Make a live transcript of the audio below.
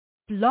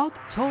Blog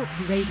Talk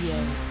Radio.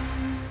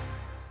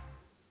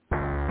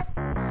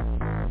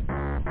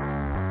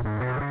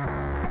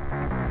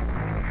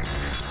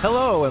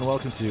 Hello and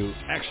welcome to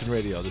Action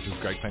Radio. This is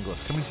Greg Penglis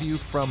coming to you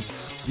from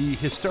the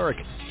historic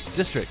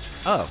district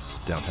of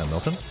downtown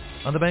Milton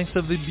on the banks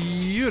of the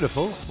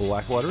beautiful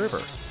Blackwater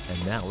River.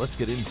 And now let's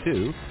get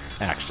into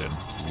Action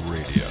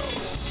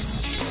Radio.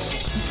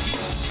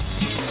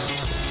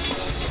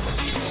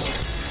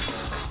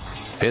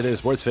 Hey there,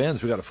 sports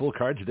fans. We've got a full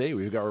card today.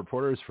 We've got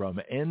reporters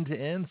from end to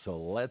end, so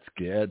let's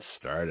get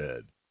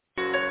started.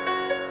 Hold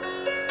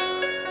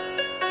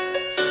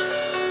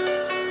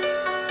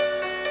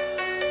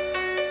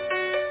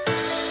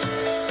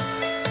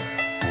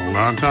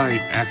on tight.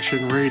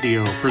 Action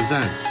Radio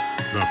presents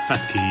the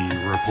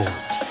Fesky Report.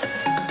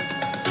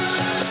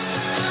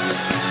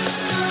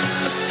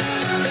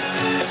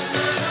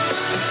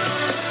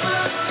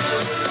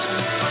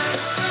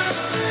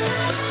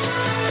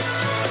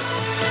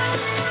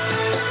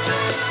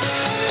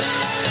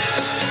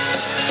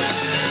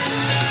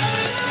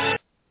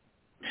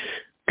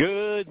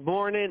 Good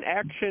morning,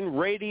 Action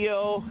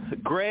Radio.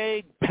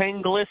 Greg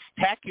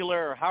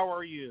Penglis-tacular. How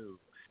are you?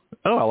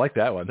 Oh, I like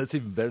that one. That's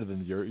even better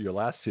than your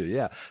last two.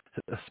 Yeah.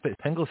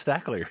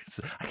 Penglis-tacular.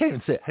 I can't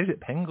even say it. How do you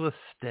say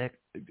Penglis-tac?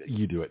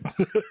 You do it.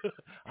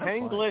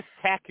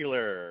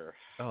 Penglis-tacular.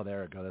 Oh,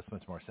 there we go. That's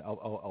much more.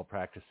 I'll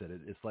practice it.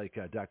 It's like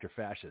Dr.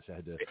 Fascist. I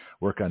had to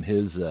work on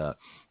his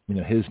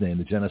name,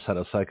 the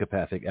genocidal,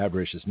 psychopathic,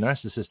 avaricious,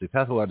 narcissistic,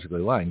 pathologically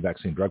lying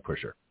vaccine drug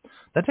pusher.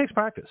 That takes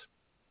practice.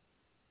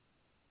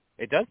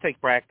 It does take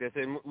practice,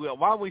 and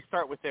why don't we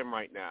start with him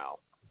right now?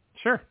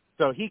 Sure.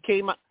 So he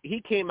came out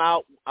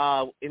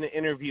in an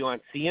interview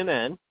on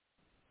CNN,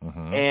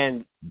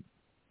 and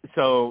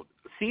so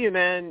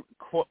CNN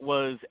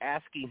was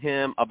asking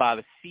him about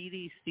a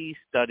CDC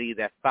study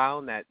that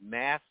found that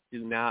masks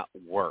do not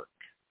work.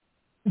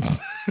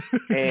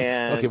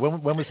 And okay,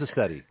 when was the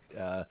study?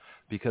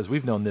 Because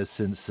we've known this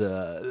since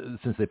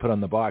they put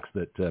on the box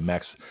that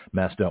masks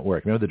don't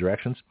work. Remember the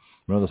directions?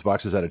 Remember those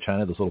boxes out of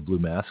China, those little blue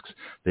masks?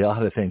 They all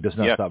had a thing, does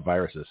not stop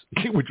viruses,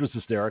 which was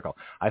hysterical.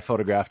 I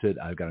photographed it.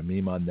 I've got a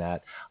meme on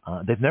that.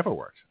 They've never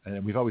worked,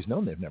 and we've always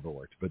known they've never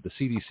worked. But the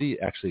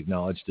CDC actually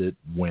acknowledged it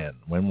when?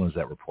 When was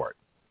that report?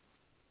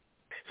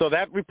 So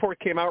that report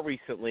came out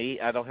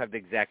recently. I don't have the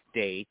exact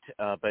date,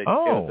 but it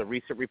was a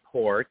recent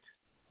report.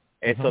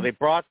 And so they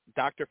brought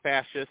Dr.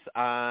 Fascist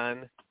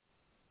on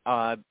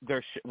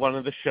one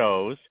of the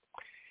shows,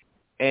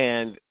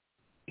 and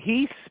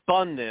he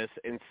spun this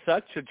in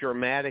such a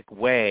dramatic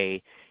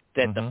way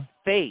that the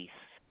face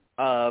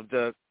of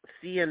the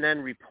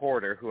CNN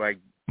reporter, who I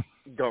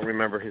don't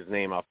remember his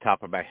name off the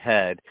top of my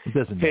head, it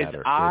doesn't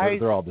matter.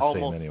 They're all the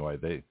same anyway.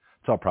 It's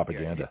all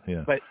propaganda.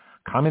 Yeah. But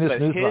Communist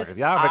News Network.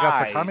 Yeah, we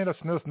got the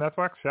Communist News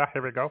Network. Yeah,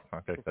 here we go.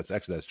 Okay, that's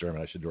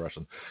German. I should do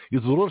Russian.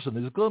 It's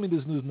Russian. It's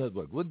Communist News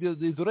Network. What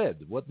is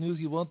red? What news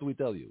you want? We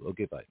tell you.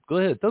 Okay, fine. Go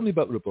ahead. Tell me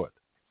about the report.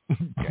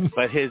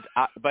 The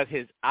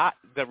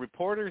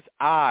reporter's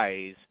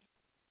eyes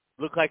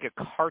look like a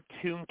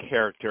cartoon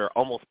character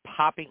almost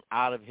popping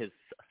out of his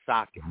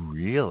socket.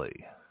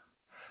 Really?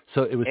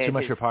 So it was too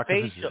much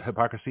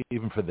hypocrisy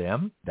even for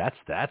them? That's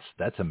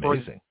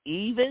amazing.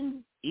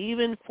 Even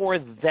for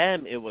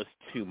them, it was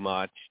too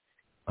much.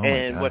 Oh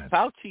and what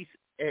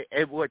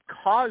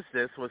caused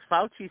this was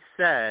Fauci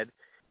said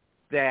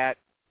that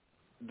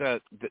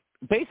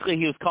basically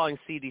he was calling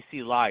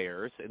CDC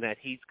liars and that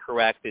he's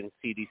correct and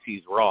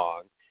CDC's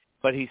wrong,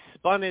 but he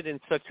spun it in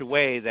such a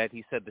way that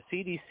he said the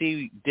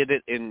CDC did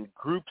it in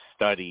group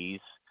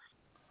studies,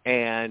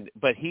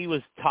 but he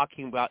was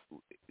talking about,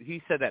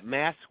 he said that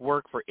masks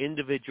work for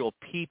individual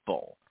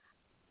people.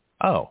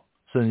 Oh,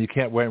 so then you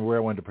can't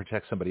wear one to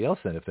protect somebody else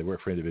then if they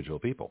work for individual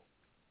people.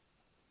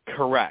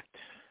 Correct.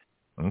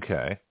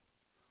 Okay.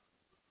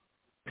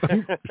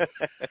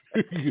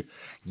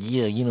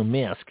 Yeah,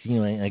 masks.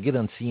 I get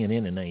on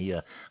CNN and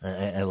I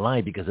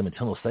lie because I'm a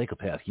total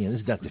psychopath. This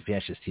is Dr.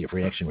 Fascist here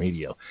for Action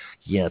Radio.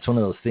 Yeah, it's one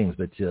of those things,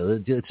 but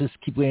just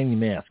keep wearing your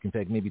mask. In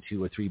fact, maybe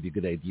 2 or 3 would be a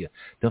good idea.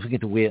 Don't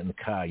forget to wear it in the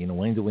car.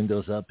 Wind the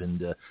windows up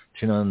and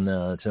turn on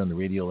the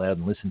radio loud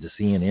and listen to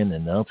CNN,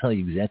 and I'll tell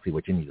you exactly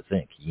what you need to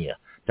think. Yeah,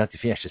 Dr.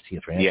 Fascist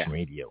here for Action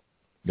Radio.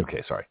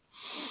 Okay, sorry.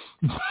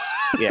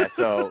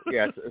 So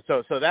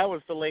that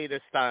was the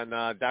latest on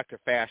Dr.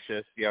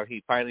 Fascist.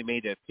 He finally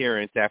made an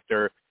appearance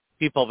after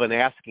people have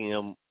been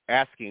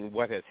asking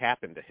what has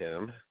happened to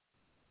him.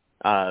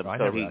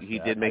 So he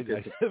did make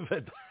this.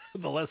 But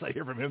the less I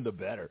hear from him, the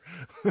better.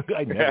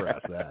 I never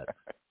asked that.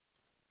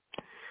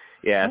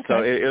 Yeah, okay.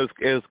 So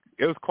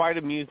it was quite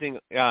amusing.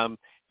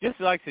 Just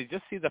like I said,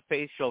 just see the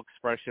facial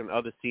expression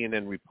of the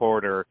CNN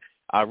reporter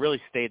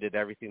really stated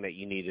everything that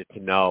you needed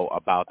to know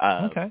about.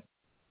 Okay.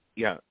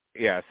 Yeah.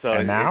 So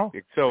and now,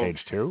 page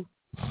 2.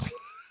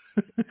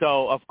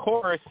 So of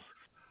course,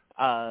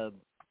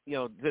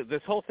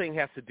 this whole thing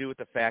has to do with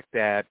the fact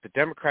that the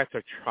Democrats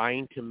are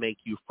trying to make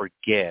you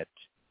forget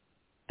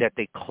that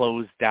they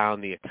closed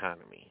down the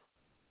economy.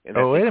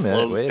 Wait a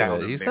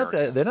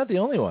minute. They're not the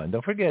only one.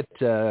 Don't forget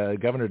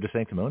Governor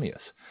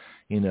DeSanctimonious.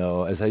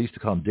 as I used to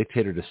call him,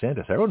 Dictator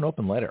DeSantis. I wrote an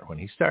open letter when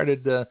he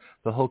started the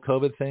whole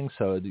COVID thing.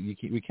 So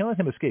we can't let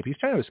him escape. He's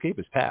trying to escape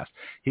his past.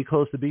 He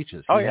closed the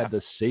beaches. He had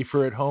the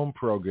Safer at Home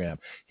program.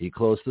 He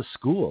closed the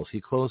schools.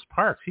 He closed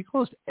parks. He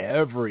closed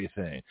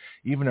everything.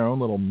 Even our own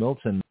little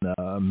Milton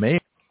mayor,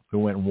 who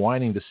went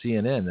whining to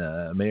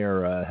CNN,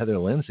 Mayor Heather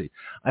Lindsay,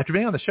 after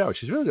being on the show.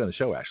 She's really good on the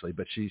show, actually,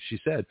 but she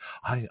said,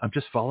 I'm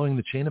just following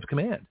the chain of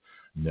command.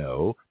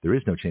 No, there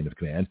is no chain of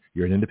command.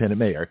 You're an independent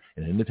mayor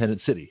in an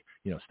independent city.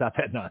 Stop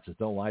that nonsense.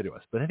 Don't lie to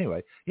us. But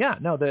anyway,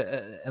 and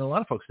a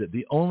lot of folks did.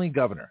 The only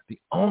governor, the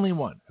only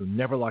one who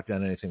never locked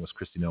down anything was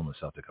Kristi Noem of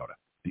South Dakota.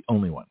 The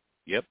only one.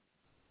 Yep.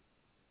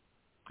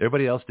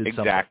 Everybody else did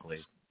exactly.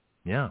 something.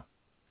 Yeah.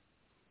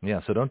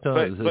 Yeah, so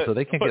so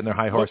they can't get in their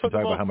high horse and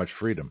talk about how much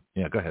freedom.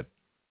 Yeah, go ahead.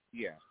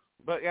 Yeah.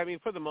 But, I mean,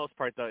 for the most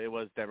part, though, it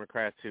was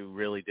Democrats who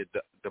really did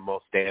the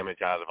most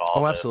damage out of all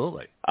Oh, this.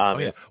 absolutely.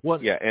 Yeah. Well,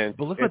 but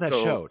look what that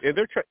showed.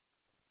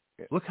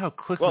 Look how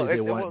quickly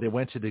they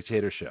went to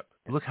dictatorship.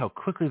 Look how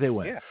quickly they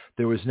went. Yeah.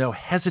 There was no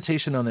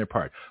hesitation on their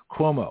part.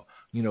 Cuomo,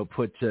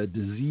 put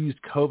diseased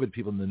COVID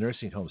people in the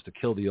nursing homes to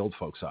kill the old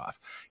folks off.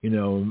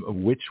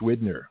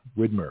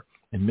 Widmer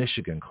in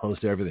Michigan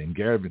closed everything.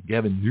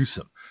 Gavin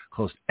Newsom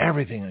closed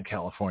everything in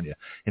California.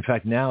 In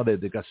fact, now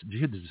they've got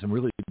some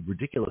really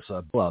ridiculous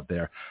bill out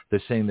there.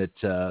 They're saying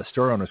that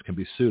store owners can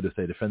be sued if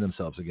they defend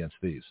themselves against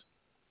these.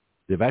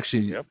 They've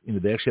actually,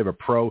 they actually have a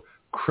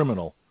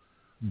pro-criminal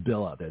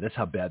bill out there. That's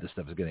how bad this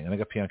stuff is getting. And I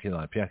got Bianca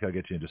on. Bianca, I'll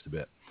get you in just a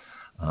bit.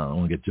 I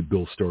want to get to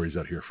Bill's stories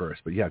out here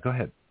first. But yeah, go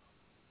ahead.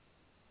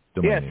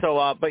 So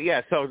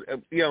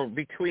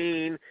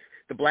between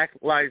the Black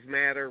Lives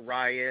Matter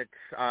riots,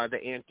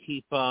 the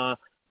Antifa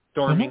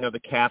storming of the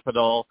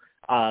Capitol,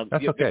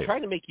 they're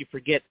trying to make you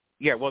forget.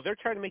 Yeah, well, they're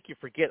trying to make you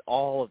forget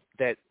all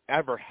that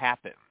ever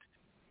happened.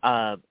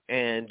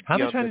 And how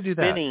are they trying to do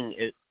that?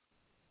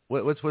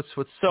 For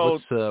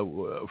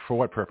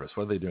what purpose?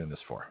 What are they doing this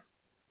for?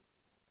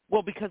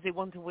 Well, because they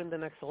want to win the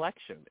next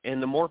election.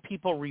 And the more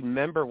people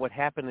remember what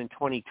happened in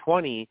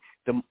 2020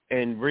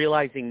 and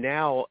realizing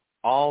now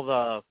all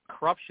the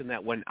corruption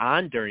that went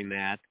on during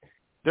that,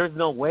 there's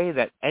no way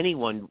that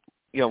anyone,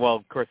 well,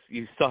 of course,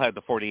 you still have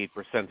the 48%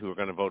 who are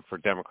going to vote for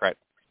Democrat,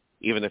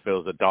 even if it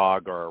was a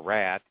dog or a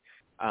rat.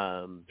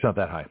 It's not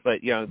that high. But,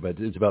 but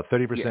it's about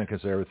 30%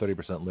 conservative,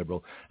 30%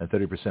 liberal, and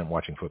 30%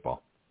 watching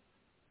football.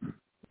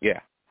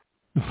 Yeah.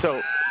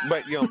 So,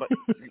 but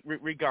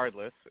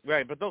regardless,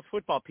 right? But those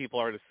football people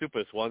are the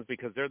stupidest ones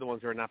because they're the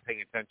ones who are not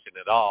paying attention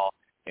at all,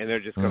 and they're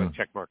just going to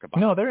check mark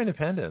about. No, they're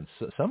independents.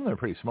 Some of them are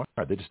pretty smart.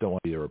 They just don't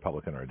want to be a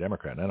Republican or a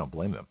Democrat, and I don't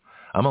blame them.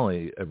 I'm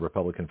only a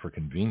Republican for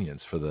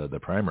convenience for the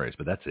primaries,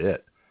 but that's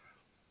it.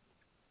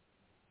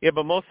 Yeah,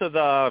 but most of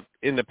the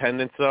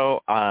independents,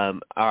 though,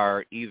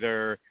 are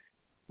either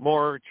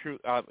more true.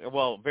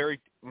 Very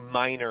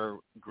minor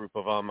group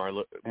of them are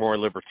more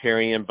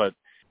libertarian, but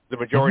the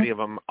majority of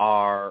them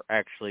are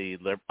actually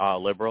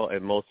liberal,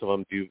 and most of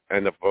them do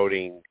end up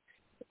voting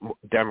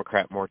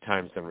Democrat more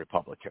times than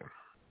Republican.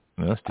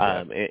 That's too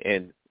bad.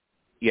 And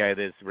it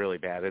is really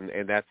bad,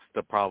 and that's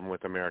the problem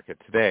with America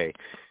today.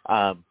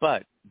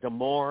 But the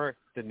more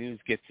the news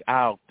gets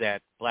out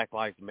that Black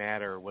Lives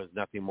Matter was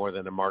nothing more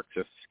than a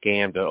Marxist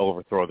scam to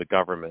overthrow the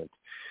government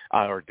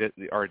or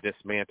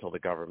dismantle the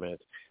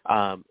government,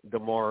 the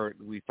more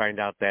we find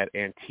out that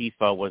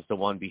Antifa was the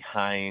one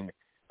behind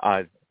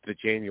the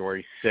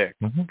January 6th,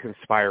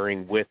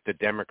 conspiring with the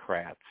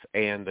Democrats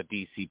and the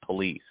D.C.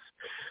 police.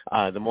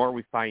 The more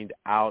we find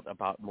out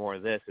about more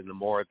of this and the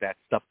more that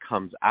stuff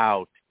comes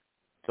out,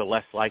 the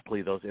less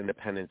likely those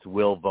independents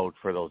will vote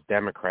for those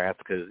Democrats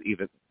because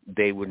even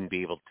they wouldn't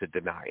be able to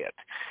deny it.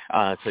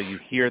 So you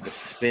hear the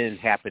spin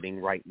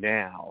happening right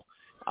now.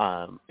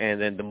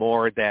 And then the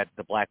more that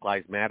the Black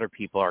Lives Matter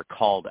people are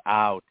called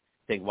out,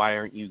 saying, why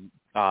aren't you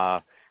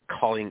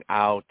calling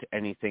out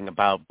anything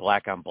about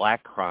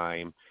black-on-black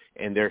crime?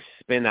 And their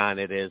spin on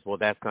it is, well,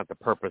 that's not the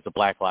purpose of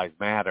Black Lives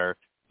Matter.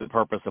 The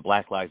purpose of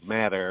Black Lives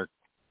Matter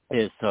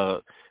is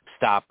to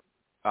stop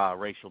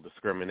racial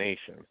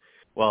discrimination.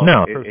 Well,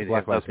 no, the purpose of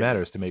Black Lives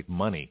Matter is to make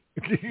money.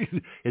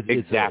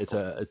 Exactly.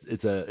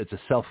 It's a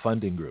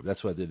self-funding group.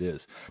 That's what it is.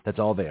 That's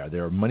all they are.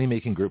 They're a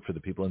money-making group for the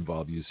people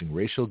involved, using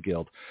racial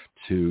guilt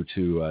to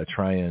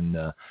try and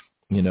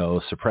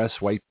suppress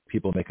white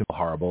people, make them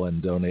horrible,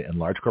 and donate. And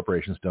large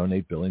corporations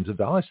donate billions of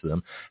dollars to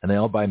them, and they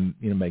all buy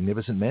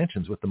magnificent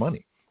mansions with the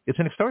money. It's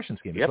an extortion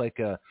scheme. It's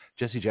like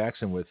Jesse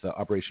Jackson with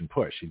Operation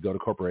Push. He'd go to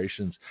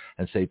corporations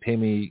and say, pay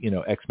me,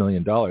 X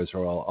million dollars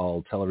or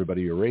I'll tell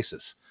everybody you're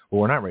racist.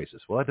 Well, we're not racist.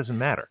 Well, that doesn't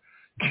matter.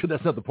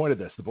 That's not the point of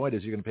this. The point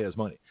is you're going to pay us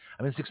money.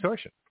 I mean, it's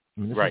extortion.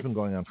 I mean, this has been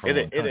going on for a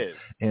long time. It is.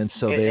 And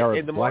so they are.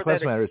 Black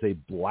Lives Matter is a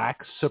black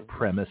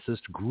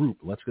supremacist group.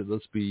 Let's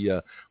be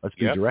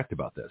direct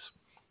about this.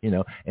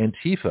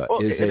 Antifa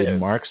is a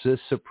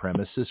Marxist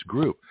supremacist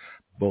group.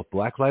 Both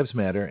Black Lives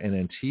Matter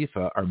and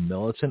Antifa are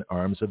militant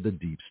arms of the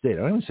deep state.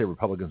 I don't even say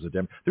Republicans or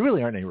Democrats. There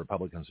really aren't any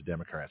Republicans or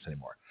Democrats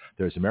anymore.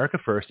 There's America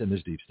First and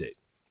there's deep state.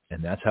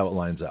 And that's how it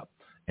lines up.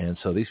 And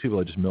so these people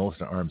are just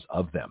militant arms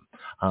of them.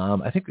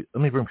 I think,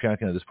 let me bring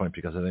Bianca in at this point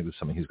because I think there's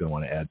something he's going to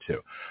want to add to.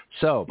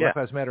 So, Black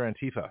Lives Matter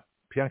Antifa.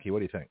 Bianca, what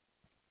do you think?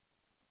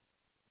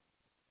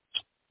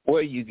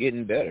 Well, you're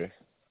getting better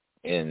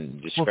in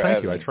describing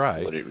thank you. I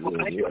try. what it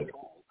really is.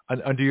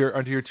 Under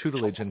your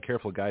tutelage and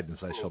careful guidance,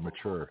 I shall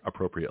mature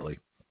appropriately.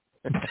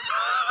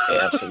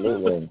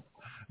 Absolutely.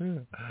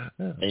 And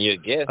your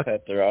guests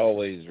have to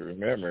always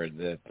remember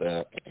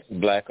that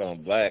black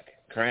on black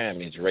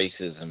crime is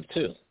racism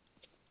too.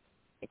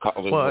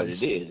 Call it what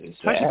it is.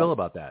 Talk to Bill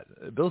about that.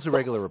 Bill's a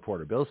regular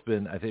reporter. Bill's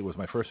been, I think it was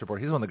my first reporter.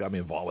 He's the one that got me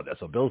involved with that.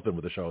 So Bill's been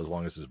with the show as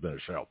long as there's been a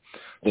show.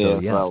 So,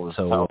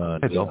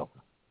 hey, Bill.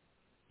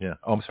 Yeah.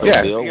 Oh, I'm sorry.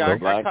 Yeah, Bill,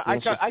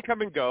 I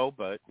come and go,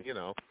 but, you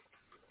know.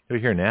 You're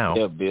here now.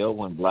 Yeah, Bill,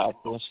 when blacks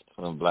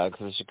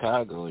in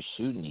Chicago are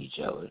shooting each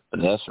other,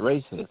 that's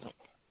racism.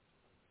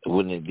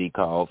 Wouldn't it be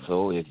called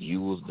so if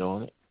you was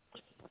doing it?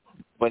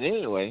 But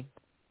anyway,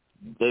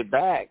 they're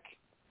back.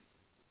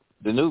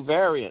 The new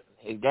variant,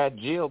 it got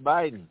Jill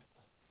Biden.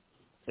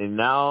 And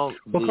now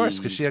of course,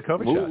 because she had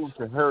COVID move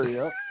to hurry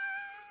up.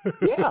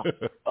 Yeah.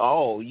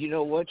 Oh, you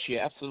know what? You're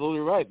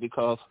absolutely right,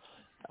 because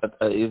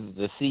if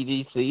the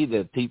CDC,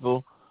 that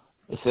people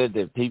said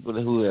that people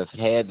who have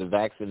had the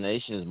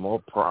vaccination is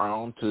more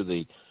prone to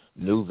the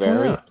new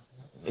variant.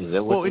 Yeah. Is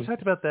that what? Well, we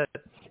talked about that.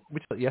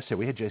 Yesterday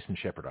we had Jason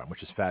Shepard on,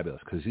 which is fabulous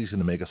because he's going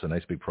to make us a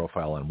nice big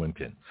profile on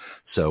Winkin.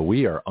 So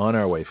we are on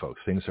our way, folks.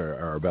 Things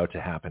are about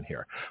to happen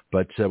here.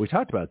 But we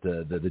talked about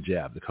the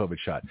jab, the COVID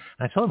shot.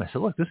 And I told him, I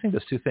said, look, this thing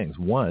does two things.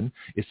 One,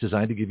 it's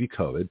designed to give you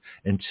COVID.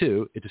 And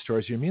two, it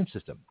destroys your immune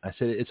system. I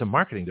said, it's a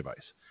marketing device.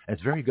 And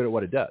it's very good at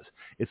what it does.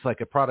 It's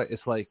like a product.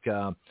 It's like,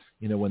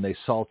 when they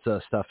salt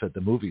stuff at the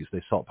movies,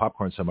 they salt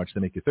popcorn so much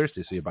they make you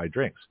thirsty, so you buy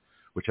drinks,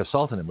 which have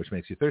salt in them, which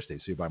makes you thirsty,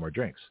 so you buy more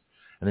drinks.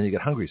 And then you get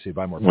hungry, so you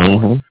buy more popcorn.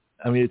 Mm-hmm.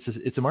 I mean,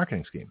 it's a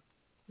marketing scheme,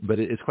 but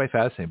it's quite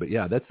fascinating. But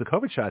yeah, that's the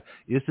COVID shot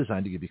is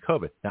designed to give you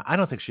COVID. Now, I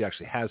don't think she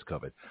actually has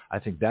COVID. I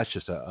think that's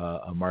just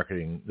a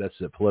marketing, that's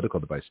a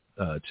political device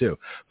too.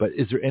 But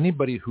is there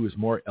anybody who is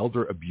more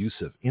elder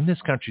abusive in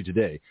this country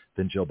today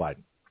than Jill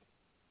Biden?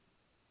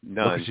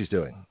 None. Look what she's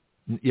doing.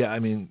 Yeah, I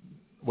mean,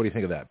 what do you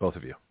think of that, both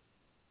of you?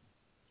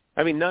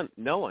 I mean,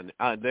 no one.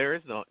 There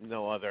is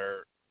no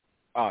other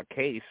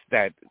case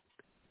that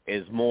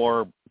is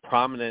more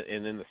prominent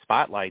and in the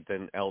spotlight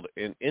than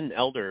in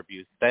elder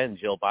abuse than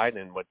Jill Biden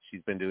and what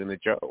she's been doing to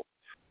Joe.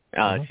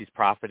 She's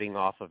profiting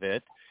off of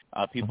it.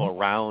 People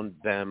around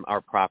them are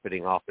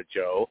profiting off of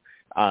Joe.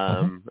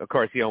 Of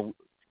course,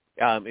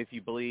 if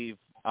you believe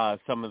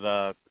some of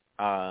the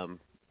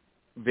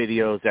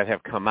videos that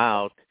have come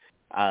out,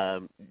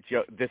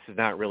 this is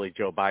not really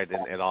Joe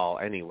Biden at all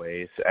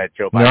anyways.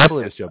 Joe Biden, no, I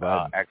believe it's Joe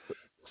Biden. That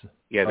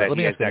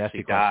he has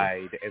actually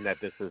died and that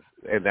this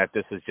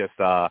is just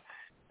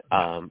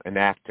an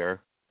actor.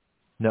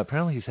 Now,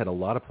 apparently he's had a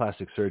lot of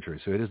plastic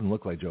surgery, so he doesn't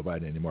look like Joe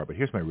Biden anymore. But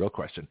here's my real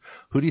question.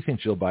 Who do you think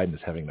Jill Biden is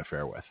having an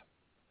affair with?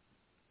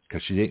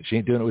 Because she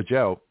ain't doing it with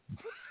Joe.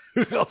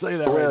 I'll tell you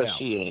that right now.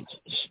 She ain't.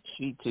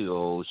 She too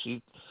old.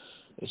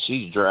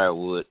 She's dry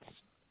wood.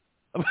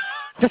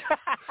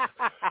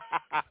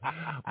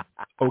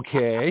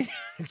 Okay.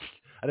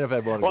 I don't know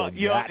if I want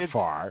to go that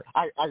far.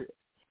 I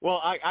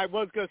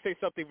was going to say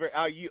something.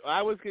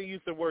 I was going to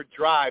use the word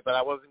dry, but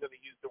I wasn't going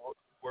to use the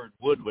word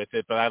wood with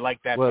it. But I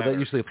like that. Well, better. That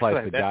usually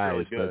applies to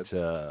guys, really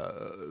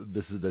but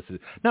this is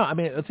no. I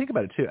mean, think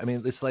about it too. I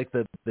mean, it's like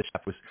the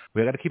chef was.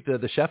 We got to keep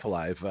the chef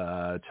alive,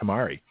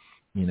 Tamari.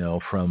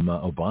 From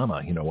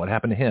Obama. What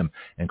happened to him?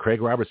 And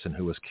Craig Robertson,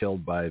 who was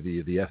killed by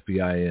the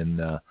FBI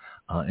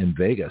in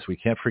Vegas. We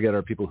can't forget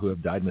our people who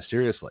have died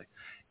mysteriously.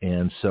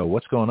 And so,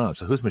 what's going on?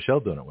 So, who's Michelle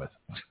doing it with?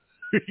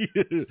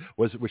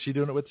 was she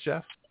doing it with the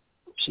chef?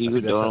 She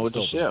was doing it with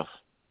the chef.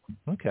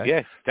 Okay.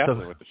 Yes,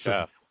 definitely with the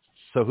chef.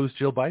 So who's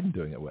Jill Biden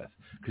doing it with?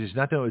 Because she's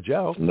not doing it with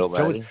Joe.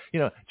 Nobody.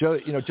 Joe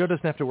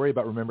doesn't have to worry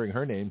about remembering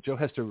her name. Joe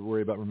has to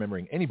worry about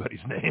remembering anybody's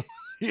name.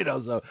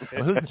 So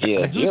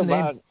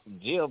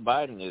Jill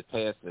Biden is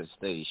past that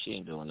stage. She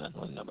ain't doing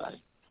nothing with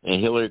nobody.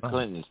 And Hillary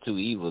Clinton is too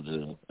evil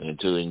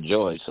to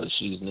enjoy, so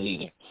she's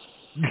neither.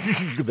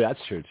 That's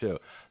true too.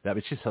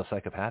 She's so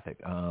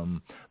psychopathic.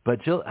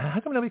 But Jill, how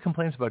come nobody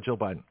complains about Jill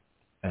Biden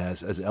as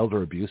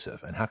elder abusive?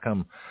 And how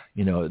come,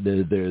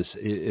 there's,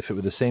 if it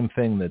were the same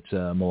thing that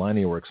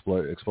Melania were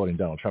exploiting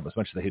Donald Trump, as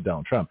much as they hate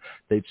Donald Trump,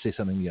 they'd say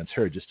something against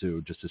her just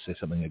to say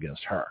something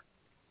against her.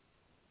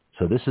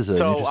 So this is an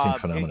interesting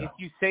phenomenon. If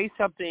you say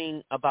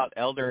something about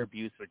elder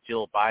abuse with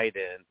Jill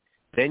Biden,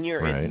 then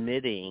you're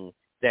admitting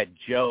that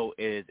Joe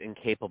is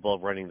incapable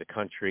of running the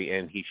country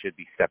and he should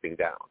be stepping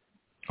down.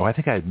 Oh, I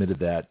think I admitted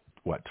that,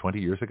 20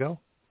 years ago?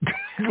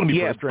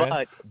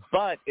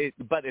 But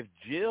if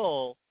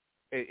Jill,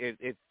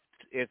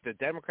 if the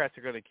Democrats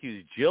are going to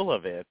accuse Jill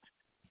of it,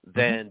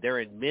 then they're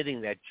admitting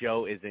that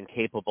Joe is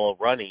incapable of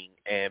running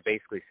and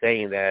basically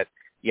saying that,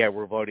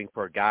 we're voting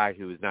for a guy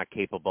who is not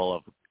capable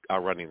of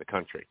running the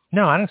country.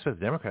 No, I don't expect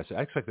the Democrats.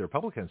 I expect the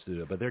Republicans to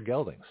do it, but they're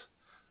geldings.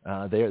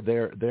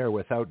 They're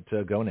without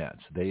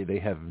gonads. They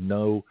have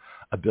no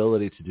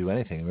ability to do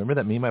anything. Remember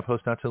that meme I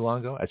posted not too long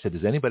ago? I said,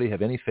 does anybody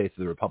have any faith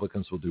that the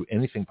Republicans will do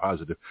anything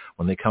positive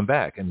when they come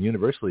back? And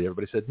universally,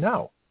 everybody said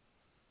no.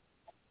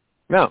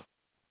 No,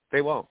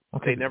 they won't.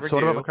 Okay, they never so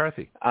do. What about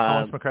McCarthy? How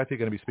long is McCarthy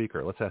going to be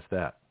Speaker? Let's ask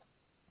that.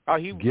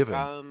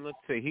 Given. Let's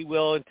see. He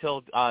will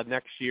until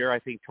next year, I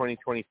think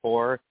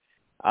 2024.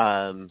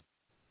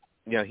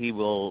 He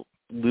will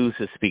lose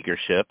his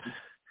speakership.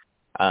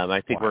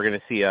 I think we're going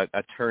to see a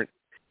turn.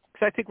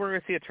 I think we're going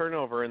to see a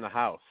turnover in the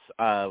House.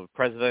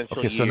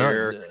 Presidential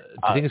year. Now, do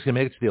you think it's going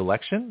to make it to the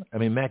election? I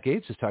mean, Matt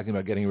Gaetz is talking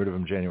about getting rid of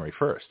him January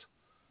 1st,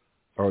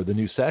 or the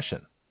new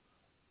session.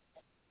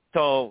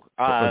 So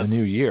or the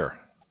new year,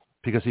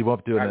 because he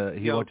won't do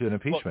won't do an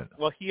impeachment.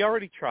 Well, he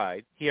already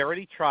tried.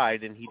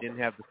 And he didn't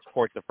have the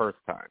support the first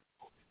time.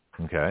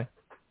 Okay.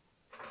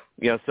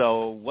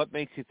 So what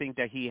makes you think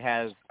that he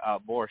has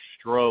more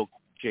stroke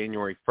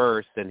January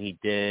 1st than he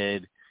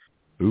did?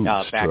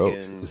 Back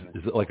in...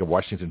 Is it like a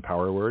Washington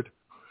power word?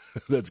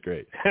 That's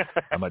great.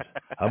 How much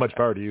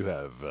power do you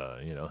have?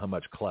 How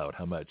much clout?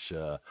 How much?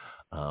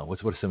 What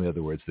are some of the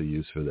other words they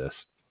use for this?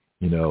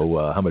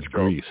 How much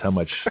grease? How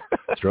much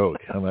stroke?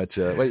 How much?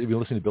 Wait, you been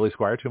listening to Billy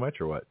Squier too much,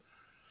 or what?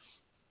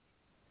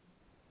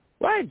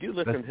 Well, I do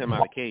listen to him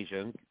on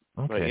occasion.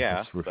 Okay, but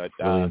yeah,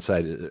 really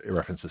inside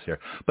references here.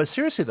 But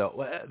seriously,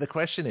 though, the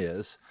question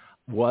is,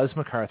 was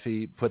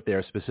McCarthy put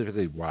there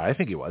specifically why I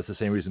think he was, the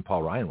same reason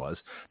Paul Ryan was,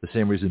 the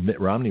same reason Mitt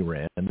Romney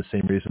ran, and the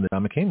same reason that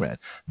John McCain ran?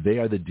 They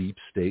are the deep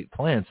state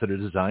plans that are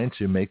designed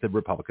to make the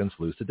Republicans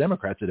lose to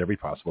Democrats at every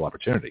possible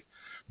opportunity.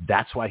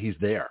 That's why he's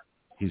there.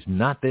 He's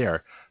not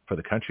there for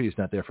the country. He's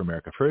not there for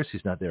America First.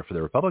 He's not there for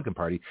the Republican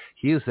Party.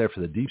 He is there for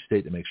the deep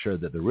state to make sure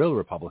that the real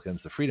Republicans,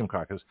 the Freedom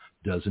Caucus,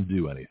 doesn't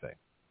do anything.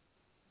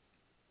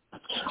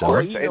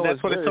 And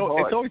that's what it's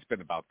always been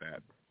about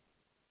that.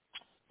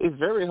 It's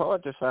very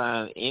hard to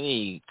find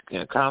any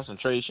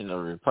concentration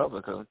of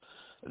Republicans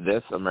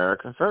that's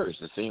American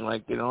First. It seems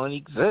like they don't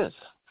exist.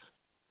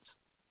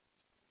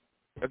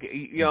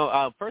 Okay,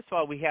 first of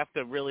all, we have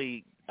to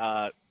really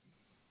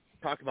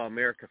talk about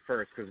America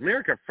First, because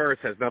America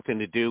First has nothing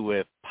to do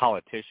with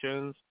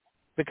politicians,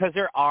 because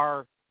there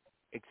are,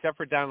 except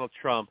for Donald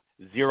Trump,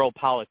 0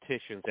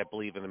 politicians that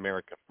believe in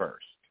America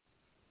First.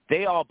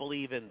 They all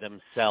believe in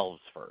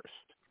themselves first,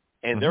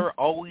 and they're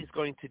always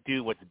going to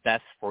do what's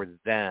best for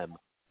them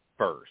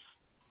first.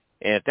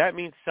 And if that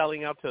means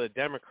selling out to the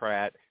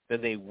Democrat,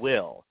 then they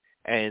will.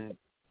 And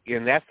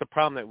that's the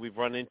problem that we've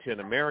run into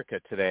in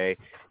America today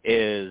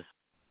is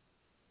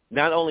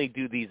not only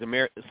do these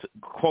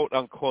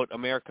quote-unquote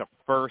America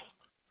First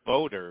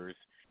voters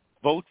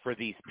vote for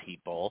these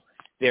people,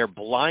 they're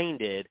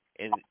blinded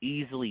and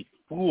easily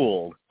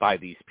fooled by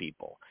these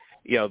people.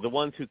 The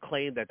ones who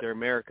claim that they're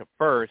America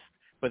First,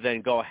 but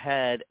then go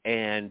ahead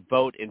and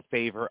vote in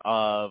favor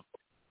of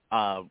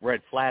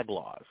red flag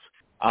laws.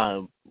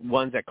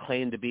 Ones that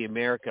claim to be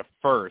America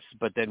First,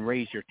 but then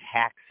raise your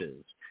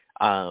taxes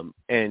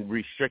and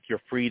restrict your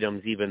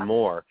freedoms even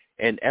more.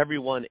 And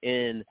everyone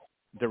in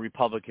the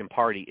Republican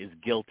Party is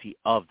guilty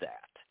of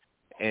that.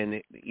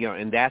 And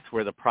and that's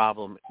where the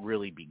problem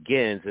really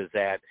begins, is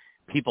that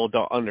people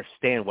don't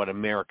understand what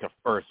America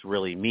First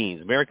really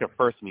means. America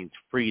First means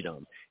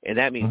freedom, and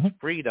that means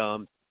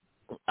freedom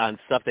on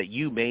stuff that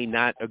you may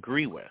not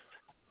agree with.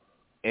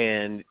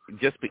 And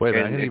just because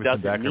it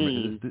doesn't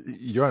mean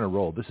you're on a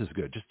roll. This is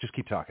good. Just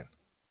keep talking.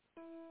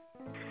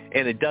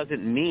 And it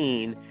doesn't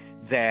mean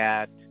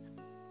that.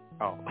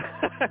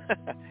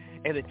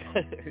 And it.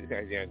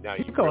 No,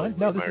 keep going.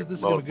 No, this is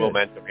good.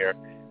 Momentum here.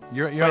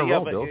 You're on a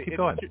roll, Bill. Keep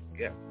going.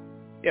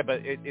 But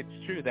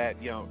it's true that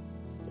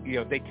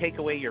they take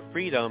away your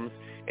freedoms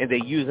and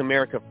they use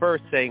America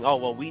First, saying, "Oh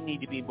well, we need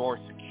to be more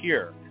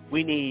secure.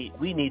 We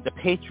need the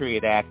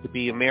Patriot Act to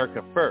be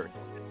America First."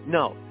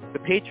 No, the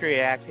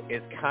Patriot Act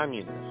is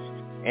communist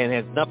and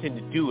has nothing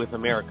to do with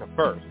America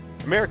First.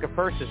 America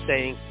First is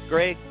saying,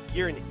 "Greg,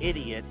 you're an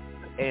idiot,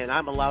 and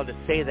I'm allowed to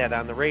say that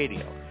on the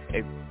radio."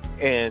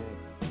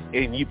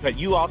 But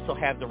you also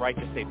have the right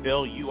to say,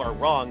 "Bill, you are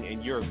wrong,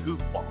 and you're a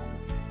goofball."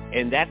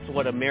 And that's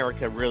what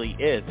America really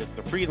is. It's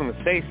the freedom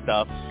to say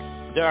stuff.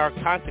 There are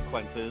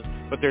consequences,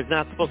 but there's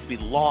not supposed to be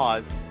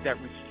laws that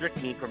restrict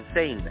me from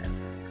saying this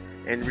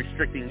and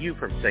restricting you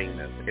from saying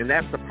this. And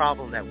that's the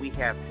problem that we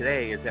have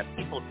today, is that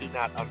people do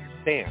not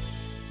understand.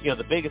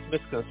 The biggest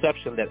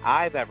misconception that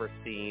I've ever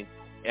seen,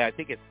 and I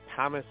think it's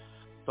Thomas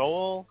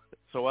Sowell,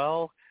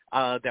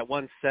 that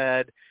once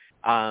said,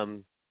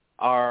 now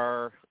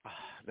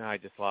I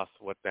just lost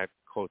what that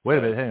quote Wait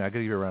said. a minute, hang on. I got to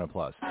give you a round of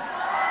applause.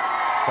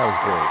 That was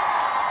great.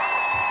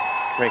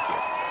 Thank you.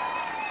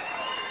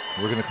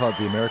 We're going to call it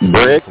the American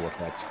Political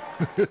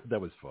Effect.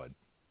 That was fun.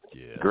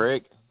 Yeah.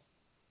 Greg?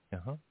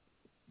 Uh-huh.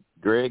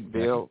 Greg,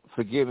 Bill,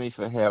 forgive me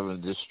for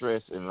having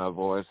distress in my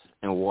voice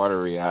and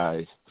watery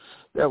eyes.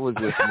 That was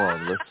just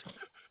marvelous.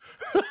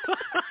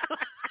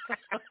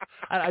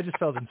 I just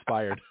felt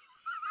inspired.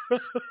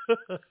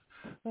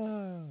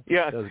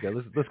 Yeah. That was good.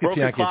 Let's get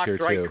Bianca here,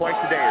 too. Twice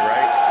a day,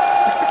 right?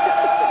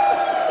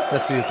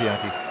 Let's see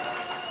Bianca.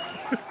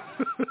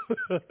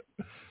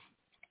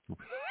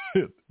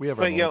 We have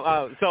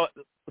our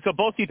So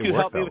both you two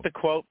help me with the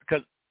quote,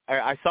 because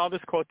I saw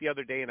this quote the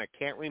other day and I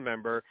can't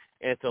remember,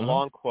 and it's a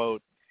long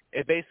quote.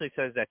 It basically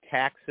says that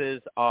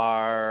taxes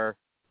are.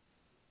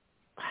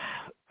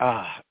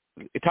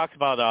 It talks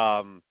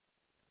about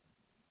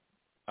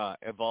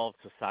evolved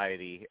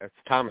society. It's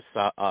Thomas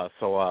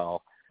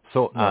Sowell.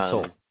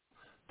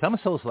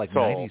 Thomas Sowell is like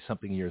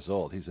 90-something years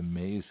old. He's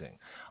amazing.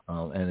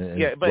 And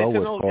yeah, but it's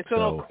an old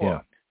quote. Yeah.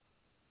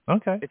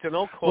 Okay. It's an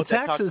old quote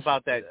that talks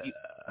about that.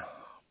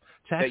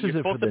 Taxes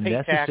are for the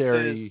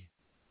necessary. Taxes.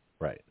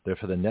 Right. They're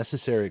for the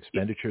necessary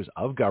expenditures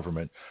of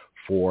government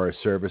for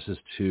services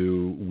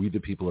to we the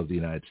people of the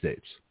United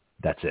States.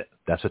 That's it.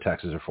 That's what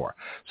taxes are for.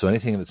 So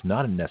anything that's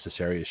not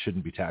necessary, it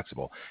shouldn't be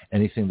taxable.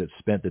 Anything that's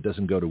spent that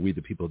doesn't go to we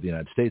the people of the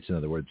United States, in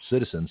other words,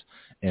 citizens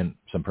and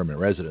some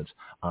permanent residents,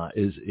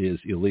 is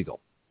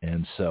illegal.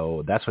 And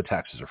so that's what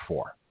taxes are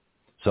for.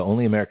 So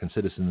only American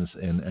citizens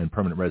and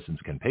permanent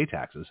residents can pay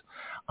taxes,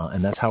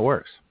 and that's how it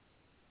works.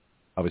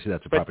 Obviously,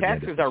 that's a propaganda.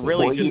 But taxes are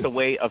really just a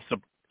way of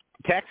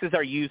taxes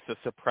are used to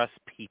suppress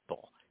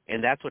people,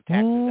 and that's what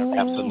taxes are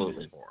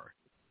absolutely for.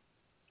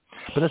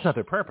 But that's not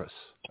their purpose.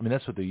 I mean,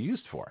 that's what they're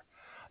used for.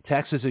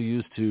 Taxes are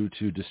used to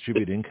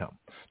distribute income.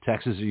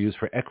 Taxes are used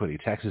for equity.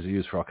 Taxes are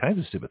used for all kinds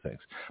of stupid things.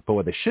 But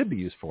what they should be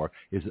used for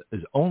is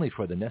only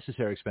for the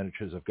necessary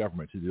expenditures of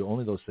government, to do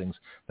only those things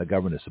that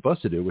government is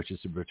supposed to do, which is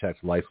to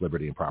protect life,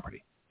 liberty, and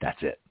property.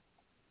 That's it.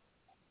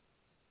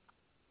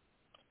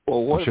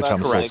 Well, what about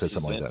the next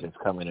event that's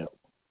coming up?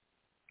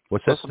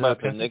 What's about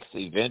the next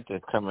event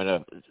that's coming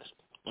up?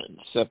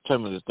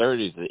 September the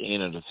 30th is the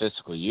end of the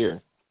fiscal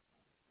year.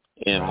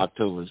 And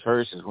October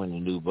 1st is when the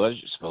new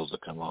budget is supposed to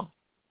come on.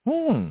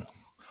 Oh,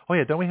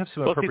 yeah. Don't we have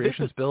some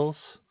appropriations bills?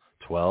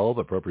 12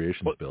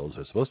 appropriations bills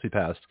are supposed to be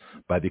passed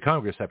by the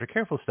Congress after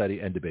careful study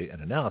and debate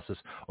and analysis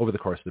over the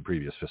course of the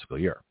previous fiscal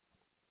year.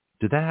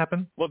 Did that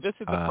happen? Well, this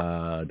is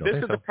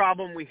the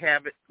problem we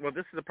have. Well,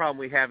 this is the problem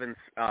we have in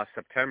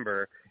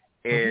September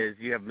is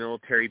you have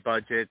military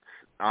budgets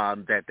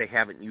that they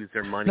haven't used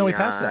their money on. No, we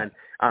passed that.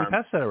 We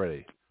passed that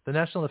already. The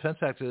National Defense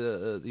Act,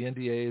 the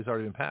NDA, has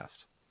already been passed.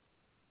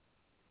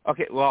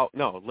 Okay, well,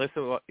 no,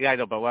 listen. Yeah, I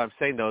know, but what I'm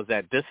saying, though, is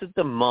that this is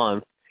the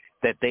month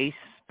that they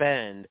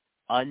spend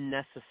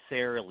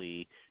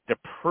unnecessarily to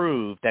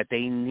prove that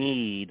they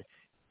need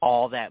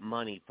all that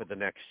money for the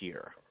next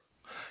year.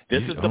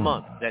 This is the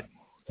month that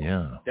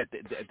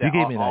you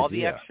gave me an all idea.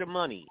 the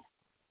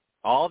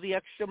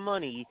extra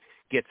money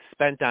gets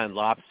spent on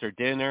lobster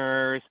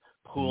dinners,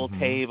 pool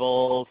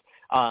tables.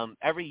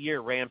 Every year,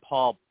 Rand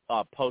Paul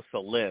posts a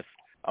list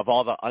of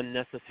all the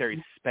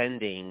unnecessary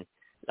spending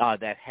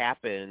that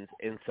happens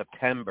in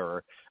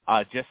September,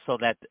 just so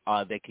that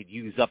they could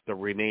use up the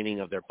remaining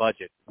of their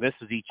budget. This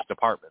is each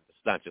department.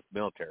 It's not just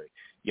military.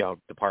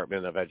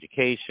 Department of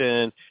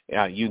Education,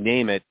 you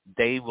name it.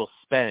 They will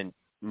spend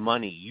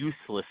money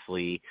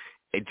uselessly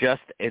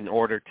just in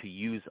order to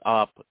use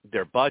up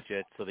their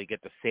budget so they get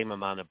the same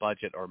amount of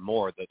budget or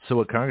more. So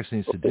what Congress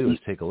needs to do is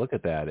take a look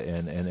at that,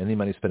 and any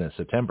money spent in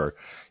September,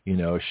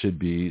 should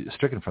be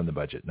stricken from the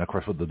budget. Now, of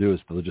course, what they'll do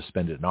is they'll just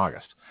spend it in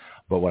August.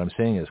 But what I'm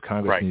saying is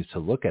Congress needs to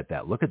look at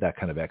that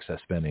kind of excess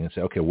spending and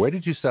say, okay, where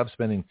did you stop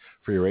spending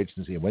for your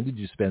agency, and when did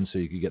you spend so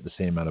you could get the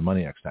same amount of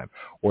money next time?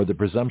 Or the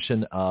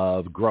presumption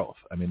of growth.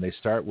 I mean, they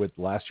start with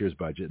last year's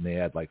budget and they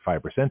add like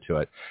 5% to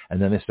it,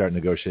 and then they start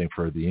negotiating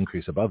for the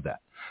increase above that.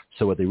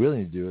 So what they really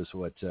need to do is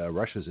what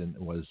Russia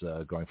was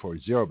going for,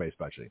 zero-based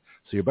budgeting.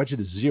 So your budget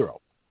is zero.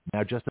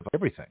 Now justify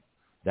everything.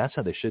 That's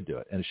how they should do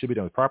it. And it should be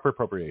done with proper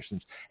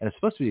appropriations. And it's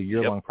supposed to be a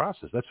year-long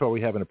process. That's why we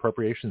have an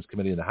appropriations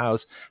committee in the House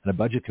and a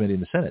budget committee in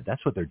the Senate.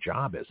 That's what their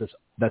job is.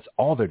 That's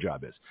all their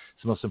job is.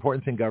 So the most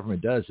important thing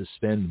government does is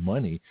spend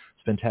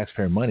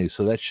taxpayer money.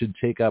 So that should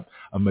take up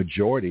a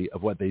majority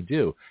of what they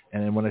do.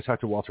 And when I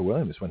talked to Walter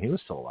Williams when he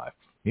was still alive,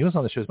 he was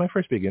on the show. It was my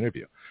first big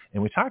interview.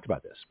 And we talked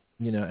about this,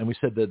 and we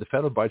said that the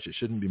federal budget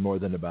shouldn't be more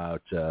than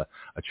about $1.5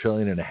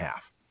 trillion,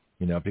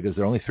 because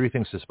there are only three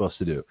things they're supposed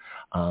to do.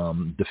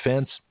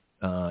 Defense,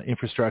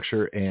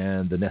 infrastructure,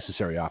 and the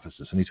necessary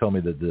offices. And he told me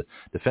that the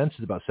defense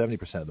is about 70%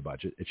 of the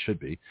budget. It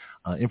should be.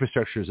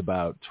 Infrastructure is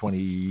about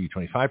 25%.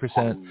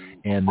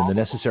 And then the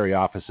necessary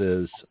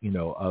offices,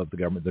 of the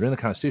government that are in the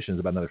Constitution is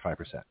about another 5%.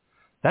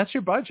 That's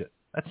your budget.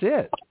 That's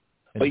it.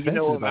 And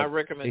but what my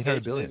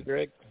recommendation is,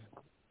 Greg?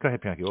 Go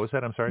ahead, Bianca. What was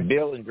that? I'm sorry.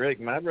 Bill and Greg,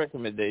 my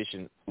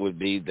recommendation would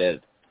be that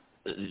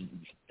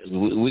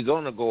we're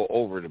going to go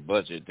over the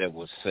budget that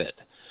was set.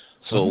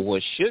 So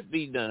what should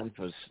be done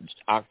for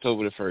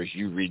October the 1st,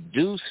 you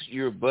reduce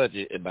your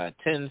budget by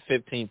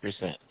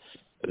 10-15%.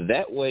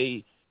 That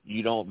way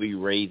you don't be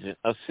raising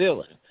a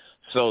ceiling.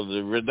 So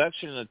the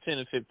reduction of 10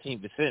 to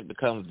 15%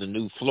 becomes the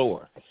new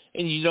floor,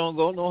 and you don't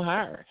go no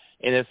higher.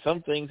 And if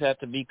some things have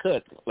to be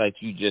cut, like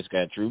you just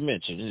got through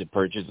mentioning, the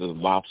purchase of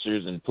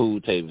lobsters and pool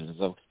tables and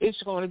stuff,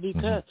 it's going to be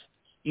cut.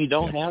 You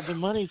don't have the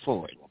money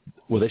for it.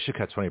 Well, they should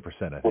cut 20%,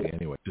 I think,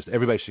 anyway. Just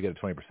everybody should get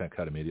a 20%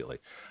 cut immediately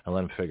and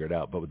let them figure it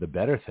out. But the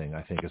better thing,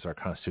 I think, is our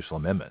constitutional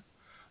amendment.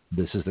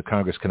 This is the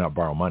Congress cannot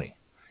borrow money.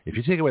 If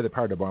you take away the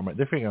power to borrow money,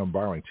 they're figuring on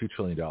borrowing $2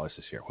 trillion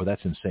this year. Well,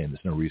 that's insane. There's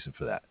no reason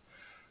for that.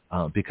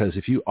 Because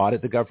if you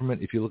audit the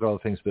government, if you look at all the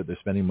things that they're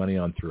spending money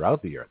on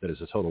throughout the year, that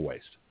is a total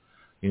waste.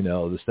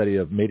 The study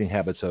of mating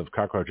habits of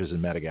cockroaches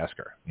in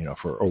Madagascar,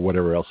 or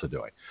whatever else they're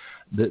doing.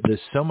 There's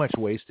so much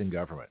waste in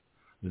government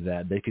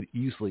that they could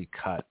easily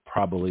cut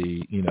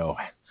probably,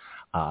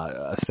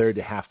 a third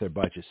to half their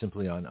budget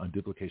simply on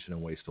duplication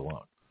and waste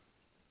alone.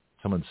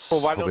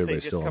 Why don't they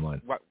just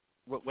come,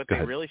 what they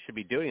really should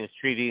be doing is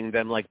treating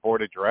them like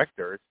board of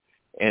directors,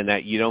 and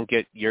that you don't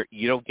get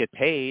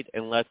paid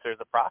unless there's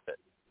a profit.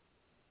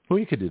 Well,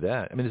 you could do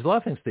that. I mean, there's a lot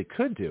of things they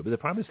could do, but the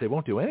problem is they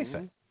won't do anything.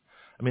 Mm-hmm.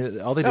 I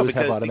mean, all they do is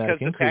have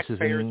automatic increases.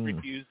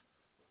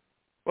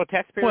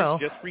 Taxpayers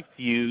just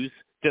refuse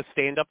to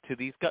stand up to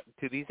these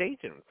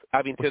agents.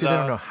 I mean, to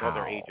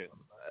other agents.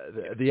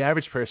 The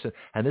average person,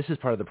 and this is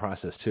part of the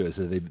process too, is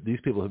that the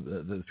people of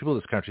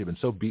this country have been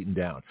so beaten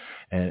down,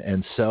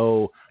 and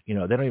so they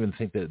don't even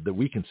think that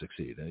we can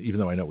succeed, even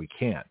though I know we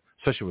can't,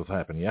 especially with what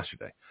happened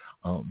yesterday.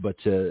 But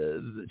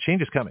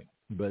change is coming.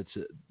 But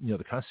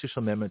the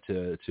constitutional amendment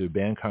to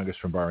ban Congress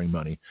from borrowing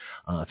money,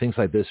 things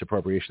like this,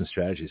 appropriation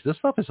strategies, this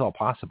stuff is all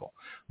possible.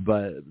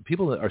 But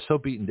people are so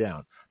beaten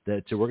down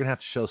that we're going to have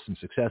to show some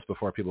success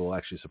before people will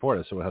actually support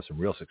us, so we'll have some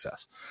real success.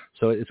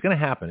 So it's going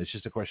to happen. It's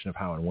just a question of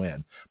how and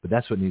when. But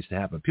that's what needs to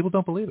happen. People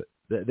don't believe it.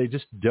 They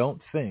just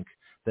don't think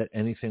that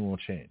anything will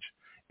change.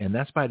 And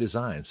that's by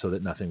design, so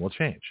that nothing will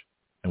change.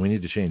 And we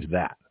need to change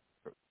that.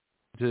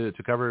 To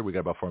cover, we got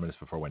about 4 minutes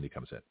before Wendy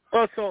comes in.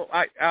 Well, so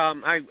I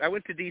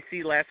went to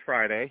D.C. last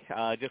Friday.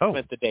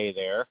 Spent the day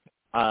there.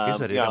 Go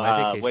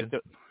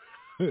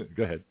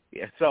ahead.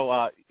 Yeah.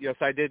 So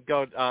so I did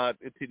go to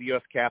the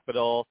U.S.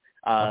 Capitol.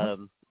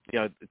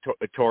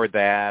 Toward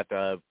that.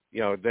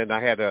 Then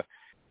I had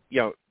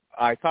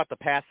I thought the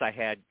pass I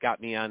had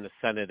got me on the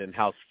Senate and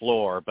House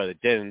floor, but it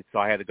didn't. So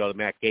I had to go to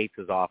Matt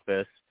Gaetz's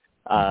office.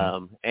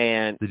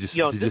 And did you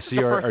see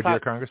our dear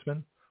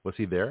congressman? Was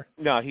he there?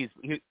 No, he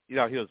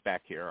was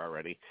back here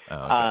already. Oh,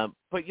 okay.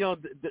 But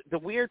the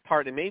weird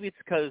part, and maybe it's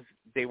because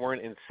they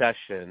weren't in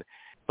session,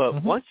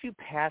 but once you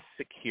pass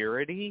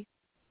security,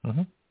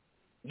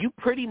 you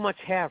pretty much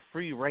have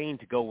free reign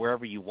to go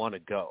wherever you want to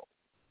go.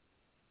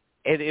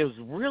 And it was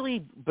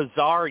really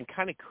bizarre and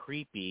kind of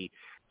creepy.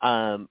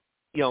 Matt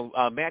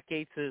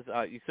Gaetz's.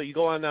 So you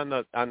go on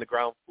the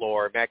ground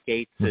floor. Matt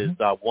Gaetz is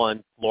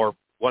one floor.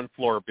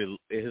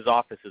 His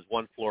office is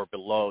one floor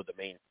below the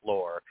main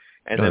floor,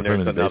 and then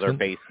there's another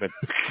basement.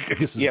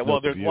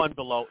 There's one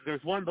below.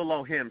 There's one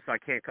below him, so I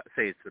can't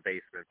say it's the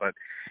basement. But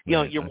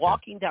you're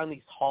walking down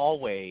these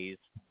hallways,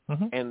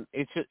 and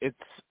it's.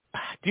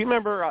 Do you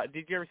remember?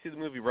 Did you ever see the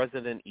movie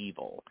Resident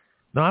Evil?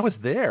 No, I was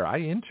there. I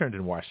interned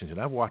in Washington.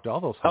 I've walked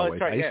all those hallways.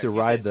 Right, I used to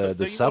ride the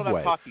you subway. Know what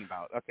I'm talking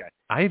about. Okay.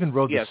 I even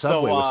rode the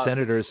subway with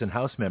senators and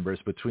House members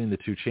between the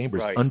two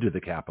chambers under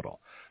the Capitol.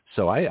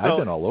 So I've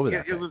been all over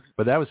that thing.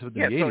 But that was in the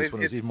 80s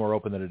when it was even more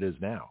open than it is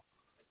now.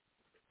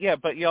 Yeah,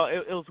 but it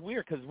was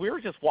weird because we were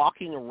just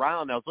walking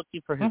around. I was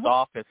looking for his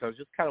office. I was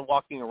just kind of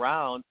walking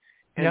around,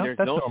 and there's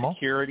no normal.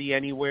 Security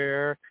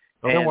anywhere.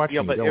 Oh, they're watching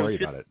you. Don't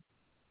worry about it.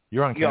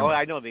 You're on camera.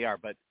 I know they are,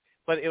 but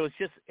it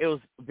was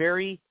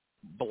very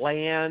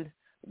bland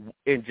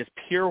and just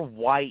pure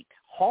white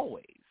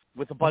hallways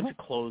with a bunch of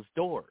closed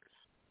doors.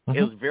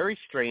 It was very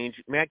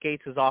strange. Matt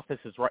Gaetz's office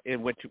is right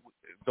in which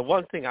the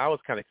one thing I was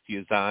kind of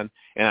confused on,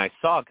 and I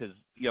saw because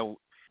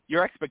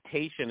your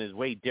expectation is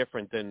way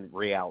different than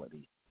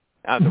reality.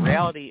 The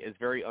reality is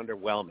very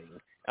underwhelming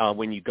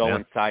when you go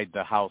inside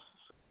the house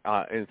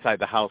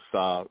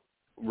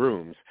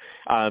rooms.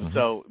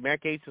 So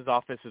Matt Gaetz's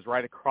office is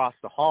right across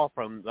the hall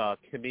from the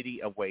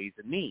Committee of Ways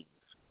and Means.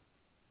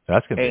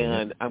 That's convenient.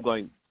 And I'm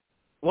going,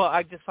 well,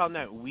 I just found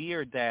that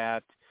weird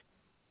that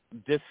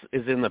this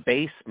is in the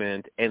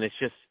basement and it's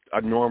just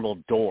a normal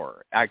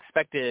door. I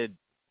expected,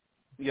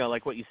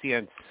 like what you see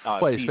on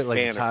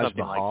C-SPAN or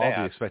something Mahal? like that.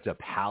 Do you expect a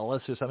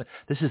palace or something?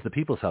 This is the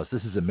people's house.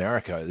 This is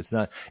America. It's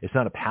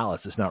not a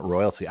palace. It's not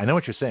royalty. I know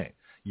what you're saying.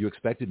 You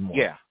expected more.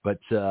 Yeah. But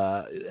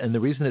and the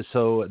reason it's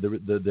so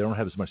they don't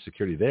have as much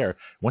security there.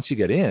 Once you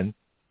get in,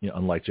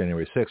 unlike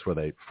January 6th where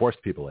they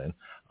forced people in,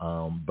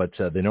 but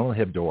they normally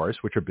have doors,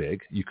 which are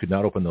big. You could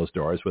not open those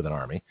doors with an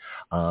army.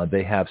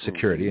 They have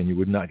security, and you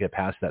would not get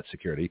past that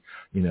security,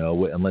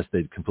 unless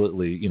they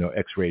completely,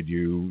 X-rayed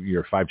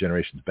you're 5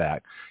 generations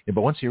back.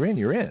 But once you're in,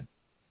 you're in.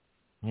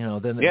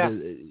 And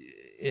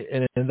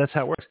that's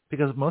how it works,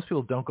 because most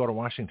people don't go to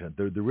Washington.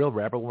 The real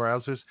rabble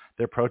rousers,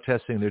 they're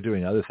protesting, they're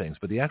doing other things.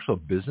 But the actual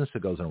business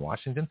that goes in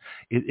Washington,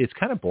 it's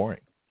kind of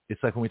boring.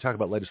 It's like when we talk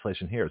about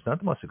legislation here, it's not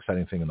the most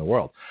exciting thing in the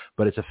world,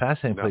 but it's a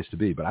fascinating place to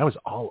be. But I was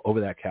all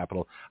over that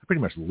Capitol. I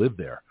pretty much lived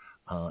there,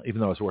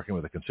 even though I was working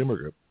with a consumer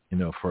group,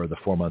 for the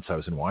 4 months I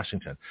was in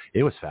Washington.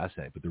 It was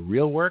fascinating. But the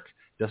real work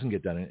doesn't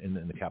get done in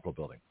the Capitol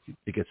building.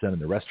 It gets done in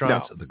the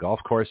restaurants, the golf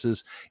courses.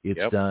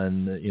 It's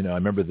done, I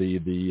remember the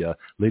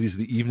ladies of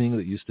the evening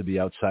that used to be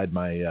outside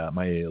my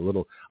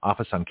little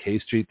office on K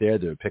Street there.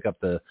 They would pick up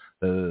the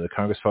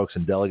Congress folks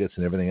and delegates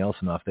and everything else,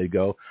 and off they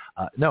go.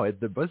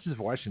 The business of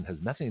Washington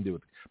has nothing to do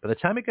with it. By the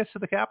time it gets to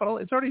the Capitol,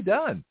 it's already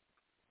done.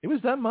 It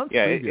was done months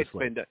previously. It's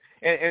been done.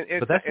 And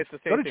it's the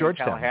same thing in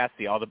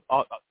Tallahassee.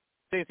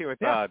 same thing with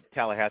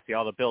Tallahassee.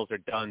 All the bills are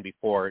done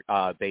before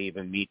they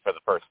even meet for the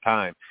first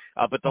time.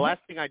 But the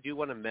last thing I do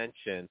want to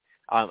mention,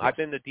 I've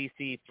been to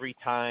D.C. 3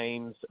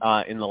 times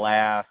in the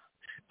last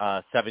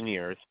 7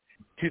 years.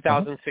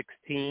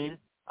 2016,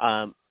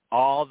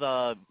 all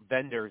the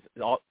vendors,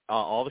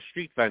 all the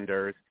street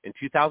vendors in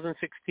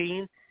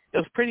 2016, it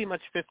was pretty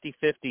much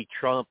 50-50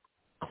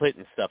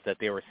 Trump-Clinton stuff that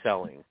they were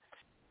selling.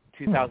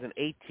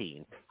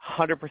 2018,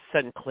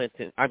 100%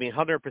 Clinton.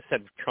 100%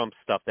 Trump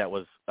stuff that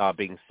was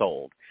being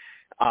sold.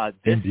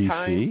 This in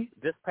time,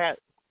 DC?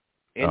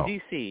 In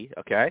DC,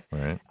 okay?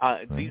 Right.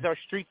 These are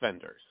street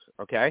vendors,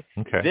 okay?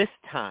 Okay. This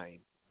time,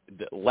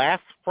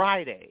 last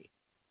Friday,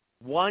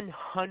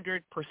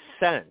 100%.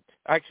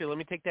 Actually, let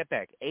me take that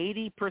back.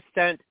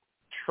 80%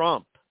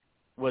 Trump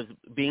was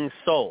being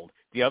sold.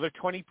 The other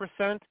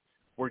 20%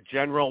 were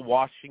general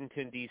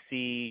Washington,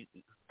 D.C.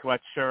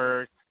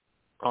 sweatshirts,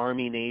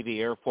 Army,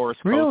 Navy, Air Force,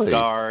 Coast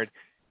Guard.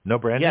 No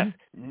Brandon?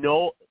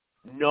 Yes.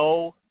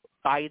 No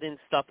Biden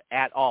stuff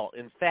at all.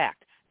 In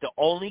fact, the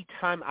only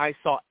time I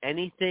saw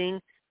anything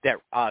that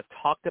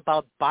talked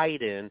about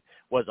Biden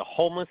was a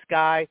homeless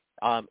guy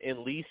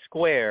in Lee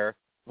Square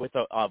with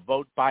a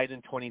Vote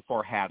Biden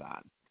 24 hat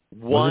on.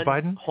 Was it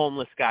Biden?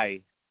 Homeless guy.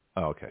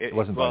 Oh, okay. It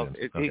wasn't Biden.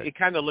 It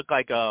kind of looked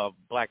like a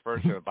black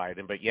version of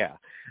Biden, but yeah.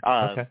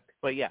 Okay.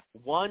 But yeah,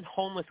 one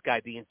homeless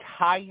guy. The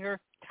entire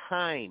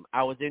time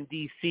I was in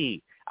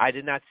D.C., I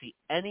did not see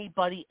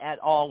anybody at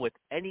all with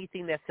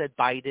anything that said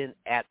Biden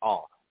at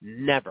all.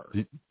 Never.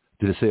 Did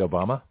it say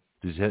Obama?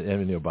 Did you have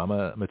any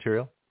Obama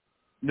material?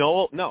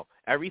 No.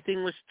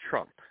 Everything was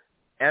Trump.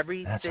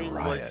 Everything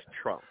was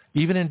Trump.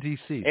 Even in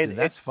D.C. And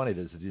that's funny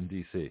that it's in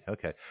D.C.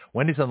 Okay.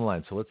 Wendy's on the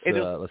line, so let's get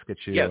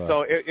you. Yeah,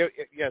 so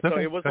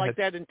it was Go like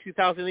ahead. that in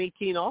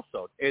 2018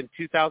 also, in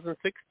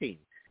 2016.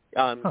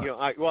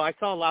 I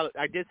saw a lot of.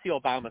 I did see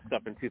Obama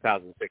stuff in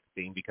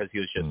 2016 because he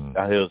was just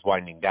he was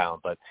winding down.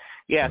 But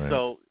yeah, right.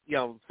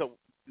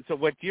 So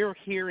what you're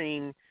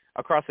hearing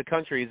across the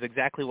country is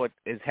exactly what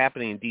is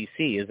happening in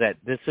D.C. Is that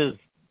this is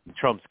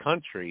Trump's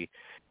country,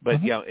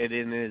 but it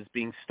is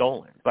being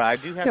stolen. But I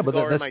do have to go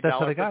over my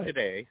dollar for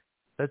today.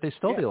 That they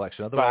stole the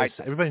election. Otherwise,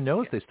 everybody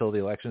knows they stole the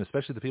election,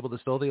 especially the people that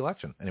stole the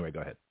election. Anyway,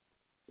 go ahead.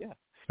 Yeah.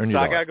 So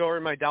I got to go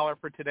over my dollar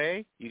for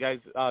today. You guys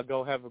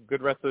go have a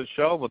good rest of the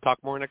show. We'll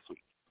talk more next week.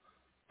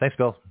 Thanks,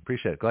 Bill.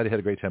 Appreciate it. Glad you had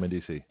a great time in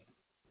D.C.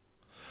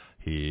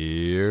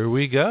 Here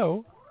we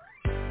go.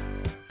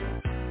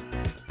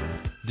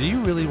 Do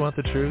you really want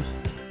the truth?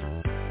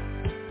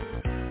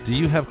 Do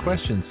you have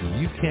questions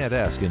you can't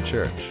ask in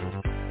church?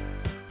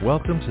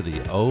 Welcome to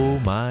the Oh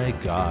My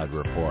God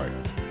Report.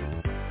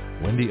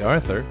 Wendy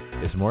Arthur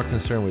is more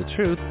concerned with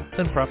truth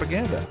than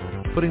propaganda,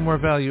 putting more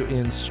value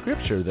in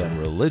Scripture than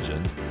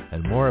religion,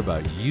 and more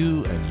about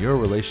you and your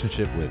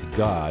relationship with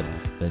God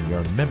than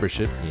your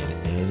membership in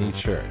any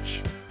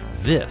church.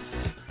 This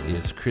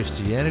is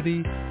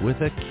Christianity with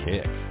a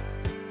Kick.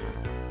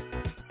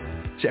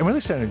 See, I'm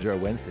really starting to enjoy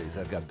Wednesdays.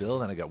 I've got Bill,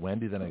 then I got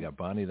Wendy, then I got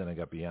Bonnie, then I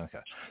got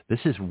Bianca.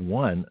 This is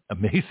one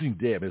amazing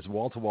day. This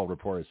wall-to-wall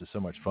report is so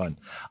much fun.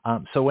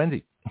 So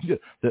Wendy,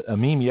 a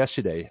meme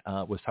yesterday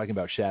was talking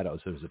about shadows.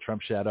 There was a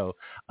Trump shadow,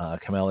 a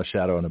Kamala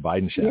shadow, and a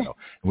Biden shadow.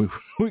 And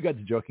we got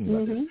to joking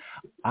about this.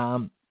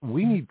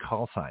 We need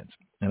call signs.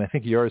 And I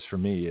think yours for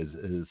me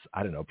is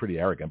I don't know, pretty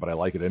arrogant, but I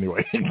like it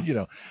anyway.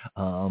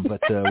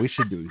 But we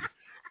should do.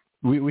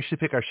 We should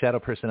pick our shadow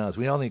personalities.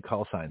 We all need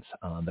call signs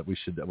that we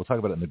should. We'll talk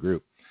about it in the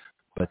group.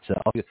 But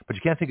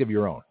you can't think of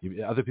your own.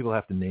 Other people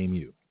have to name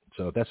you.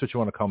 So if that's what you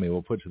want to call me,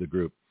 we'll put it to the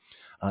group.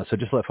 So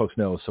just let folks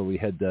know. So we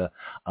had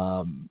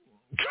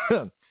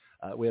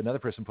we had another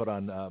person put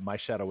on my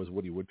shadow was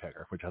Woody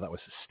Woodpecker, which I thought was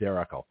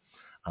hysterical.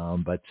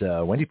 But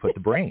Wendy put the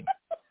brain.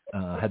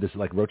 Had this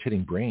like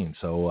rotating brain.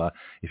 So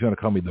if you want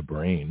to call me the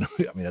brain,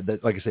 I mean,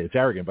 like I say, it's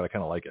arrogant, but I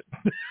kind of like it.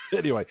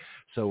 Anyway,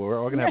 so we're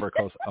all going to have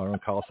our own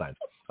call signs.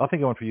 I'll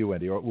think of one for you,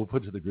 Wendy, or we'll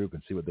put it to the group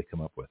and see what they come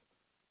up with.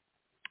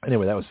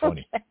 Anyway, that was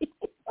funny. Okay.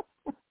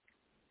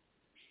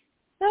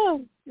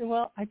 Oh,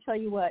 well, I tell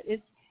you what,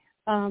 it's.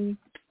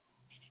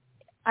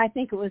 I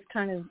think it was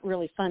kind of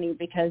really funny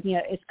because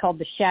it's called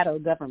the shadow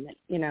government,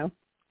 and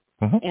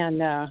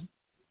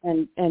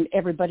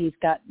everybody's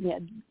got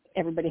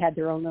everybody had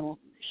their own little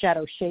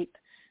shadow shape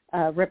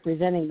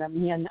representing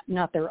them,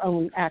 not their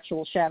own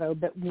actual shadow,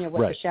 but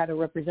what the shadow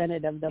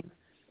represented of them,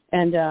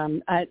 and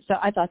so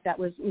I thought that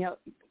was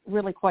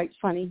really quite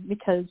funny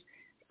because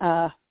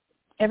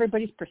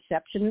everybody's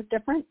perception is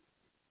different,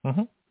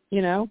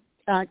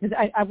 because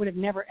I would have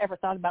never, ever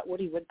thought about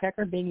Woody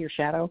Woodpecker being your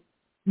shadow.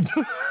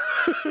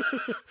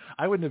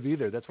 I wouldn't have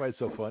either. That's why it's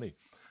so funny.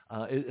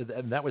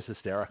 And that was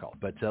hysterical.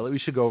 But we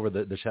should go over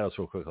the shadows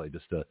real quickly,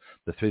 just the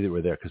three that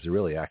were there, because they're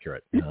really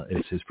accurate.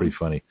 It's pretty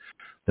funny.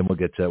 Then we'll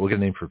get a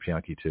name for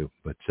Bianca, too.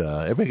 But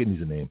everybody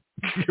needs a name.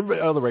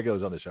 All the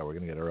regulars on the show, we're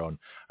going to get our own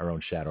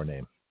shadow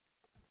name.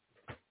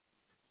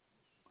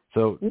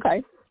 So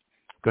okay.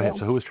 Go ahead.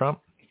 So who was Trump?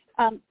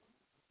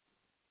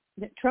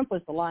 Trump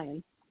was the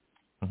lion.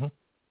 Mm-hmm.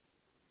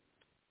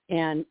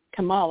 And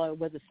Kamala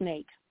was a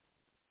snake.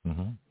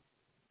 Mm-hmm.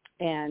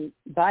 And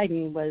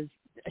Biden was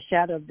a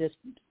shadow of this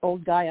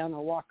old guy on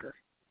a walker.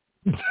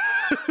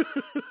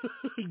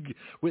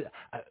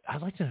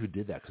 I'd like to know who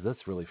did that because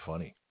that's really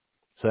funny.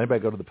 So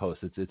anybody go to the post.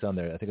 It's on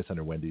there. I think it's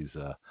under Wendy's.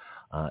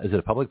 Is it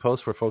a public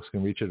post where folks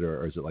can reach it,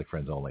 or is it like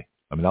friends only?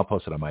 I mean, I'll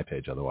post it on my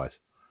page otherwise.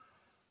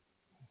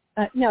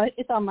 No,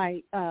 it's on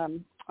my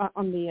on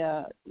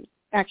the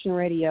Action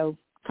Radio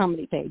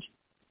comedy page.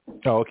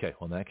 Oh, okay.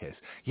 Well, in that case,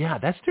 yeah,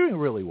 that's doing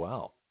really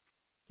well.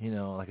 You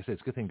know, like I said,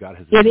 it's a good thing God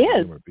has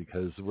humor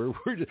because we're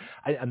just,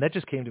 and that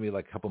just came to me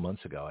like a couple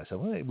months ago. I said,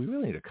 well, we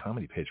really need a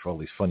comedy page for all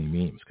these funny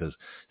memes because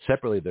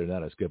separately they're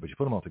not as good, but you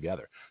put them all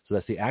together. So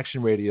that's the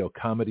Action Radio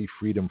Comedy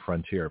Freedom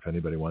Frontier. If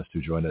anybody wants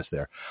to join us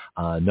there,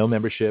 no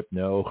membership,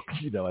 no,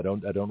 I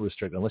don't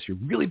restrict unless you're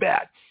really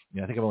bad.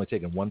 I think I've only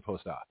taken one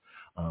post off,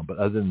 but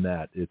other than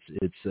that,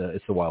 it's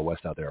the Wild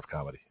West out there of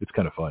comedy. It's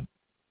kind of fun.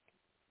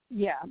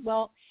 Yeah,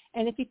 well,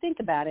 and if you think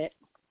about it,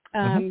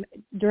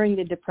 during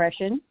the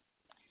Depression.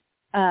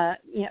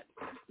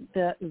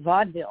 The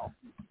vaudeville,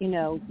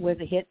 was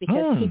a hit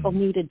because people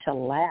needed to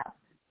laugh.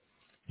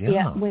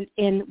 Yeah.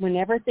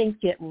 Whenever things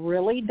get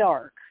really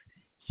dark,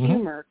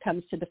 humor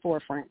comes to the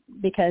forefront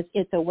because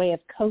it's a way of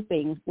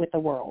coping with the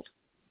world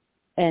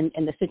and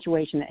the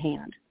situation at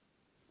hand.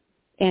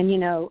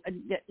 And,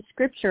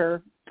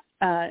 Scripture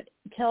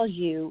tells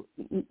you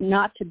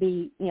not to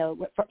be,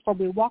 for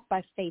we walk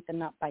by faith and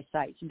not by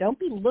sight. So don't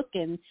be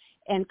looking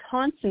and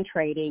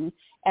concentrating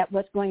at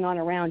what's going on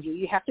around you.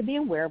 You have to be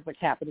aware of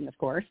what's happening, of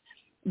course,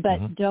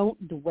 but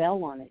don't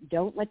dwell on it.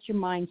 Don't let your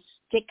mind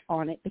stick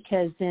on it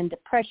because then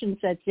depression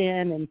sets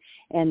in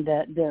and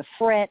the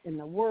fret and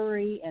the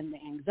worry and the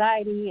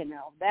anxiety and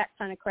all that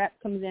kind of crap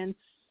comes in.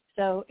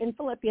 So in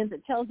Philippians,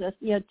 it tells us,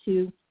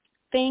 to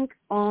think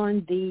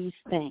on these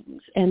things,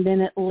 and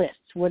then it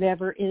lists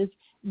whatever is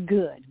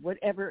good,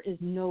 whatever is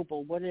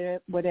noble,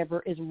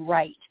 whatever is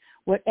right,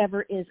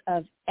 whatever is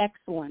of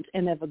excellence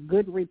and of a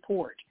good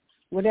report,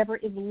 whatever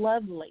is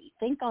lovely.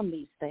 Think on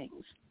these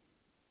things.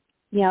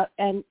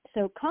 And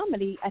so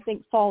comedy, I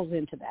think, falls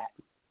into that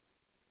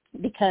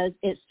because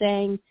it's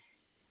saying,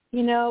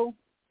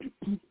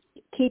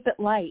 keep it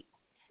light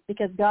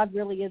because God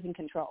really is in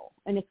control.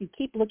 And if you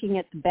keep looking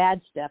at the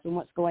bad stuff and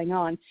what's going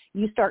on,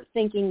 you start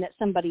thinking that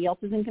somebody else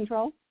is in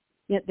control.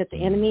 That the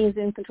enemy is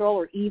in control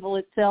or evil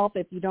itself.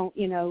 If you don't,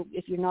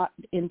 if you're not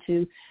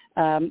into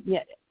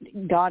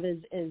God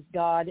is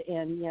God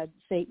and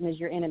Satan is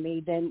your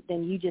enemy, then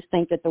you just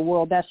think that the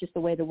world, that's just the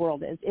way the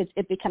world is.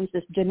 It becomes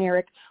this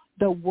generic,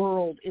 the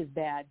world is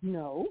bad.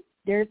 No,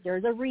 there's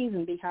a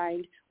reason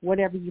behind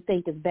whatever you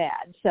think is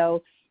bad.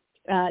 So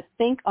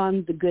think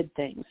on the good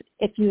things.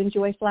 If you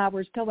enjoy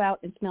flowers, go out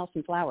and smell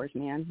some flowers,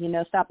 man.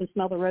 Stop and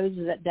smell the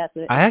roses. That's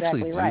I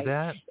exactly actually right. do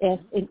that.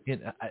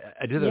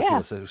 I do that.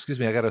 Yeah. People say, excuse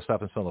me, I got to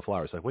stop and smell the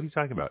flowers. Like, what are you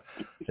talking about?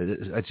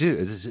 I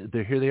do.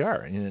 Here they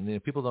are.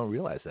 And people don't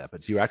realize that,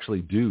 but you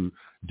actually do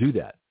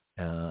that.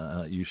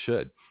 You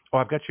should. Oh,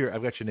 I've got your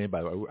name,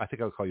 by the way. I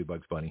think I'll call you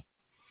Bugs Bunny.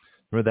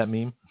 Remember that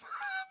meme?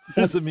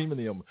 There's a meme in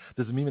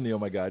the Oh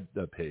My God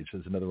page.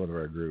 There's another one of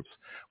our groups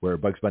where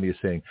Bugs Bunny is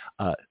saying,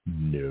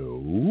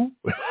 no,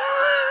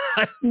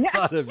 I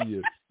thought of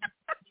you.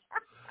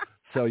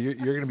 So you're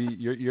going to be,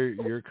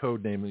 your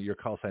code name, your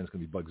call sign is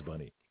going to be Bugs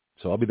Bunny.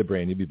 So I'll be the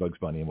brain, you be Bugs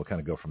Bunny, and we'll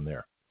kind of go from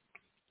there.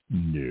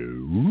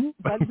 No.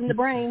 Bugs in the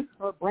brain,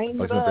 or brain in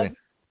the bug. Brain.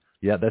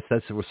 Yeah, that's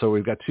so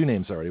we've got two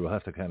names already. We'll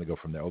have to kind of go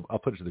from there. I'll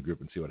put it to the group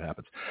and see what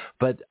happens.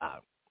 But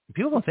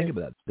people don't think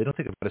about that. They don't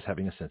think about us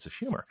having a sense of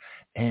humor.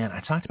 And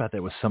I talked about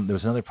that with there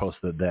was another post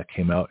that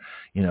came out,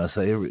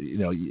 so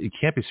you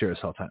can't be serious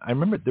all the time. I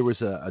remember there was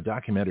a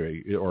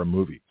documentary or a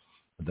movie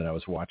that I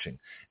was watching,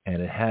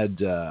 and it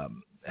had a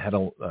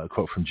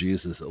quote from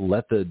Jesus,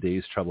 "Let the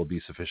day's trouble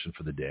be sufficient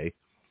for the day."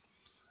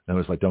 And it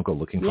was like, don't go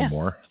looking for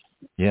more.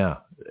 Yeah.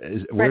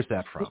 Where's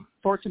that from?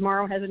 For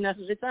tomorrow has enough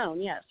of its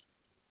own, yes.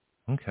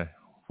 Okay.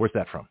 Where's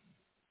that from?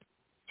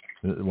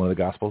 One of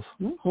the Gospels?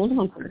 Hold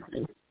on for a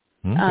second.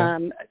 Okay.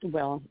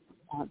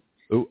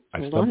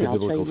 I stumped a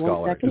biblical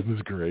scholar. This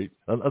is great.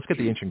 Let's get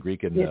the ancient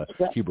Greek and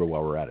Hebrew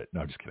while we're at it.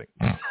 No, I'm just kidding.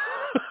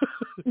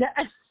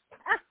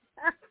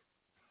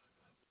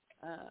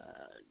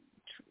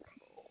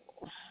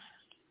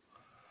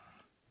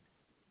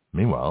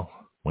 Meanwhile,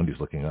 Wendy's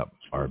looking up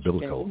our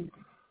biblical.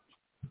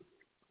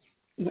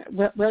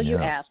 Well, you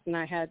asked, and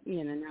I had,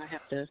 now I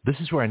have to. This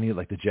is where I need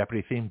like the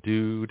Jeopardy theme.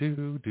 Do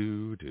do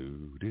do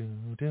do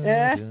do do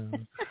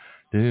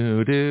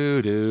do do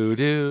do do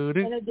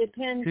do. And it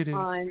depends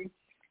on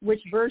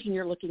which version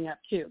you're looking up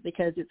too,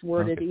 because it's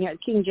worded. Okay.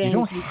 King James. You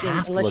don't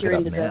have to look it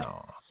up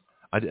now.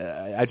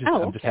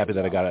 I'm just happy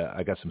that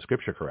I got some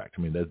scripture correct.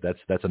 I mean,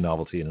 that's a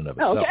novelty in and of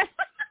itself.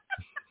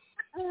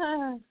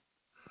 Okay.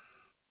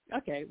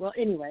 Okay. Well,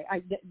 anyway,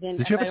 then.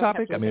 Did you have a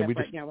topic? I mean, we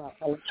just. Right now,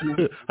 I'll let you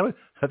know.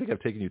 I think I've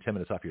taken you 10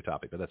 minutes off your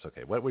topic, but that's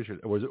okay. What was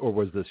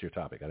was this your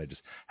topic? And I just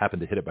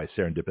happened to hit it by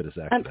serendipitous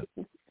accident.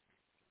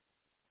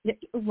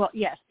 Well,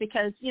 yes,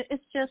 because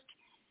it's just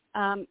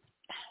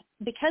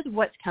because of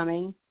what's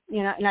coming.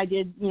 And I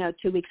did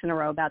 2 weeks in a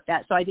row about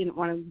that, so I didn't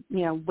want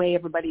to weigh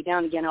everybody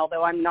down again.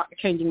 Although I'm not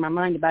changing my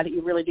mind about it,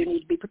 you really do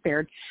need to be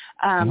prepared.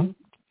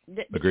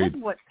 because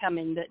of what's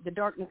coming, the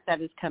darkness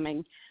that is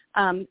coming,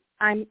 I'm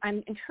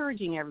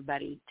encouraging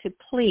everybody to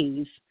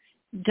please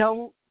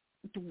don't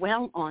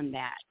dwell on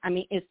that. I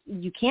mean,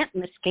 you can't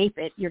escape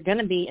it. You're going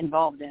to be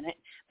involved in it,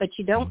 but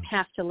you don't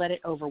have to let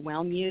it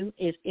overwhelm you.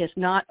 It's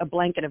not a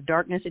blanket of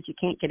darkness that you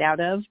can't get out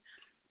of.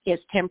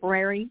 It's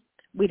temporary.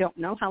 We don't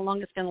know how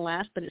long it's going to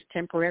last, but it's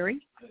temporary.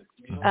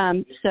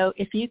 So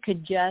if you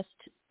could just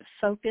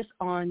focus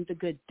on the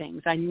good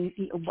things.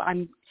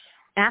 I'm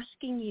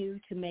asking you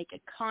to make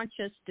a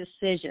conscious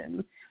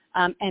decision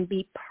and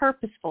be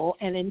purposeful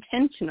and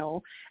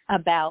intentional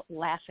about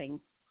laughing,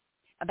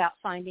 about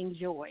finding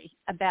joy,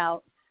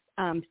 about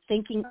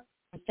thinking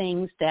of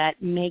things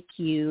that make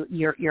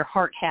your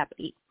heart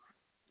happy.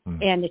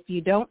 And if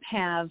you don't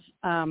have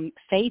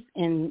faith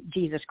in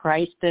Jesus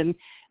Christ, then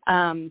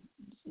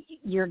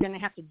you're going to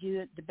have to do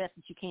it the best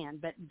that you can.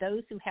 But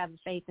those who have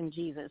faith in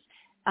Jesus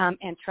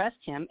and trust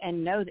him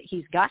and know that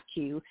he's got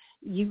you,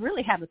 you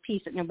really have a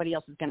peace that nobody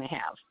else is going to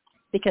have,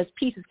 because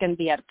peace is going to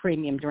be at a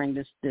premium during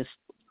this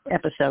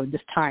episode,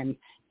 this time,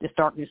 this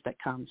darkness that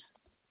comes.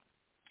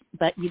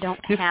 But you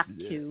don't have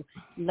to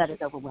let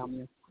it overwhelm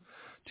you.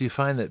 Do you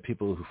find that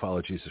people who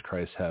follow Jesus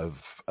Christ have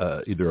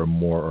either a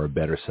more or a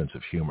better sense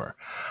of humor?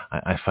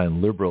 I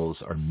find liberals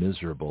are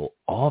miserable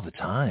all the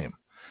time,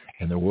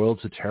 and the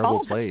world's a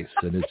terrible place,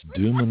 and it's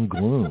doom and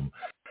gloom.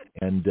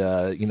 And,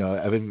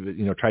 I've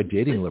even, tried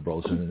dating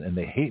liberals, and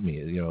they hate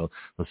me. They'll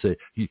say,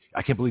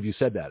 I can't believe you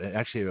said that. And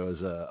actually, it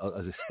was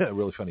a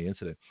really funny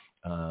incident.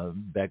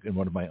 Back in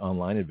one of my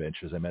online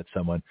adventures, I met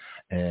someone,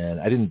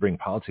 and I didn't bring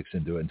politics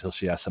into it until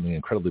she asked something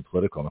incredibly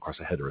political, and of course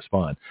I had to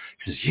respond.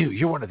 She says,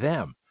 you're one of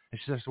them. And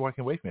she starts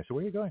walking away from me. I said,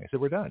 where are you going? I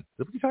said, we're done. I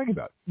said, what are you talking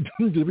about?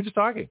 We're just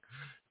talking.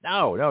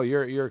 No,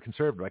 you're a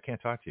conservative. I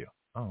can't talk to you.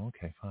 Oh,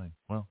 okay, fine.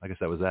 Well, I guess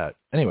that was that.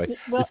 Anyway,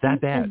 it's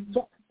that bad.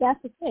 That's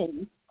the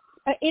thing.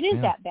 It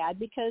is that bad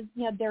because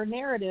their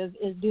narrative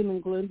is doom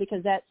and gloom,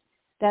 because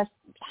that's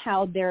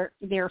how their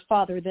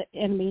father, the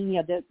enemy,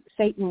 the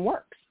Satan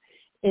works.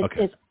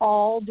 It's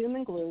all doom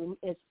and gloom.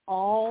 It's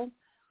all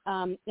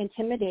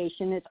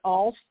intimidation. It's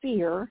all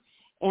fear.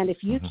 And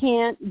if you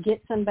can't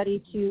get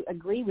somebody to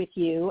agree with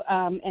you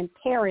and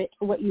parrot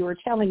what you are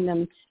telling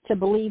them to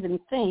believe and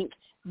think,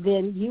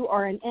 then you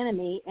are an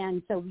enemy.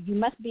 And so you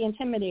must be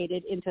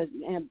intimidated into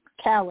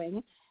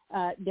cowing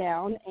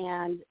down,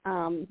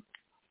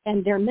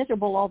 and they're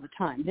miserable all the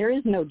time. There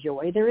is no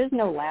joy. There is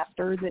no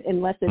laughter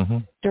unless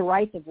it's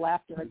derisive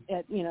laughter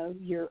at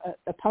your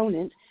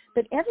opponent.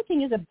 But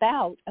everything is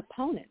about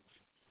opponents.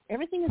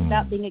 Everything is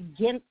about being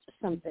against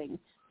something.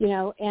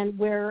 And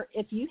where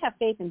if you have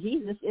faith in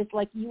Jesus, it's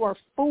like you are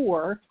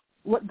for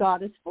what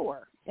God is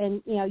for,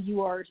 and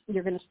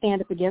you're going to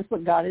stand up against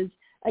what God is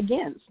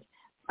against.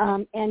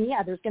 And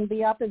there's going to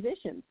be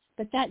opposition,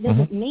 but that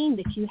doesn't mean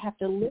that you have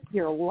to live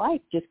your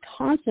life just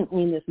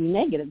constantly in this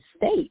negative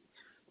state.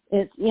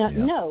 It's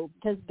no,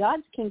 because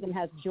God's kingdom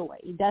has joy.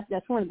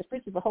 That's one of the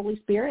fruits of the Holy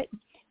Spirit.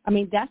 I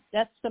mean,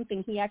 that's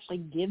something He actually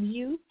gives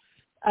you,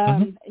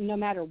 no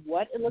matter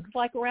what it looks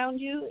like around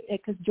you,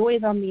 because joy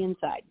is on the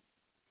inside.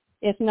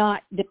 It's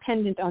not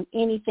dependent on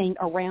anything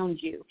around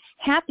you.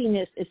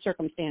 Happiness is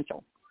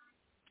circumstantial,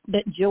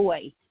 but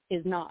joy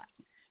is not.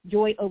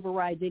 Joy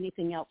overrides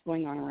anything else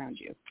going on around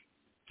you.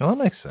 Well,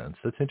 that makes sense.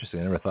 That's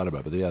interesting. I never thought about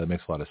it, but that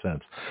makes a lot of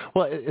sense.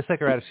 Well, it's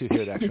like our attitude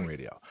here at Action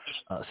Radio.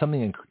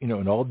 Something,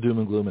 in all doom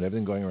and gloom and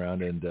everything going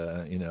around, and,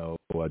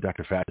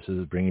 Dr. Fattis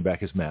is bringing back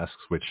his masks,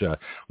 which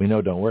we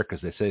know don't work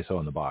because they say so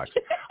on the box.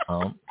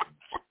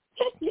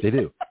 They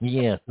do.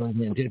 Yeah,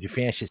 Dr.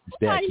 Fascist is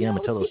back. I'm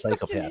a total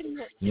psychopath.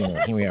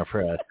 Here we are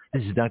for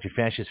this is Dr.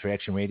 Fascist for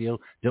Action Radio.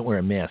 Don't wear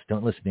a mask.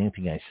 Don't listen to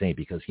anything I say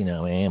because, I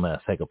am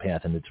a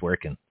psychopath and it's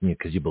working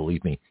because you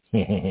believe me.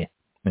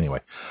 Anyway,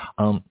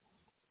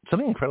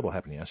 something incredible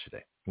happened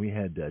yesterday. We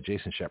had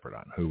Jason Shepard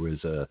on, who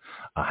is a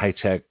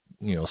high-tech,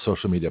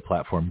 social media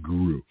platform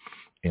guru.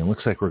 And it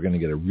looks like we're going to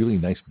get a really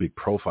nice big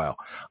profile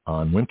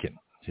on Winkin,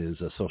 his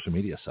social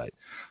media site.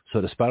 So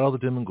despite all the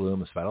doom and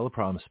gloom, despite all the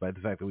problems, despite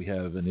the fact that we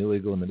have an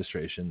illegal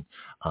administration,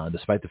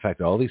 despite the fact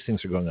that all these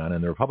things are going on,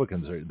 and the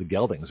Republicans, the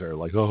geldings, are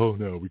like, oh,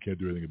 no, we can't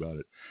do anything about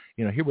it.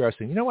 Here we are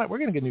saying, you know what, we're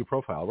going to get a new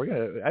profile.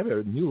 I have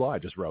a new law I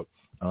just wrote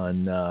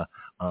on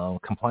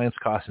compliance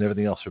costs and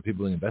everything else for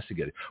people being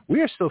investigated.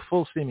 We are still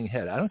full steaming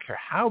ahead. I don't care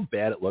how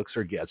bad it looks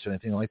or gets or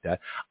anything like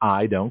that.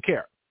 I don't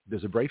care.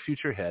 There's a bright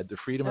future ahead. The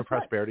freedom and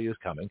prosperity is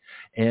coming,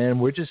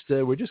 and we're just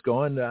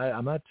going.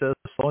 I'm not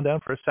slowing down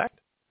for a second.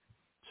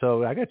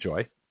 So I got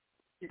joy,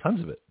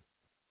 tons of it.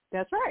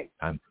 That's right.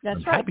 I'm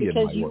happy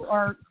because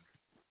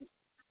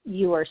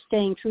you are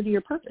staying true to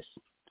your purpose,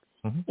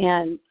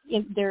 and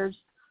there's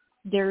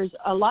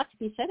a lot to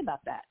be said about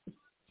that.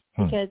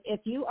 Because if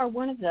you are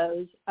one of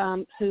those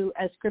who,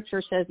 as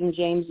Scripture says in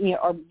James,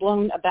 are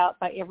blown about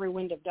by every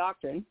wind of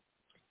doctrine,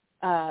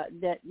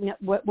 that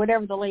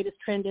whatever the latest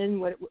trend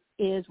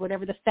is,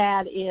 whatever the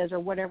fad is, or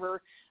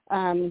whatever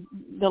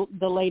the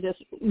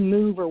latest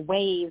move or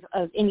wave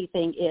of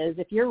anything is,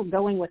 if you're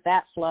going with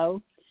that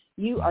flow,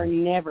 you are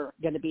never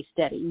going to be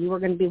steady. You are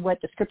going to be what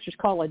the Scriptures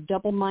call a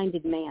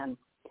double-minded man.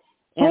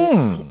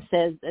 And it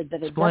says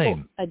that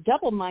a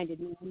double-minded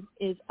man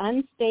is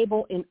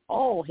unstable in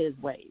all his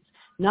ways,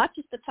 not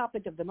just the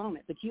topic of the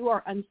moment, but you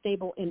are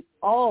unstable in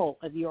all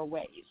of your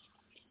ways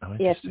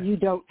if you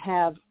don't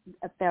have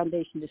a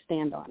foundation to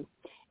stand on.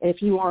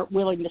 If you aren't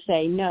willing to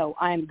say, no,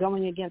 I'm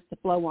going against the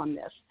flow on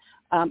this.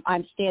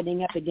 I'm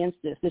standing up against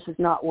this. This is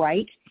not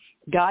right.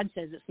 God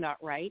says it's not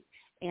right.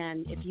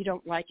 And if you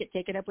don't like it,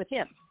 take it up with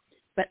him.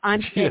 But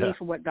I'm standing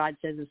for what God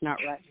says is not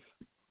right.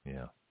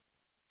 Yeah.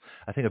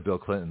 I think of Bill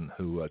Clinton,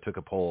 who took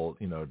a poll,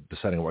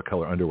 deciding what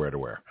color underwear to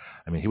wear.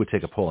 I mean, he would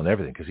take a poll on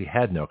everything because he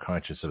had no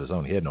conscience of his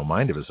own. He had no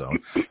mind of his own.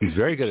 He's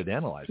very good at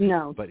analyzing.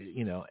 No. But,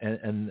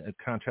 and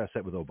contrast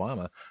that with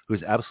Obama,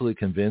 who's absolutely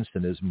convinced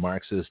in his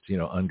Marxist,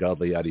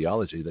 ungodly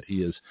ideology that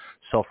he is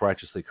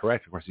self-righteously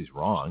correct. Of course, he's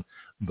wrong.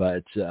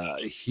 But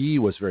he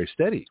was very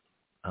steady.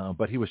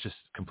 But he was just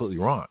completely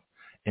wrong.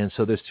 And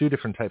so there's two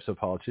different types of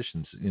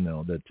politicians,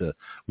 that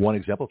one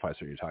exemplifies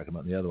what you're talking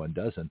about and the other one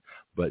doesn't.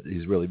 But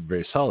he's really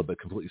very solid, but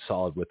completely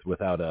solid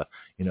without a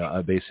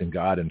base in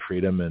God and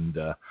freedom and,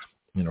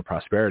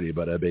 prosperity,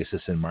 but a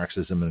basis in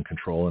Marxism and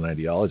control and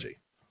ideology.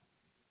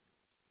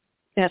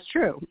 That's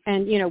true.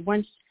 And,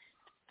 once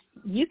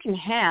you can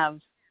have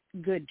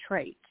good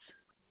traits,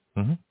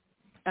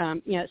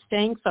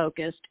 staying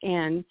focused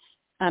and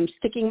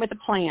sticking with a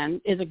plan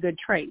is a good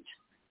trait.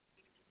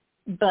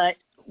 But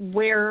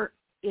where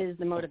is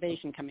the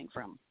motivation coming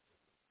from?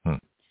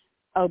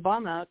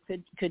 Obama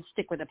could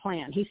stick with a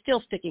plan. He's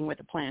still sticking with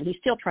a plan. He's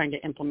still trying to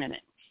implement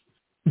it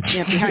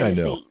behind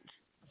the scenes.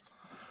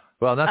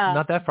 Well,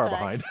 not that far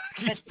behind.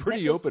 He's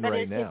pretty open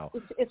right now.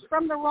 It's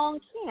from the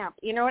wrong camp.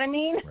 You know what I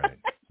mean? Right.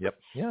 Yep.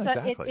 Yeah,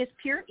 exactly. It's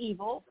pure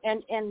evil,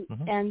 and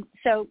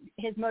so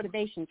his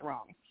motivation's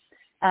wrong.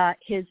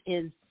 His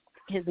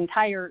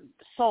entire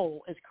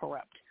soul is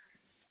corrupt.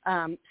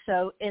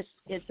 So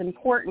it's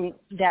important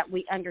that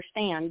we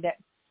understand that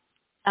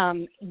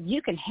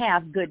you can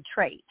have good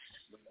traits,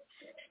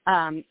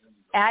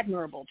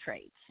 admirable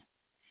traits,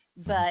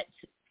 but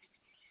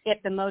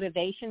if the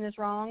motivation is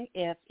wrong,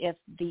 if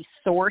the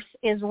source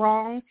is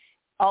wrong,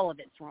 all of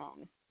it's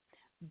wrong.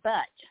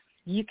 But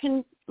you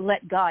can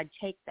let God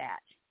take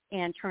that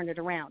and turn it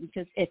around,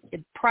 because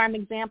prime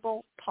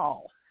example,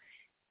 Paul,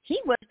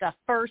 he was the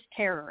first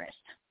terrorist.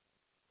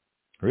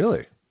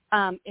 Really?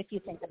 If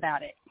you think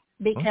about it.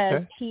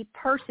 Because he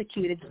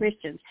persecuted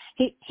Christians.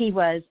 He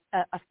was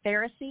a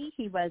Pharisee.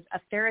 He was a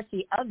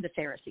Pharisee of the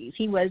Pharisees.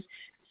 He was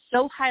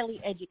so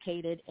highly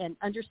educated and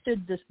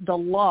understood the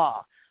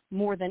law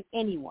more than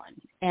anyone.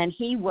 And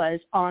he was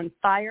on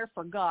fire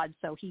for God,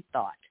 so he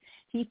thought.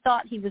 He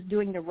thought he was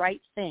doing the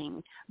right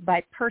thing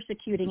by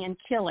persecuting and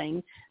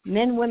killing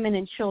men, women,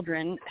 and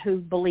children who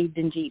believed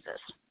in Jesus,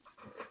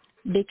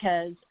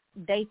 because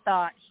they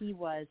thought he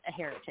was a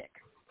heretic.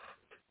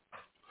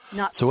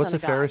 So what's a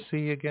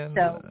Pharisee again?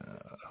 So,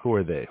 who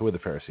are they? Who are the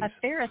Pharisees? A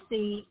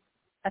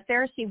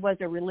Pharisee was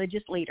a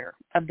religious leader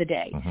of the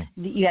day.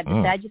 You had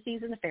the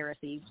Sadducees and the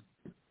Pharisees,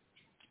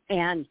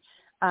 and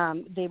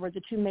they were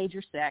the two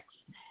major sects,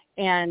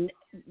 and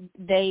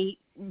they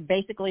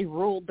basically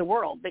ruled the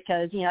world,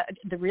 because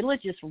the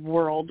religious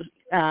world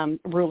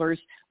rulers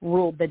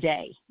ruled the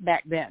day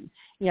back then.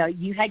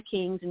 You had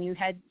kings and you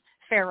had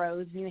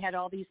pharaohs and you had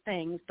all these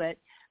things, but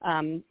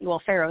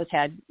pharaohs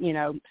had,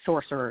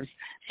 sorcerers,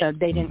 so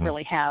they didn't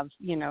really have,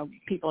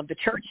 people of the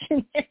church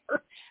in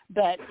there.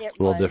 But it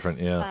a little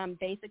different, yeah.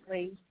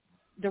 Basically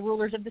the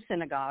rulers of the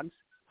synagogues,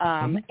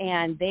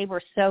 and they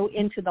were so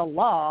into the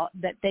law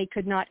that they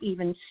could not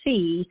even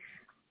see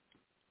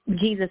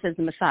Jesus as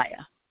the Messiah.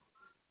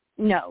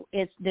 No,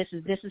 this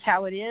is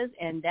how it is,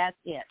 and that's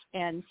it.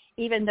 And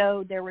even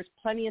though there was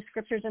plenty of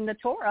scriptures in the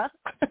Torah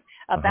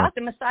about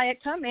the Messiah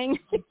coming,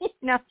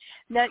 no.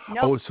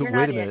 Oh, so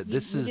wait a minute.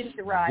 This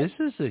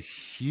is a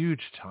huge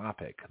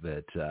topic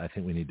that I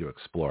think we need to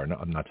explore.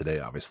 Not today,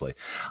 obviously.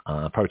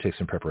 Probably take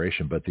some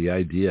preparation, but the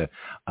idea,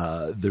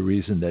 the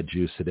reason that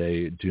Jews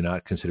today do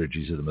not consider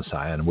Jesus the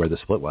Messiah, and where the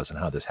split was, and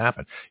how this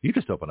happened. You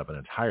just opened up an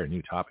entire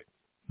new topic.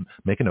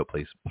 Make a note,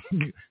 please.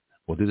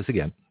 We'll do this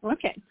again.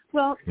 Okay.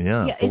 Well,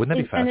 but wouldn't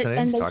that be fascinating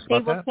and to talk they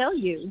about will that? tell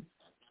you.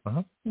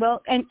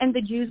 Well, and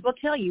the Jews will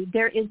tell you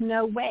there is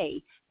no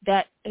way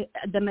that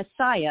the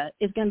Messiah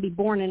is going to be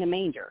born in a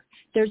manger.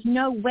 There's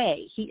no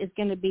way he is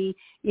going to be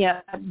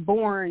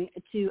born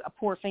to a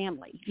poor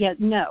family.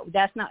 No,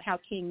 that's not how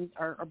kings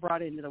are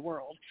brought into the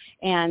world.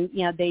 And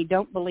they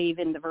don't believe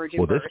in the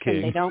virgin birth,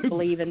 and they don't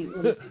believe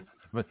in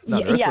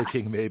not an earthly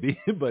king, maybe,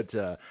 but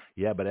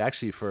but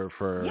actually for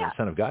the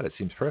Son of God, it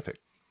seems perfect.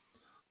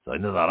 So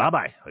into the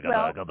rabbi. We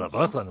got to go to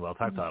Brooklyn. We'll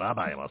talk to a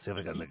rabbi. We'll see if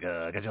we can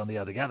get you on the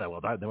air together.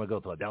 Then we'll go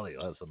to a deli.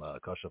 We'll have some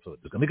kosher food.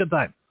 It's going to be a good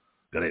time.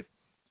 Good.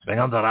 Bring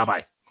on the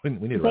rabbi. We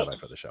need a rabbi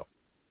for the show.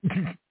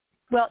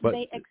 Well,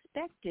 they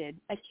expected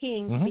a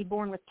king to be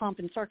born with pomp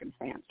and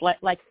circumstance,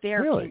 like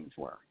their kings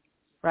were,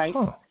 right?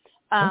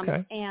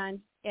 And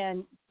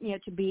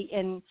to be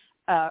in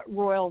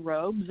royal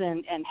robes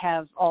and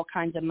have all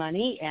kinds of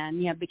money,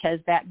 and because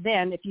back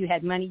then, if you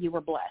had money, you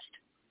were blessed.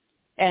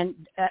 And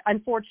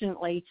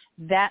unfortunately,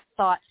 that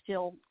thought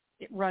still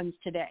it runs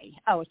today.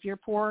 Oh, if you're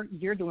poor,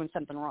 you're doing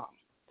something wrong.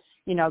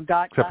 You know,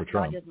 God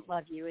doesn't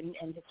love you, and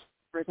His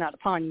favor is not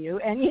upon you.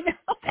 And you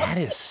know, that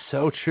is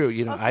so true.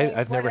 You know, okay,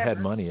 I've never had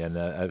money, and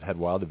I've had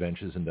wild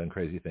adventures and done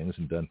crazy things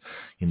and done,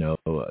 you know,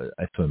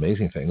 some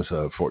amazing things.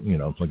 For you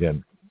know,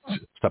 again,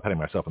 stop patting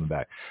myself on the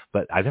back.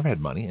 But I've never had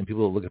money, and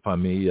people look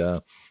upon me,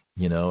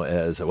 you know,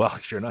 as, well,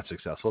 if you're not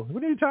successful,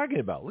 what are you talking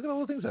about? Look at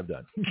all the things I've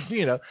done.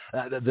 You know,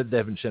 they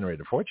haven't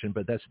generated a fortune,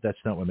 but that's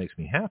not what makes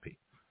me happy.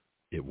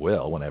 It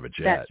will when I have a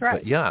jet. That's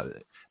right. But yeah,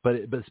 but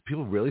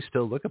people really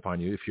still look upon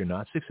you if you're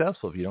not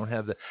successful, if you don't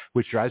have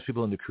which drives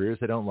people into careers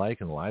they don't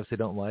like and lives they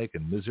don't like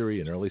and misery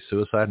and early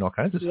suicide and all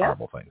kinds of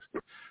horrible things.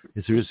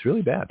 It's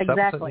really bad.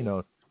 Exactly. You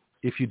know,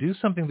 if you do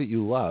something that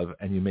you love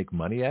and you make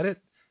money at it,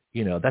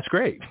 you know, that's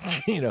great.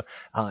 You know,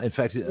 in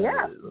fact,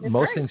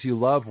 most things you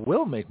love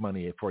will make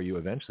money for you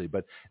eventually.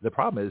 But the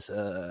problem is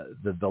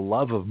the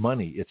love of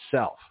money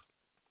itself.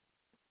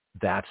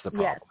 That's the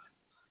problem. Yes.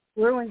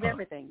 Ruins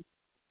everything.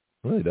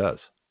 It really does.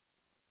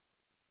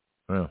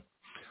 Yeah.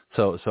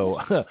 So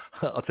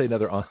I'll say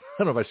another. I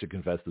don't know if I should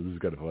confess this. This is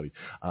kind of funny.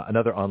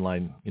 Another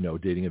online, you know,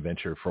 dating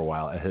adventure for a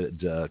while. I had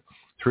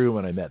through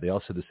when I met, they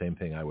all said the same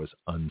thing. I was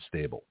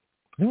unstable.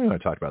 I think I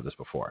talked about this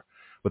before.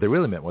 What they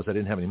really meant was I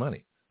didn't have any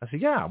money. I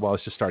said, yeah, well, I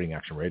was just starting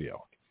Action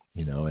Radio,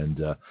 you know, and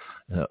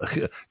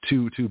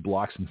two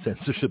blocks and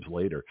censorships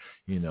later,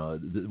 you know,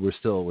 we're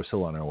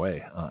still on our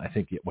way. I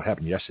think what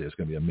happened yesterday is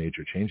going to be a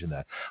major change in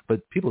that.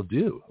 But people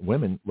do.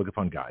 Women look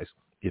upon guys.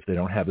 If they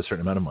don't have a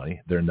certain amount of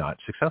money, they're not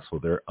successful.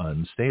 They're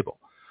unstable.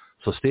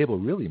 So stable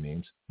really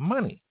means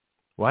money.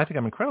 Well, I think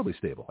I'm incredibly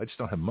stable. I just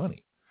don't have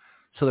money.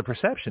 So the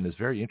perception is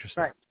very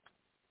interesting.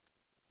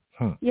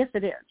 Right. Yes,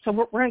 it is. So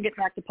we're going to get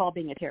back to Paul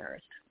being a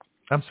terrorist.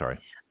 I'm sorry.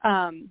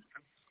 I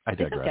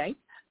digress. It's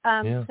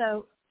okay.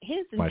 So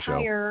his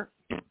entire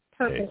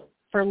purpose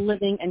for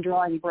living and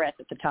drawing breath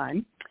at the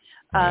time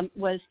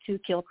was to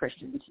kill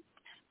Christians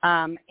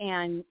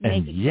and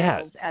make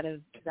examples out of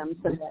them.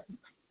 So that,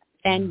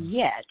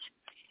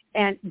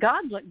 and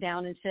God looked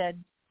down and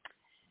said,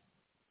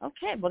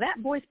 okay, well,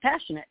 that boy's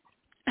passionate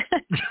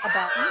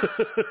about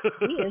me.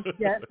 He is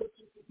just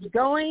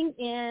going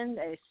in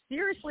a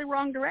seriously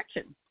wrong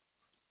direction.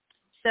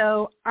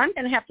 So I'm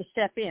going to have to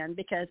step in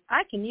because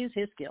I can use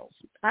his skills.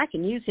 I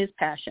can use his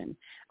passion.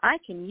 I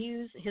can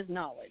use his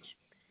knowledge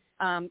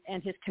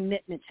and his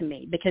commitment to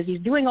me because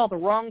he's doing all the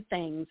wrong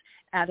things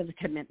out of the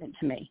commitment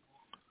to me.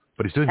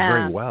 But he's doing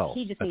very well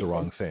at the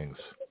wrong things,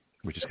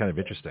 which is kind of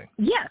interesting.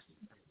 Yes.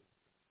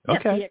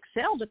 Okay. Yes, he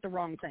excelled at the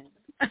wrong things.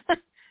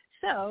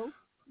 So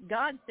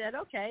God said,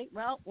 okay,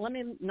 well, let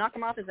me knock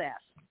him off his ass.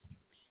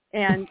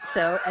 And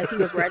so as he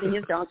was riding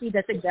his donkey,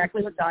 that's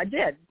exactly what God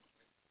did.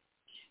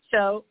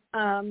 So,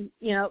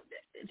 you know,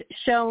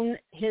 shone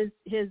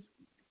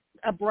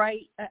a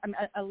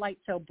light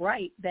so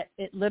bright that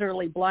it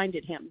literally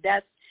blinded him.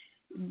 That's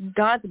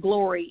God's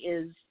glory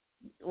is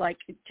like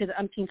to the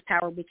umpteenth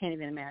power we can't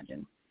even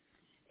imagine.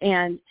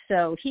 And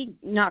so he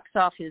knocks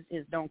off his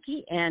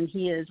donkey and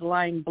he is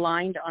lying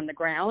blind on the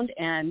ground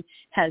and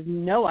has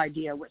no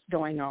idea what's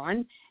going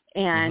on.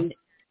 And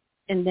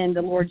and then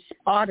the Lord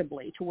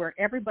audibly to where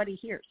everybody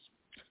hears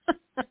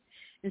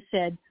and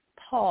said,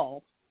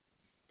 Paul,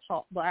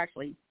 well,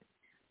 actually,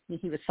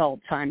 he was Saul at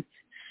the time.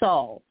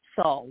 Saul,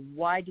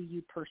 why do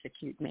you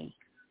persecute me?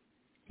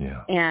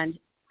 Yeah. And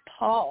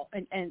Paul,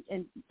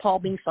 and Paul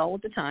being Saul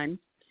at the time,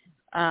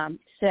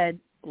 said,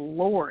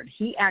 Lord.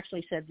 He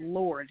actually said,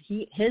 Lord.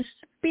 His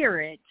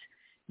spirit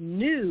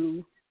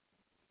knew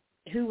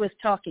who was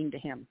talking to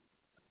him.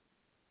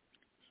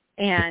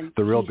 And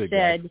the real he big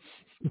said,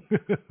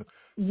 guy.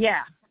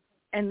 yeah.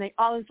 And they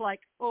all was like,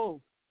 oh,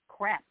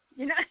 crap.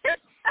 You know?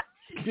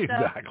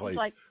 Exactly. So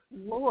like,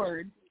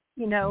 Lord,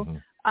 you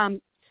know,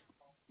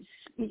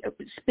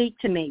 speak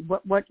to me.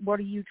 What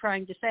are you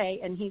trying to say?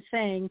 And he's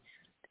saying,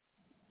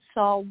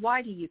 Saul,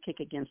 why do you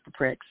kick against the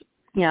pricks?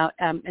 You know,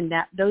 and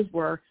that those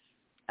were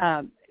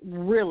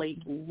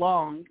really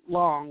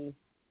long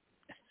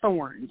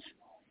thorns,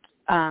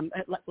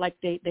 like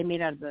they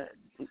made out of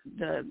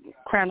the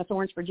crown of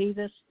thorns for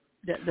Jesus.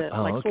 The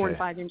 4 and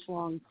 5 inch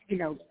long, you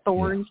know,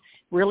 thorns,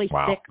 really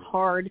thick,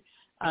 hard,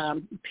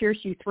 pierce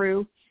you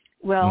through.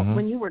 Well,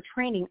 when you were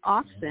training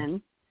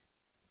oxen,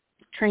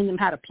 train them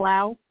how to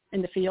plow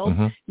in the field,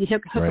 you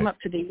hook them up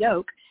to the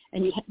yoke,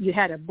 and you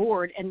had a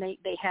board, and they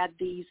had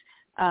these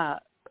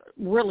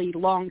really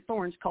long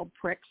thorns called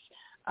pricks.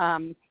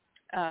 I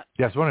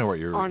was wondering where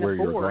you were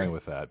going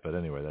with that, but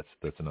anyway,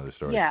 that's another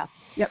story. Yeah,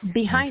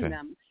 behind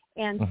them,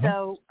 and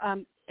so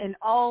and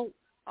all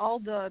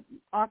the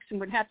oxen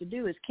would have to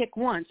do is kick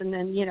once, and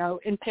then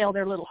impale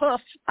their little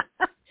hoofs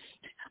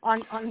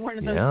on one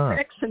of those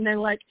pricks, and they're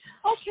like,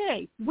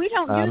 okay, we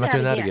don't do I'm not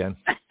doing that again.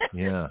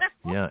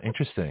 Yeah,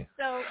 interesting.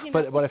 So,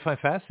 but what I find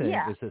fascinating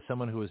is that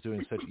someone who is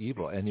doing such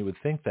evil, and you would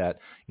think that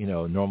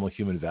normal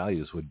human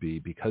values would be,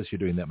 because you're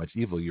doing that much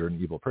evil, you're an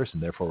evil person,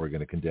 therefore we're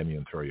going to condemn you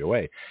and throw you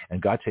away. And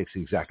God takes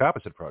the exact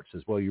opposite approach.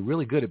 Says, well, you're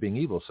really good at being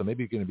evil, so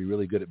maybe you're going to be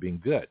really good at being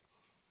good.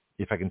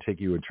 If I can take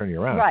you and turn you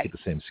around, keep the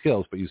same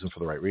skills, but use them for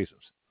the right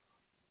reasons.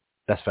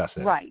 That's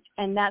fascinating. Right.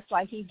 And that's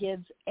why he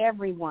gives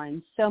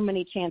everyone so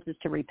many chances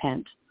to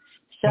repent,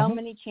 so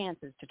many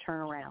chances to turn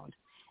around.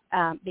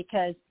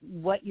 Because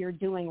what you're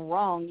doing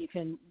wrong, you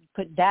can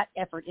put that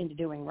effort into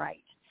doing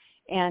right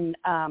and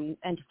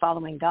to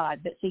following God.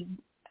 But see,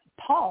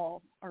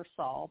 Paul, or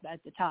Saul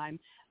at the time,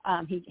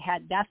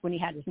 that's when he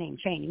had his name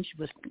changed,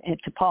 was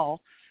to Paul.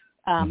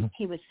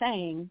 He was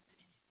saying,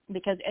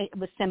 because it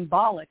was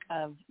symbolic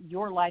of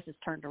your life is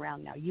turned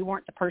around now. You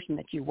weren't the person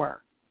that you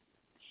were.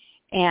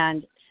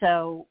 And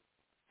so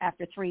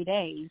after 3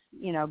 days,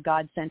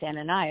 God sent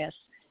Ananias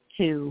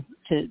to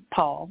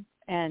Paul.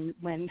 And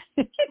when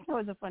it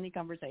was a funny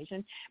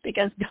conversation,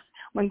 because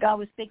when God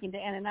was speaking to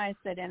Ananias,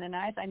 said,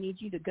 Ananias, I need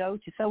you to go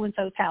to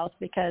so-and-so's house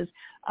because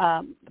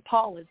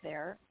Paul is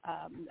there.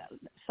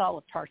 Saul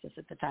of Tarsus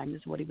at the time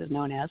is what he was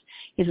known as.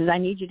 He says, I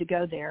need you to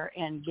go there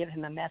and give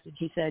him a message.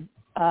 He said,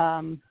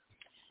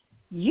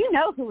 you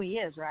know who he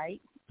is, right?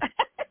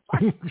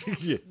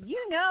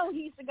 You know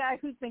he's the guy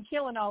who's been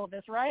killing all of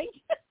us, right?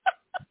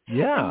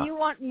 Yeah. And you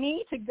want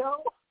me to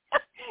go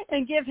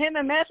and give him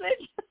a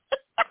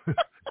message?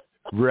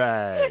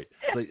 Right.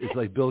 It's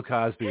like Bill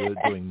Cosby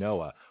doing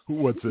Noah.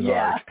 What's an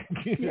ark?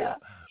 Yeah.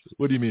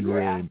 What do you mean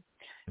rain?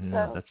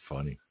 Yeah, that's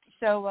funny.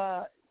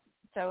 So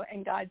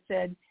and God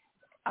said,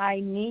 I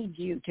need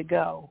you to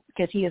go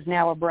because he is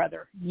now a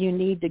brother. You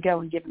need to go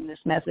and give him this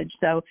message.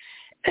 So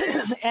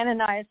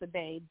Ananias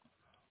obeyed.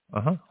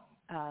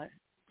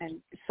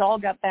 And Saul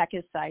got back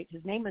his sight.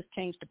 His name was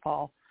changed to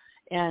Paul.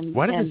 And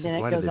then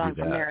it goes on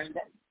from there.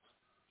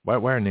 Why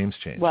are names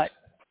changed? What?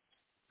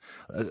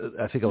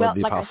 I think a lot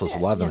of the apostles, a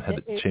lot of them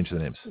had to change their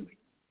names.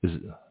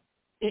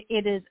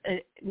 It is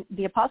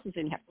the apostles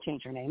didn't have to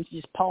change their names;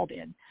 just Paul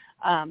did.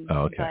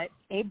 But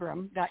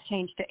Abram got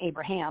changed to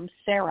Abraham.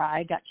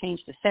 Sarai got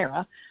changed to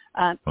Sarah.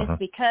 It's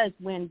because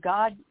when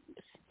God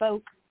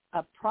spoke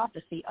a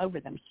prophecy over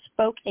them,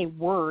 spoke a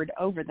word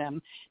over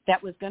them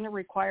that was going to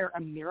require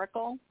a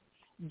miracle,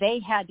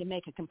 they had to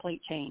make a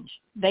complete change.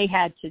 They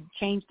had to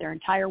change their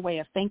entire way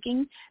of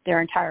thinking,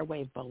 their entire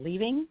way of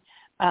believing.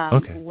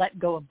 Let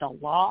go of the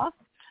law.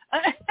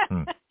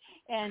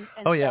 and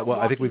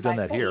I think we've done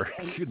that here.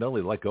 You not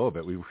only let go of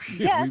it,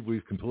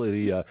 we've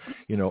completely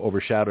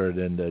overshadowed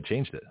and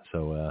changed it.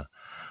 So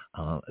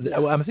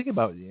I'm thinking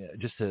about,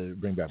 just to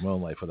bring back my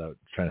own life without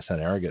trying to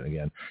sound arrogant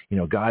again,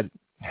 God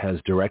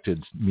has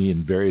directed me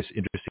in various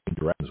interesting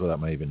directions without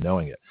my even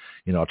knowing it.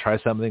 I'll try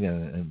something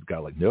and God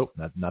like, nope,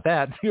 not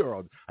that.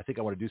 Or I think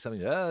I want to do something.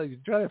 You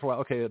try that for a while.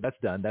 Okay, that's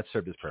done. That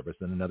served its purpose.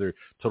 Then another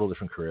total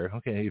different career.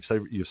 Okay,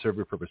 you've served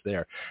your purpose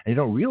there. And you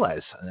don't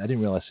realize, and I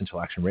didn't realize until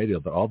Action Radio,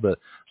 that all the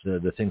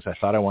things I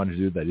thought I wanted to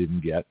do that I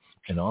didn't get,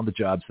 and all the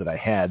jobs that I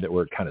had that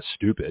were kind of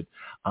stupid,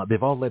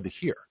 they've all led to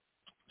here.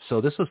 So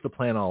this was the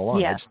plan all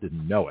along. I just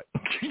didn't know it.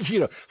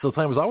 So the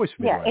plan was always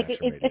for me to run Action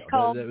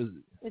Radio.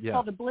 It's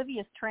called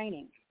oblivious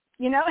training.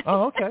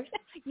 Oh, okay.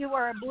 You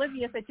are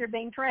oblivious that you're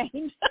being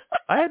trained.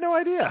 I had no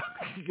idea,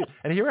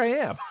 and here I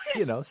am.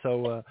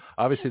 So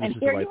obviously this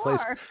is the right place.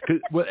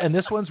 And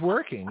this one's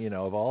working.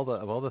 Of all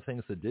the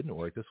things that didn't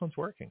work, this one's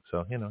working.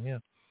 So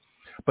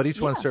but each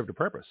one served a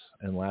purpose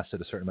and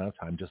lasted a certain amount of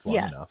time, just long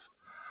enough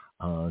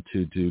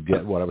to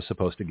get what I was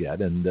supposed to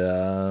get.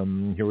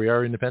 And here we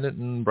are, independent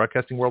and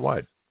broadcasting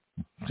worldwide.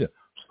 Yeah.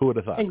 Who would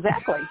have thought?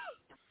 Exactly.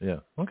 Yeah.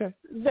 Okay.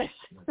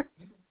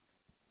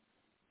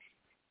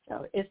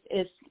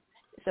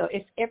 So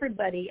if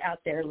everybody out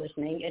there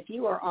listening, if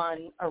you are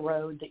on a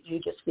road that you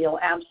just feel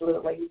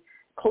absolutely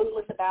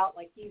clueless about,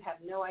 like you have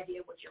no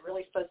idea what you're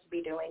really supposed to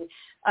be doing,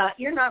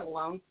 you're not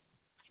alone.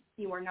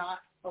 You are not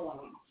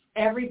alone.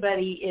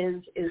 Everybody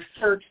is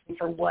searching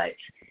for what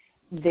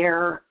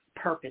their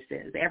purpose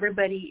is.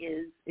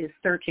 Everybody is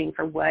searching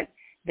for what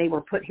they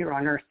were put here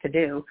on earth to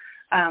do,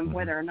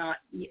 whether or not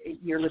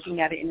you're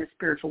looking at it in a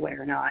spiritual way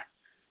or not.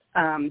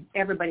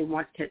 Everybody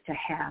wants to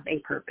have a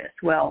purpose.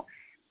 Well,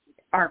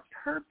 our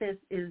purpose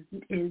is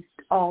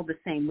all the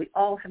same. We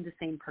all have the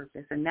same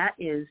purpose, and that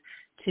is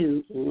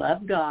to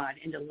love God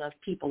and to love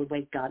people the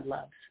way God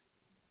loves.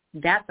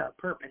 That's our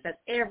purpose. That's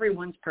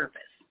everyone's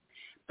purpose.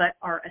 But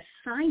our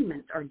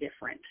assignments are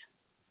different.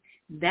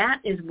 That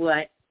is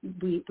what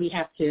we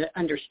have to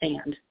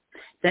understand.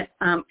 That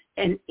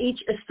and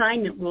each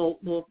assignment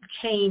will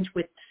change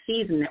with the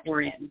season that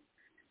we're in.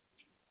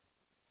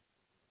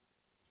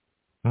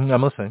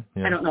 I'm listening.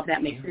 Yeah. I don't know if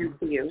that makes sense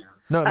to you.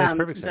 No, it makes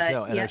perfect sense.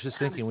 No, and I was just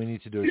thinking we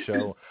need to do a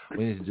show.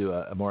 We need to do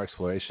a more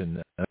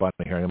exploration about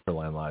Hearing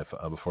Umberland Live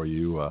before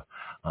you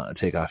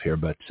take off here.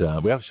 But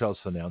we have to also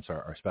announce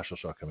our special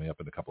show coming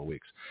up in a couple of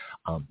weeks.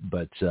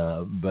 But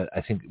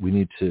I think we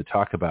need to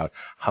talk about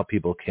how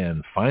people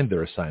can find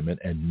their assignment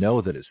and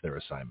know that it's their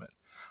assignment.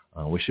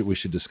 We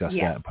should discuss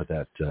that and put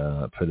that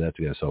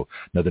together. So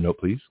another note,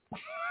 please.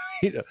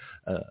 Okay.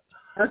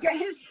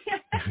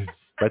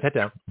 Write that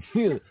down.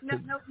 Note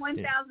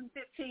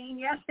 1015,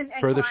 yes. And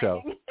for the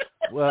show.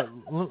 Well,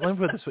 let me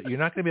put it this way. You're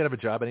not going to be out of a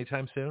job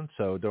anytime soon,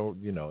 so don't,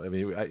 I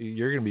mean,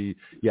 you're going to be,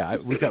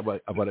 we've got,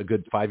 what, a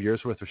good 5 years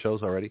worth of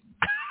shows already?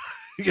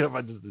 I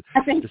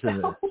think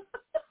so.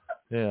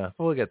 Yeah,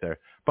 we'll get there.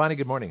 Bonnie,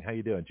 good morning. How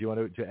you doing? Do you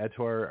want to add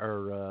to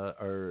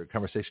our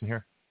conversation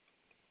here?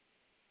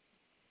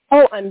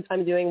 Oh,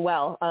 I'm doing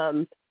well.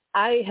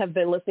 I have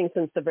been listening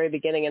since the very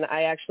beginning, and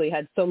I actually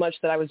had so much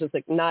that I was just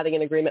like nodding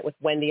in agreement with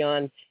Wendy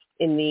on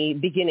in the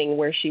beginning,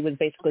 where she was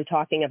basically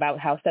talking about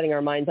how setting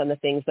our minds on the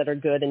things that are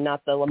good and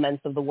not the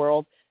laments of the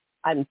world.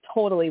 I'm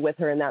totally with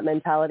her in that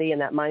mentality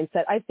and that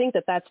mindset. I think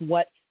that that's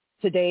what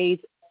today's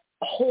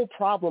whole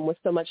problem with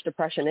so much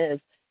depression is.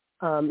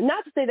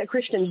 Not to say that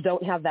Christians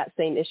don't have that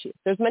same issue.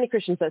 There's many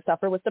Christians that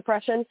suffer with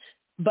depression,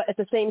 but at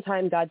the same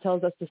time, God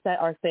tells us to set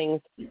our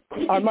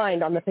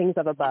mind on the things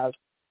of above.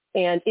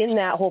 And in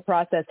that whole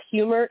process,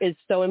 humor is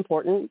so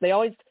important. They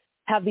always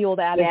have the old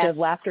adage of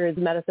laughter is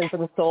medicine for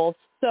the soul.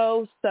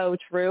 So, so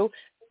true.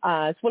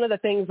 It's one of the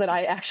things that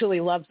I actually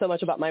love so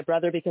much about my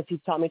brother, because he's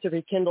taught me to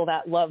rekindle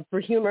that love for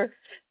humor.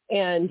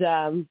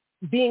 And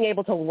being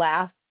able to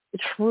laugh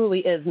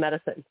truly is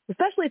medicine,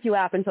 especially if you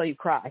laugh until you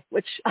cry,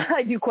 which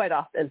I do quite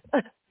often.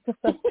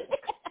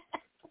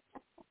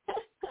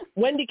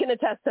 Wendy can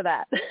attest to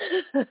that.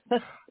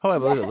 Oh, I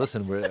believe it.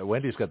 Listen,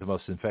 Wendy's got the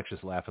most infectious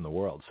laugh in the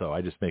world, so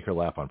I just make her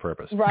laugh on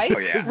purpose. Right? Oh,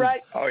 yeah.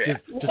 Right. Oh, yeah.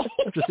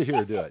 Just to hear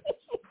her do it.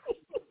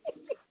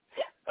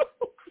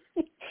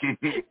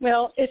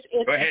 Well, it's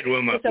go ahead,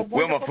 Wilma.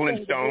 Wilma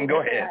Flintstone,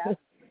 go ahead.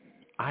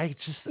 I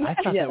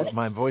thought that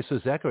my voice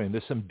was echoing.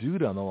 There's some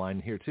dude on the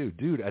line here, too.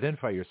 Dude,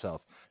 identify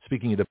yourself.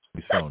 Speaking into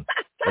Wendy's phone.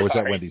 Or was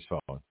that Wendy's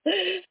phone?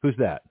 Who's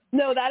that?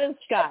 No, that is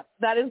Scott.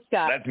 That's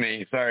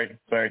me. Sorry.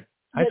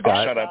 Hi,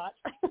 Scott. Shut up.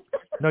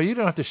 No, you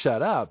don't have to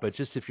shut up, but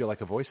just if you're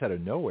like a voice out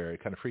of nowhere,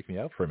 it kind of freaked me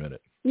out for a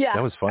minute. Yeah.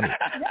 That was funny.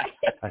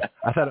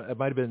 I thought it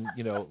might have been,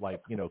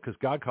 because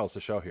God calls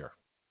the show here.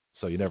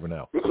 So you never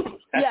know.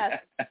 Yes.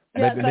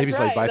 Maybe it's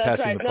like right.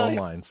 bypassing the phone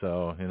line.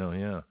 So,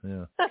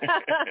 yeah.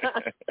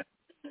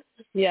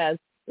 Yes.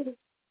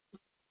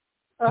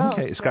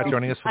 Okay. Is Scott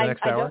joining us for the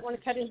next hour? I don't want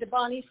to cut into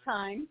Bonnie's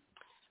time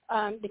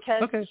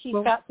because she's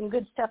got some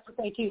good stuff to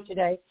say too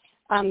today.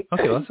 Okay,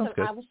 well, that sounds so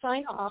good. I will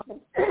sign off.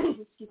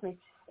 Excuse me.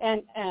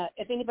 And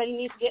if anybody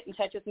needs to get in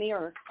touch with me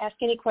or ask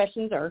any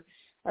questions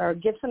or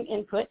give some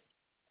input,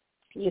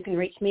 you can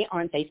reach me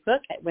on Facebook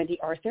at Wendy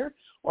Arthur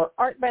or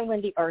Art by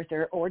Wendy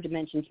Arthur or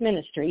Dimensions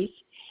Ministries.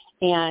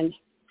 And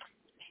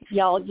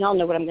y'all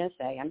know what I'm going to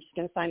say. I'm just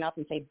going to sign off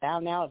and say, bow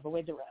now,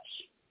 avoid the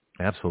rush.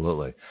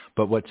 Absolutely.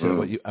 But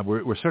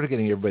we're sort of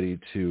getting everybody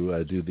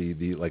to do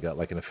the like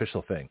an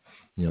official thing.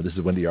 This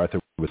is Wendy Arthur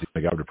with the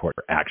Omega Report,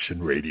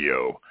 Action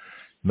Radio.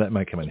 That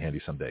might come in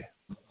handy someday.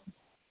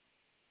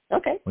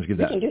 Okay. Let's give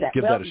that, we can do that.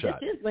 Give that a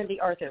shot. This is Wendy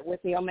Arthur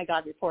with the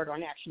Omega Report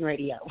on Action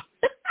Radio.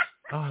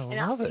 Oh, I and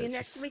love I'll it. see you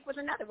next week with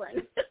another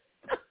one.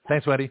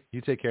 Thanks, Wendy. You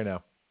take care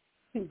now.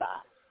 Bye.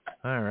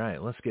 All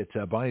right. Let's get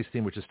Bonnie's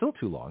theme, which is still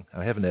too long.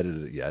 I haven't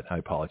edited it yet. I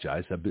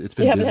apologize. It's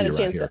been busy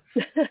around here.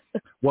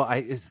 Well,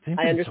 it's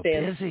been so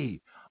busy.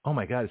 Oh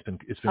my God, it's been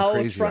crazy around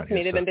here. Oh, trust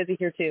me, they've been busy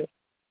here too.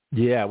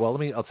 Yeah. Well,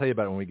 I'll tell you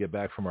about it when we get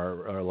back from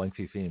our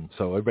lengthy theme.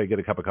 So everybody get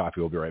a cup of coffee.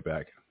 We'll be right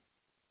back.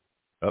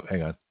 Oh,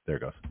 hang on. There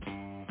it goes.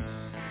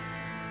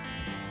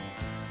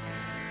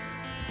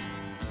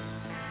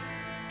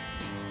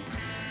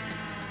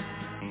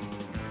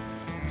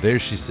 There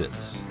she sits,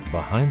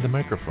 behind the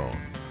microphone,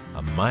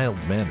 a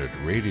mild-mannered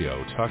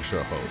radio talk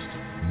show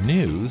host,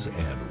 news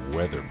and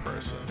weather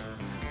person.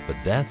 But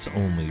that's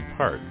only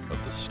part of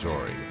the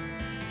story.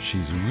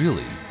 She's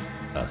really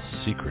a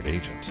secret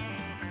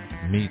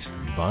agent. Meet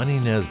Bonnie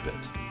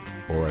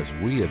Nesbitt, or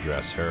as we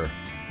address her,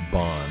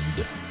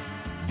 Bond,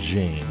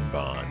 Jane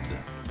Bond.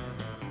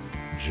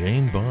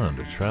 Jane Bond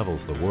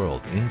travels the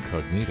world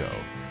incognito,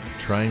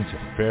 trying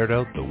to ferret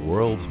out the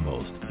world's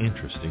most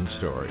interesting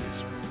stories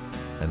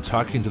and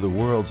talking to the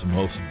world's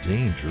most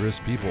dangerous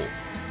people.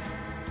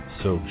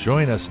 So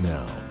join us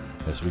now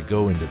as we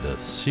go into the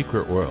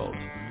secret world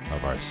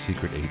of our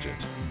secret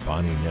agent,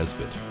 Bonnie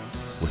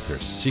Nesbitt, with her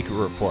secret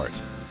report,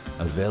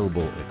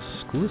 available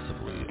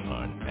exclusively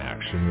on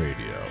Action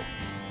Radio.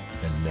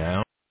 And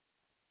now...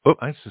 Oh,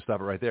 I should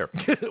stop it right there.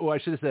 Well, I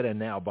should have said, and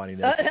now, Bonnie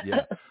Nesbitt,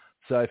 yeah.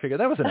 So I figured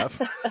that was enough.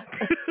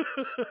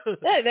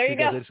 Hey, there you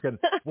go.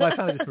 I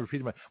finally just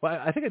repeated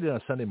I think I did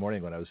on Sunday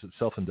morning when I was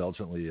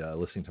self-indulgently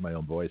listening to my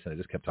own voice, and I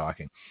just kept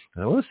talking.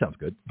 I thought, well, this sounds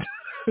good.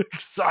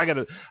 So I got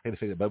to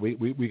figure it. But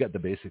we got the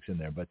basics in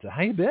there. But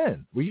how you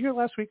been? Were you here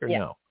last week or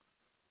no?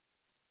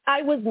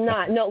 I was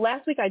not. No,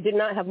 last week I did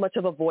not have much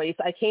of a voice.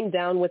 I came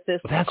down with this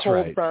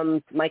cold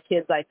from my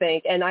kids, I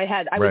think, and I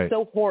was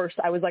so hoarse.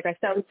 I was like, I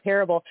sound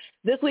terrible.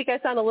 This week I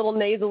sound a little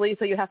nasally,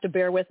 so you have to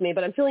bear with me,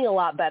 but I'm feeling a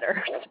lot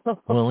better. Well,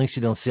 at least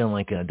you don't sound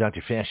like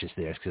Dr. Fascist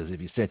there, because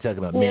if you start talking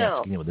about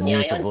masks, with the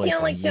nasal voice. I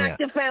sound like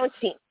Dr.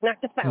 Fauci.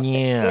 Dr.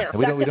 Fauci. Yeah.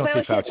 We don't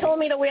Dr. see Fauci told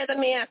me to wear the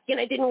mask, and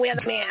I didn't wear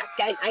the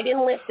mask. I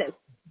didn't listen.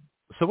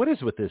 So what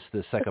is with this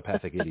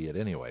psychopathic idiot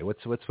anyway?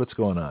 What's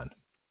going on?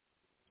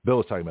 Bill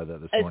was talking about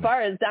that this morning. As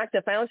far as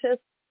Dr. Fauci,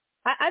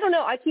 I don't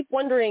know. I keep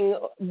wondering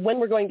when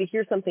we're going to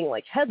hear something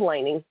like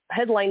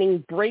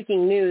headlining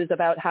breaking news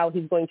about how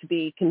he's going to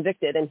be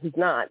convicted and he's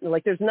not.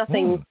 Like there's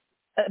nothing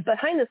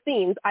behind the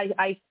scenes.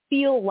 I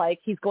feel like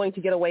he's going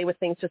to get away with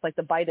things just like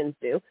the Bidens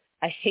do.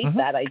 I hate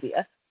that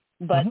idea.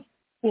 But,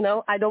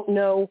 I don't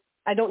know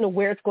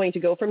where it's going to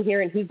go from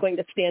here and who's going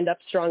to stand up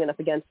strong enough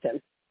against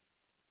him.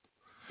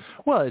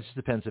 Well, it just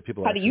depends if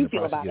people How do you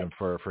feel prosecute about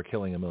him for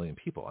killing 1 million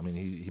people. I mean,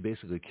 he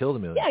basically killed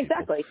 1 million people.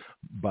 Yeah, exactly.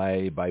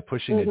 By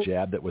pushing a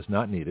jab that was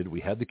not needed. We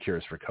had the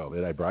cures for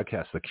COVID. I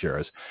broadcast the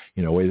cures,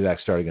 way back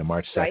starting on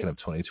March 2nd of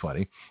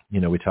 2020.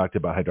 We talked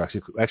about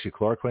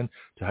chloroquine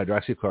to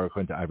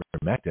hydroxychloroquine to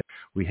ivermectin.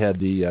 We had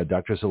the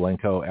Dr.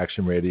 Zelenko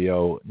Action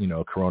Radio,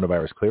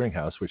 coronavirus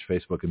clearinghouse, which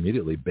Facebook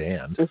immediately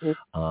banned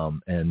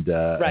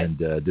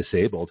and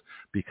disabled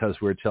because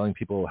we're telling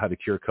people how to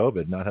cure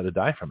COVID, not how to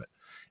die from it.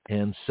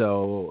 And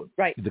so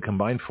the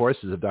combined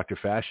forces of Dr.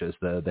 Fascist,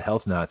 the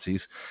health Nazis,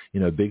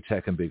 big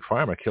tech and big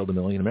pharma killed 1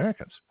 million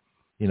Americans.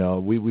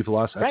 We've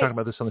lost, I talk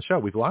about this on the show,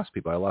 we've lost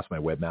people. I lost my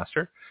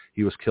webmaster.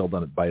 He was killed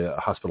by a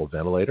hospital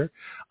ventilator.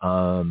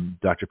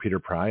 Dr. Peter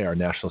Pry, our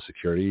national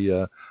security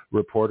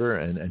reporter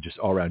and just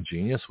all-around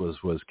genius,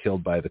 was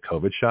killed by the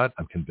COVID shot.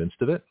 I'm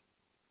convinced of it.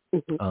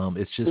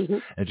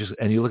 It's just,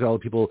 and you look at all the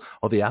people,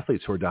 all the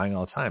athletes who are dying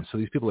all the time. So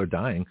these people are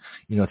dying,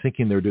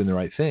 thinking they're doing the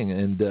right thing.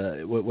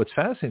 And what's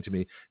fascinating to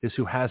me is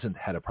who hasn't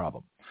had a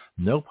problem.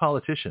 No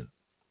politician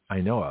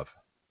I know of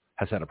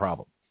has had a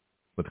problem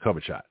with the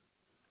COVID shot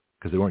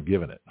because they weren't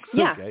given it.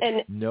 Yeah, okay?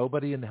 And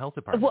nobody in the health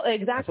department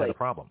has had a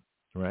problem,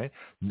 right?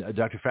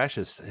 Dr.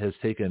 Fascist has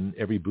taken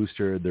every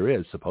booster there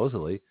is,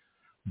 supposedly,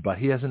 but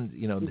he hasn't,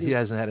 he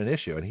hasn't had an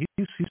issue. And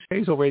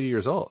he's over 80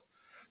 years old.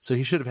 So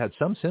he should have had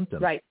some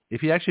symptoms. Right. If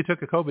he actually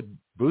took a COVID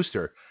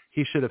booster,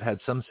 he should have had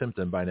some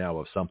symptom by now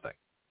of something.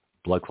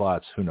 Blood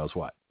clots, who knows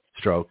what.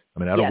 Stroke. I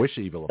mean, I don't wish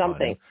evil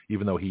upon him,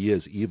 even though he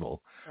is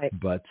evil. Right.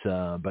 But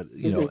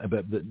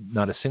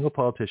not a single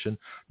politician,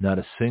 not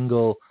a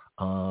single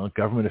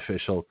government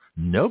official,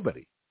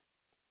 nobody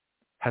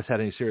has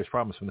had any serious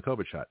problems from the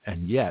COVID shot.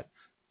 And yet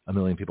 1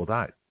 million people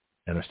died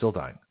and are still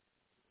dying.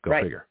 Go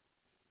figure.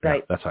 Right.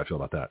 Yeah, that's how I feel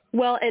about that.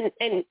 Well, and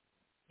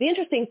the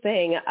interesting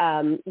thing,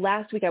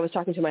 last week I was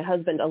talking to my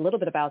husband a little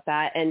bit about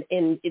that and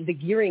in the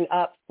gearing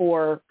up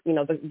for,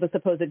 the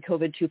supposed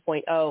COVID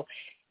 2.0.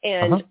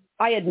 And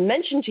I had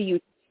mentioned to you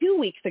 2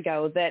 weeks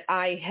ago that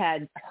I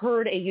had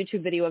heard a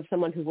YouTube video of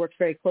someone who works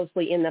very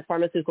closely in the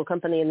pharmaceutical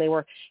company, and they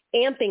were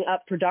amping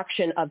up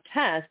production of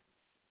tests.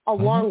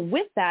 Along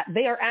with that,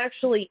 they are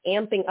actually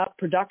amping up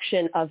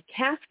production of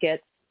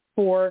caskets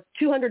for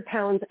 200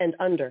 pounds and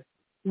under,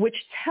 which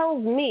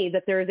tells me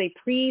that there is a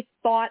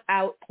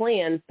pre-thought-out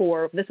plan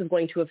for this is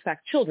going to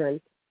affect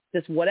children,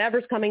 this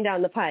whatever's coming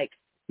down the pike,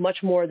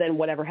 much more than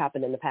whatever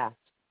happened in the past,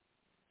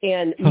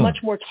 and much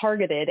more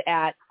targeted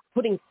at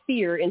putting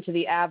fear into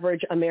the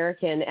average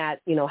American at,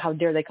 how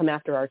dare they come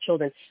after our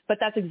children. But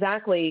that's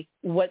exactly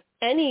what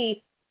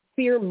any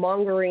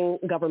fear-mongering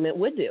government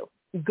would do.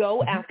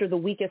 Go after the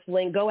weakest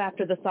link, go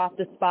after the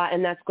softest spot,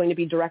 and that's going to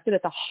be directed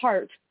at the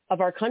heart of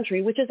our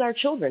country, which is our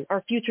children,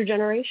 our future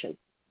generation.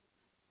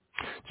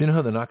 Do you know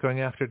who they're not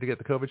going after to get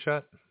the COVID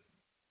shot?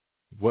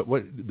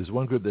 There's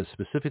one group that's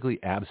specifically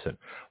absent.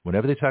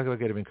 Whenever they talk about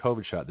getting a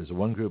COVID shot, there's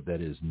one group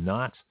that is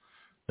not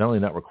only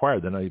not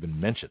required, they're not even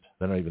mentioned.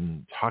 They're not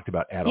even talked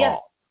about at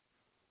all.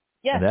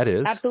 Yes, and that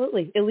is?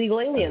 Absolutely. Illegal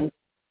aliens.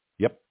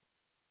 Yep.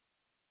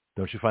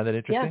 Don't you find that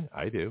interesting? Yeah.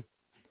 I do.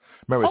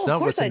 Remember, it's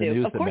not what's in the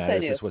news that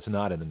matters, it's what's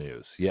not in the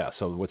news. Yeah,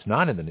 so what's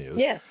not in the news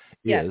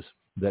is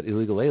that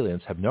illegal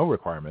aliens have no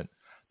requirement.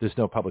 There's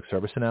no public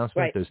service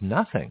announcement. Right. There's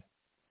nothing.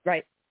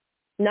 Right.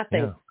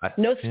 Nothing.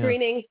 No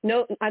screening.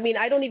 No. I mean,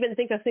 I don't even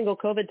think a single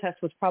COVID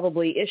test was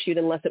probably issued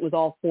unless it was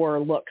all for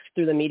looks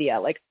through the media.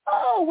 Like,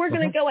 oh, we're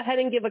going to go ahead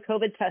and give a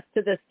COVID test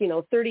to this,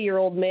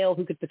 30-year-old male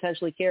who could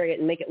potentially carry it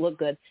and make it look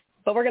good.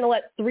 But we're going to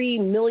let 3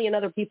 million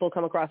other people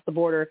come across the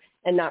border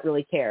and not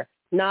really care,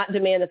 not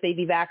demand that they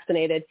be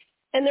vaccinated.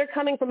 And they're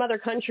coming from other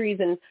countries,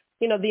 and,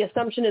 the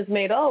assumption is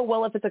made, oh,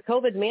 well, if it's a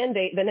COVID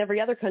mandate, then every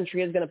other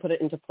country is going to put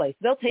it into place.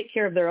 They'll take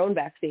care of their own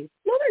vaccine.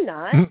 No, they're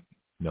not.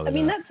 No, I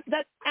mean,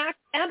 that's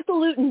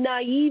absolute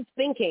naive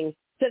thinking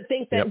to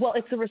think that, well,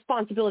 it's the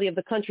responsibility of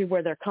the country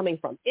where they're coming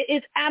from.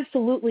 It's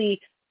absolutely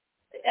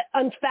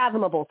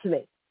unfathomable to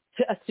me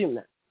to assume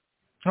that.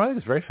 I think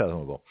it's very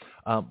fathomable.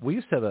 We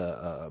used to have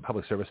a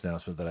public service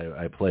announcement that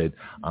I played,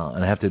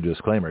 and I have to do a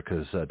disclaimer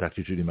because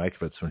Dr. Judy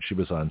Mikovits, when she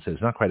was on, said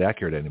it's not quite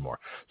accurate anymore.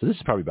 So this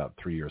is probably about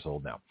 3 years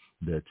old now.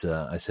 That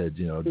I said,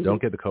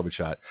 don't get the COVID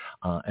shot.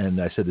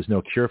 And I said there's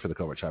no cure for the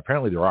COVID shot.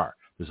 Apparently there are.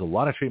 There's a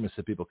lot of treatments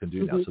that people can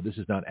do now. So this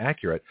is not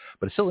accurate,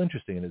 but it's still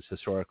interesting in its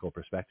historical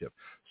perspective.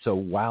 So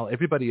while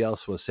everybody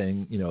else was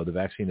saying, the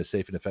vaccine is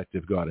safe and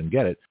effective, go out and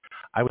get it,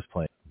 I was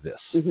playing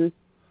this.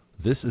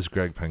 This is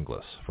Greg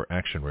Penglis for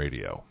Action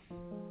Radio.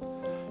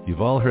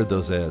 You've all heard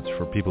those ads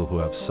for people who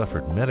have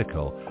suffered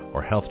medical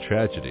or health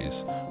tragedies,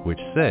 which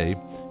say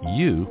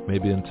you may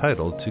be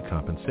entitled to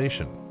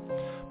compensation.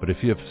 But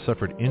if you have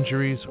suffered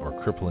injuries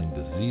or crippling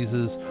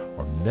diseases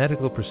or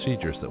medical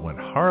procedures that went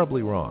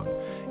horribly wrong,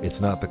 it's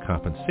not the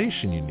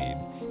compensation you need,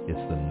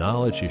 it's the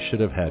knowledge you should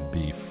have had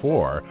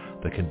before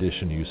the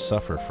condition you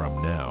suffer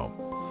from now.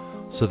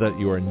 So that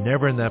you are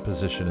never in that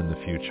position in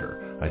the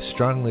future, I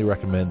strongly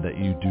recommend that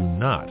you do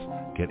not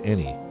get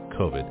any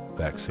COVID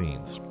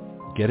vaccines.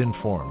 Get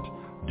informed.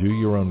 Do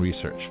your own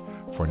research.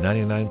 For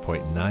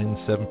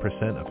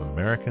 99.97% of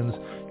Americans,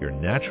 your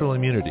natural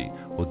immunity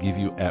will give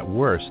you, at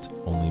worst,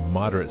 only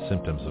moderate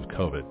symptoms of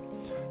COVID.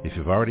 If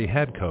you've already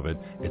had COVID,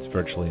 it's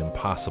virtually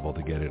impossible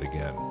to get it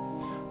again.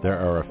 There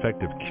are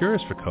effective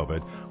cures for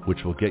COVID,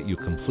 which will get you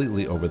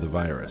completely over the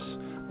virus.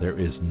 There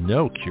is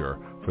no cure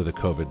for the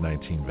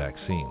COVID-19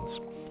 vaccines.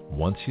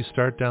 Once you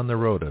start down the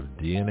road of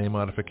DNA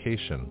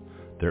modification,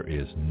 there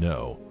is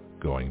no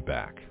going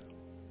back.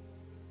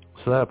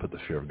 So that put the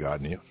fear of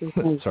God in you.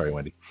 Mm-hmm. Sorry,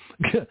 Wendy.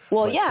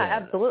 Well, but,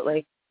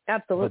 absolutely.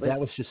 Absolutely. But that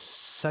was just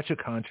such a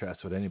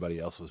contrast to what anybody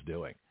else was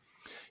doing.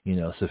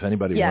 So if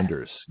anybody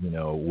wonders,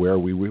 where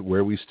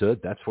we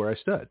stood, that's where I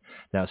stood.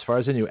 Now, as far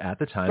as I knew at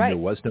the time, there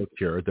was no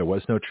cure. There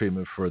was no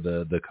treatment for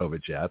the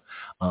COVID jab.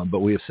 But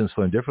we have since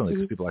learned differently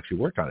because people actually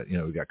worked on it.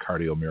 We've got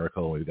Cardio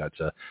Miracle. We've got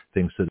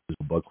things to do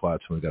with blood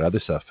clots. And we've got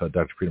other stuff.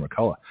 Dr. Peter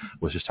McCullough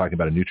was just talking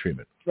about a new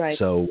treatment. Right.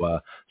 So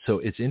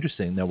it's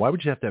interesting. Now, why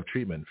would you have to have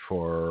treatment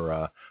for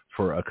a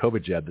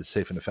COVID jab that's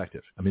safe and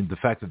effective? I mean, the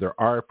fact that there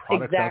are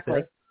products out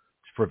there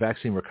for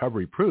vaccine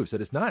recovery proves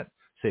that it's not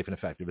safe and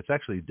effective. It's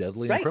actually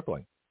deadly and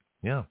crippling.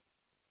 Yeah.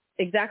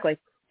 Exactly.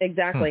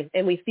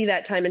 And we see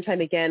that time and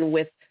time again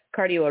with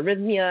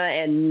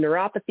cardioarrhythmia and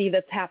neuropathy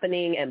that's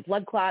happening and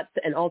blood clots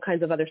and all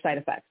kinds of other side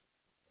effects.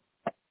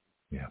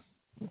 Yeah.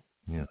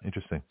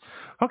 Interesting.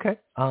 Okay.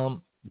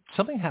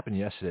 Something happened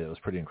yesterday that was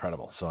pretty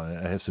incredible. So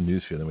I have some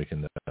news for you. Then we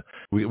can,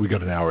 we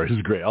got an hour. This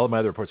is great. All of my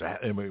other reports are,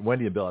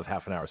 Wendy and Bill have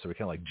half an hour, so we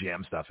kind of like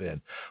jam stuff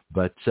in.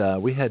 But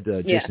we had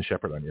Jason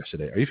Shepard on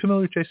yesterday. Are you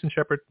familiar with Jason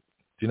Shepard?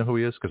 Do you know who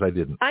he is? Because I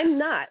didn't. I'm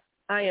not.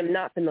 I am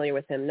not familiar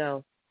with him,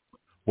 no.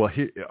 Well,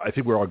 I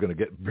think we're all going to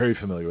get very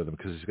familiar with him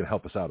because he's going to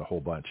help us out a whole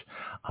bunch.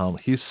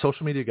 He's a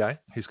social media guy.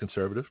 He's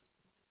conservative.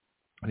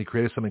 And he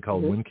created something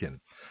called Winkin,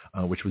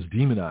 which was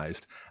demonized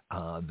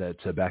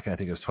that back in, I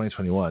think it was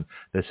 2021,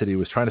 that said he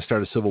was trying to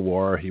start a civil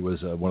war. He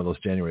was one of those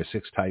January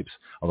 6 types,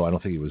 although I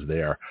don't think he was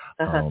there.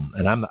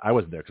 And I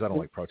wasn't there because I don't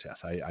like protests.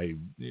 I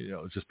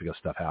just because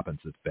stuff happens,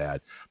 it's bad.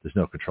 There's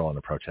no control on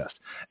a protest.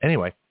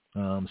 Anyway,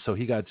 so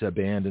he got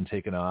banned and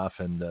taken off,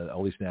 and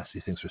all these nasty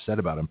things were said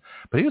about him.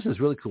 But he was this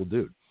really cool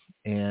dude.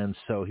 And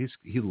so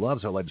he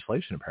loves our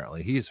legislation,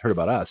 apparently. He's heard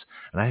about us,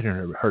 and I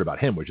hadn't heard about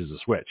him, which is a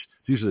switch.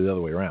 It's usually the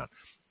other way around.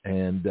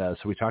 And so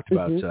we talked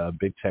about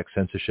big tech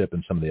censorship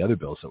and some of the other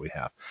bills that we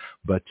have.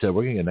 But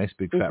we're getting a nice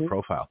big fat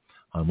profile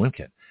on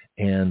Winkin.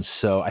 And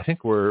so I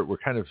think we're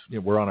kind of,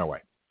 we're on our way.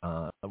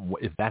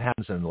 If that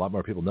happens and a lot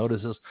more people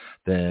notice us,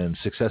 then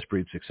success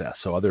breeds success.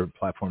 So other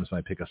platforms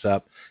might pick us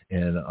up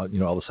and,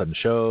 all of a sudden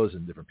shows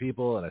and different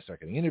people, and I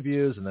start getting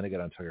interviews, and then I get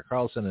on Tucker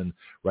Carlson and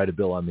write a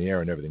bill on the air,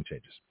 and everything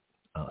changes.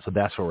 So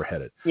that's where we're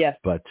headed. Yes.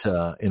 But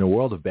in a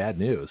world of bad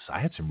news, I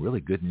had some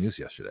really good news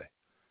yesterday.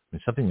 I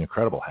mean, something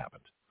incredible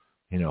happened.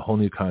 Whole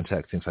new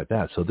contact, things like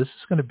that. So this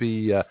is going to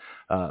be,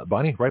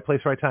 Bonnie, right place,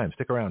 right time.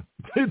 Stick around.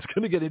 It's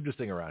going to get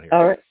interesting around here.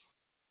 All right.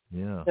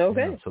 Yeah.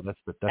 Okay. Yeah. So that's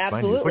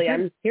absolutely. My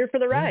news. I'm here for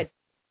the ride.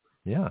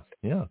 Yeah.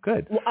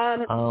 Good.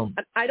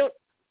 I don't.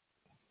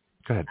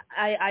 Go ahead.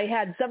 I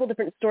had several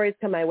different stories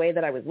come my way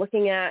that I was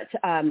looking at.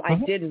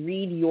 I did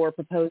read your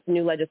proposed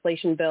new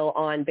legislation bill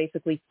on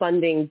basically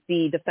funding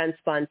the defense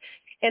fund.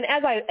 And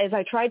as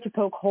I tried to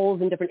poke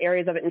holes in different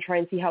areas of it and try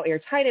and see how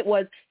airtight it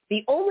was,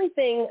 the only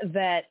thing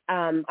that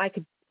I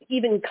could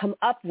even come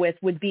up with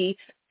would be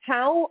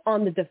how,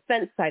 on the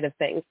defense side of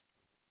things,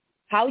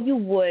 how you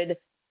would,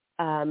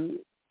 I'm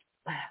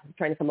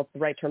trying to come up with the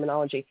right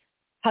terminology,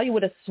 how you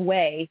would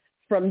assuage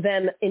from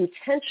them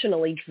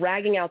intentionally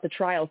dragging out the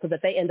trial so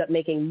that they end up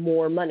making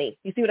more money.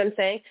 You see what I'm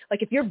saying?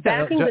 Like if you're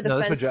backing the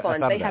defense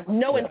fund, they have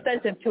no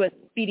incentive to a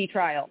speedy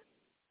trial.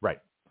 Right.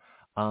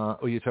 Are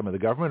you talking about the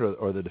government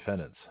or the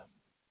defendants?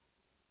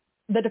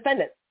 The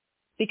defendants.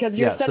 Because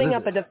you're setting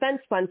up a defense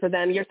fund for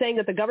them. You're saying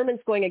that the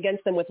government's going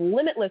against them with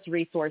limitless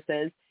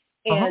resources.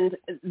 And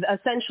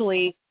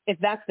essentially, if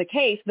that's the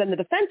case, then the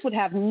defense would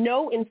have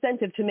no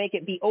incentive to make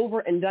it be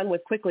over and done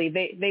with quickly.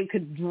 They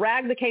could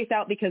drag the case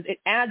out because it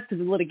adds to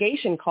the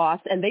litigation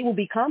costs, and they will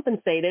be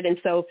compensated. And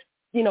so,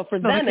 for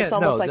them, it's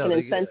almost like an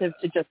incentive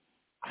to just...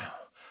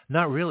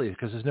 Not really,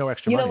 because there's no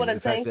extra money. You know what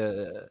I'm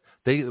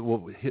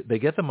saying? They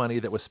get the money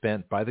that was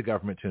spent by the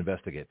government to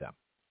investigate them,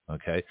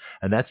 okay?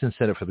 And that's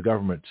incentive for the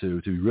government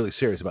to be really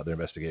serious about their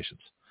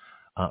investigations.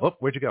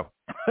 Where'd you go?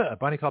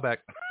 Bonnie, call back.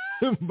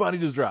 Bonnie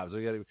just dropped. So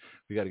we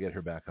got to get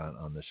her back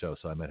on the show.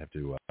 So I might have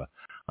to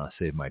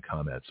save my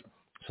comments.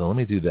 So let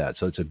me do that.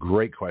 So it's a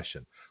great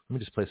question. Let me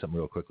just play something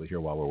real quickly here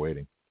while we're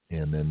waiting,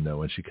 and then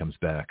when she comes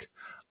back,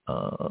 that's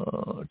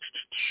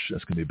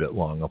going to be a bit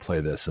long. I'll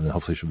play this, and then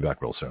hopefully she'll be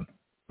back real soon.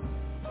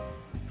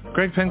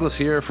 Greg Penglis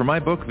here for my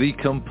book, The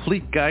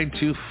Complete Guide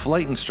to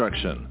Flight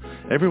Instruction.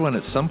 Everyone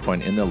at some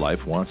point in their life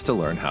wants to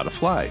learn how to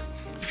fly.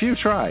 Few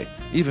try.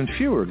 Even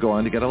fewer go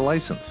on to get a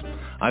license.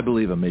 I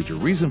believe a major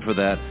reason for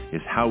that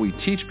is how we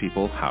teach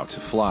people how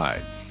to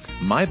fly.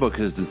 My book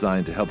is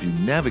designed to help you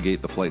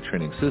navigate the flight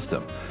training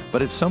system,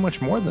 but it's so much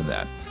more than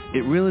that.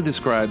 It really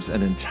describes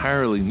an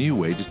entirely new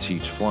way to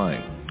teach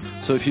flying.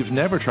 So if you've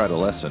never tried a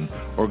lesson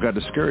or got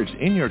discouraged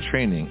in your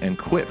training and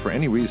quit for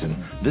any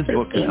reason, this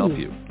book can help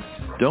you.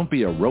 Don't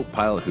be a rope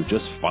pilot who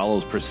just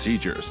follows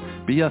procedures.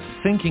 Be a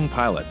thinking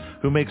pilot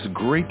who makes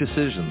great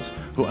decisions,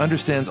 who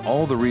understands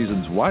all the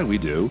reasons why we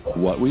do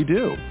what we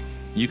do.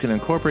 You can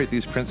incorporate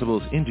these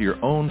principles into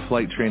your own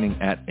flight training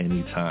at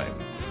any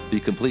time. The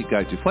Complete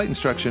Guide to Flight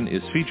Instruction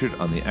is featured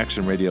on the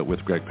Action Radio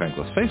with Greg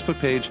Pankless Facebook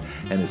page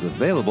and is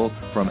available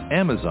from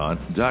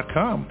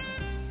Amazon.com.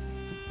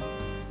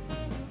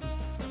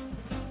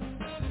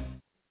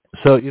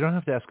 So you don't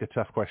have to ask a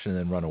tough question and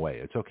then run away.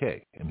 It's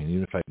okay. I mean,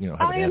 even if I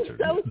haven't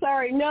answered. I am so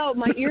sorry. No,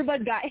 my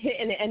earbud got hit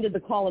and it ended the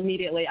call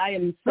immediately. I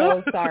am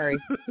so sorry.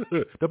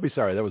 Don't be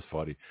sorry. That was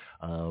funny.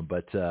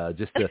 But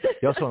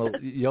you also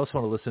want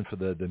to listen for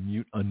the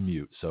mute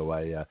unmute. So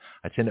I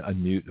tend to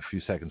unmute a few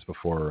seconds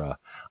before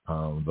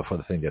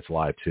the thing gets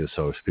live too.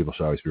 So people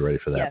should always be ready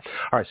for that. Yes.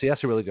 All right. So you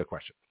asked a really good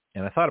question,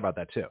 and I thought about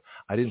that too.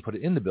 I didn't put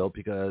it in the bill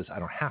because I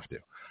don't have to.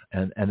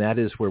 And that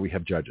is where we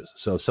have judges.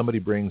 So if somebody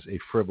brings a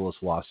frivolous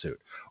lawsuit,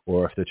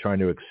 or if they're trying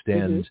to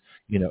extend,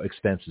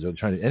 expenses, or they're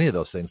trying to any of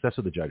those things, that's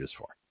what the judge is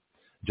for.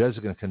 The judge is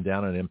going to come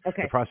down on him.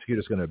 Okay. The prosecutor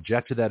is going to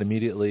object to that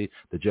immediately.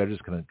 The judge is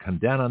going to come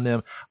down on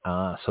them.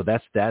 So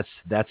that's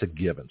a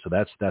given. So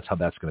that's how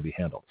that's going to be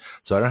handled.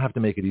 So I don't have to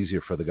make it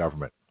easier for the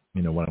government.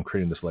 When I'm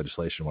creating this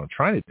legislation, what I'm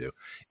trying to do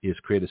is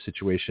create a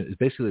situation.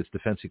 It's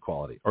defense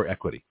equality or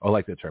equity. I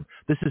like that term.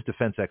 This is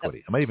defense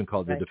equity. I might even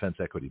call it the defense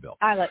equity bill.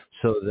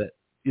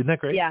 Isn't that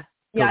great? Yeah.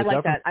 Yeah, I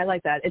like that. I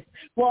like that. It's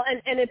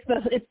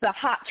it's the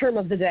hot term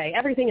of the day.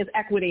 Everything is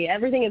equity.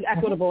 Everything is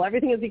equitable.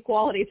 Everything is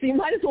equality. So you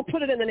might as well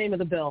put it in the name of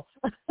the bill.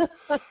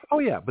 Oh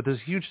yeah, but there's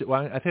huge.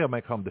 Well, I think I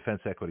might call them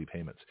defense equity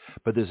payments.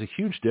 But there's a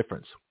huge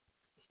difference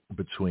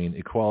between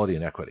equality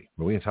and equity.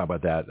 But we can talk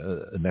about that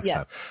next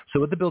time. So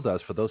what the bill does,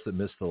 for those that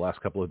missed the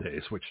last couple of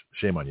days, which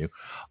shame on you,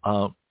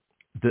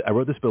 I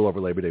wrote this bill over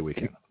Labor Day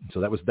weekend.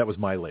 So that was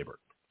my labor.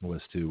 Was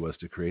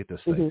to create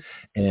this thing.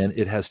 And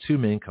it has two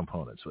main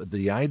components.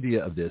 The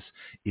idea of this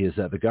is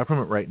that the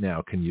government right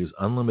now can use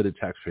unlimited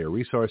taxpayer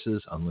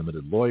resources,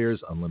 unlimited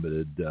lawyers,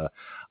 unlimited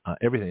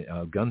everything,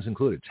 guns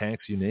included,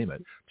 tanks, you name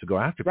it, to go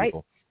after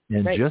people.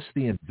 And just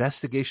the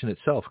investigation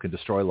itself can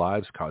destroy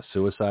lives, cause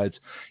suicides,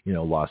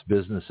 lost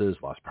businesses,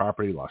 lost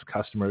property, lost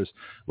customers,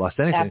 lost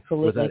anything.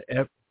 Absolutely.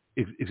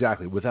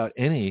 Without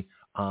any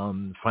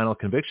final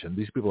conviction.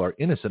 These people are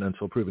innocent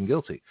until proven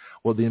guilty.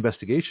 Well, the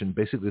investigation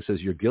basically says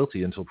you're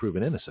guilty until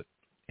proven innocent.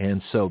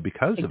 And so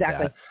because of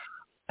that,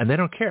 and they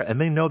don't care, and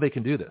they know they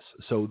can do this.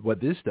 So what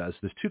this does,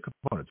 there's two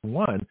components.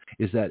 One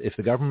is that if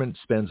the government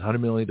spends $100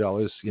 million,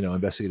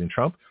 investigating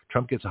Trump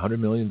gets $100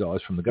 million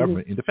from the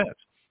government in defense.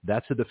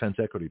 That's a defense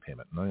equity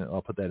payment. And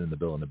I'll put that in the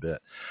bill in a bit.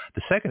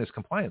 The second is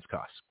compliance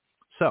costs.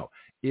 So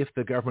if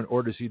the government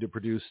orders you to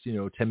produce,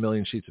 10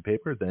 million sheets of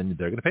paper, then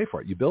they're going to pay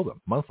for it. You bill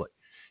them monthly.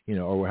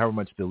 Or however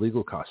much the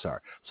legal costs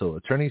are. So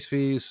attorney's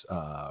fees,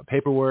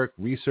 paperwork,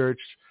 research,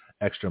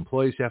 extra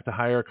employees you have to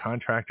hire,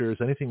 contractors,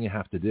 anything you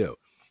have to do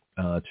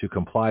to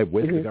comply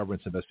with the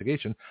government's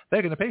investigation,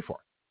 they're going to pay for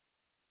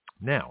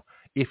it. Now,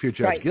 if you're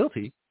judged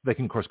guilty, they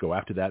can, of course, go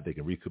after that. They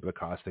can recoup the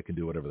cost. They can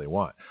do whatever they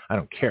want. I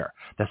don't care.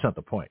 That's not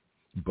the point.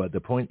 But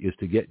the point is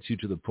to get you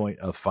to the point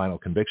of final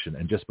conviction.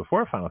 And just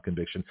before final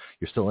conviction,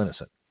 you're still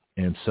innocent.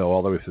 And so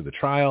all the way through the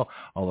trial,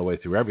 all the way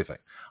through everything.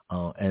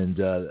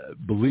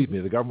 Believe me,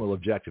 the government will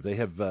object if they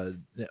have. Of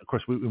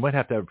course, we might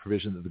have to have a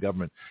provision that the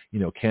government,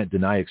 can't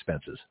deny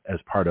expenses as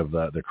part of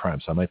their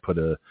crime. So I might put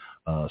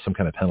some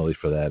kind of penalty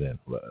for that in.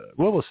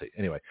 Well, we'll see.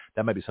 Anyway,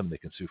 that might be something they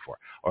can sue for,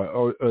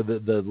 or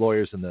the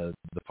lawyers and the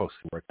folks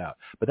who work out.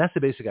 But that's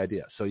the basic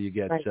idea. So you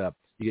get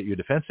your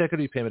defense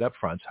equity payment up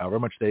front, however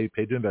much they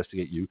paid to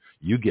investigate you,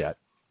 you get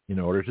in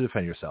order to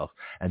defend yourself,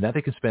 and that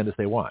they can spend as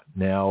they want.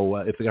 Now,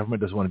 if the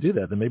government doesn't want to do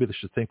that, then maybe they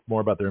should think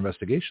more about their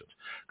investigations,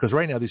 because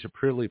right now these are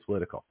purely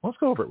political. Let's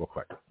go over it real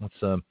quick.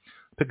 Let's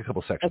pick a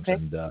couple sections. Okay.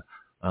 And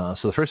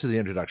so the first is the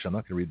introduction. I'm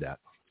not going to read that,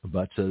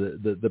 but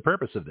the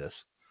purpose of this,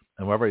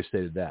 and we've already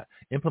stated that,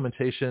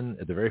 implementation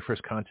at the very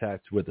first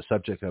contact with the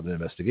subject of an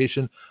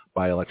investigation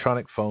by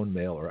electronic, phone,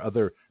 mail, or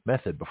other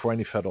method before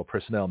any federal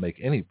personnel make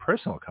any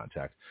personal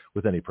contact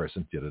with any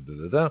person,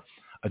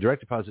 a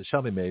direct deposit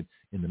shall be made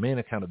in the main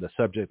account of the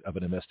subject of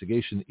an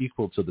investigation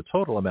equal to the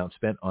total amount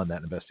spent on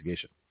that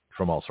investigation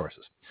from all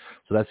sources.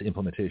 So that's the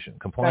implementation.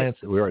 Compliance,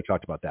 we already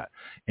talked about that.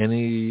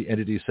 Any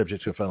entity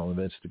subject to a federal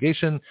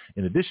investigation,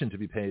 in addition to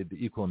be paid the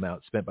equal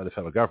amount spent by the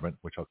federal government,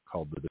 which I'll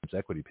call the defense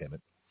equity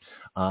payment,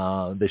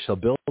 they shall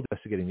bill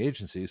investigating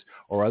agencies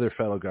or other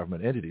federal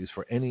government entities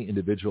for any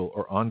individual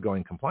or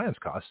ongoing compliance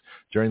costs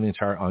during the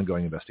entire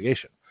ongoing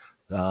investigation.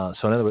 So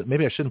in other words,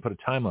 maybe I shouldn't put a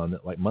time on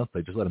it like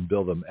monthly, just let them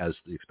bill them as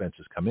the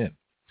expenses come in.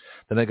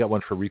 Then I got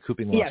one for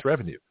recouping lost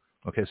revenue.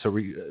 Okay, so do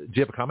you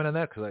have a comment on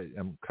that? Because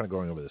I'm kind of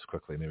going over this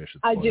quickly. Maybe I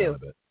should slow down a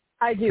bit.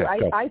 I do.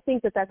 I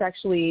think that's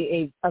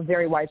actually a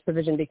very wise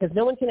provision, because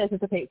no one can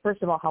anticipate,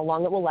 first of all, how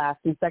long it will last,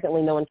 and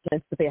secondly, no one can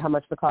anticipate how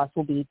much the cost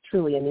will be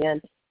truly in the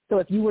end. So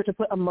if you were to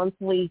put a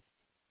monthly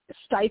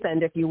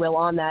stipend, if you will,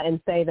 on that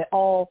and say that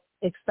all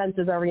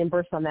expenses are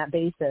reimbursed on that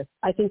basis,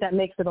 I think that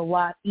makes it a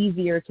lot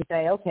easier to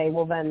say, okay,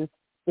 well then,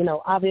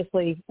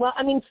 obviously,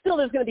 still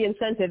there's going to be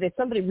incentive. If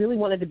somebody really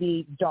wanted to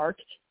be dark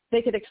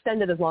they could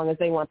extend it as long as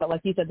they want. But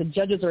like you said, the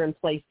judges are in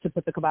place to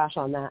put the kibosh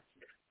on that.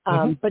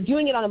 But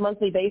doing it on a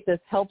monthly basis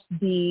helps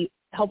the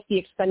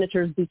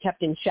expenditures be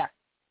kept in check.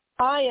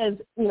 I, as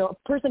a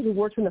person who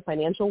works in the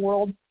financial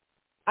world,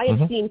 I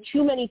have seen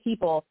too many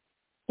people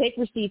take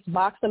receipts,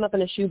 box them up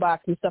in a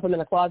shoebox, and stuff them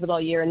in a closet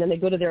all year, and then they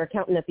go to their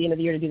accountant at the end of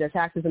the year to do their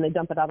taxes, and they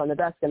dump it out on the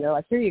desk, and they're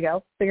like, "Here you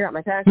go, figure out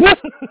my taxes."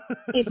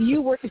 If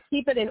you were to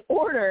keep it in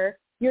order,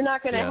 you're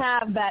not going to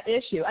have that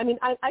issue. I mean,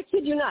 I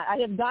kid you not. I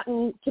have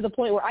gotten to the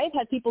point where I have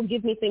had people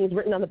give me things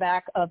written on the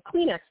back of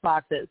Kleenex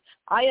boxes.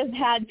 I have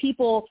had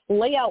people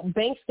lay out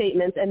bank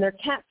statements, and their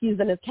cats use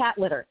them as cat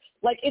litter.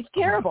 Like, it's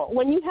terrible.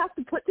 When you have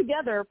to put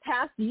together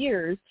past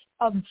years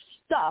of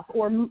stuff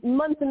or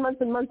months and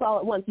months and months all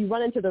at once, you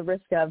run into the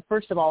risk of,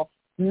 first of all,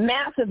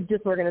 massive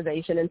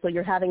disorganization, and so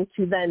you're having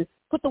to then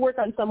put the work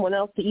on someone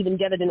else to even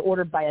get it in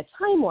order by a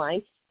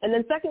timeline. And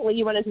then secondly,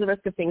 you run into the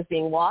risk of things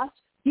being lost.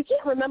 You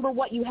can't remember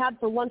what you had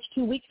for lunch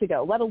 2 weeks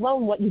ago, let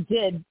alone what you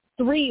did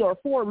 3 or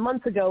 4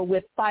 months ago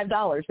with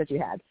 $5 that you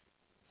had.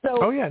 So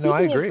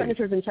keeping your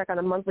expenditures in check on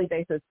a monthly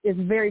basis is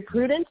very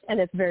prudent,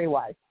 and it's very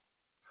wise.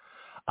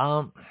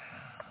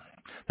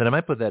 Then I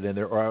might put that in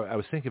there, or I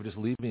was thinking of just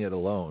leaving it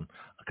alone,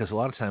 because a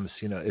lot of times,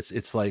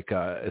 it's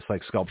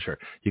like sculpture.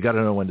 You got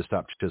to know when to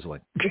stop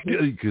chiseling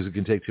because it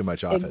can take too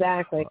much off it.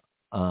 Exactly.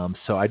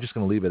 So I'm just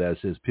going to leave it as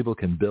is. People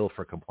can bill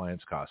for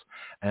compliance costs,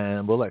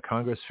 and we'll let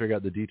Congress figure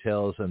out the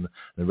details, and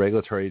the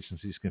regulatory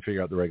agencies can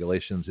figure out the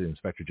regulations. The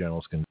inspector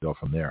generals can go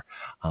from there.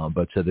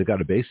 But they've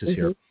got a basis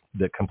here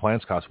that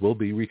compliance costs will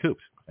be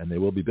recouped and they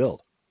will be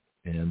billed.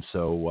 And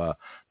so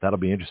that'll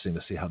be interesting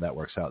to see how that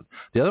works out.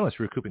 The other one is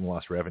recouping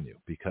lost revenue,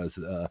 because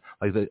the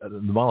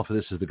model for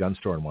this is the gun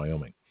store in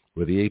Wyoming,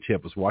 where the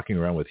ATF was walking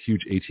around with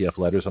huge ATF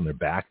letters on their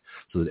back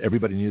so that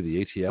everybody knew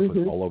the ATF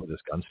was all over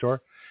this gun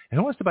store. And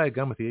who wants to buy a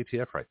gun with the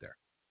ATF right there?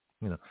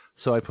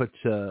 So I put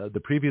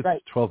the previous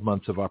 12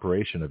 months of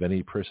operation of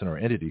any person or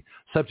entity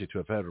subject to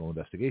a federal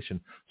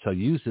investigation. So I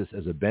use this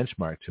as a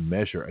benchmark to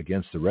measure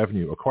against the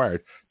revenue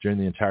acquired during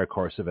the entire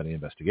course of any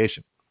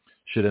investigation.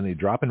 Should any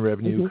drop in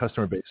revenue,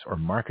 customer base, or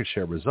market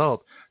share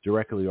result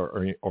directly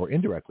or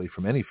indirectly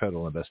from any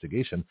federal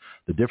investigation,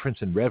 the difference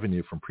in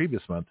revenue from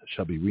previous month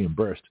shall be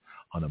reimbursed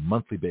on a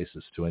monthly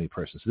basis to any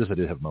person. So this I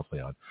did have monthly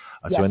on.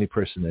 To any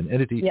person and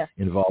entity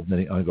involved in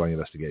any ongoing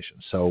investigation.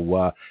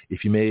 So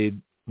if you made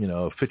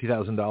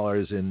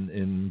 $50,000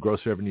 in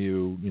gross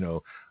revenue,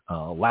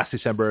 last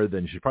December,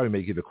 then you should probably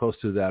make either close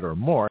to that or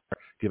more,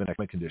 given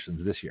economic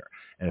conditions this year.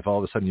 And if all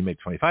of a sudden you make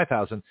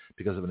 $25,000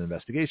 because of an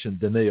investigation,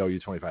 then they owe you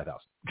 $25,000.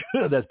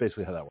 That's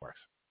basically how that works.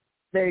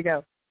 There you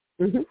go.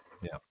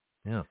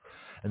 Yeah.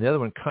 And the other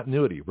one,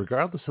 continuity.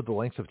 Regardless of the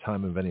length of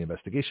time of any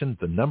investigation,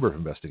 the number of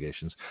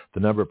investigations, the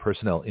number of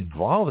personnel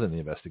involved in the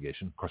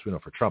investigation. Of course, we know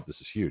for Trump, this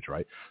is huge,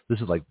 right? This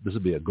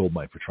would be a gold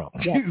mine for Trump.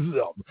 Yeah.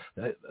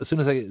 As soon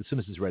as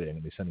it's ready, I'm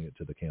going to be sending it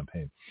to the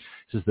campaign.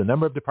 It says the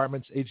number of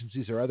departments,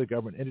 agencies, or other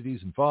government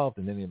entities involved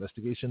in any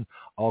investigation,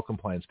 all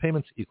compliance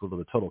payments equal to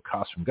the total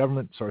cost from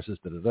government sources,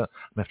 I'm going to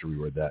have to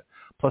reword that,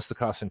 plus the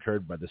costs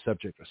incurred by the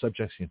subject or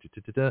subjects,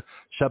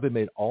 shall be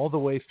made all the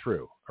way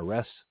through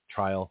arrest,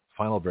 trial,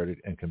 final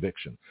verdict, and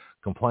conviction.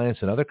 Compliance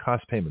and other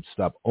cost payments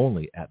stop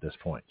only at this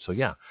point. So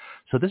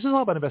this is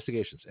all about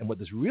investigations. And what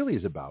this really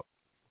is about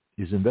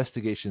is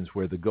investigations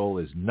where the goal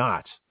is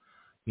not,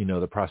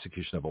 the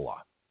prosecution of a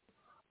law.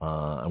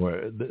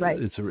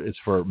 It's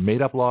for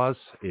made-up laws,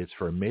 it's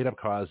for made-up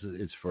causes,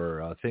 it's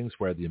for things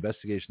where the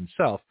investigation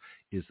itself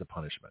is the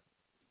punishment.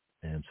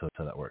 And so that's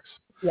how that works.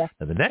 Yeah.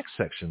 Now, the next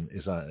section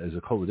is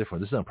a totally different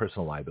one. This is on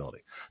personal liability.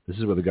 This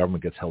is where the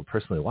government gets held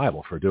personally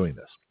liable for doing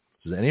this.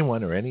 So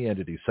anyone or any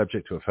entity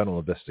subject to a federal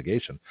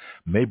investigation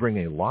may bring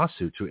a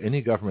lawsuit to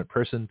any government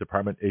person,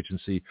 department,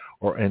 agency,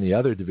 or any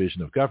other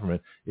division of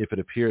government if it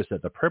appears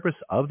that the purpose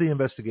of the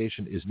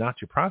investigation is not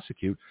to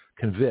prosecute,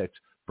 convict,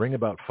 bring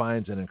about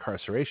fines and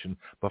incarceration,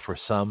 but for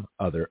some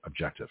other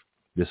objective.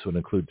 This would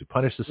include to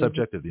punish the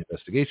subject of the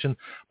investigation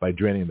by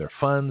draining their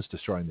funds,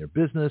 destroying their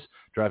business,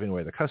 driving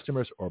away their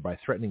customers, or by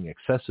threatening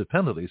excessive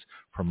penalties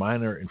for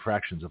minor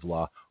infractions of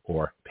law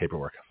or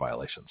paperwork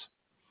violations.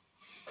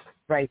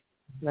 Right.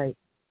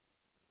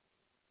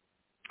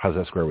 How does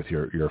that square with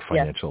your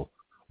financial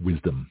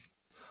wisdom?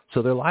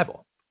 So they're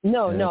liable.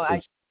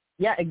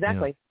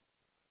 Exactly.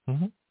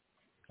 And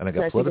I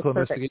got political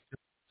investigations.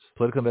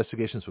 Political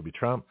investigations would be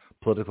Trump.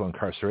 Political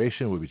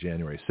incarceration would be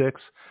January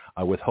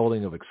 6th.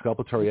 Withholding of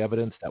exculpatory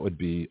evidence, that would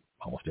be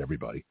almost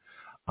everybody.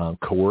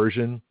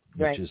 Coercion,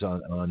 which is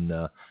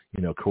on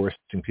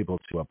coercing people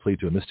to plead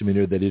to a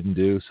misdemeanor they didn't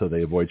do, so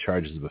they avoid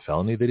charges of a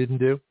felony they didn't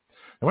do.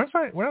 And we're not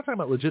talking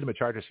about legitimate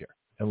charges here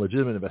and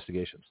legitimate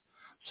investigations.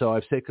 So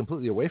I've stayed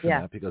completely away from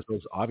that because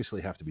those obviously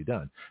have to be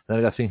done. Then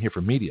I got a thing here for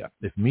media.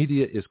 If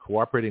media is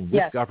cooperating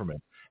with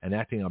government and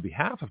acting on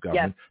behalf of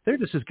government, they're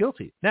just as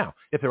guilty. Now,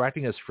 if they're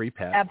acting as free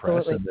press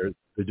and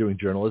they're doing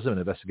journalism and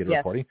investigative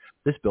reporting,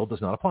 this bill does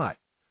not apply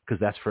because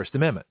that's First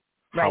Amendment.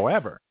 Right.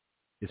 However,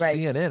 if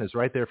CNN is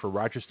right there for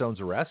Roger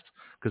Stone's arrest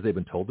because they've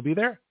been told to be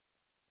there,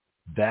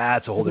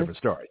 that's a whole different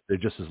story. They're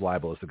just as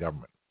liable as the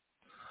government.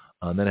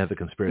 Then I have the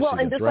conspiracy. Well,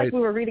 and just like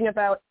we were reading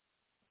about,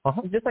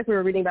 Just like we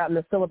were reading about in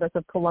the syllabus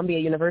of Columbia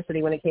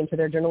University when it came to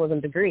their journalism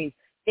degrees,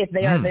 if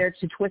they are there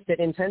to twist it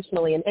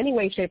intentionally in any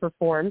way, shape, or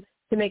form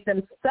to make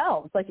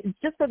themselves, like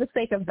just for the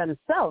sake of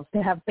themselves,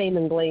 to have fame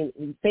and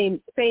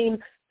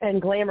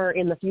glamour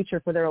in the future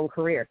for their own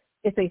career.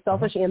 It's a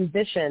selfish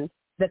ambition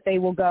that they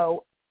will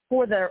go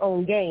for their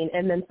own gain,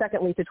 and then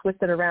secondly, to twist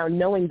it around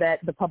knowing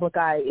that the public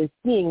eye is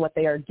seeing what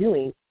they are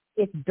doing.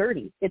 It's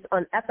dirty. It's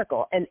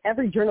unethical, and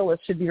every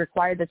journalist should be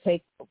required to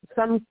take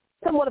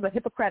somewhat of a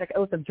Hippocratic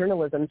oath of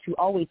journalism to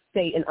always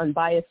state an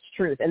unbiased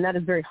truth, and that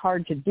is very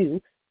hard to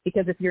do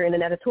because if you're in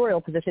an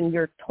editorial position,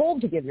 you're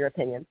told to give your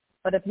opinion.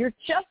 But if you're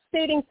just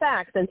stating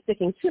facts and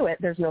sticking to it,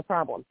 there's no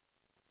problem.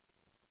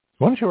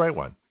 Why don't you write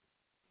one?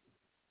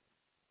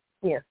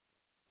 Yeah.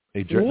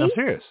 I'm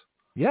serious.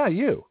 Yeah,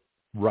 you.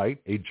 Write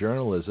a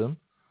journalism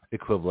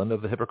equivalent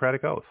of the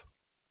Hippocratic Oath.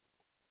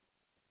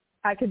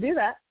 I could do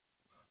that.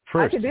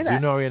 First, do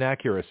no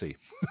inaccuracy.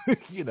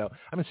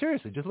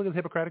 Seriously, just look at the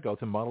Hippocratic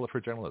Oath and model it for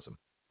journalism.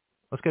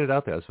 Let's get it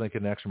out there. Let's make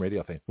it an Action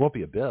Radio thing. It won't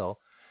be a bill,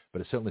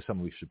 but it's certainly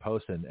something we should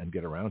post and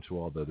get around to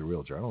all the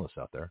real journalists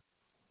out there.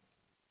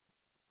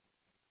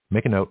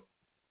 Make a note.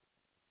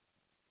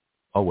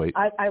 I'll wait.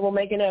 I will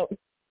make a note.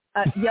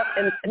 Yep,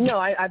 and no,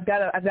 I've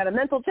got a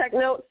mental check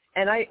note,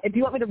 and do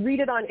you want me to read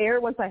it on air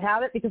once I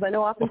have it? Because I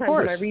know oftentimes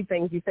when I read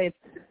things, you say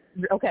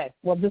it's okay.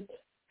 Well,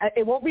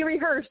 it won't be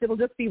rehearsed; it'll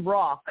just be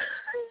raw.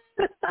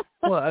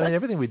 Well,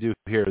 everything we do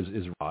here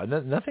is raw.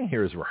 Nothing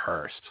here is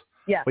rehearsed.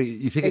 Yeah. Wait,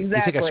 you think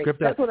exactly. I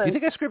script out? You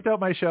think I script out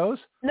my shows?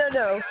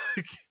 No.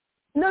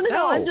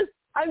 No.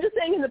 I'm just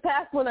saying. In the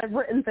past, when I've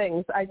written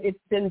things, it's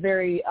been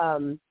very.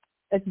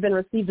 It's been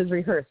received as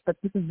rehearsed, but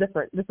this is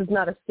different. This is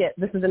not a skit.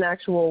 This is an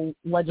actual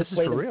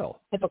legislative,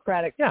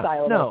 Hippocratic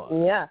style.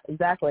 No. Yeah,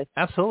 exactly.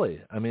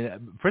 Absolutely.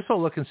 First of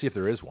all, look and see if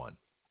there is one.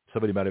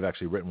 Somebody might have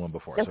actually written one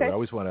before. Okay. So we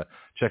always want to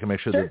check and make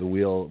sure that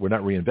we're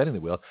not reinventing the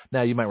wheel.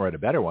 Now, you might write a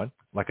better one.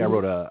 Like I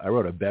wrote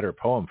a better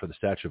poem for the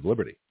Statue of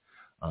Liberty,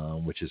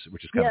 which is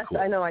kind of cool.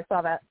 Yes, I know. I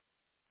saw that.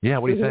 Yeah,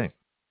 what do you think?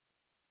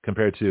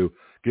 Compared to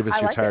give us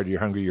you're tired, you're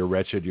hungry, you're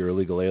wretched, you're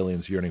illegal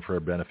aliens yearning for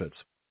benefits.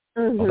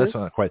 Well,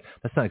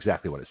 that's not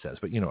exactly what it says,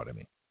 but you know what I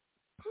mean.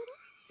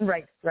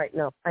 Right.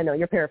 No, I know.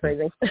 You're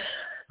paraphrasing.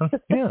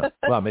 Yeah.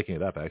 Well, I'm making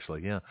it up,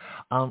 actually. Yeah.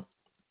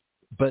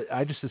 But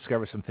I just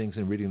discovered some things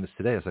in reading this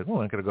today. I was like, I'm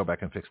going to go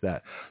back and fix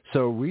that.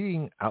 So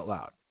reading out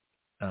loud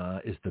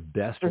is the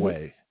best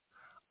way,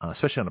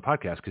 especially on a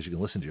podcast, because you can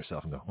listen to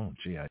yourself and go, oh,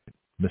 gee, I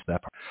missed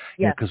that part.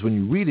 Yeah. Because when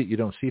you read it, you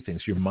don't see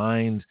things. Your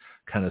mind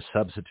kind of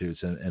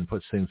substitutes and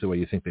puts things the way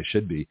you think they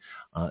should be.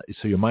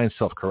 So your mind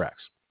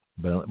self-corrects.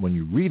 But when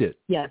you read it,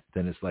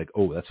 then it's like,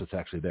 oh, that's what's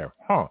actually there.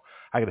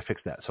 I got to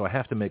fix that. So I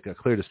have to make a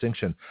clear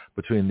distinction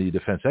between the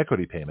defense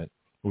equity payment,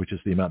 which is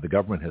the amount the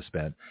government has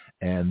spent,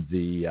 and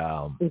the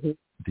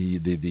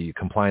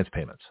compliance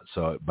payments.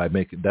 So that's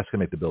going to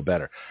make the bill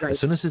better. Right. As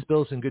soon as this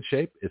bill is in good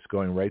shape, it's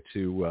going right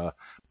to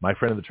my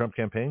friend of the Trump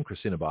campaign,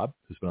 Christina Bobb,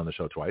 who's been on the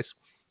show twice.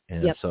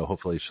 And so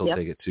hopefully she'll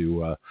take it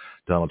to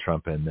Donald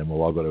Trump, and then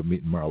we'll all go to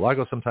meet in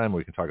Mar-a-Lago sometime where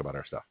we can talk about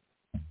our stuff.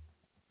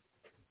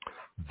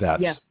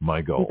 That's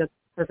my goal. That's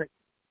perfect.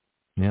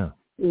 Yeah.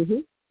 Mm-hmm.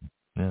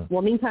 Yeah.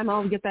 Well, meantime,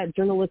 I'll get that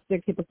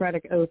journalistic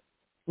Hippocratic Oath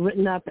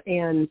written up,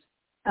 and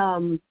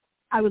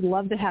I would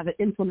love to have it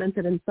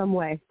implemented in some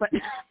way. But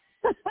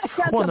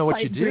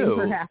what you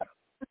do,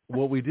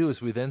 what we do is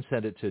we then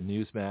send it to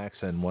Newsmax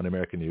and One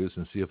American News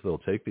and see if they'll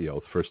take the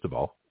oath, first of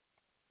all.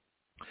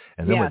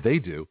 And then what they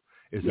do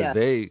is that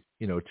they,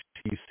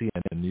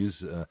 CNN News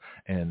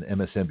and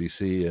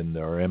MSNBC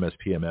or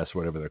MSPMS,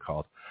 whatever they're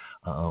called.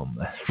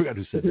 I forgot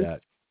who said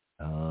that.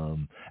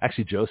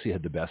 Actually, Josie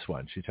had the best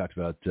one. She talked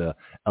about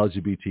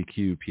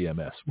LGBTQ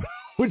PMS,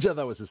 which I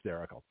thought was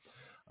hysterical.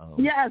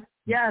 Yes,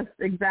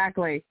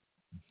 exactly.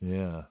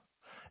 Yeah.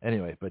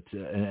 Anyway, but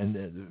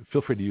and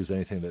feel free to use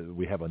anything that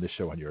we have on this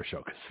show on your show,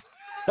 because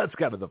that's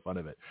kind of the fun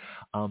of it.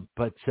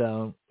 But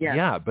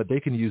they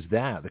can use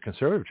that. The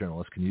conservative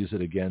journalists can use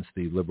it against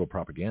the liberal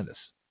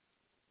propagandists.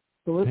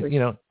 Absolutely.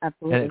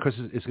 Absolutely. And of course,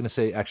 it's going to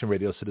say Action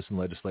Radio Citizen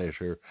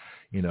Legislature,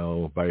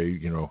 by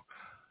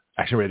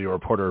Action Radio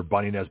reporter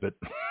Bonnie Nesbitt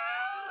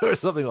or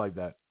something like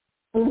that.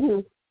 Mm-hmm.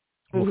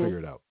 We'll figure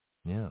it out.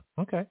 Yeah.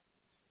 Okay.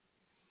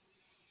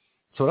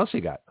 So what else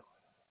you got?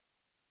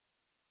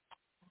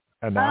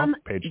 And now,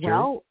 page 2.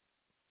 Well,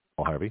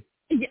 Harvey.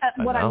 Yeah,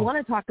 what I want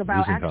to talk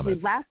about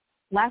actually last.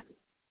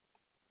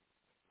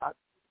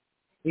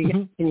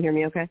 Can you hear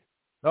me? Okay.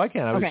 No, I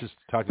can. I was just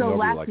talking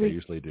over you like I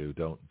usually do.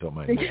 Don't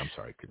mind me. I'm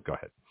sorry. Go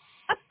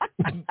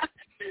ahead.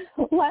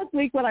 Last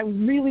week, what I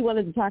really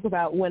wanted to talk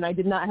about when I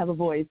did not have a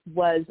voice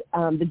was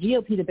the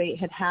GOP debate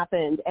had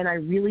happened, and I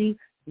really,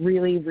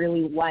 really,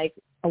 really liked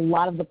a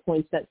lot of the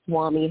points that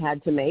Swami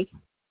had to make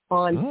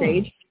on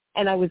stage.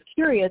 And I was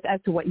curious as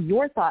to what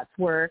your thoughts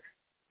were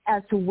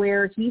as to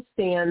where he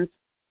stands,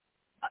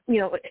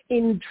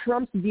 in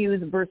Trump's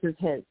views versus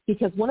his.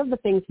 Because one of the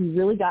things he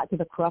really got to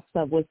the crux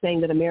of was saying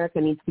that America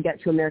needs to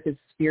get to America's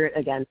spirit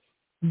again.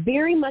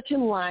 Very much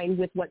in line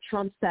with what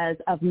Trump says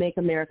of Make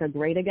America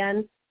Great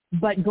Again,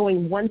 but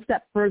going one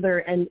step further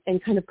and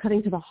kind of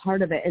cutting to the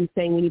heart of it and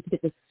saying we need to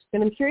get the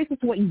And I'm curious as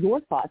to what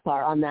your thoughts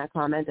are on that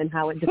comment and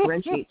how it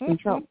differentiates from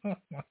Trump.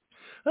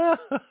 Oh,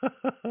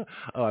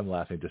 I'm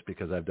laughing just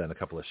because I've done a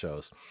couple of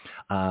shows.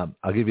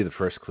 I'll give you the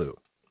first clue.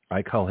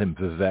 I call him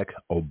Vivek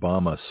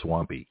Obama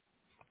Swampy.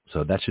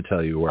 So that should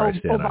tell you where I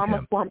stand on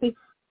him. Swampy?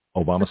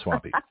 Obama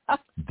Swampy.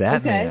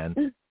 That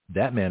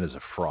man is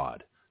a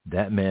fraud.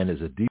 That man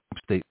is a deep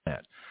state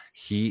man.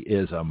 He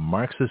is a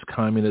Marxist,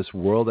 communist,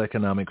 World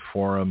Economic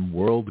Forum,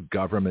 world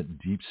government,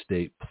 deep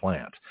state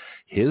plant.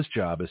 His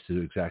job is to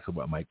do exactly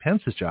what Mike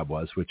Pence's job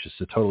was, which is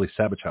to totally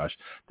sabotage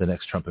the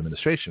next Trump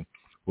administration,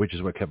 which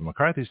is what Kevin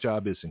McCarthy's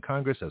job is in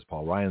Congress, as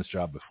Paul Ryan's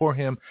job before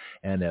him,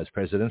 and as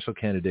presidential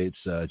candidates,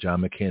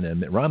 John McCain and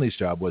Mitt Romney's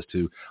job was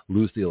to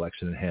lose the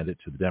election and hand it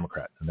to the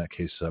Democrat, in that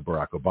case,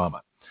 Barack Obama.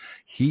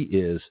 He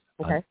is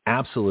an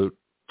absolute,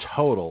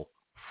 total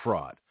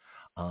fraud.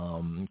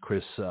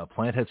 Chris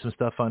Plant had some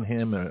stuff on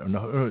him.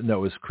 No, it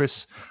was Chris.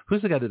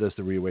 Who's the guy that does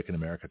the Reawaken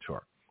America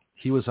tour?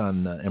 He was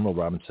on Emerald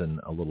Robinson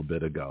a little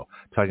bit ago,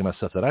 talking about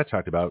stuff that I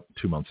talked about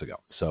 2 months ago.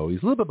 So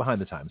he's a little bit behind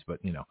the times,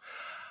 but, you know.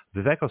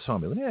 Vivek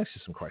Oswami, let me ask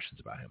you some questions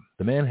about him.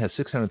 The man has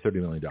 $630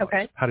 million.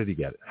 Okay. How did he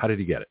get it?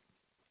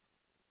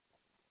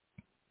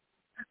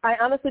 I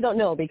honestly don't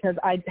know because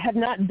I have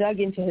not dug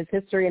into his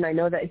history, and I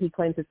know that he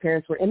claims his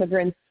parents were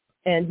immigrants,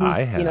 and he's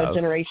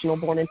generational,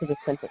 born into this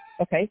country.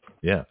 Okay?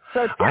 Yeah.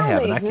 So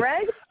tell me,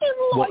 Greg,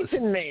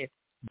 enlighten me.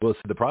 Well,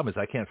 the problem is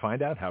I can't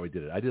find out how he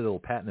did it. I did a little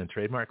patent and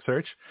trademark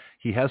search.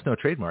 He has no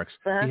trademarks.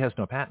 He has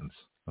no patents.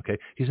 Okay?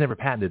 He's never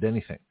patented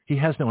anything. He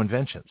has no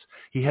inventions.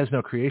 He has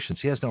no creations.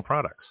 He has no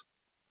products.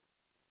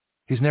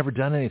 He's never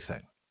done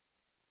anything.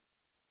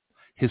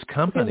 His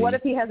company. Okay, what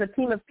if he has a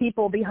team of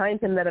people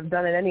behind him that have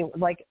done it anyway?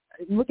 Like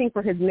looking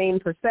for his name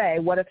per se.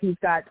 What if he's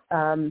got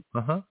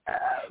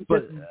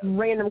just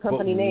random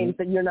company names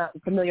that you're not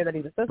familiar that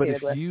he's associated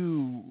with? But if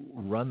you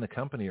run the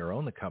company or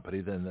own the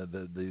company, then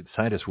the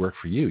scientists work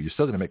for you. You're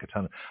still going to make a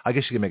ton. I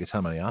guess you can make a ton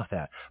of money off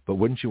that. But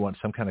wouldn't you want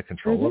some kind of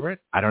control over it?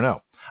 I don't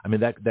know. I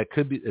mean, that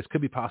could be. It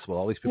could be possible.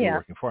 All these people are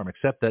working for him,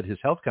 except that his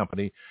health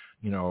company,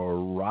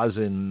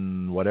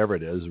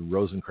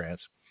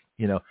 Rosencrantz,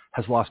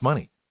 has lost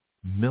money,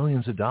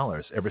 millions of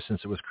dollars ever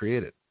since it was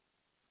created.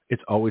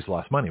 It's always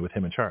lost money with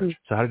him in charge.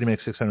 So how did he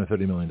make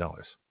 $630 million?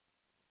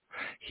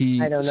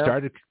 I don't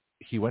know.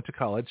 He went to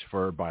college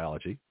for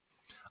biology.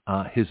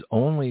 His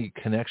only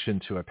connection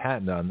to a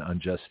patent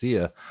on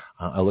Justia,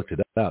 I looked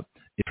it up,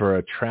 is for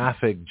a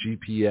traffic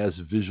GPS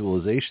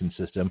visualization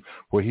system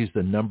where he's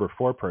the number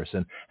 4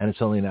 person, and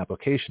it's only an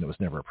application. It was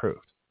never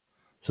approved.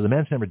 So the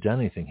man's never done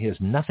anything. He has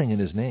nothing in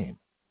his name.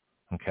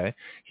 Okay?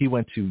 He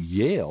went to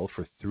Yale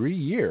for 3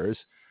 years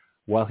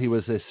while he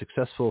was a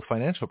successful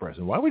financial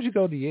person. Why would you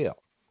go to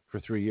Yale for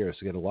 3 years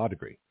to get a law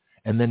degree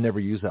and then never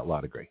use that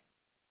law degree?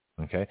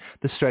 Okay,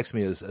 this strikes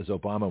me as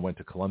Obama went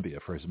to Columbia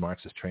for his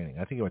Marxist training.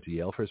 I think he went to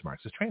Yale for his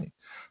Marxist training.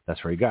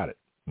 That's where he got it.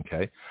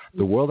 Okay,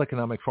 the World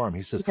Economic Forum.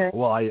 He says,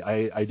 "Well,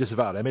 I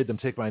disavowed. I made them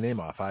take my name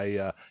off.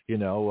 all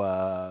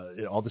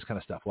this kind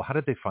of stuff." Well, how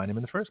did they find him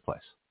in the first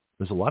place?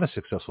 There's a lot of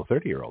successful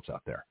 30-year-olds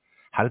out there.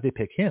 How did they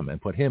pick him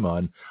and put him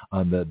on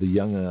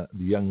the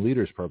young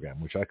leaders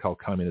program, which I call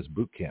communist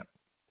boot camp?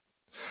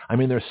 I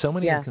mean, there's so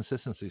many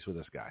inconsistencies with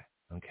this guy.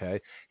 Okay,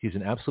 he's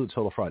an absolute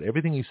total fraud.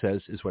 Everything he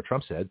says is what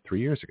Trump said 3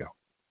 years ago.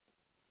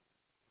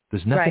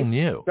 There's nothing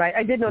new. Right.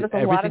 I did notice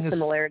a lot of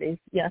similarities.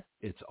 Yes.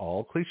 It's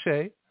all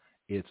cliche.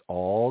 It's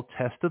all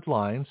tested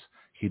lines.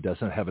 He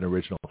doesn't have an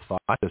original thought.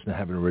 Doesn't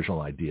have an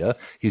original idea.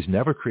 He's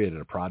never created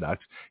a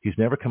product. He's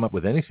never come up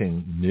with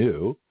anything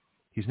new.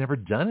 He's never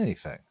done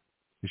anything.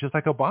 He's just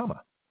like Obama.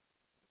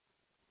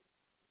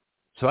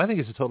 So I think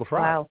he's a total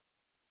fraud. Wow.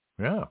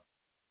 Yeah.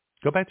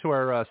 Go back to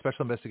our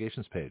special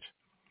investigations page.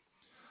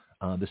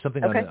 There's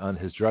something on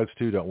his drugs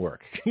too don't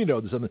work.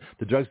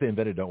 The drugs they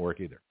invented don't work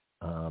either.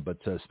 But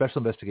special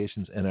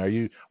investigations,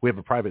 and we have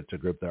a private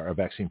group, our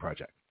Vaccine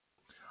Project,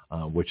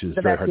 which is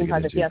very hard to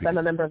get into. Yes, I'm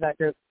a member of that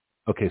group.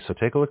 Okay, so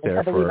take a look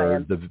there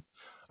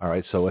all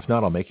right, so if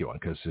not, I'll make you one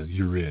because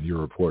you're a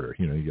reporter.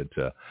 You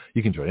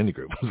can join any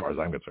group as far as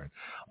I'm concerned.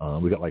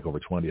 We got like over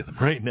 20 of them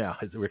right now.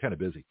 We're kind of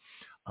busy,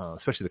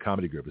 especially the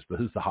comedy group. This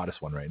is the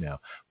hottest one right now.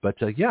 But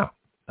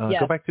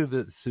go back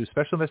to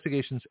Special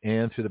Investigations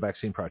and through the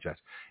Vaccine Project,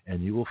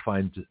 and you will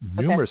find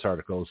numerous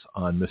articles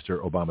on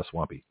Mr. Obama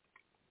Swampy.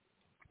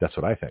 That's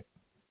what I think.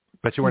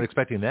 But you weren't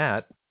expecting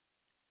that.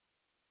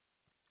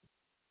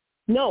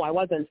 No, I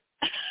wasn't.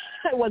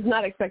 I was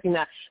not expecting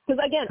that.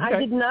 Because, again, I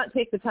did not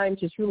take the time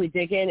to truly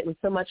dig in. It was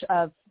so much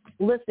of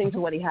listening to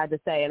what he had to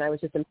say, and I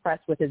was just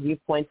impressed with his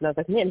viewpoints. And I was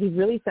like, man, he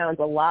really sounds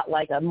a lot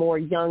like a more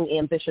young,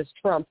 ambitious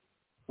Trump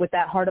with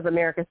that heart of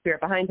America spirit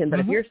behind him. But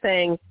if you're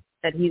saying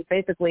that he's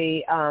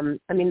basically,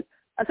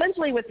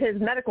 essentially with his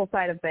medical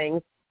side of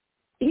things,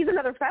 he's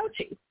another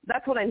Fauci.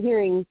 That's what I'm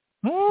hearing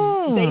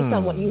based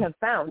on what you have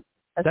found.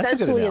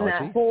 Essentially in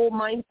that whole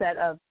mindset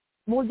of,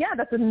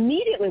 that's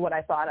immediately what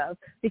I thought of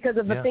because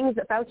of the things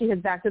that Fauci has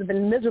backed that have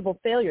been miserable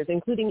failures,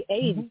 including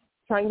AIDS,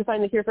 trying to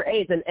find the cure for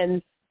AIDS,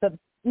 and the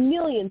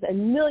millions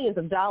and millions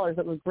of dollars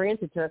that was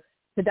granted to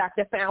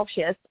Dr.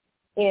 Fascist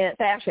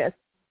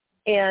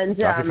And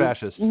Dr.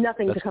 Fascist,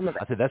 nothing to come of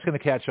it. I said that's going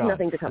to catch on.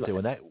 Nothing to come of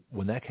it.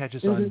 When that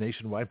catches on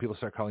nationwide, people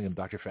start calling him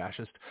Dr.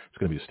 Fascist. It's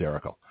going to be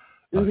hysterical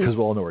because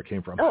we'll all know where it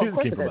came from. Oh,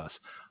 it came from us.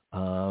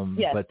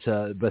 Yes. But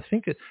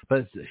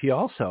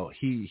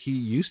he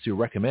used to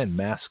recommend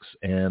masks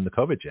and the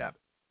COVID jab.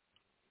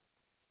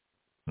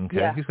 Okay,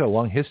 yeah. He's got a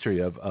long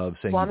history of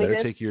saying Swami you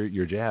better did? take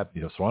your jab.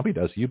 Swampy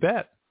does. You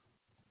bet.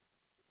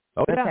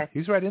 Oh, yeah, okay.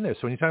 He's right in there. So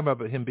when you talk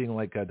about him being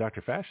like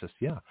Dr. Fascist,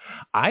 yeah.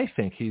 I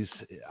think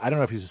I don't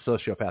know if he's a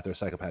sociopath or a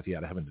psychopath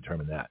yet. I haven't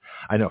determined that.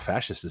 I know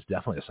Fascist is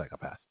definitely a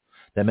psychopath.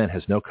 That man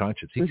has no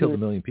conscience. He killed 1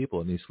 million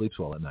people and he sleeps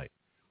well at night.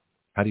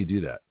 How do you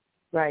do that?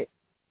 Right.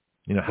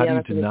 How do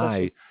you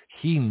deny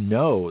he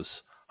knows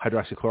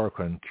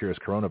hydroxychloroquine cures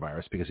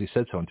coronavirus because he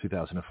said so in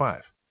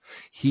 2005.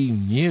 He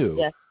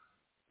knew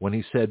when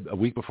he said a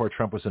week before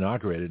Trump was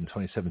inaugurated in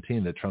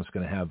 2017 that Trump's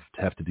going to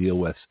have to deal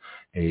with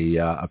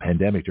a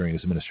pandemic during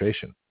his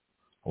administration.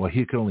 Well,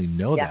 he could only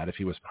know that if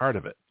he was part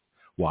of it.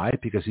 Why?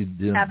 Because he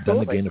done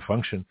the gain of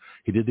function.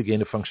 He did the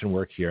gain of function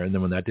work here, and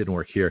then when that didn't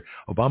work here,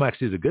 Obama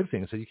actually did a good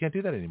thing and said you can't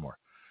do that anymore.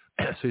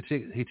 So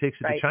he takes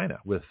it to China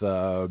with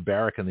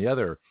Barrack and the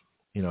other,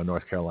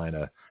 North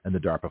Carolina and the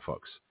DARPA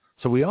folks.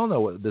 So we all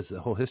know this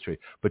whole history.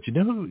 But do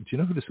you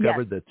know who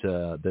discovered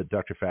that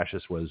Dr.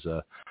 Fascist was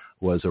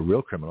a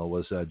real criminal?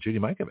 Was Judy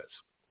Mikovits,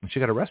 and she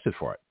got arrested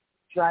for it.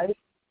 Right.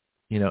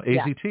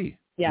 AZT.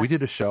 Yeah. We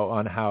did a show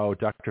on how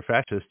Dr.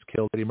 Fascist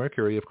killed Freddie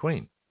Mercury of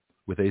Queen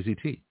with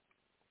AZT.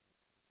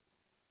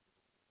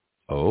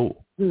 Oh,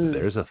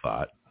 there's a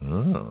thought.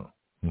 Oh,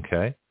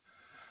 okay.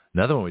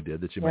 Another one we did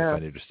that you might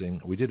find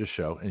interesting, we did a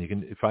show, and you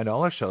can find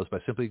all our shows by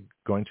simply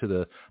going to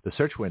the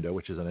search window,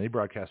 which is on any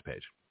broadcast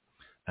page.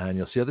 And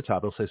you'll see at the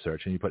top, it'll say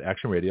search, and you put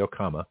Action Radio,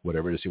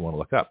 whatever it is you want to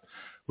look up.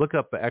 Look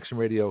up Action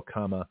Radio,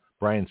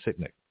 Brian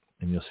Sicknick,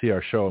 and you'll see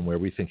our show and where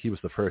we think he was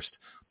the first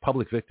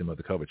public victim of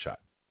the COVID shot.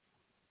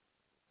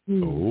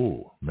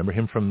 Oh, remember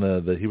him from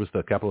he was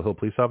the Capitol Hill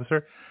police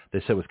officer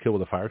they said was killed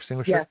with a fire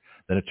extinguisher? Yeah.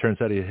 Then it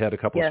turns out he had a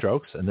couple of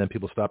strokes, and then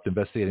people stopped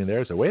investigating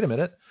there. So wait a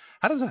minute,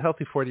 how does a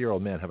healthy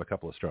 40-year-old man have a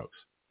couple of strokes?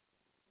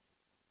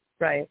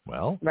 Right.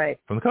 Well,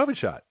 from the COVID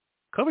shot.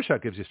 COVID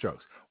shot gives you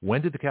strokes.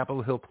 When did the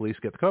Capitol Hill police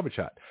get the COVID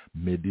shot?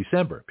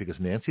 Mid-December, because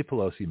Nancy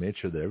Pelosi made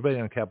sure that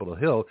everybody on Capitol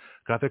Hill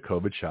got their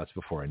COVID shots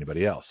before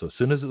anybody else. So as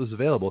soon as it was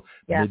available,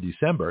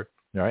 mid-December,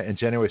 all right, and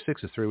January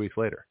 6th is 3 weeks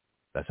later.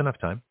 That's enough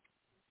time.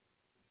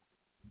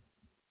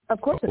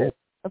 Of course it is.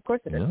 Of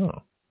course it is.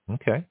 Oh,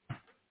 okay.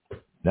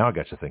 Now I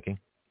got you thinking.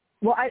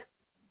 Well,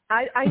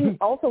 I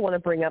also want to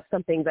bring up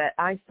something that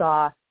I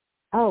saw,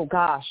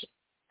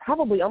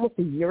 probably almost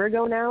a year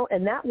ago now,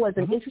 and that was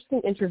an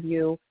interesting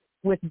interview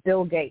with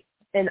Bill Gates.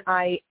 And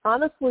I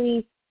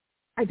honestly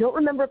don't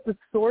remember if the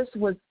source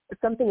was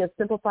something as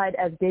simplified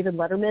as David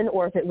Letterman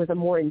or if it was a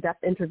more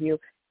in-depth interview,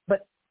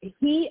 but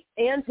he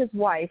and his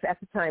wife at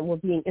the time were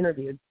being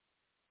interviewed.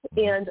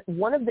 And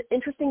one of the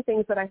interesting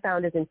things that I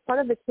found is in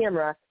front of the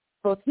camera,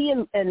 both he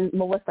and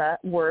Melissa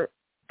were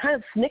kind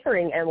of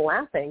snickering and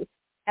laughing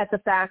at the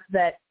fact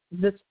that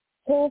this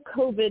whole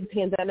COVID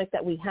pandemic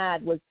that we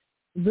had was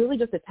really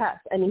just a test.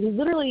 I mean, he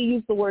literally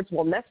used the words,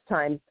 well, next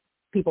time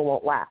people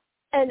won't laugh.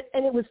 And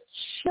it was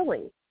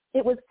chilling.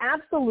 It was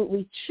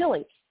absolutely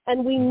chilling.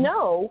 And we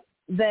know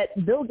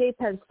that Bill Gates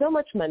has so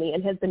much money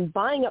and has been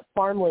buying up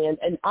farmland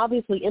and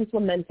obviously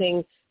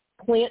implementing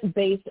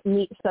plant-based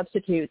meat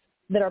substitutes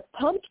that are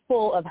pumped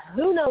full of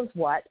who knows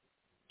what,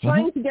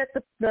 trying to get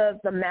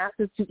the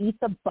masses to eat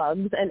the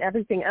bugs and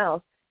everything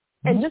else.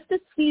 And just to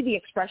see the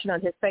expression on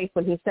his face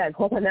when he said,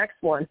 well, the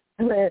next one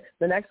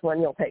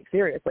you'll take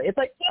seriously. It's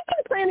like, you've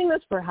been planning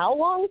this for how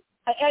long?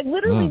 I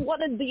literally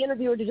wanted the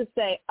interviewer to just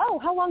say, oh,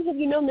 how long have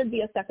you known there'd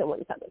be a second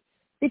one coming?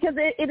 Because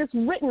it is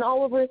written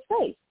all over his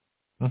face.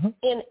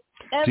 And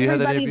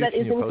everybody that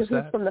is in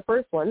cahoots from the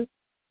first one.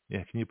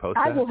 Yeah, can you post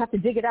that? I that? will have to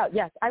dig it out.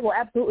 Yes, I will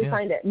absolutely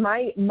find it.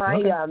 My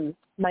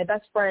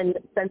best friend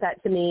sent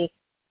that to me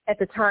at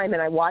the time,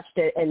 and I watched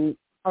it,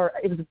 or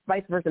it was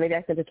vice versa. Maybe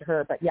I sent it to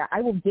her. But, yeah,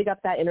 I will dig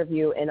up that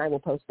interview, and I will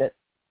post it.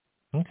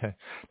 Okay.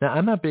 Now,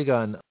 I'm not big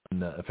on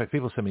in fact,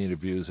 people send me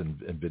interviews and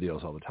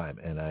videos all the time,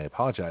 and I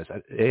apologize.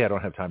 I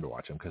don't have time to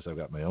watch them because I've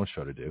got my own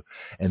show to do,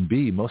 and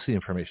B, most of the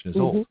information is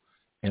old.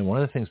 And one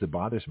of the things that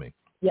bothers me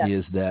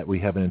is that we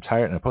have an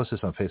entire, and I posted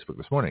this on Facebook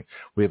this morning,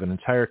 we have an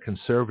entire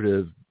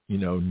conservative,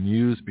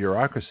 news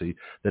bureaucracy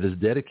that is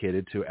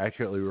dedicated to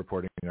accurately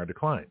reporting our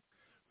decline,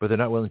 but they're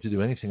not willing to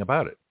do anything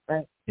about it.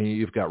 Right. And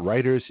you've got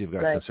writers, you've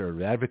got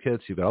conservative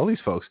advocates, you've got all these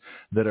folks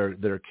that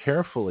are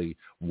carefully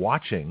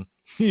watching,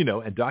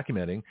 and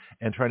documenting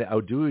and trying to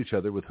outdo each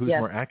other with who's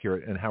more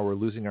accurate and how we're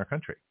losing our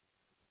country.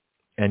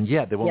 And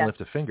yet they won't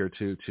lift a finger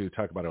to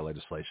talk about our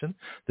legislation.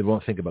 They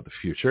won't think about the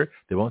future.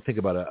 They won't think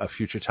about a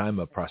future time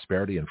of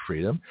prosperity and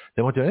freedom.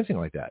 They won't do anything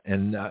like that.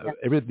 And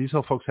these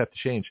whole folks have to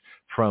change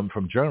from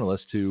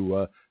journalists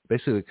to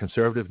basically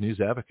conservative news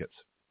advocates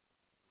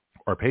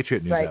or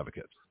patriot news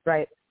advocates.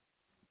 Right.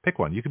 Pick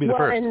one. You could be the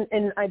first.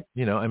 And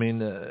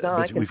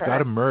we've got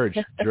to merge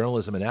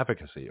journalism and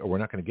advocacy, or we're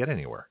not going to get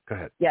anywhere. Go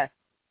ahead. Yes.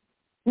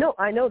 No,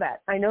 I know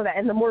that.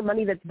 And the more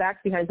money that's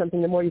backed behind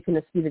something, the more you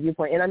can skew the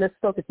viewpoint. And I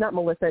misspoke. It's not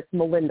Melissa. It's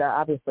Melinda,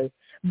 obviously.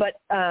 But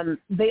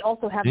they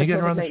also have the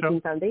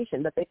COVID-19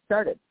 Foundation that they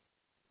started.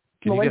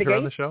 Can you get her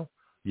on the show?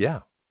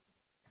 Yeah.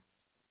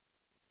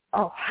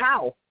 Oh,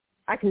 how?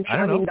 I can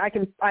try.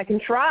 I can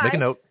try. Make a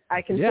note.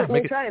 I can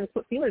certainly try and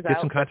put feelers out. Get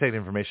some contact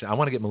information. I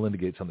want to get Melinda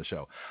Gates on the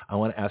show. I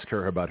want to ask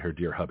her about her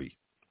dear hubby.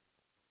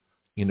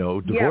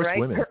 Divorced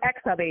women. Her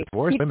ex-hubby.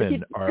 Divorced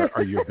women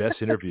are your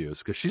best interviews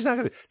because she's not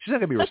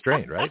gonna be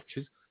restrained, right?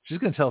 She's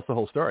gonna tell us the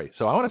whole story.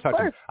 So I want to talk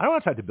to. I don't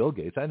want to talk to Bill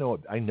Gates. I know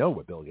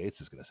what Bill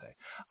Gates is gonna say.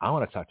 I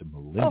want to talk to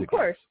Melinda Gates. Of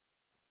course.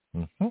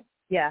 Mm-hmm.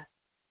 Yeah.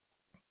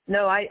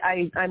 No,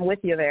 I'm with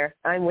you there.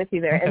 Okay.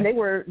 And they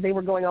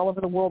were going all over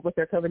the world with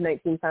their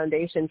COVID-19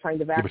 Foundation trying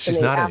to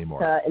vaccinate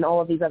Africa and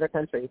all of these other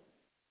countries.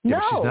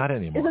 Yeah, but she's not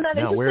anymore. Isn't that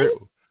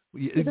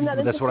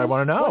interesting? That's what I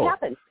want to know. What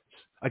happened?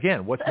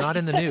 Again, what's not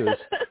in the news.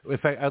 In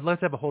fact, I'd like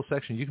to have a whole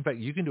section. You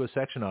can do a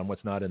section on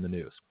what's not in the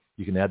news.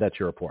 You can add that to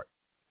your report.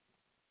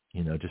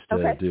 Just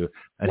to do.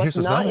 And here's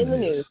what's not in the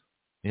news.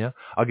 Yeah,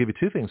 I'll give you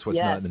two things. What's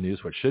not in the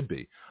news? What should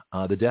be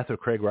the death of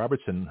Craig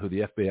Robertson, who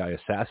the FBI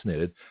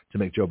assassinated to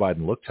make Joe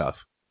Biden look tough.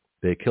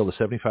 They killed a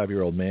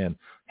 75-year-old man,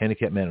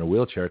 handicapped man in a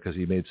wheelchair, because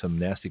he made some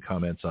nasty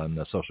comments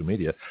on social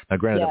media. Now,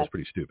 granted, that was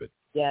pretty stupid.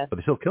 Yeah. But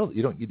they still killed.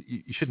 You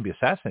shouldn't be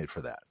assassinated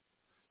for that.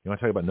 You want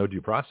to talk about no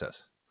due process?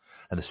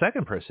 And the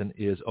second person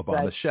is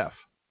Obama's chef,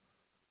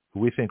 who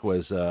we think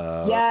was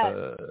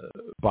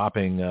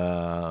bopping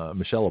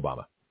Michelle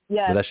Obama.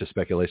 Yeah. But that's just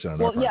speculation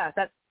on our part. Well, yeah,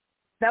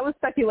 that was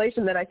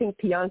speculation that I think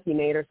Bianca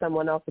made or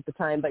someone else at the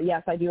time. But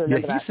yes, I do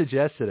remember that. He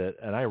suggested it,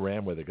 and I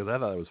ran with it because I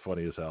thought it was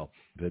funny as hell.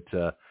 That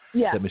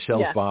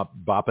Michelle's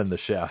bopping the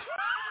chef.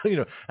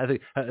 I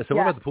think so.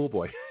 What about the pool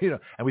boy?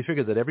 And we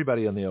figured that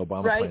everybody on the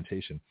Obama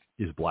plantation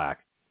is black,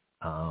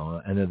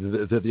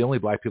 and they're the only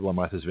black people on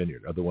Martha's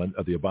Vineyard. Are the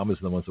Obamas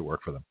and the ones that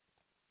work for them?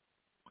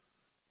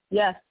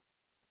 Yes.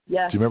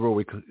 Yes. Do you remember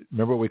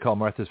what we call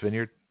Martha's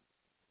Vineyard?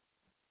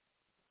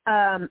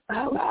 Oh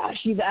gosh,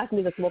 you've asked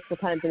me this multiple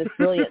times, and it's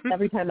brilliant.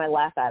 Every time I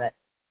laugh at it.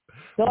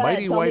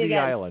 Mighty Whitey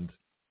Island.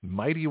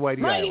 Mighty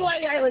Whitey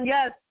Island.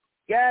 Yes.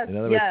 Yes. In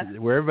other words,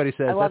 where everybody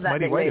says that's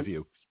mighty white of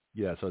you.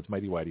 Yeah, so it's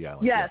Mighty Whitey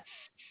Island. Yes. Yeah.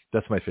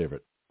 That's my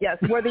favorite. Yes,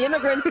 where the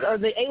immigrants or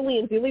the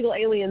illegal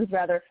aliens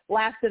rather,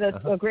 lasted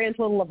a grand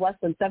total of less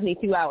than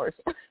 72 hours.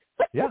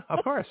 Yeah,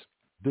 of course.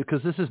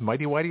 Because this is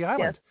Mighty Whitey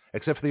Island,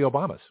 except for the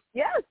Obamas.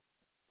 Yes.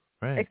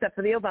 Right. Except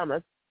for the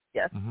Obamas.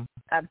 Yes,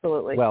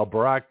 absolutely. Well,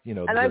 Barack,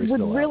 and I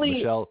would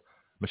really...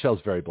 Michelle's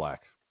very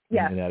black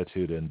in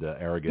attitude and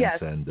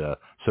arrogance and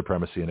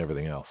supremacy and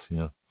everything else.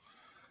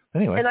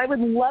 Anyway. And I would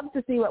love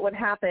to see what would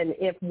happen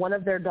if one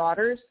of their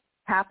daughters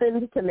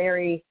happened to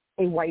marry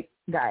a white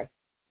guy.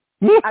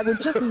 I would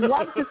just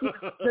love to see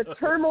the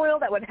turmoil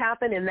that would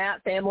happen in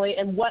that family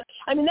and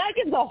that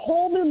gives a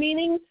whole new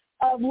meaning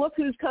of look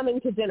who's coming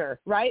to dinner,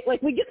 right?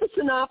 Like we get the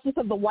synopsis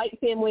of the white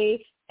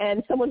family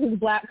and someone who's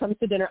black comes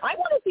to dinner. I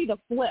want to see the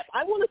flip.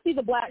 I want to see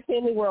the black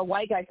family where a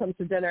white guy comes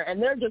to dinner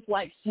and they're just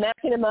like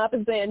smacking him up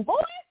and saying,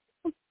 boy,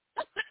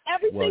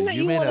 everything that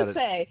you want to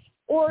say.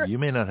 Or you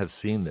may not have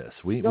seen this.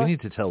 We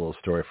need to tell a little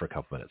story for a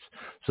couple minutes.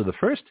 So the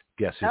first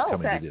guest who's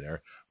coming to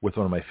dinner with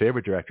one of my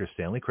favorite directors,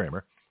 Stanley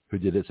Kramer, who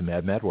did It's a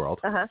Mad, Mad World,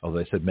 although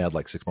I said mad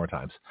like 6 more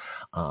times.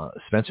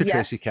 Spencer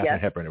Tracy, Katharine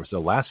Hepburn. It was the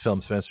last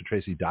film. Spencer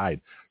Tracy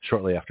died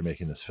shortly after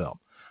making this film.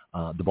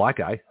 The black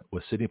guy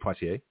was Sidney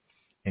Poitier,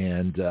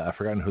 and I've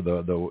forgotten who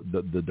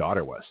the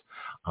daughter was,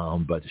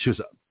 but she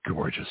was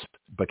gorgeous.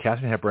 But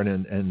Katharine Hepburn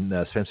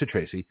and Spencer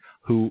Tracy,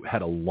 who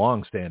had a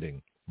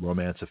long-standing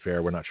romance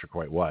affair, we're not sure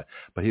quite what,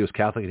 but he was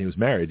Catholic and he was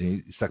married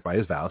and he stuck by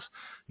his vows,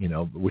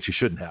 which he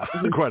shouldn't have.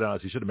 Quite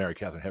honest, he should have married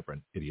Katharine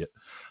Hepburn, idiot.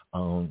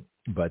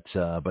 But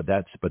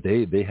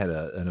they had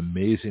an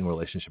amazing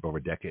relationship over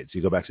decades.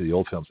 You go back to the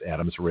old films,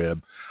 Adam's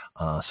Rib,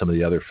 some of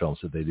the other films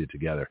that they did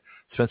together.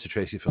 Spencer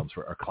Tracy films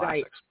are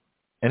classics.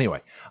 Right.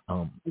 Anyway,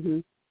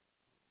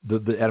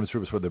 the Adam's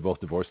Rib is where they're both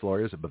divorce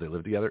lawyers, but they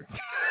live together.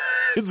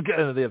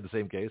 They have the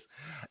same case.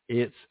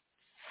 It's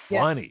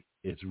funny. Yeah.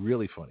 It's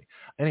really funny.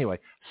 Anyway,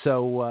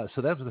 so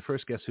that was the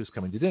first guest who's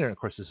coming to dinner. Of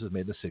course, this was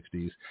made in the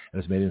 60s,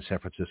 and it's made in San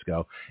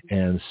Francisco.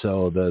 And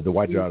so the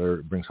white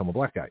daughter brings home a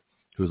black guy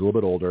who's a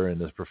little bit older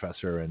and is a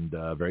professor and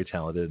very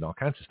talented and all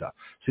kinds of stuff.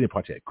 Sidney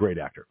Poitier, great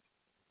actor.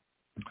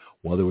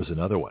 Well, there was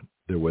another one.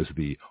 There was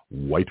the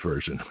white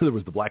version. There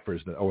was the black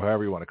version, or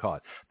however you want to call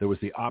it. There was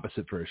the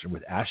opposite version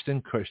with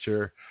Ashton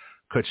Kutcher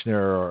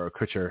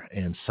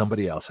and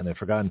somebody else, and I've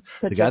forgotten.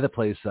 The guy that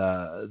plays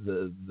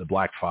the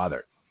black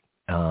father.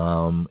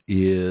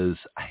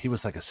 He was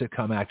like a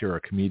sitcom actor or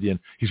a comedian.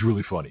 He's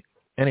really funny.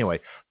 Anyway,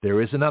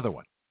 there is another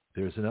one.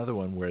 There's another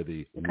one where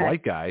the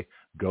white guy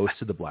goes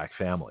to the black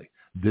family.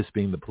 This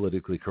being the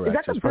politically correct.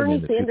 Is that the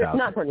Bernie Sanders?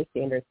 Not Bernie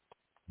Sanders.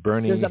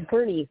 Bernie. There's a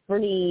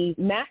Bernie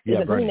Mac. Is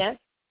it Bernie Mac? Is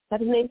that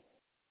his name?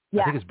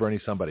 Yeah. I think it's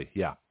Bernie somebody.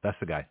 Yeah, that's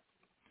the guy.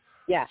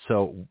 Yeah.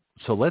 So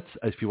let's,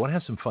 if you want to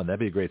have some fun, that'd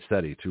be a great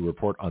study to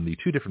report on the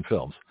two different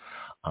films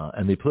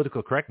and the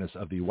political correctness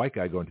of the white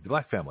guy going to the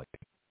black family.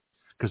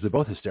 Because they're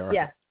both hysterical.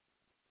 Yeah.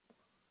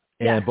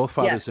 And both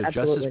fathers are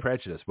just as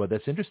prejudiced. But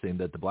that's interesting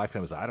that the black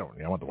family says,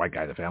 I want the white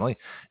guy in the family.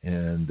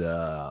 And,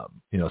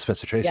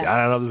 Spencer Tracy, I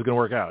don't know if this is going to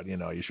work out.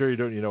 You sure you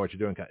don't, you know what you're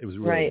doing? It was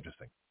really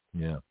interesting.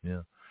 Yeah,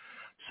 yeah.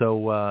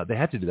 So they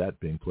had to do that,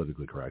 being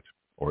politically correct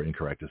or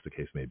incorrect as the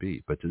case may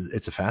be. But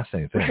it's a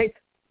fascinating thing. Right.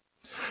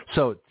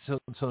 So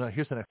now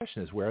here's the next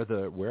question: is where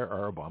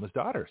are Obama's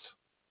daughters?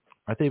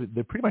 Aren't they?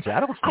 They're pretty much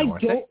adults now,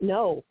 aren't they? I don't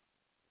know.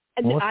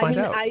 Well, let's find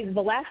out.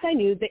 The last I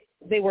knew,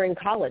 they were in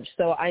college.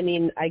 So I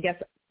guess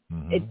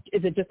is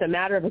it just a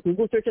matter of a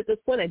Google search at this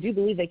point? I do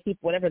believe they keep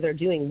whatever they're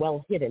doing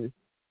well hidden.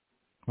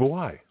 Well,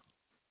 why?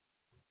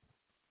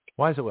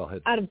 Why is it well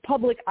hidden? Out of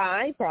public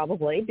eye,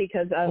 probably,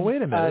 because of,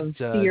 wait a minute.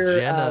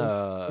 fear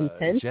of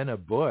intent. Jenna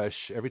Bush,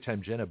 every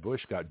time Jenna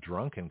Bush got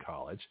drunk in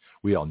college,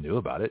 we all knew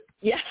about it.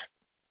 Yeah,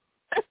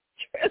 that's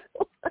true.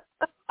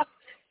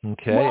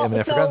 Okay, well,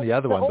 I've forgotten the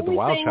other one, but the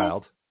Wild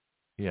Child.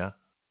 Yeah.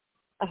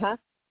 Uh-huh.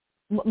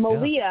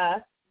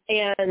 Malia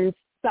and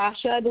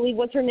Sasha, I believe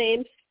was her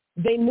name,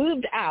 they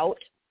moved out,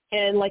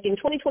 and like in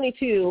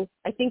 2022,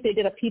 I think they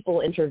did a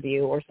People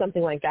interview or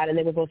something like that, and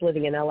they were both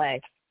living in LA.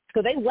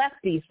 So they left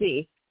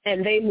D.C.,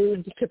 and they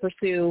moved to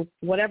pursue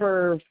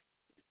whatever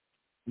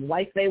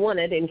life they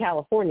wanted in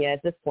California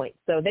at this point.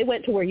 So they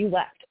went to where you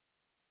left.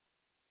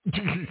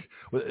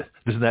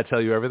 Doesn't that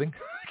tell you everything?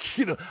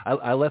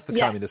 I left the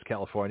communist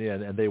California,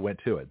 and they went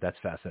to it. That's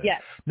fascinating.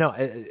 Yes. Now,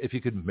 if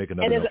you could make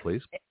another note,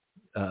 please.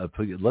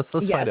 Let's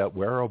find out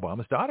where are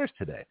Obama's daughters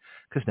today,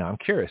 because now I'm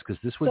curious, because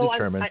this would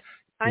determine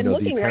I'm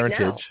looking the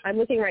parentage. Right now. I'm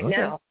looking right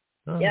now.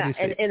 Oh, yeah,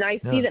 and I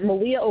see that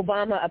Malia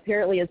Obama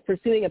apparently is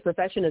pursuing a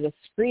profession as a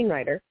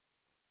screenwriter,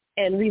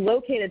 and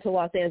relocated to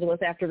Los Angeles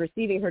after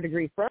receiving her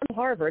degree from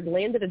Harvard,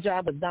 landed a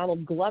job with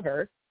Donald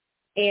Glover,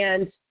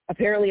 and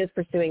apparently is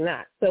pursuing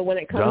that. So when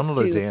it comes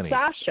to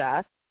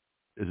Sasha,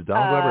 is it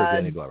Donald Glover or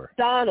Danny Glover?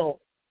 Donald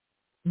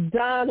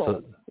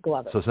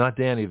Glover. So it's not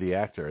Danny the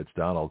actor, it's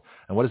Donald.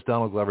 And what does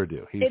Donald Glover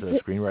do? He's a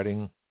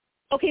screenwriting.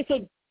 Okay,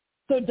 so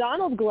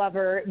Donald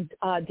Glover,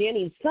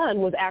 Danny's son,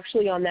 was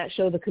actually on that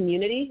show, The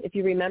Community. If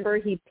you remember,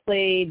 he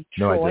played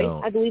Troy,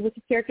 I believe was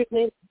his character's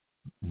name.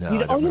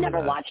 No, you never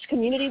watched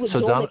Community with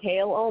Joel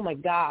McHale? Oh my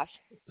gosh!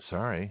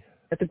 Sorry,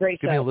 it's a great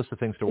show. Give me a list of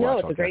things to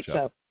watch. No, it's a great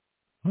show.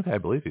 Okay, I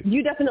believe you.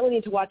 You definitely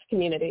need to watch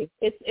Community.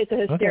 It's a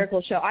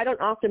hysterical show. I don't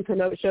often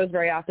promote shows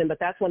very often, but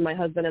that's one my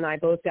husband and I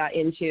both got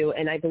into,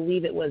 and I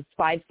believe it was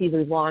 5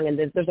 seasons long, and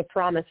there's a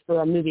promise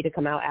for a movie to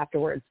come out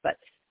afterwards. But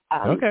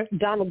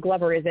Donald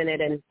Glover is in it,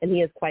 and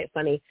he is quite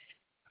funny.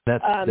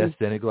 That's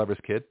Danny Glover's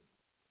kid?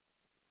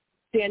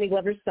 Danny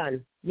Glover's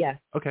son, yes.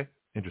 Okay,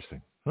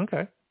 interesting.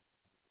 Okay.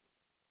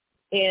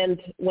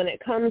 And when it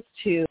comes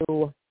to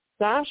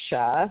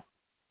Sasha,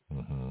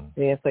 give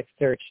me a quick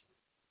search.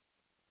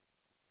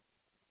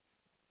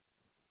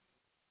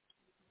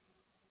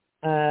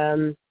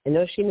 I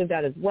know she moved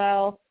out as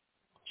well.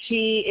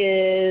 She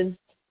is,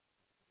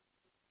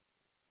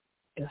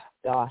 this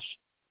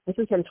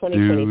is from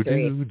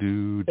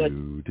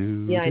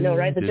 2023. I know,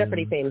 right? The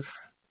Jeopardy theme.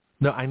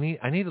 No, I need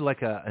an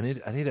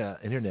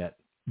internet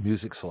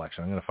music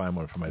selection. I'm going to find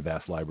one from my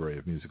vast library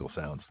of musical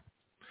sounds,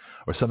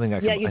 or something I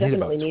need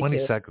about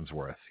 20 seconds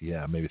worth.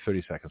 Yeah, maybe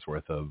 30 seconds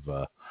worth of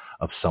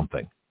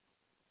something.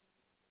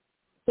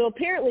 So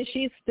apparently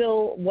she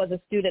still was a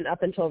student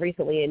up until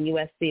recently in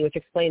USC, which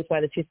explains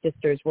why the two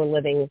sisters were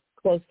living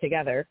close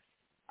together.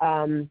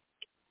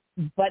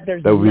 But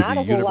there's not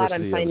a whole lot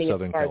I'm finding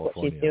as far as what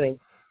she's doing.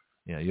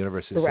 Yeah,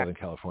 University of Southern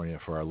California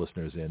for our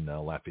listeners in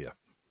Latvia.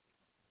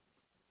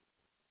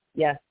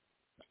 Yeah.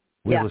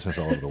 We have listeners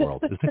all over the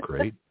world. Isn't it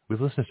great? We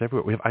have listeners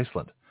everywhere. We have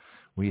Iceland.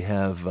 We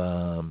have,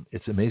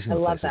 it's amazing the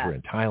places. We're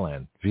in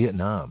Thailand,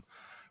 Vietnam.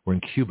 We're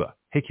in Cuba.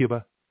 Hey,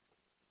 Cuba.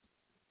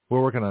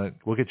 We're working on it.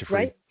 We'll get you free.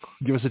 Right?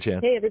 Give us a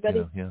chance. Hey,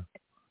 everybody. Yeah.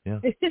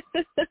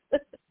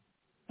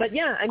 But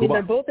yeah, I mean,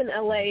 they're both in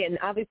LA, and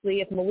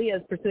obviously if Malia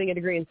is pursuing a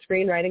degree in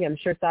screenwriting, I'm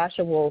sure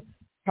Sasha will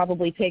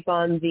probably take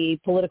on the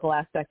political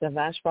aspect of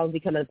that. She'll probably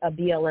become a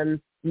BLM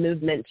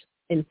movement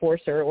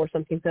enforcer or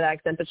something to that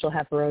extent, but she'll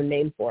have her own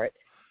name for it.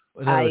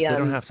 Well, they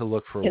don't have to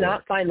look for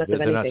cannot work. Find much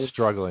of anything. They're not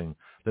struggling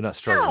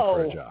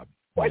for a job.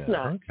 Of course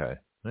not. Okay.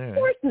 All right. Of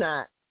course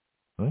not.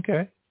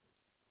 Okay.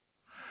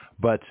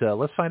 But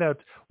let's find out.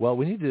 Well,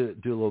 we need to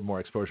do a little more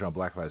exposure on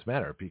Black Lives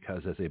Matter,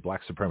 because as a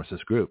black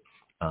supremacist group,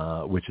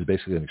 which is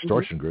basically an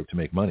extortion group to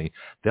make money,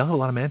 they'll have a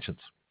lot of mansions.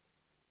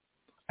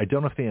 I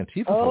don't know if the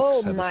Antifa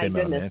folks have the same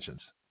amount of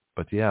mansions.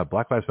 But yeah,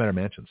 Black Lives Matter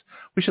mansions.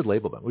 We should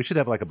label them. We should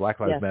have like a Black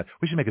Lives Matter.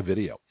 We should make a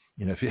video.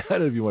 If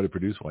you want to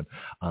produce one.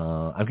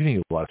 I'm giving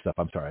you a lot of stuff.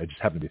 I'm sorry. I just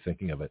happen to be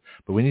thinking of it.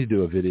 But we need to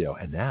do a video.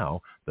 And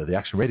now, the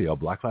Action Radio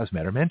Black Lives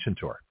Matter Mansion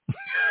Tour.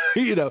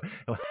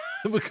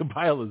 We'll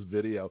compile this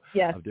video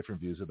of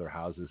different views of their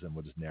houses, and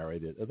we'll just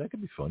narrate it. That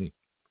could be funny.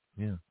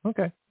 Yeah.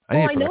 Okay.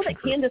 I know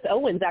that Candace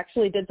Owens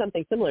actually did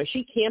something similar.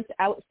 She camped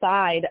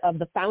outside of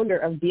the founder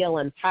of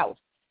BLM's house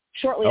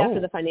shortly after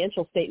the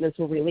financial statements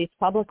were released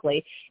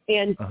publicly.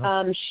 And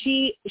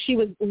she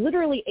was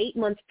literally 8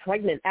 months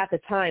pregnant at the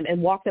time,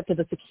 and walked up to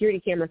the security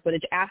camera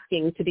footage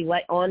asking to be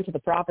let onto the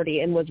property,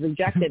 and was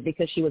rejected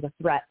because she was a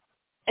threat.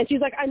 And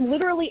she's like, I'm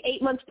literally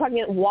 8 months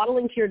pregnant,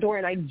 waddling to your door,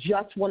 and I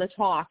just want to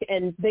talk.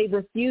 And they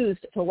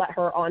refused to let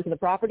her onto the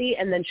property.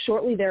 And then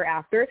shortly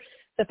thereafter,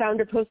 the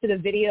founder posted a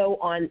video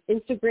on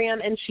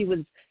Instagram, and she was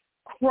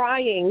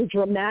crying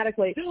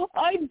dramatically.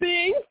 I'm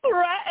being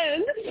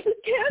threatened.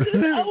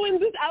 Candace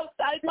Owens is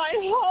outside my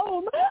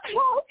home.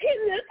 How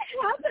can this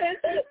happen?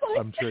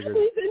 I'm triggered.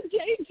 Family's in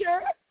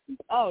danger.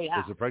 Oh, yeah.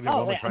 Is a pregnant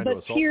woman trying to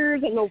assault? The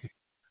tears and the...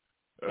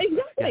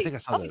 Exactly. Yeah, I think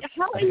I saw that.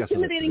 How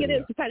intimidating it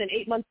is to find an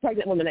 8-month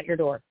pregnant woman at your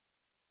door.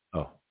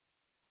 Oh,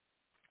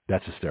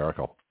 that's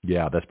hysterical.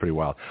 Yeah, that's pretty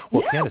wild.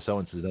 Well, yeah. Candace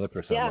Owens is another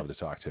person I'd love to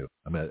talk to.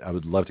 I mean, I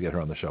would love to get her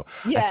on the show.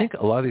 Yeah. I think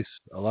a lot of these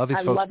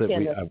folks that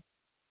Candace.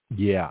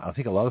 I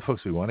think a lot of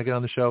folks we want to get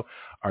on the show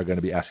are going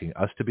to be asking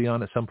us to be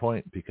on at some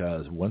point,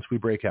 because once we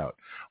break out,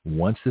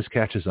 once this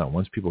catches on,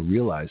 once people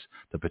realize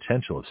the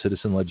potential of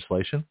citizen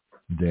legislation,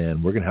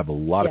 then we're going to have a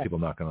lot of people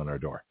knocking on our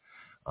door.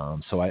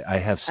 So I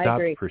have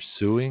stopped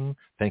pursuing.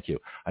 Thank you.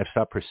 I've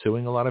stopped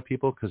pursuing a lot of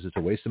people because it's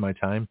a waste of my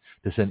time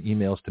to send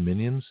emails to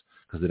minions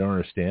because they don't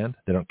understand,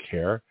 they don't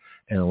care,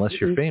 and unless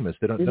you're famous,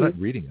 they're not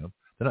reading them.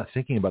 They're not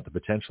thinking about the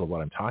potential of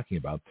what I'm talking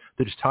about.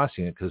 They're just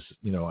tossing it because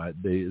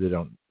they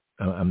don't.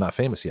 I'm not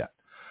famous yet.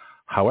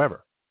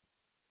 However,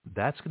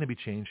 that's going to be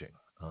changing.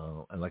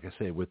 And like I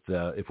say, with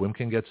if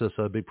Wimkin gets us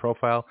a big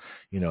profile,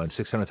 and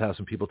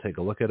 600,000 people take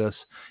a look at us,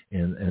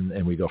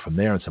 and we go from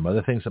there, and some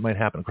other things that might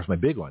happen. Of course, my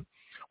big one.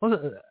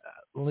 Well,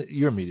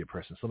 you're a media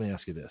person, so let me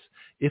ask you this.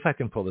 If I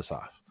can pull this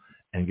off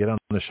and get on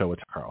the show with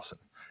Carlson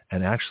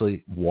and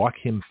actually walk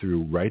him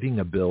through writing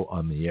a bill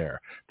on the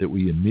air that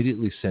we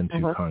immediately send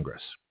to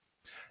Congress,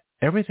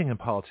 everything in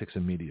politics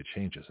and media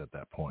changes at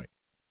that point.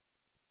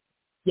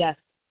 Yes.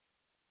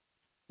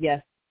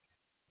 Yes,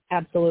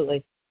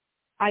 absolutely.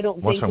 I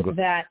don't think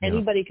that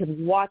anybody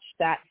could watch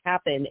that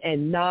happen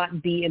and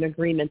not be in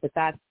agreement that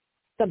that's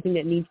something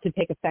that needs to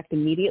take effect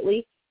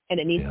immediately, and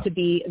it needs to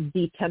be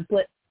the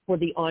template for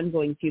the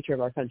ongoing future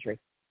of our country.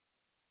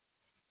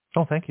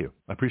 Oh, thank you.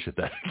 I appreciate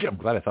that. I'm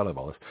glad I thought of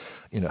all this.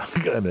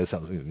 I mean, it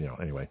sounds,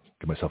 anyway,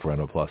 give myself a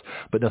round of applause.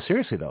 But no,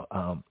 seriously though,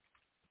 and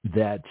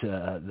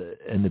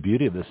the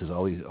beauty of this is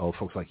all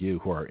folks like you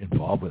who are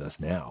involved with us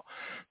now.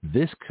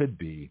 This could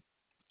be,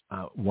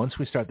 once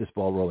we start this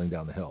ball rolling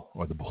down the hill,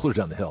 or the boulder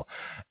down the hill,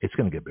 it's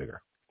going to get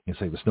bigger. It's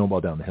like the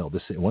snowball down the hill.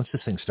 Once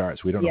this thing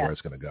starts, we don't know where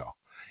it's going to go.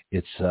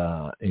 It's,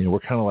 we're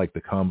kind of like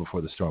the calm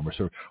before the storm.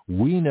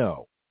 We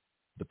know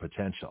the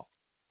potential.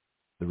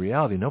 The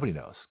reality, nobody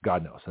knows.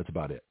 God knows. That's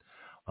about it.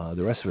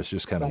 The rest of us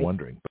just kind of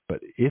wondering. But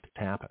if it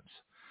happens,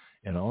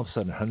 and all of a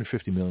sudden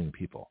 150 million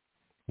people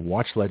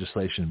watch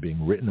legislation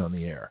being written on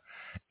the air,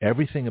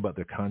 everything about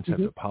their concept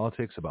of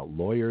politics, about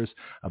lawyers,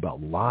 about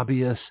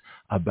lobbyists,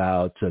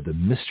 about the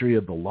mystery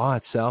of the law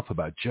itself,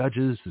 about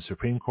judges, the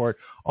Supreme Court,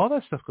 all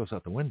that stuff goes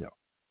out the window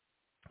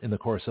in the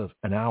course of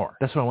an hour.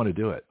 That's why I want to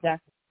do it.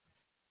 Exactly.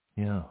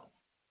 Yeah.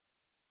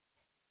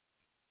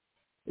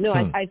 No,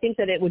 I think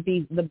that it would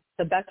be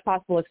the best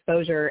possible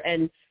exposure,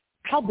 and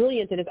how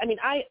brilliant it is. I mean,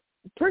 I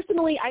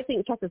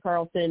think Tucker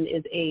Carlson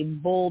is a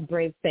bold,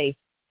 brave face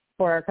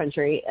for our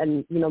country,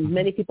 and,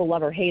 many people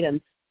love or hate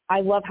him.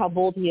 I love how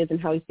bold he is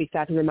and how he speaks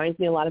out. He reminds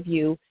me a lot of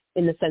you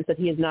in the sense that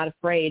he is not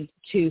afraid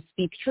to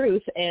speak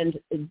truth and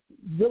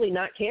really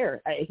not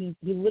care. He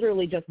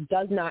literally just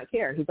does not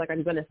care. He's like,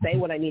 I'm going to say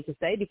what I need to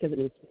say because it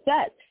needs to be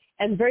said,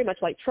 and very much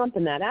like Trump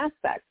in that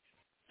aspect.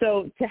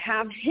 So to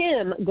have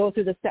him go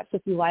through the steps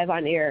with you live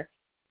on air,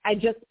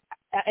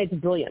 it's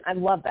brilliant. I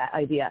love that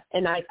idea.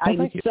 And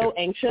I'm so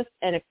anxious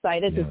and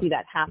excited to see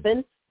that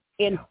happen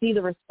and see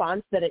the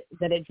response that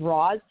it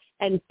draws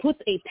and puts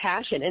a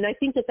passion. And I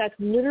think that that's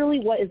literally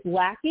what is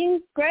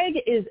lacking, Greg,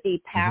 is a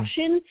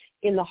passion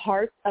in the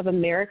hearts of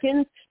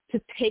Americans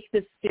to take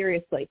this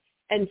seriously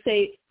and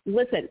say,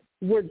 listen,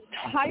 we're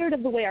tired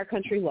of the way our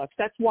country looks.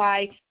 That's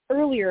why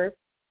earlier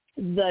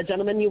the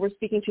gentleman you were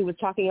speaking to was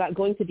talking about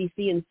going to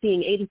D.C. and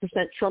seeing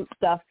 80% Trump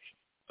stuff.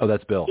 Oh,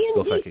 that's Bill.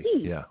 Bill Fecky.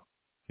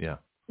 Yeah.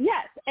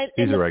 Yes, and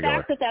He's the a regular.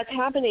 fact that that's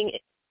happening,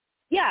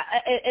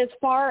 as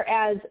far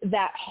as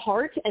that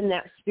heart and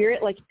that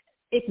spirit, like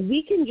if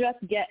we can just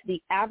get the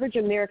average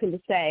American to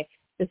say,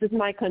 this is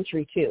my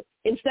country too,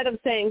 instead of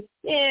saying,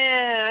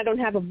 I don't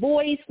have a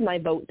voice, my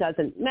vote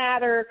doesn't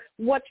matter,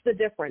 what's the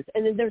difference?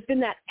 And then there's been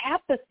that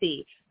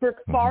apathy for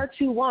far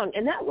too long,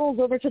 and that rolls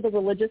over to the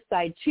religious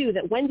side too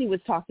that Wendy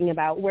was talking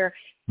about, where,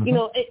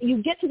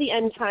 you get to the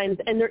end times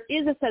and there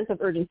is a sense of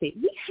urgency.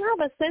 We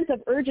have a sense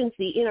of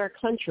urgency in our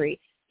country,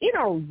 in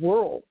our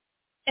world,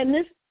 and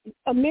this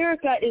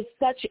America is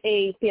such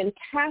a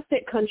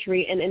fantastic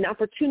country and an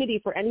opportunity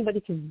for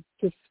anybody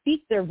to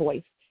speak their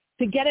voice,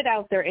 to get it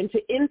out there and to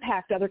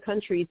impact other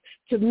countries,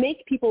 to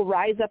make people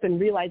rise up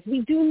and realize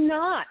we do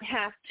not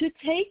have to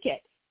take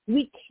it.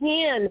 We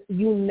can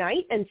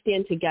unite and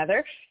stand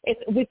together.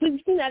 We've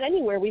seen that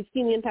anywhere. We've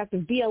seen the impact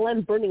of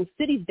BLM burning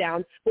cities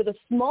down with a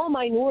small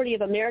minority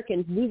of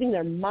Americans losing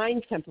their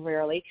minds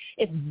temporarily.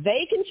 If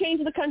they can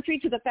change the country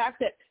to the fact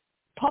that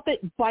puppet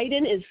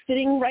Biden is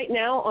sitting right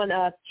now on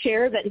a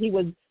chair that he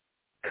was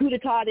coup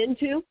d'etat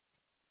into,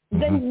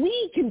 then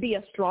we can be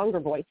a stronger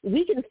voice.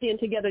 We can stand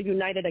together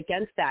united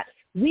against that.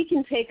 We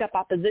can take up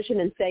opposition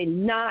and say,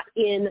 not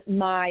in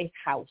my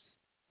house,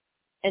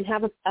 and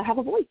have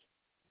a voice.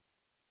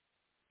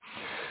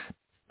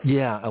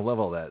 Yeah, I love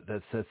all that.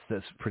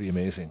 That's pretty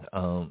amazing.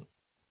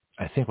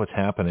 I think what's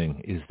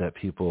happening is that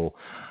people,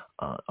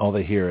 all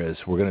they hear is,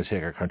 we're going to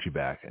take our country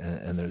back.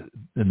 And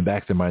in the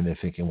back of their mind, they're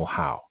thinking, well,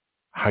 how?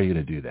 How are you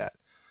going to do that?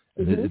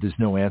 There's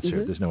no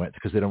answer. There's no answer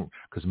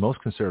because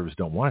most conservatives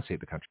don't want to take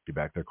the country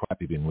back. They're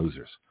happy being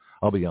losers.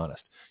 I'll be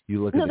honest.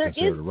 You look at the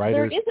conservative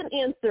writers. There is an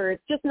answer.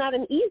 It's just not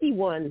an easy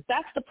one.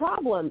 That's the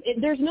problem.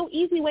 There's no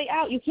easy way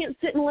out. You can't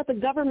sit and let the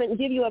government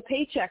give you a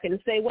paycheck and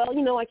say, well,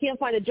 I can't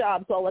find a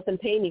job, so I'll let them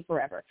pay me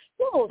forever.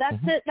 No, that's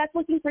it. That's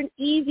looking for an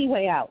easy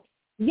way out.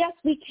 Yes,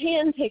 we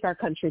can take our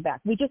country back.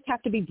 We just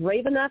have to be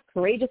brave enough,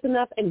 courageous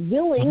enough, and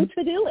willing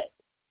to do it.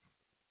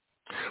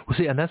 Well,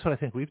 see, and that's what I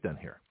think we've done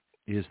here,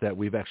 is that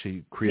we've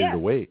actually created a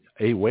way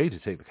to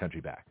take the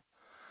country back,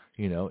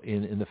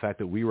 in the fact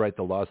that we write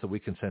the laws that we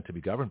consent to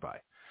be governed by.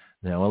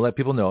 Now, I'll let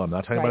people know I'm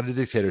not talking about a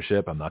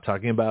dictatorship. I'm not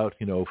talking about,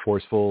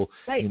 forceful,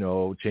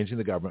 changing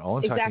the government. All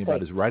I'm talking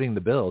about is writing the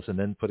bills and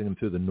then putting them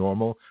through the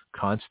normal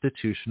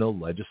constitutional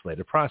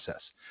legislative process.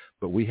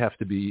 But we have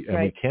to be, and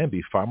we can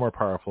be, far more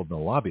powerful than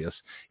the lobbyists.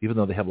 Even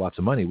though they have lots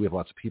of money, we have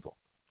lots of people,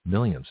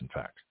 millions, in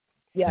fact.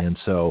 Yeah. And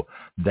so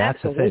that's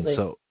the thing.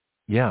 So,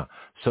 yeah.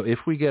 So if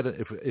we get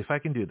if I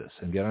can do this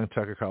and get on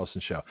Tucker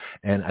Carlson's show,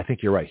 and I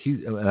think you're right.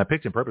 And I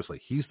picked him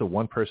purposely. He's the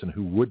one person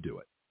who would do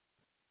it,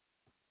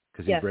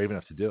 because he's brave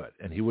enough to do it.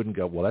 And he wouldn't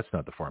go, well, that's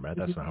not the format.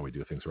 That's not how we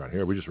do things around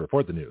here. We just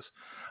report the news.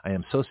 I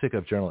am so sick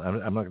of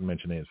I'm not going to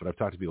mention names, but I've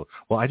talked to people.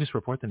 Well, I just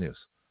report the news.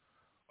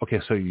 Okay,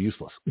 so you're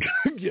useless.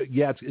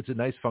 Yeah, it's a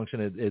nice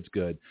function. It's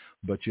good,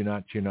 but you're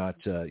not.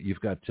 You've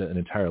got an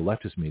entire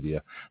leftist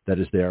media that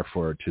is there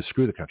to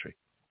screw the country,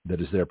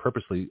 that is there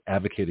purposely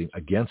advocating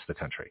against the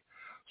country.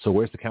 So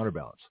where's the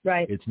counterbalance?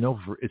 Right. It's no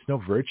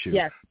virtue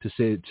to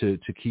say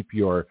to keep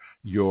your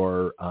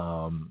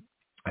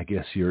I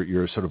guess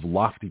your sort of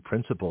lofty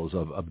principles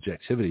of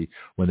objectivity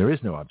when there is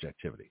no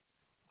objectivity.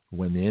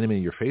 When the enemy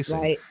you're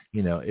facing,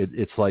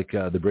 it's like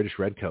the British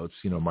redcoats,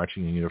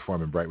 marching in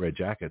uniform in bright red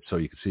jackets, so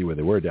you could see where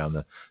they were down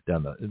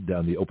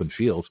the open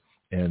fields.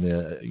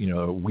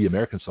 And we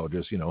American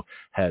soldiers,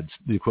 had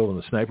the equivalent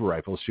of sniper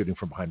rifles shooting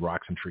from behind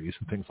rocks and trees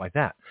and things like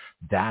that.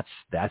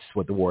 That's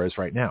what the war is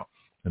right now.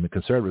 And the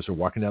conservatives are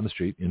walking down the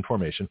street in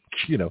formation,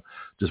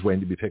 just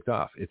waiting to be picked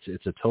off.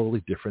 It's a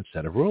totally different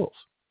set of rules.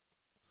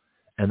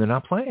 And they're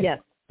not playing. Yes.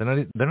 They're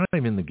not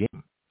even in the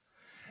game.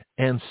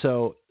 And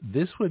so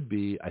this would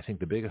be, I think,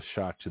 the biggest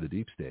shock to the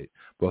deep state,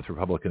 both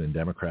Republican and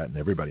Democrat and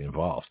everybody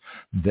involved,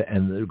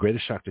 and the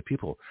greatest shock to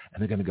people.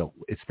 And they're going to go,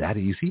 it's that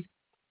easy?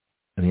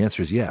 And the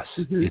answer is yes,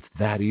 it's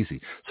that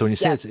easy. So when you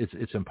say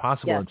it's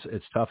impossible, and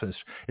it's tough, and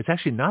it's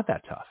actually not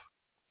that tough.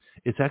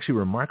 It's actually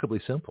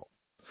remarkably simple.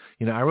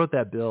 I wrote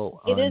that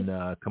bill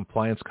on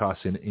compliance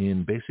costs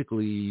in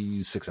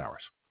basically 6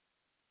 hours.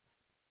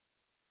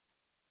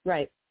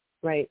 Right.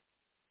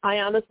 I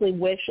honestly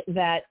wish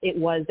that it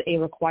was a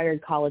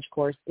required college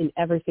course in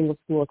every single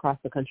school across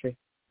the country.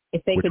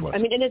 If they could,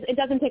 it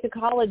doesn't take a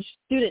college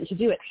student to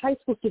do it. High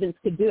school students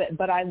could do it,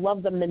 but I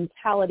love the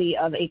mentality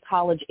of a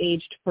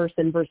college-aged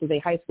person versus a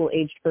high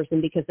school-aged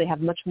person, because they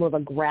have much more of a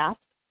grasp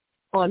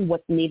on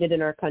what's needed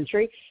in our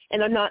country.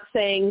 And I'm not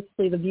saying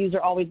the views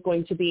are always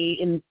going to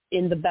be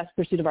in the best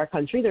pursuit of our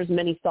country. There's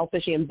many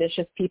selfish,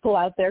 ambitious people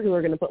out there who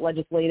are going to put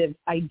legislative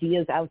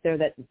ideas out there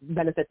that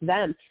benefits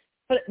them.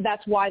 But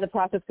that's why the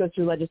process goes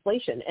through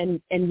legislation,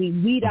 and we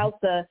weed out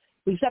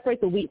we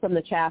separate the wheat from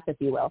the chaff, if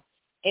you will.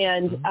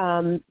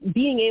 And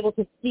being able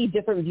to see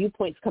different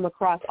viewpoints come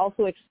across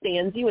also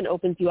expands you and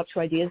opens you up to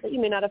ideas that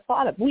you may not have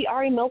thought of. We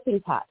are a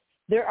melting pot.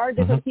 There are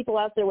different people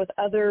out there with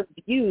other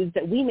views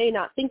that we may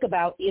not think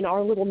about in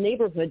our little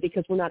neighborhood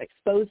because we're not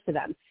exposed to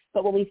them.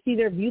 But when we see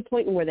their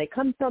viewpoint and where they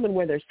come from and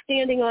where they're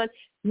standing on,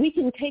 we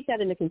can take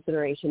that into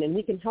consideration, and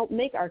we can help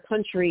make our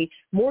country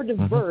more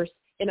diverse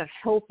in a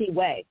healthy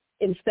way,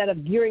 instead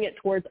of gearing it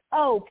towards,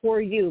 oh, poor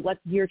you, let's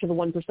gear to the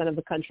 1% of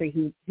the country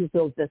who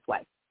feels this way.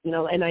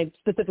 And I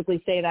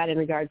specifically say that in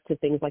regards to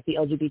things like the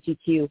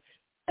LGBTQ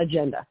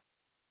agenda.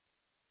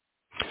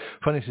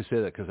 Funny you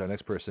say that, because our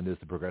next person is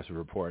the Progressive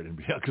Report, and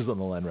Bianca's on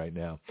the line right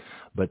now.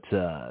 But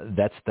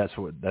that's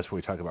what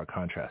we talk about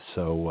contrast.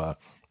 So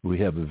we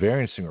have a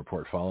very interesting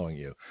report following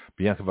you.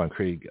 Bianca von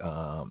Krieg,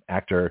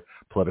 actor,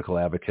 political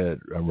advocate,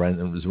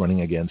 was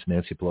running against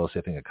Nancy Pelosi,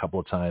 I think, a couple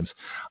of times,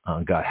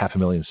 got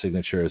 500,000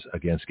 signatures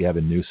against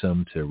Gavin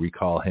Newsom to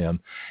recall him.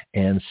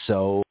 And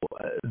so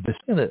this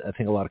thing that I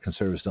think a lot of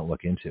conservatives don't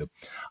look into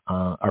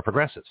are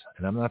progressives.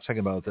 And I'm not talking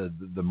about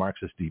the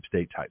Marxist deep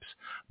state types,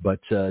 but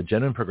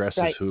genuine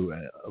progressives who,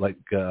 like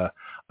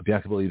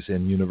Bianca, believes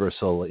in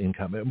universal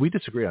income. We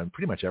disagree on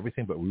pretty much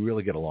everything, but we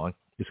really get along.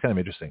 It's kind of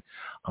interesting.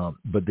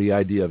 But the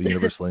idea of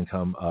universal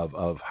income,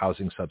 of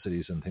housing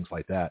subsidies and things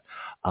like that.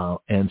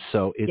 And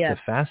so it's a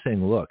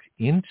fascinating look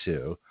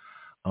into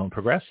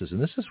progressives.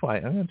 And this is why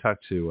I'm going to talk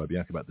to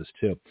Bianca about this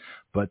too.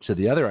 But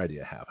the other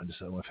idea I have,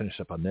 I want to finish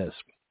up on this.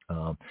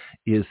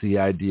 is the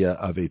idea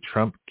of a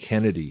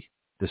Trump-Kennedy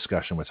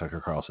discussion with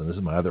Tucker Carlson. This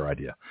is my other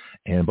idea.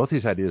 And both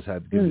these ideas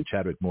have given to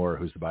Chadwick Moore,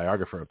 who's the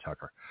biographer of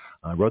Tucker,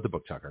 wrote the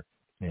book Tucker.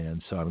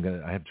 And so I'm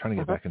trying to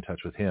get back in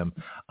touch with him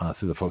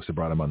through the folks that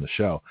brought him on the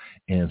show.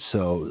 And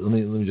so let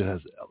me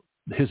just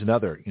here's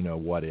another,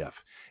 what if.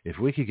 If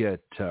we could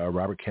get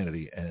Robert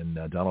Kennedy and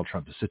Donald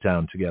Trump to sit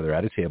down together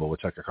at a table with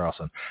Tucker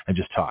Carlson and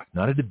just talk,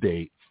 not a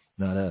debate,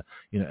 not a,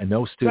 and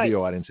no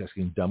studio audience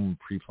asking dumb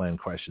pre-planned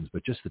questions,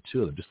 but just the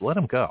two of them, just let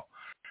them go.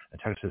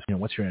 And Tucker says,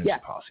 what's your energy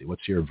policy?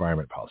 What's your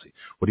environment policy?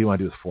 What do you want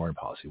to do with foreign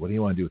policy? What do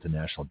you want to do with the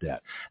national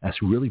debt?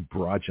 Ask really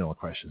broad, general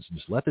questions and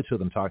just let the two of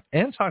them talk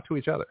and talk to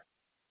each other.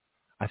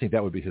 I think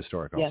that would be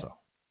historic also.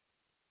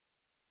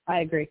 I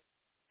agree.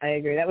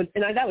 That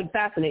would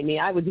fascinate me.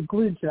 I would be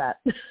glued to that.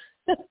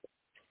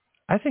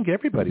 I think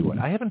everybody would.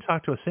 I haven't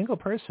talked to a single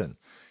person,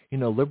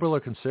 liberal or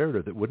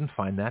conservative, that wouldn't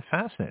find that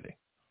fascinating.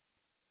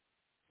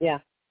 Yeah.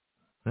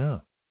 Yeah.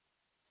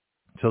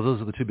 So those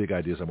are the two big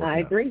ideas I'm working on.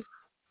 I agree.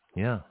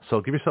 Yeah.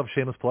 So give yourself a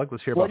shameless plug.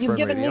 Let's hear about Fern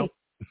Radio.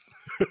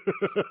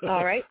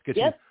 All right.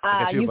 Yes.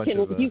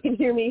 You can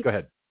hear me. Go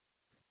ahead.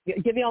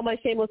 Give me all my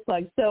shameless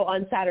plugs. So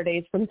on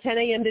Saturdays from 10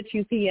 a.m. to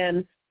 2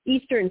 p.m.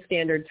 Eastern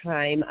Standard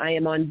Time, I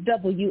am on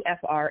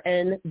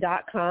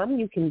WFRN.com.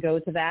 You can go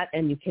to that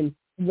and you can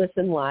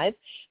listen live.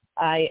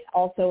 I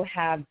also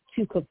have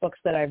 2 cookbooks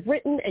that I've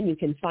written, and you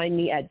can find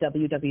me at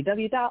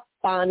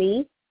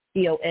www.bonnie,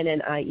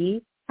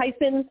 BONNIE,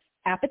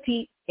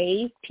 appetit,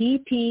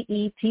 APPETIT.com.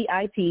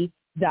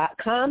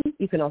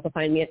 You can also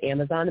find me at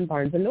Amazon and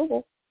Barnes &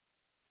 Noble.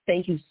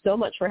 Thank you so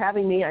much for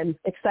having me. I'm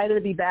excited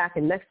to be back,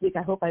 and next week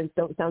I hope I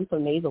don't sound so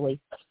nasally.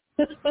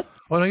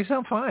 Well, no, you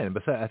sound fine,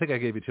 but I think I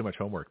gave you too much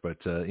homework. But,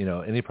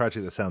 any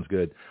project that sounds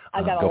good,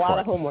 I got a lot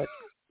of homework.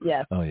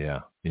 Yes. Oh,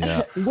 yeah.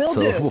 Will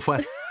do.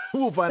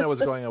 We'll find out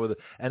what's going on with it.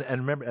 And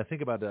remember, I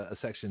think about a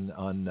section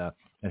on,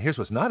 and here's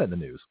what's not in the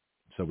news.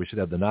 So we should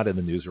have the not in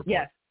the news report.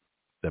 Yes.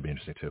 That'd be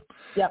interesting, too.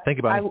 Yep. Think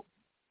about it.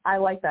 I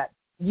like that.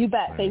 You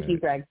bet. Thank you,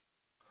 Greg.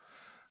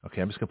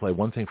 Okay, I'm just going to play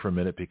one thing for a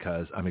minute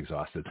because I'm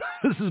exhausted.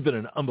 This has been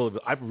an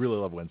unbelievable, I really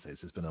love Wednesdays.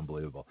 It's been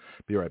unbelievable.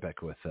 Be right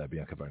back with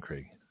Bianca Von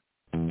Krieg.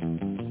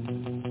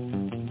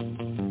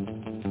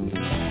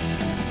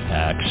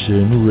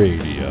 Action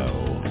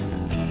Radio.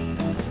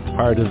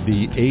 Part of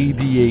the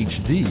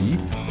ADHD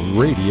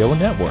Radio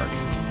Network.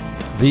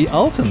 The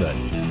ultimate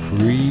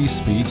free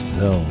speech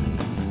zone.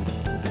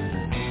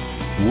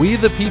 We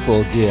the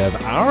people give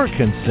our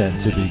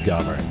consent to be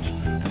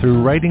governed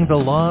through writing the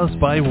laws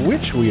by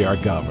which we are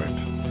governed,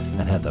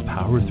 and have the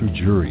power through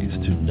juries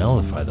to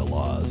nullify the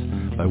laws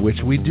by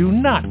which we do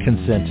not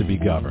consent to be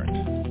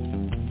governed.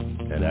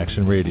 At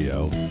Action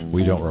Radio,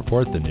 we don't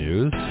report the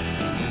news.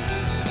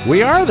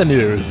 We are the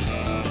news.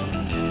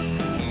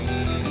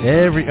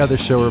 Every other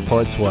show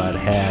reports what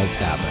has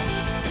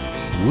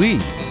happened. We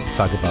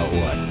talk about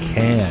what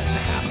can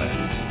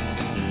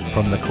happen.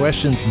 From the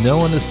questions no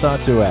one has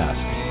thought to ask,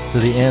 to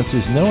the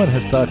answers no one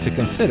has thought to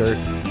consider,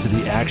 to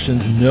the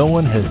actions no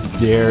one has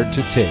dared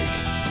to take.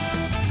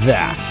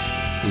 That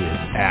is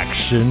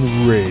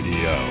Action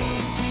Radio.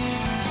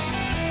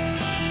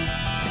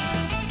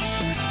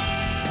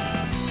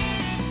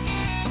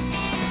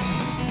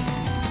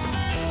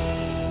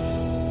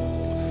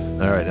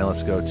 All right, now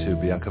let's go to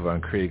Bianca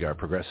Von Krieg, our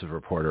progressive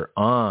reporter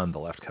on the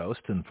left coast,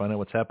 and find out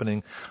what's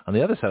happening on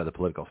the other side of the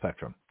political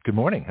spectrum. Good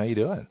morning. How you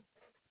doing?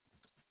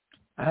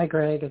 Hi,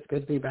 Greg. It's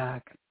good to be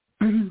back.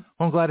 Well,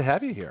 I'm glad to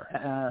have you here.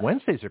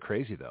 Wednesdays are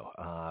crazy, though,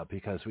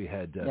 because we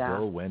had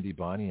Bill, Wendy,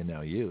 Bonnie, and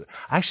now you.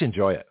 I actually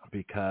enjoy it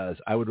because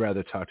I would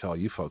rather talk to all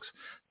you folks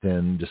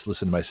than just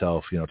listen to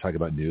myself, talk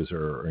about news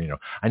or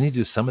I need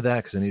to do some of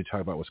that because I need to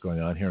talk about what's going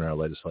on here in our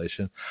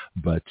legislation.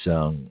 But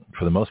for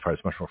the most part,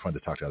 it's much more fun to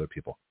talk to other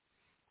people.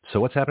 So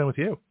what's happening with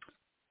you?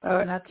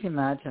 Oh, not too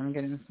much. I'm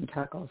getting some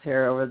chuckles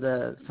here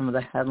over some of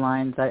the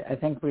headlines. I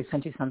think we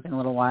sent you something a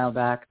little while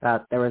back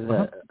about there was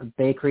a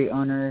bakery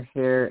owner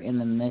here in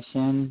the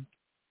Mission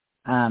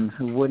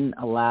who wouldn't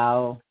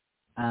allow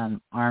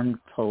armed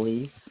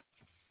police.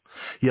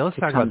 Yeah, let's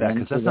talk about that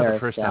because that's not the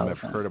first time I've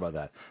heard about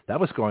that. That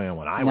was going on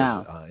when I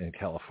was in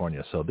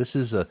California. So this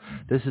is a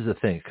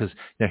thing because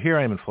now here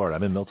I am in Florida.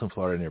 I'm in Milton,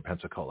 Florida, near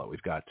Pensacola.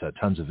 We've got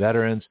tons of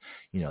veterans.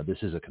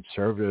 This is a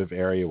conservative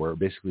area where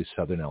basically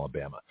southern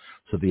Alabama.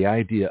 So the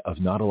idea of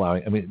not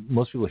allowing,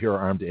 most people here are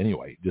armed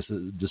anyway, just as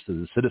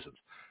citizens,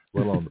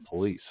 let alone the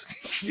police.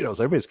 So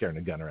everybody's carrying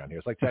a gun around here.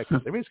 It's like Texas.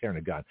 Everybody's carrying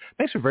a gun. It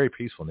makes for a very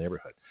peaceful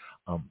neighborhood.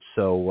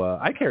 So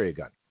I carry a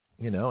gun.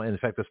 And in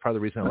fact, that's part of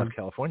the reason I left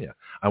California.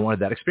 I wanted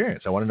that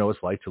experience. I want to know what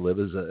it's like to live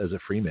as a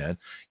free man,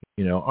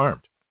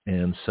 armed.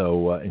 And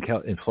so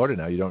in Florida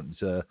now,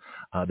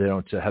 they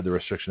don't have the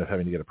restriction of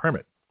having to get a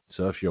permit.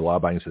 So if you're a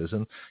law-abiding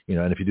citizen,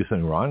 and if you do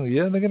something wrong,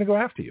 they're going to go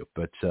after you.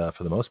 But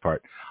for the most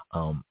part,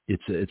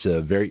 it's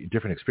a very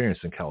different experience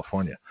in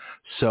California.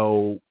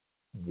 So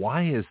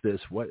why is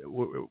this? Well,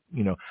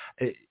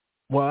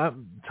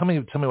 tell me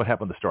what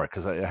happened with the story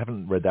because I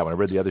haven't read that one. I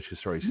read the other two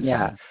stories.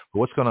 Yeah. But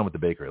what's going on with the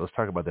bakery? Let's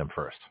talk about them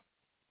first.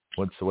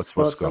 What's going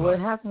on? What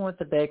happened with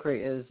the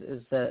bakery is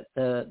that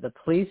the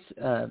police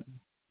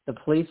the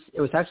police.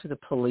 It was actually the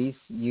police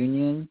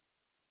union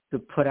who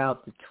put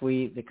out the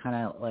tweet that kind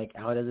of like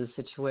outed the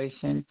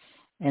situation.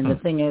 And the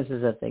thing is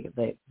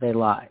that they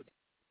lied.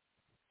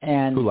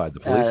 And who lied? The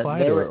police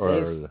lied,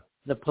 or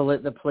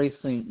the police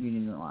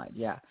union lied?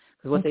 Yeah,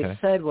 because what they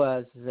said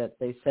was that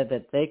they said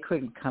that they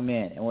couldn't come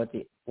in, and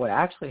what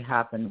actually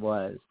happened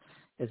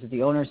is that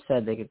the owner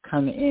said they could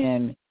come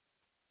in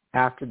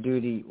after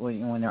duty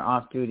when they're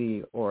off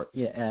duty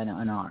and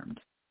unarmed.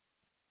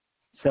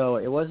 So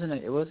it wasn't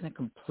a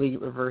complete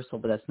reversal,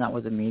 but that's not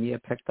what the media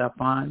picked up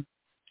on,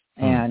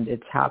 and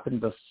it's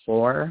happened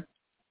before.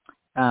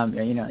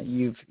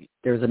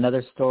 There's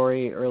another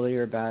story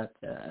earlier about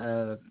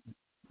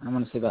I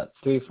want to say about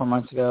 3 or 4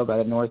 months ago about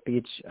a North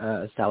Beach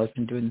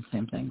establishment doing the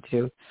same thing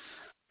too.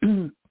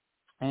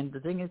 And the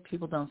thing is,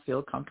 people don't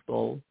feel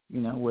comfortable,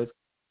 with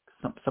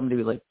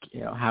somebody like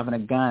having a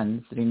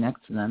gun sitting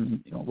next to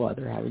them while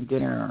they're having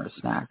dinner or a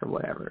snack or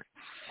whatever.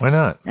 Why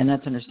not? And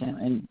that's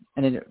understandable.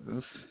 And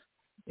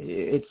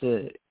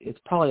it's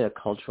probably a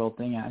cultural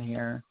thing out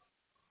here,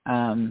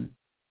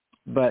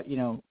 but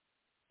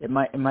it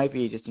might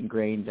be just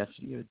ingrained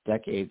after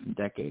decades and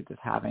decades of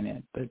having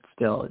it, but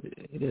still,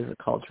 it is a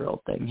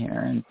cultural thing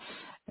here. And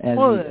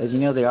as you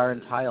know, they are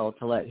entitled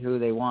to let who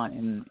they want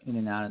in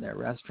and out of their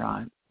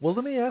restaurant. Well,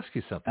 let me ask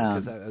you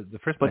something. The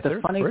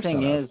funny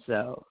thing is,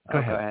 though. Go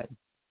ahead.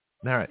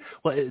 All right.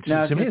 Well,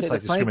 to me, it's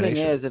like discrimination. The funny thing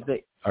is, if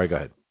they. All right, go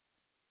ahead.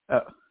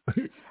 Oh.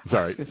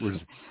 Sorry,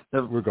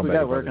 we're going. We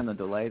got to work on the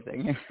delay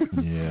thing.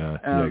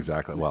 Yeah,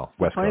 exactly. Well,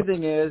 West the funny Coast.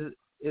 thing is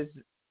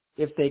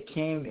if they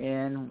came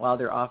in while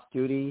they're off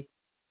duty,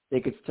 they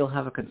could still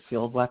have a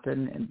concealed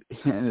weapon, and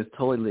it's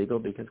totally legal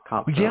because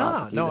cops are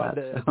allowed to do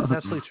that. That's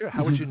absolutely true.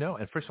 How would you know?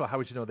 And first of all, how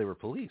would you know they were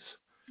police?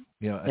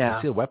 A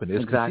concealed weapon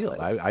is concealed.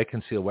 I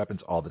conceal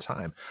weapons all the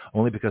time,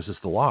 only because it's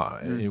the law.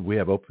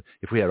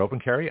 If we had open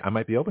carry, I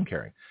might be open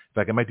carrying. In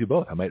fact, I might do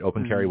both. I might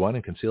open carry one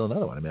and conceal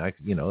another one. I mean,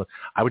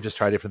 I would just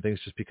try different things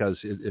just because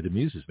it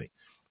amuses me,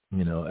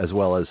 as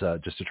well as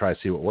just to try to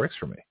see what works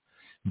for me.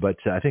 But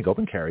I think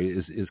open carry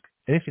is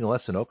anything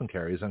less than open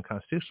carry is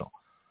unconstitutional.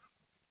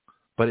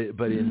 But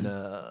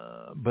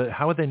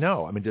how would they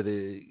know? I mean, do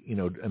they,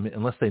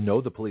 unless they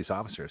know the police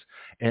officers,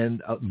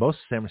 and most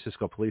San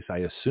Francisco police, I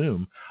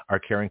assume, are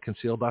carrying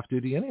concealed off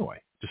duty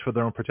anyway, just for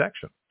their own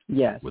protection.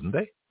 Yes. Wouldn't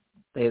they?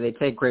 They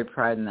take great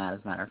pride in that, as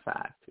a matter of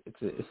fact.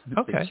 It's a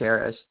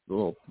cherished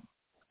little,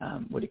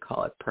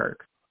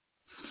 perk.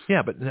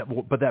 Yeah,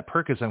 but that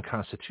perk is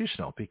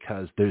unconstitutional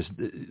because there's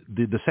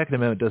the Second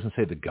Amendment doesn't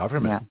say the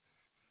government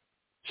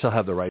shall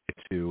have the right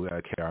to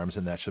carry arms,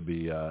 and that should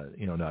be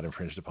not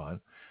infringed upon.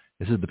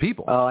 This is the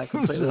people I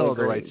completely who have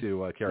agree. the right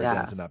to carry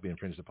guns and not be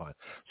infringed upon.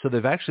 So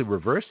they've actually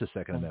reversed the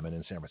Second Amendment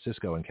in San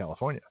Francisco and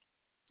California.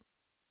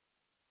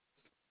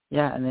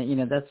 Yeah, and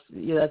then, that's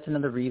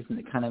another reason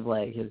that kind of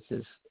like is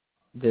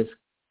this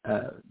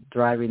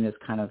driving this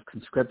kind of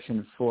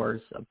conscription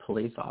force of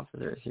police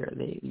officers here.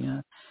 They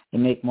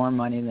make more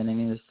money than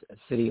any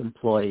city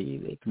employee.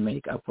 They can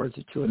make upwards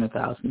of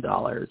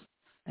 $200,000,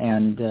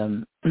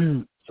 and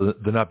so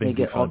they're not being they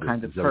get defunded. all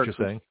kinds of Is that perks. what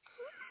you're saying?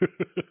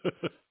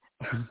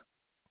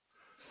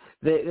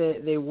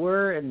 They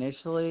were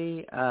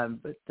initially,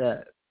 but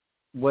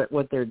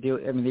what they're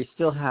doing, I mean, they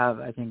still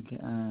have, I think,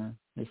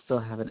 they still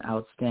have an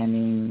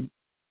outstanding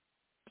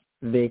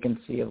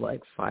vacancy of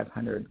like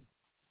 500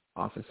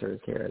 officers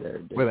here.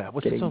 They're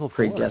getting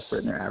pretty desperate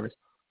in their average.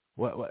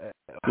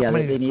 How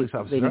many police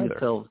officers are there?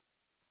 Fill.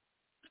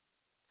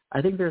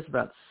 I think there's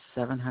about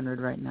 700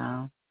 right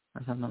now,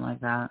 or something like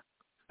that.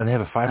 And they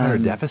have a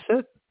 500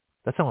 deficit?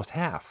 That's almost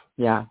half.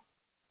 Yeah.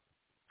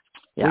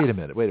 Wait a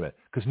minute.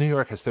 Because New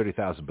York has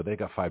 30,000, but they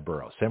got 5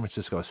 boroughs. San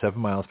Francisco is 7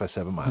 miles by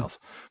 7 miles.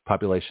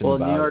 Population Well,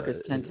 about, New York is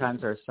 10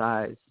 times our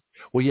size.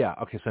 Well, yeah.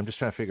 Okay, so I'm just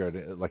trying to figure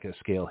out like a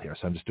scale here.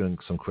 So I'm just doing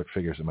some quick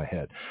figures in my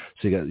head.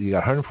 So you got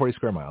 140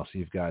 square miles.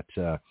 You've got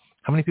how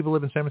many people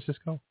live in San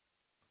Francisco?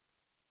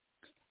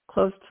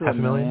 Close to Half a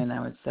million,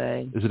 I would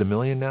say. Is it 1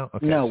 million now?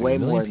 Okay, no, so way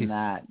more than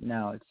that.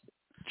 No, it's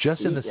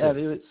just in the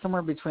city. It's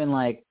somewhere between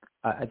like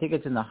I think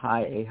it's in the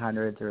high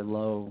 800s or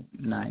low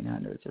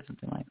 900s or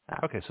something like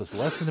that. Okay, so it's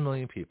less than 1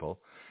 million people,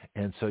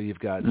 and so you've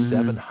got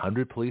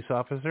 700 police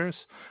officers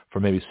for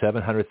maybe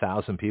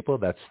 700,000 people.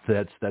 That's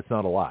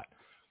not a lot.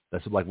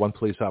 That's like one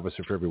police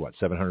officer for every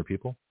 700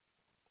 people.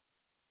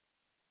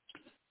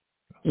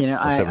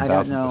 I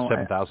don't know.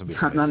 7,000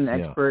 people. I'm not an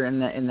expert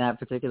in that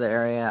particular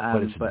area,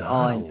 but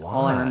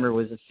all I remember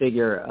was a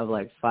figure of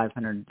like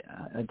 500,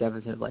 a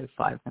deficit of like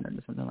 500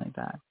 or something like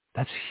that.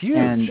 That's huge.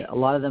 And a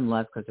lot of them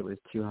left because it was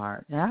too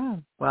hard. Yeah.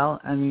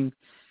 Well, I mean,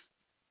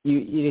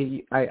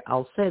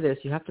 I'll say this: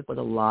 you have to put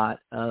a lot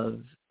of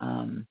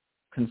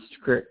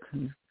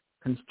constrictions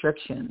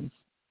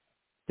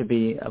to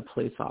be a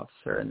police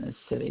officer in this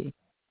city.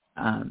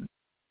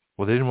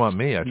 Well, they didn't want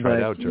me. I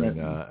tried out during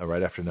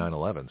right after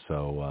 9/11.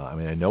 So I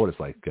mean, I know what it's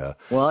like.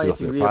 Well,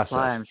 if you reapply,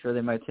 I'm sure they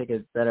might take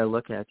a better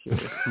look at you.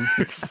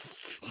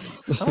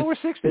 Oh, we're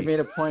 60. They made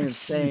a point of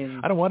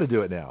saying, I don't want to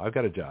do it now. I've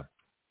got a job.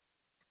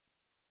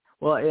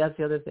 Well, that's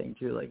the other thing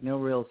too. Like, no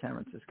real San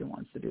Franciscan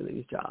wants to do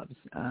these jobs.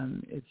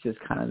 It's just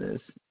kind of this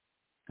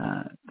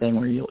thing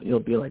where you'll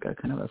be like a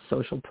kind of a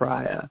social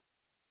pariah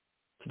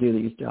to do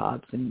these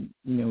jobs, and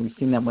we've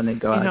seen that when they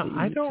go out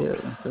to eat too.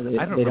 So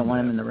they don't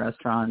want them in the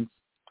restaurants.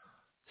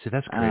 See,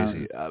 that's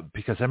crazy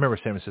because I remember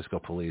San Francisco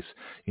police,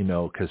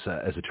 because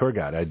as a tour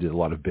guide, I did a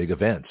lot of big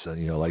events,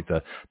 like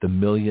the 1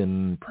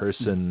 million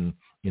person,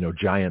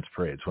 Giants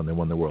parades when they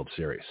won the World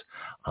Series.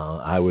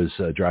 I was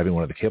driving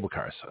one of the cable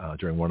cars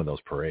during one of those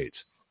parades,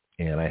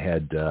 and I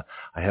had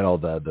all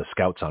the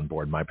scouts on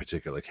board my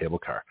particular cable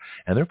car,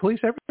 and there were police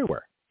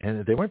everywhere.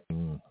 And they weren't,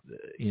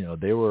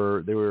 they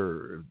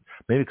were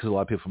maybe because a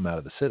lot of people from out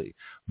of the city,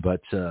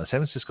 but San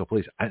Francisco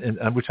police,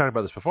 and we talked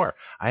about this before,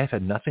 I have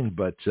had nothing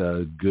but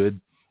good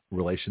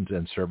relations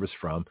and service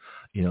from,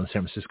 San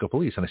Francisco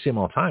police. And I see them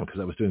all the time because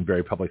I was doing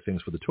very public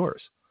things for the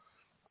tours,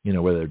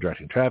 whether they're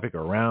directing traffic or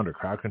around or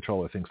crowd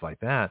control or things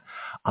like that.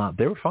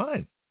 They were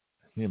fine.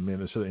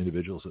 There's certain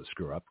individuals that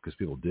screw up because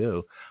people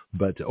do.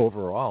 But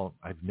overall,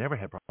 I've never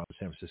had problems with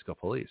San Francisco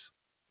police.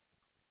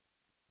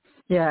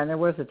 Yeah, and there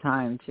was a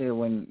time, too,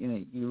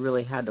 when, you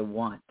really had to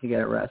want to get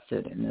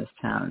arrested in this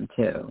town,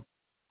 too.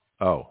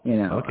 Oh,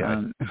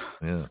 okay.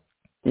 Yeah.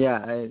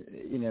 Yeah,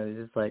 it's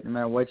just like no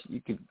matter what,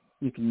 you could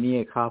knee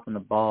a cop in the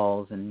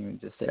balls and you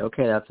would just say,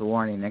 okay, that's a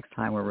warning. Next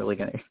time we're really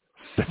going to.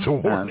 That's a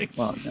warning.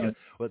 Well,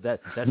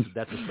 that's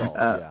assault.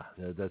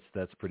 Yeah,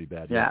 that's pretty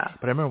bad. Yeah.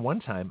 But I remember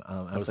one time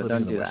I was living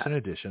in the Western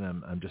Addition.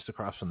 I'm just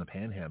across from the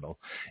Panhandle,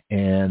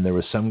 and there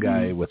was some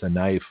guy with a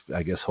knife,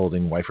 I guess,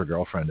 holding wife or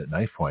girlfriend at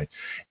knife point,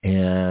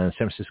 and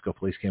San Francisco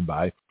police came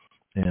by.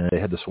 And they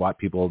had the SWAT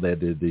people. They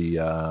had the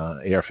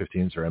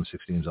AR-15s or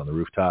M16s on the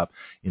rooftop,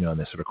 and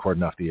they sort of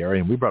cordoned off the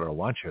area. And we brought our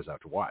lawn chairs out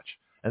to watch,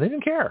 and they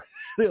didn't care.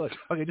 They were like,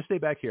 "Okay, just stay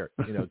back here,"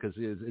 because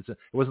it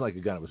wasn't like a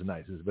gun; it was a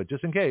knife. But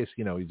just in case,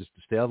 you just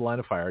stay out of the line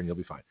of fire, and you'll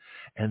be fine.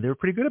 And they were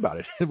pretty good about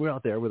it. We're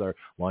out there with our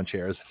lawn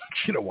chairs,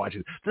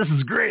 watching. This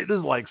is great. This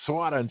is like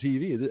SWAT on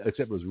TV, except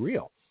it was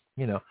real,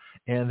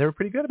 And they were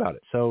pretty good about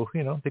it. So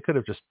they could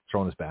have just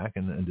thrown us back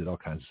and did all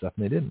kinds of stuff,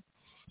 and they didn't.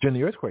 During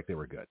the earthquake, they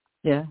were good.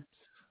 Yeah.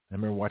 I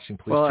remember watching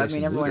police. Well, I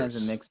mean, everyone has a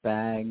mixed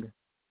bag.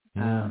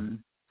 Yeah.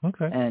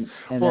 Okay. And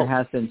there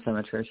has been some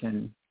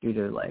attrition due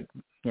to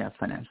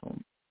financial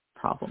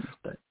problems,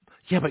 but.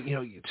 Yeah, but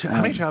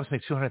how many jobs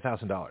make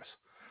 $200,000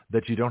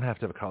 that you don't have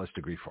to have a college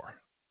degree for?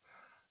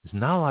 There's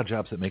not a lot of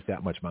jobs that make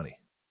that much money.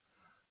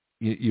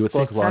 You would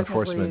think law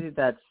enforcement.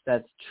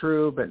 That's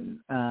true, but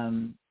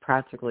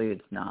practically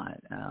it's not.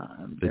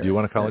 They do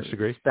want a college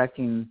degree. That's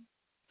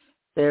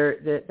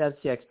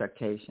the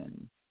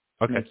expectation.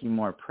 Okay. Make you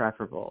more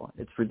preferable.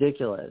 It's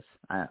ridiculous.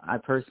 I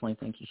personally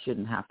think you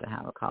shouldn't have to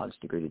have a college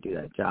degree to do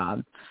that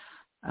job.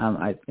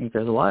 I think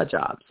there's a lot of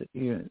jobs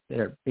that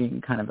are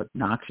being kind of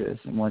obnoxious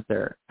in what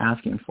they're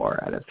asking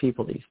for out of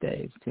people these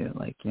days too.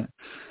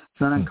 It's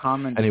not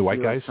uncommon. Any to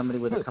white guys? Somebody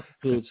with a couple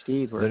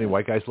PhDs. Are there any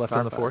white guys left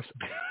on the force,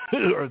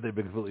 or have they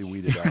been completely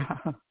weeded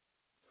out?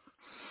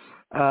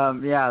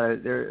 Yeah,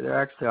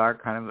 there actually are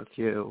kind of a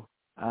few.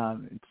 I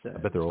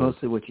bet they're old.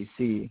 Mostly what you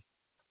see.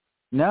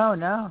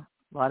 No.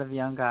 A lot of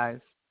young guys.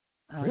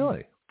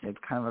 Really? It's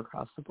kind of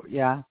across the board.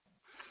 Yeah.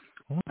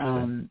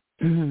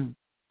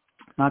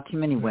 Not too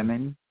many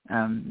women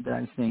that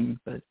I've seen,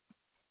 but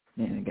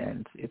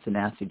again, it's a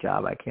nasty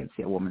job. I can't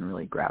see a woman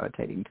really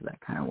gravitating to that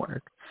kind of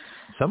work.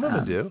 Some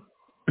women do.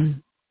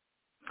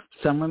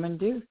 Some women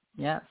do.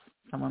 Yes,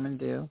 some women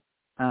do.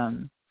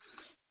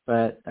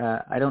 But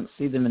I don't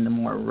see them in the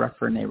more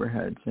rougher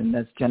neighborhoods, and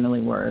that's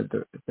generally where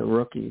the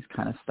rookies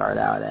kind of start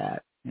out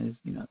at. Is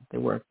they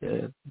work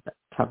the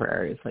tougher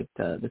areas like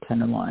the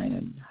Tenderloin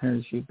and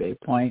Hunter's View, Bay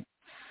Point,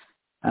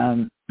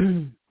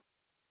 until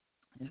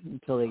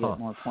they get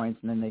more points,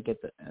 and then they get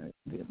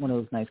one of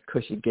those nice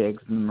cushy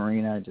gigs in the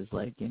marina, just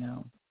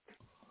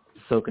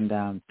soaking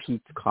down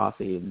Pete's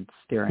coffee and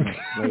staring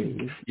at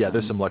ladies. Yeah,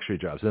 there's some luxury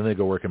jobs. Then they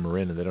go work in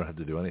Marin and they don't have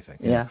to do anything.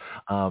 Yeah.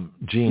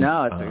 Gene,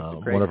 no, it's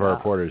a great one of our job.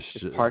 reporters,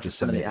 just park in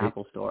front of the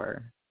Apple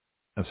store.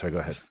 I'm sorry. Go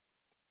ahead.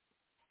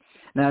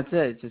 No, that's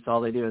it. It's just all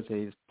they do is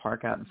they just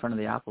park out in front of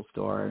the Apple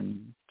store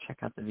and check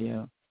out the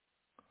view.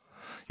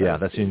 Yeah,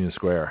 that's Union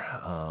Square,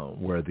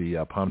 where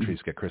the palm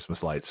trees get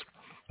Christmas lights.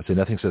 I say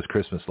nothing says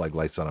Christmas like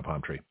lights on a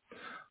palm tree.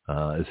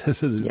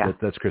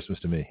 That's Christmas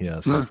to me. Yeah,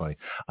 it's so funny.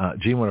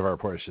 Gene, one of our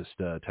reporters, just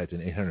typed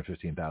in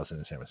 815,000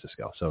 in San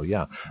Francisco. So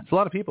yeah, it's a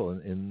lot of people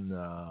in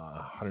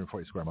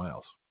 140 square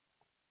miles.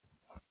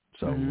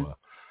 So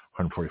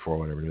 144,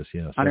 whatever it is.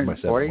 Yeah,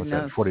 140?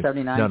 No,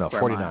 79. No,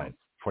 49.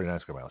 49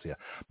 square miles. Yeah,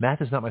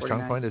 math is not my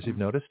strong point, as you've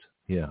noticed.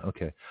 Yeah.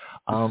 Okay.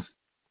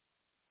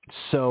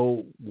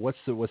 So what's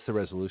the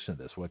resolution of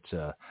this? What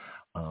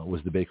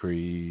was the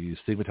bakery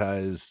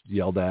stigmatized,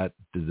 yelled at?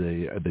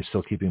 Are they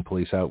still keeping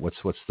police out? What's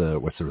the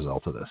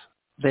result of this?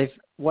 As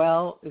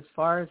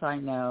far as I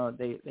know,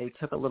 they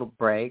took a little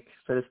break,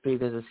 so to speak.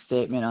 There's a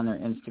statement on their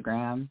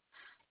Instagram.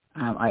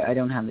 I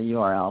don't have the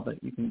URL,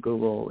 but you can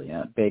Google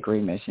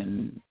bakery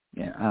mission.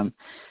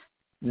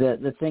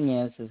 The thing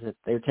is that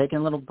they're taking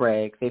a little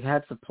break. They've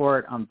had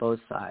support on both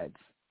sides.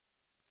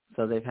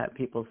 So they've had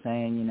people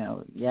saying,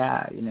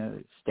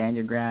 stand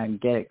your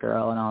ground, get it,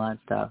 girl, and all that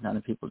stuff. And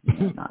other people,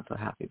 not so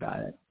happy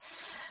about it.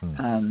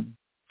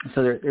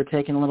 so they're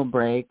taking a little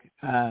break.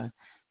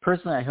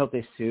 Personally, I hope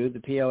they sue the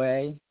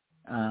POA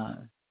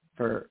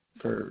for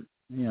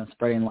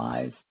spreading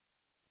lies.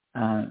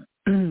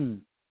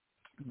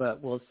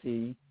 But we'll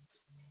see.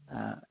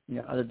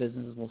 Other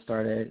businesses will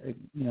start it.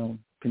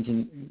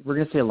 Continue. We're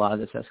going to see a lot of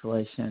this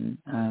escalation.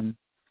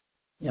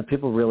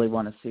 People really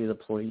want to see the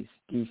police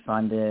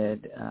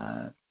defunded.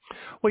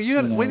 Well,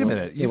 wait a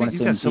minute. You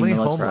got so many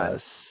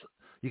homeless.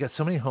 You got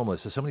so many homeless.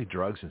 There's so many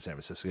drugs in San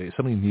Francisco. You got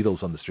so many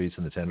needles on the streets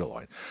in the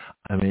Tenderloin.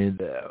 I mean,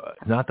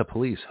 not the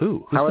police.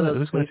 Who's going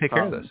to take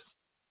care of this?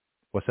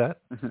 What's that?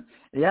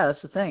 Yeah,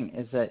 that's the thing.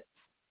 Is that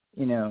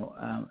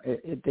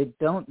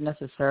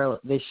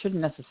they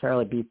shouldn't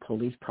necessarily be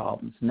police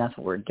problems, and that's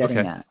what we're getting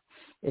at.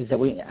 Is that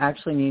we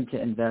actually need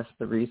to invest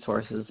the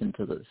resources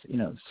into this,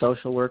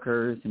 social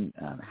workers and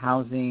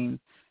housing,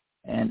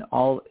 and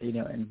all,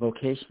 and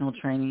vocational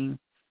training,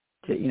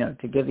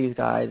 to give these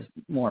guys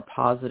more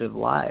positive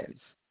lives.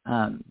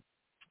 And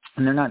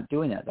they're not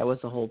doing that. That was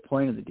the whole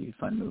point of the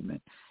defund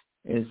movement.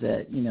 Is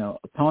that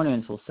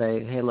opponents will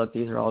say, hey, look,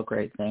 these are all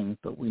great things,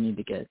 but we need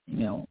to get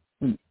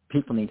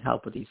people need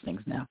help with these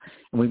things now.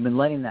 And we've been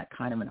letting that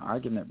kind of an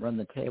argument run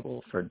the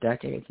table for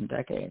decades and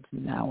decades.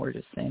 And now we're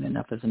just saying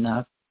enough is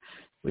enough.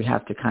 We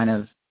have to kind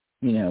of,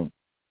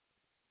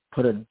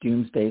 put a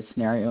doomsday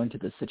scenario into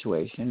the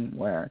situation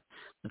where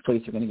the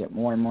police are going to get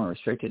more and more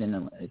restricted.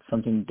 And if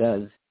something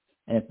does,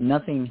 and if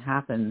nothing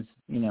happens,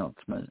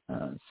 from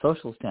a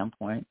social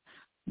standpoint,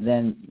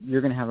 then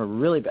you're going to have a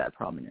really bad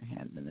problem in your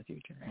hands in the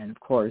future. And of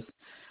course,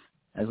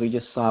 as we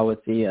just saw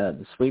with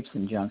the sweeps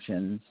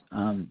injunctions,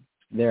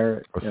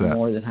 they're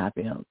more than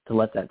happy to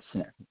let that.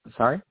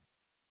 Sorry?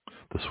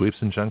 The sweeps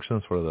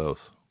injunctions, what are those?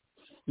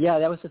 Yeah,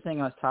 that was the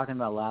thing I was talking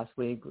about last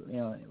week,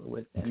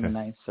 in the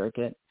Ninth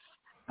Circuit.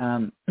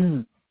 I'll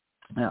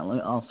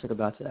circle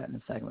back to that in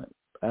a second.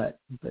 But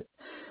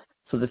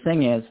so the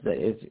thing is that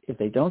if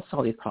they don't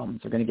solve these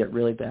problems, they're going to get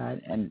really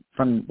bad. And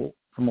from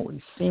what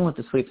we've seen with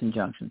the sweeps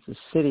injunctions, the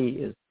city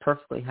is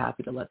perfectly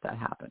happy to let that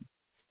happen.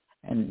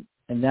 And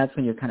that's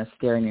when you're kind of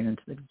staring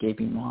into the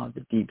gaping maw of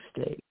the deep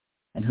state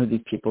and who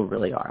these people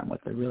really are and what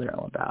they're really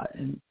all about.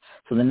 And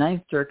so the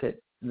Ninth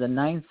Circuit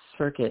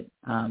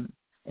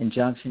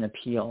injunction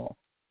appeal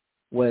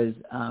was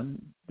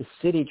the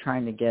city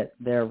trying to get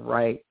their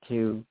right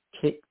to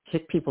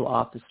kick people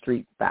off the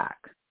street back.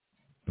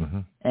 Mm-hmm.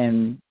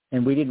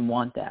 And we didn't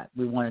want that.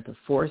 We wanted to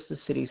force the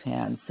city's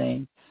hand,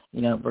 saying,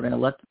 we're going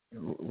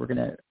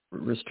to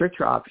restrict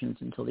your options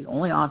until the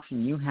only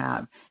option you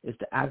have is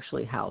to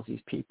actually house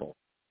these people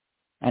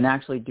and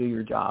actually do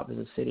your job as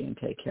a city and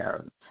take care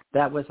of them.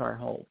 That was our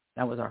whole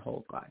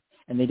guy.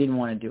 And they didn't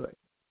want to do it.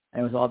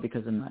 And it was all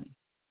because of money.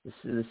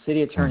 The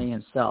city attorney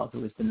himself, who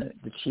was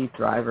the chief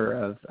driver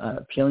of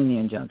appealing the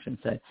injunction,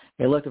 said,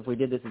 hey, look, if we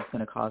did this, it's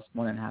going to cost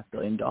 $1.5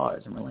 billion.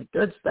 And we're like,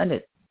 good, spend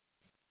it.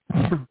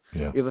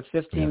 We have a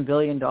 $15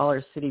 billion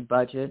city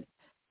budget,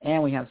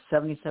 and we have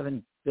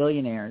 77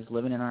 billionaires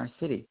living in our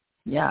city.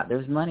 Yeah,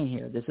 there's money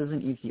here. This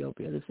isn't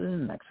Ethiopia. This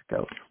isn't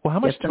Mexico. Well, how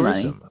much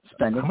tourism? Money,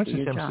 spend how it, much does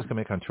San job. Francisco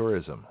make on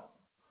tourism?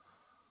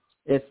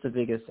 It's the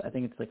biggest. I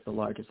think it's like the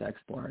largest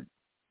export.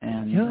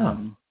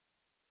 And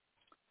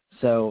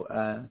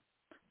so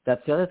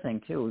that's the other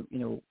thing too.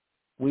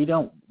 We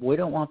don't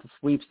want the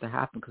sweeps to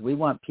happen because we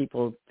want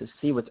people to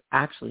see what's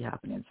actually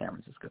happening in San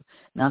Francisco,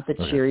 not the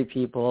cheery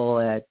people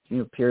at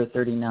Pier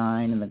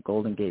 39 and the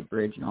Golden Gate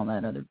Bridge and all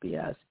that other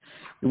BS.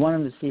 We want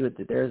them to see that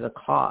there's a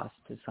cost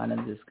to kind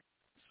of this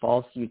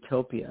false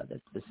utopia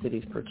that the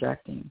city's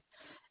projecting,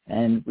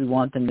 and we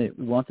want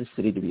the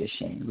city to be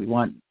ashamed. We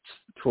want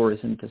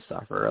tourism to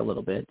suffer a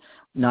little bit,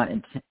 not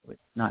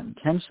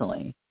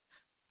intentionally,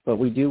 but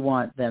we do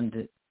want them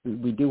to.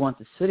 We do want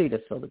the city to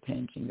feel the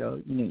pinch and go,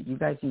 you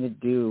guys need to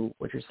do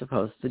what you're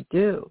supposed to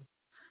do.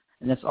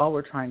 And that's all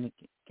we're trying to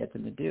get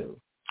them to do.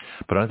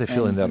 But aren't they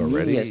feeling that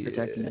already?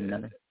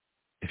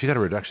 If you got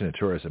a reduction in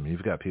tourism,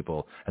 you've got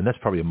people, and that's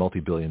probably a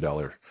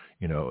multi-billion-dollar,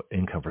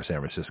 income for San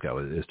Francisco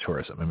is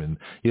tourism. I mean,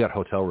 you got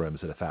hotel rooms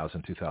at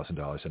 $1,000,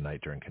 $2,000 a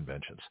night during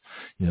conventions.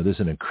 There's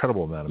an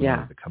incredible amount of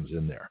money that comes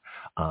in there.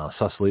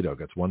 Sausalito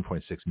gets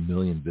 1.6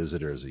 million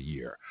visitors a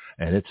year,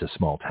 and it's a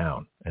small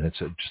town, and it's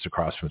just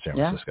across from San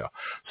Francisco.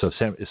 So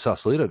if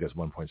Sausalito gets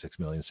 1.6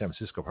 million, San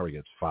Francisco probably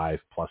gets 5+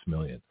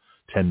 million.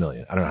 10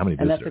 million. I don't know how many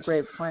visitors. And that's a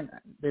great point.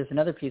 There's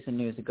another piece of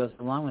news that goes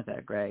along with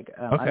that, Greg.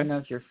 I don't know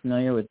if you're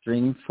familiar with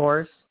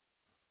Dreamforce.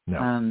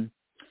 No.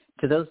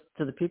 To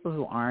the people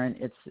who aren't,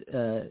 it's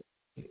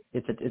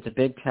a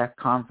big tech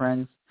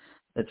conference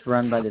that's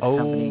run by this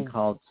company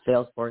called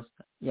Salesforce.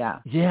 Yeah.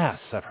 Yes,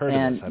 I've heard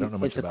of this. I don't know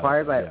much about it. It's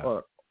acquired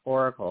by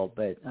Oracle,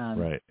 but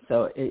right.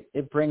 So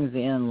it brings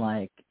in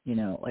like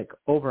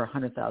over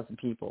 100,000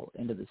 people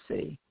into the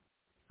city.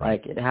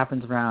 Right. Like it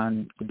happens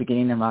around the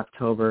beginning of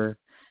October.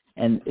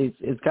 And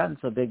it's gotten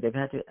so big they've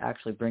had to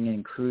actually bring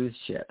in cruise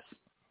ships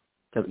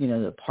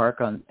to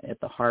park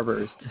at the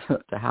harbors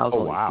to house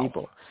all these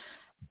people.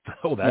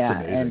 Oh, that's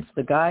amazing. And it's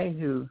the guy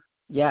who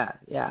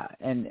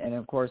and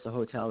of course the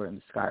hotel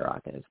rooms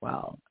skyrocket as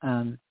well.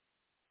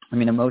 I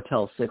mean, a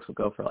Motel 6 will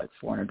go for like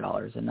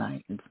 $400 a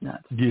night. It's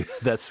nuts. Yeah,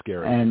 that's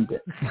scary. And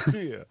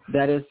yeah.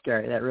 That is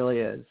scary. That really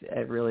is.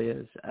 It really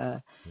is.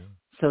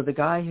 So the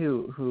guy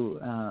who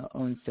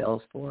owns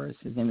Salesforce,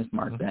 his name is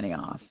Mark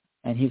Benioff,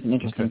 and he's an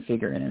interesting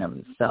figure in and of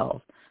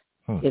himself,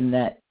 in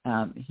that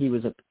he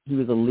was a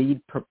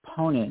lead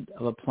proponent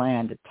of a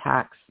plan to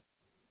tax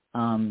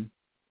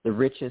the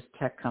richest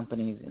tech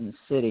companies in the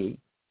city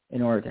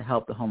in order to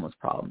help the homeless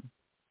problem.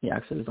 He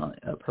actually was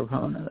a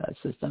proponent of that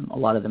system. A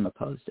lot of them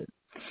opposed it.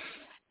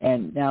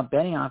 And now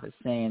Benioff is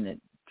saying that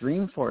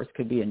Dreamforce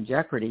could be in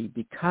jeopardy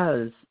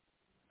because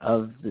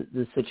of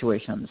the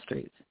situation on the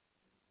streets.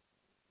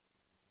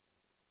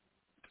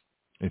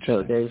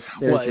 So there's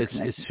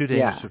it's too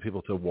dangerous for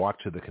people to walk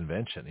to the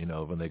convention,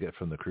 when they get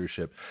from the cruise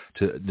ship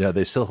to, are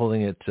they still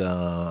holding it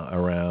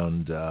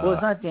around? Well,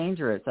 it's not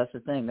dangerous. That's the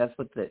thing. That's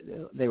what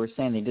they were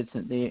saying.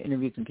 They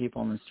interviewed some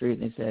people on the street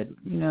and they said,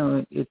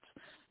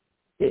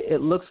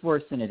 it looks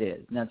worse than it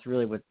is. And that's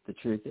really what the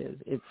truth is.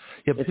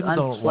 But people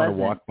don't want to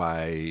walk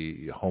by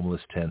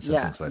homeless tents and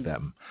things like that.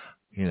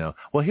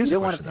 Well, here's you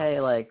don't the want to pay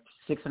like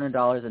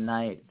 $600 a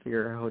night for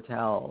your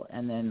hotel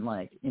and then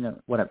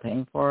what I'm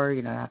paying for,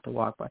 I have to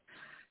walk by.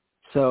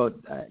 So,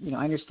 I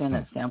understand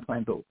that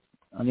standpoint, but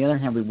on the other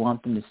hand, we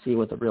want them to see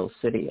what the real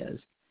city is,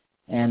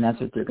 and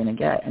that's what they're going to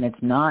get. And it's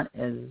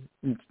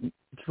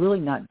really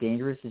not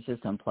dangerous. It's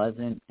just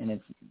unpleasant, and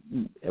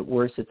at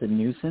worst, it's a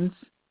nuisance.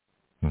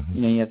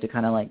 Mm-hmm. You have to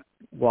kind of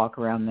walk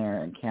around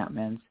their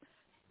encampments,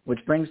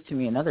 which brings to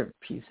me another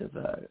piece of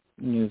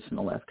news from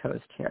the left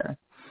coast here,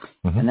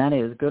 and that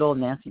is good old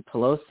Nancy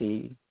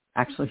Pelosi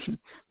actually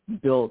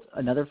built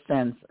another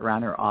fence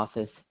around her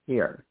office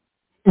here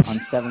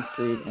on 7th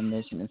Street and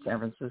Mission in San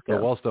Francisco.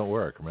 The walls don't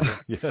work, remember?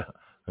 Yeah.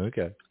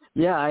 Okay.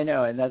 Yeah, I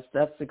know, and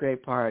that's the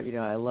great part.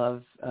 I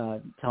love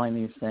telling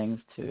these things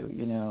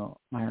to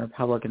my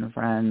Republican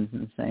friends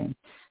and saying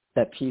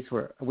that piece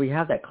where we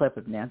have that clip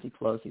of Nancy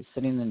Pelosi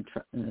sitting in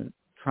the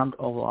Trump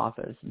Oval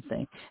Office and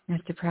saying,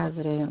 "Mr.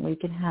 President, we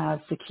can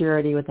have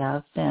security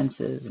without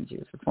fences," and she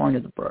was referring to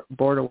the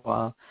border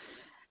wall.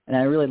 And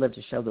I really love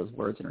to show those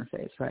words in her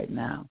face right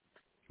now.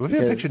 Well, if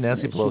you have a picture of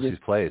Nancy Pelosi's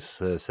place,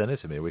 send it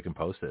to me. We can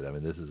post it. I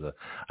mean, this is I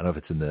don't know if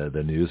it's in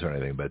the news or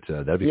anything, but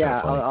that'd be kind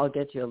of funny. I'll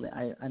get you.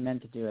 I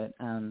meant to do it,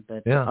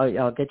 but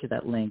I'll get you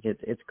that link.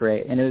 It's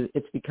great, and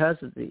it's because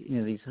of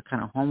these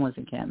kind of homeless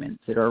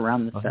encampments that are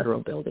around the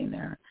federal building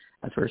there.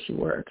 That's where she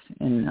works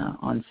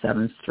on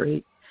 7th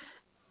Street,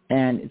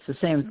 and it's the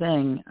same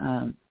thing.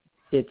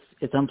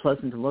 It's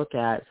unpleasant to look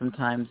at.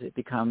 Sometimes it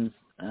becomes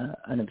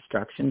an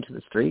obstruction to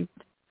the street.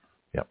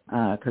 Yep.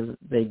 Because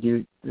they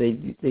do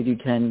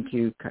tend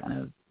to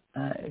kind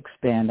of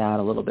expand out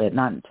a little bit,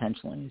 not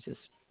intentionally. It's just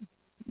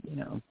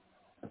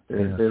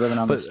they're living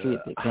on the street.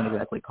 They can't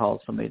exactly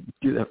call somebody to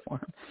do that for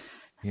them.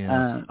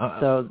 Yeah.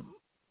 So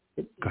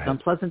it's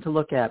unpleasant to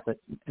look at, but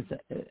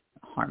it's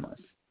harmless.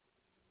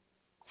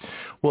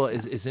 Well,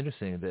 it's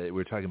interesting that we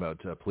were talking about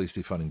police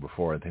defunding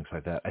before and things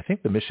like that. I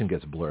think the mission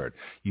gets blurred.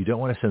 You don't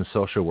want to send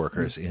social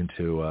workers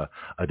into a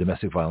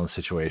domestic violence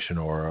situation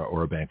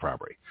or a bank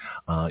robbery.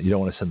 You don't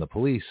want to send the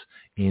police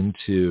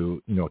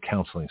into a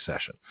counseling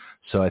session.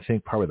 So I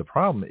think part of the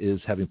problem is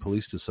having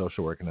police do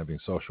social work and having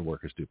social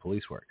workers do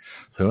police work.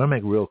 So I want to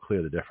make real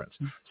clear the difference.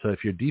 So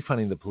if you're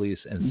defunding the police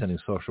and sending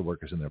social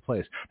workers in their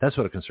place, that's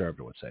what a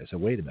conservative would say. So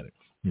wait a minute,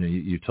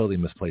 you totally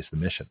misplaced the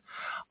mission.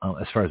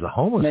 As far as the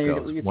homeless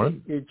goes,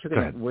 you're taking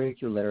it way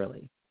too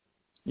literally.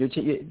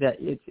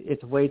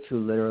 It's way too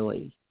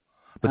literally.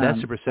 But that's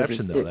the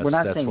perception, though.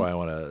 That's why I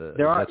want to.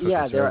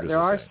 There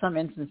are some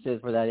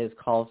instances where that is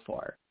called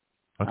for.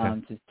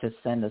 To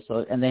send us,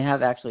 and they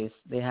have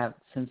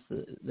since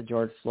the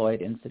George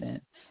Floyd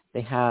incident,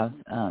 they have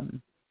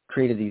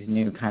created these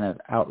new kind of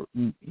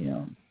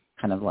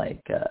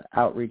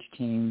outreach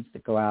teams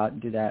that go out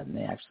and do that, and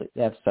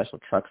they have special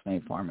trucks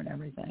made for them and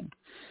everything.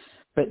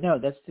 But no,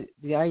 that's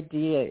the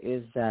idea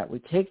is that we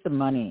take the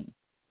money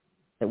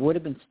that would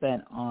have been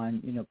spent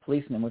on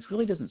policemen, which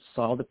really doesn't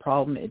solve the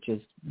problem, it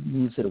just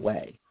moves it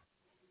away,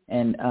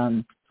 and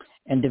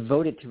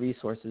devote it to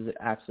resources that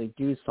actually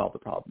do solve the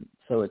problem.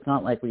 So it's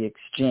not like we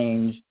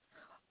exchange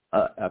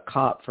a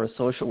cop for a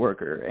social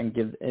worker and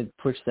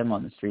push them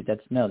on the street.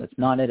 That's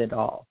not it at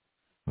all.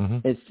 Mm-hmm.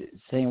 It's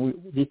saying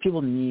these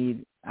people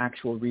need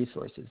actual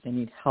resources. They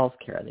need health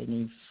care. They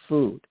need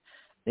food.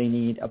 They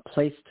need a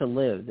place to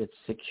live that's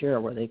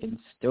secure where they can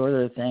store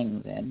their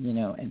things.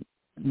 And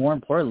more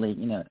importantly,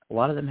 a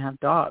lot of them have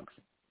dogs.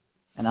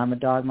 And I'm a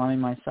dog mommy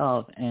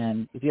myself.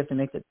 And if you have to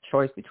make the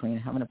choice between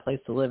having a place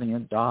to live and your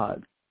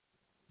dog,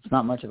 it's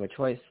not much of a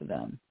choice for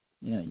them.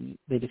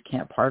 They just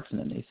can't part from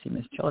them. They seem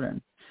as children.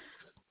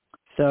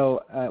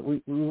 So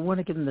we want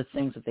to give them the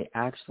things that they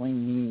actually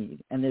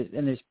need. And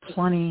there's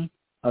plenty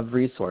of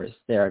resource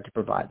there to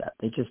provide that.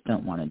 They just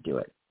don't want to do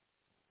it.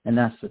 And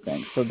that's the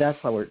thing. So that's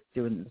why we're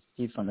doing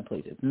this defund the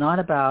police. It's not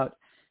about,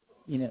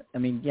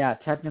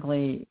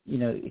 technically,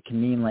 it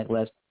can mean like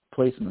less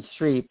police on the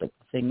street, but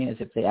the thing is,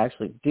 if they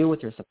actually do what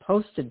they're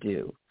supposed to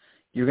do,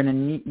 you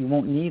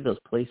won't need those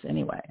police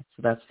anyway.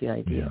 So that's the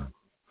idea. Yeah.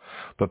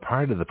 But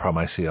part of the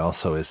problem I see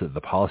also is that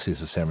the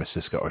policies of San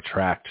Francisco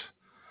attract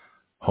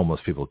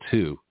homeless people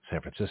to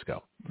San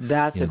Francisco.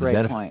 That's a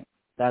great point.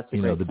 That's a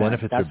great point. The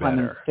benefits That's are better.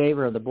 Why I'm in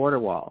favor of the border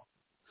wall.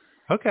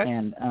 Okay.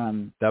 And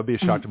that would be a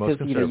shock to most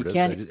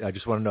conservatives. I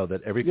just want to know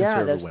that every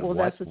conservative went,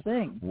 that's the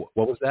thing.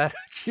 What was that?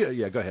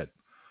 Yeah, go ahead.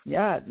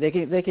 Yeah, they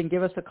can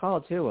give us a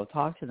call too. We'll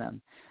talk to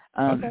them.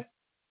 Okay.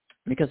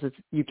 Because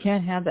you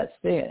can't have that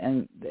state.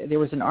 And there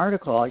was an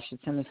article, I should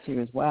send this to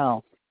you as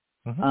well,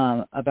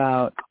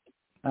 about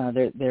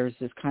there's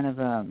this kind of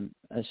a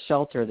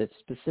shelter that's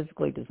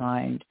specifically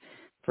designed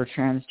for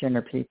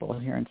transgender people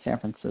here in San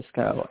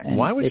Francisco. And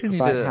why would you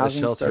need a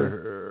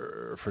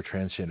shelter for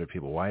transgender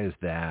people? Why is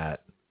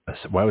that?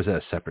 Why was that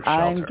a separate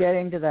shelter? I'm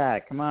getting to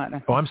that. Come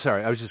on. Oh, I'm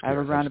sorry. I was just. I have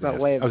a roundabout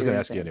way of doing I was going to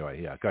ask things. you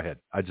anyway. Yeah, go ahead.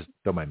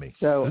 Don't mind me.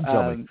 So,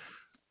 tell me.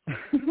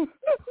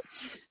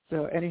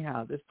 So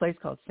anyhow, this place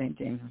called St.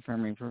 James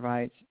Infirmary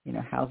provides,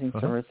 housing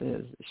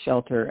services,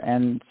 shelter,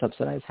 and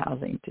subsidized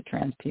housing to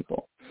trans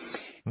people.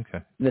 Okay.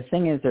 The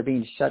thing is, they're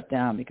being shut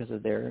down because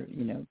of their,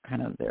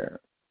 kind of their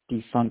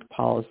defunct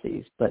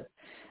policies. But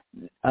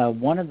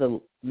one of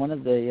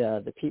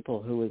the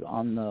people who was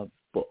on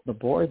the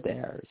board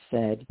there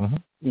said,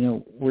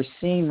 we're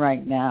seeing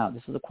right now.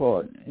 This is a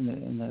quote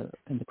in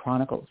the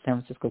Chronicle, San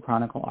Francisco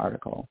Chronicle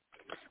article.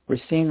 We're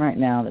seeing right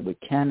now that we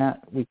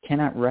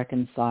cannot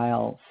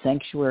reconcile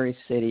sanctuary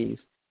cities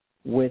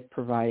with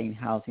providing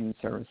housing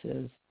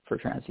services for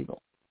trans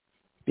people,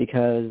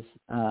 because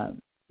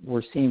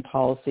we're seeing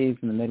policies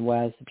in the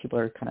Midwest and people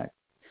are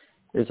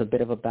there's a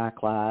bit of a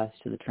backlash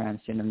to the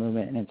transgender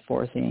movement, and it's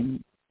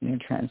forcing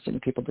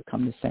transgender people to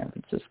come to San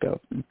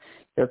Francisco. And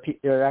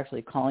they're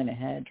actually calling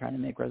ahead, trying to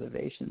make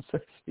reservations, so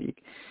to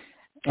speak.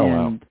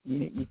 And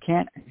you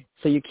can't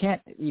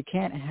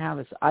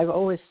have I've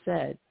always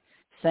said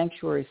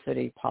sanctuary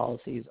city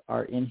policies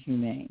are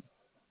inhumane,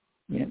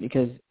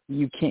 because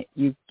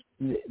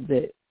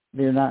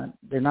they're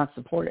not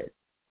supported.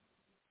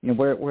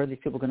 Where are these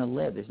people going to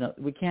live?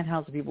 We can't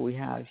house the people we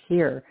have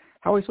here.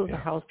 How are we supposed to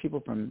house people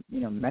from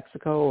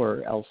Mexico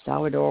or El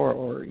Salvador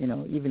or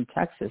even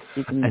Texas?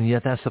 And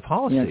yet that's the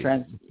policy.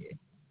 But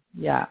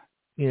how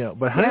do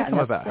you come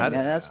about? And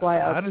that's why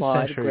I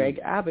applaud Greg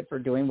Abbott for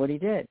doing what he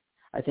did.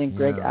 I think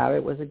Greg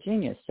Abbott was a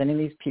genius, sending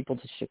these people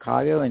to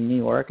Chicago and New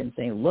York and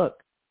saying,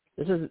 look,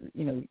 this is,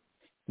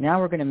 now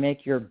we're going to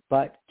make your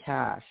butt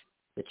cash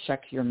the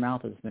checks your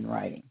mouth has been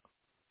writing.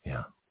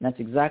 Yeah. And that's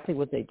exactly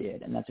what they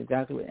did. And that's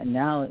exactly what, and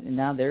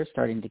now they're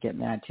starting to get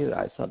mad too.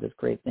 I saw this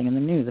great thing in the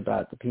news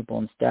about the people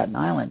in Staten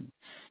Island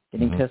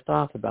getting pissed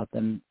off about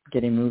them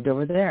getting moved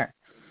over there.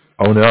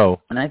 Oh,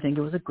 no. And I think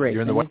it was a great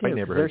You're in thing the white to do.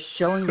 neighborhood. They're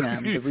showing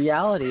them the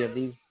reality of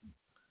these.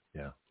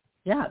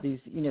 Yeah. These,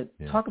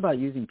 talk about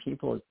using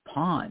people as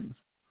pawns.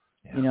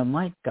 Yeah.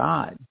 My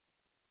God.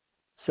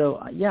 So,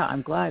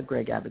 I'm glad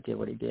Greg Abbott did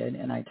what he did,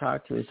 and I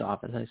talked to his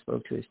office. I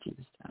spoke to his chief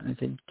of staff, and I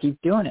said,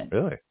 keep doing it.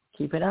 Really?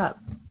 Keep it up.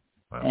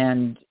 Wow.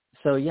 And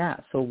so,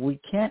 so we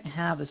can't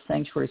have a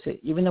sanctuary city,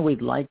 even though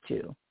we'd like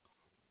to.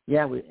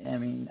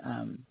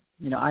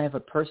 I have a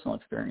personal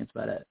experience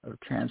about a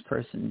trans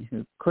person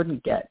who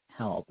couldn't get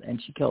help,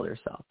 and she killed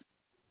herself.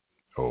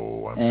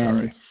 Oh, I'm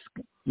sorry.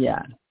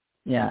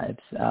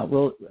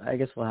 I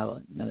guess we'll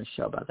have another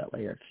show about that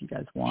later if you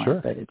guys want.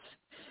 Sure. But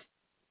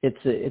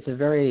it's a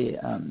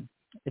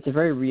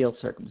very real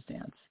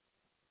circumstance,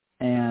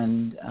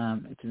 and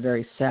it's a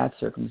very sad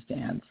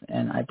circumstance.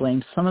 And I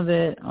blame some of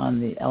it on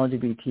the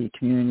LGBT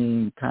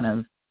community kind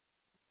of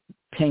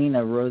painting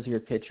a rosier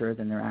picture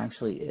than there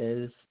actually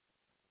is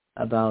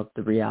about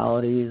the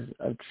realities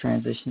of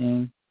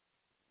transitioning,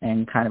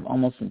 and kind of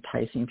almost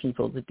enticing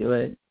people to do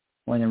it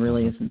when there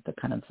really isn't the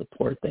kind of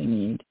support they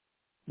need,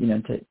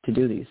 to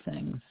do these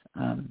things.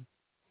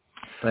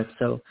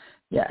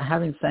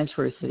 Having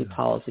sanctuary city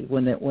policy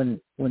when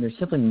there's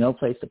simply no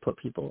place to put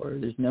people or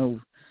there's no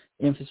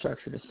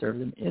infrastructure to serve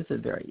them is a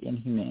very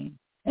inhumane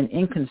and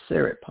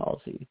inconsiderate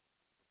policy.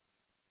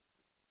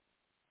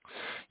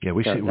 Yeah,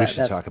 we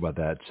should talk about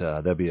that.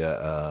 That'd be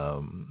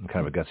a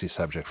kind of a gutsy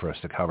subject for us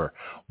to cover.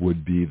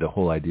 Would be the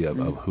whole idea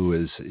of who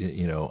is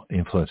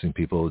influencing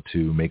people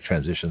to make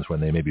transitions when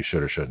they maybe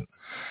should or shouldn't.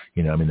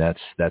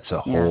 That's a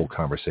whole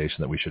conversation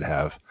that we should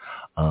have.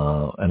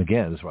 And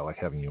again, this is why I like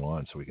having you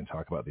on, so we can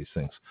talk about these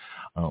things.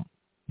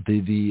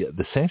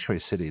 The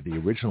sanctuary city, the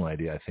original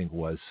idea, I think,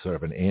 was sort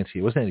of it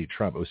wasn't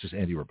anti-Trump, it was just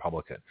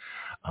anti-Republican.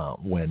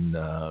 When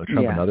Trump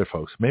and other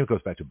folks, maybe it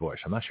goes back to Bush,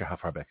 I'm not sure how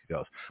far back it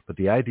goes, but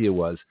the idea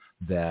was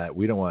that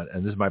we don't want,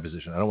 and this is my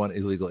position, I don't want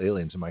illegal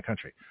aliens in my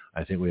country.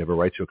 I think we have a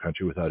right to a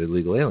country without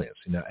illegal aliens.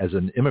 As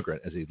an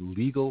immigrant, as a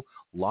legal,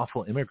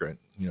 lawful immigrant,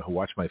 who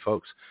watched my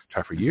folks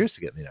try for years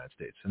to get in the United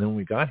States. And then when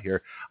we got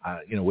here,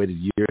 waited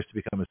years to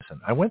become a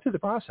citizen. I went through the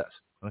process,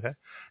 okay?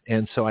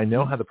 And so I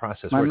know how the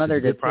process works. My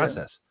mother did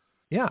process.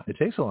 Too. Yeah, it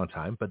takes a long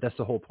time, but that's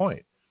the whole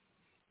point.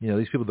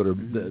 These people that are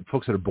the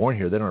folks that are born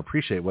here, they don't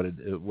appreciate what it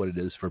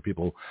is for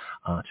people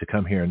to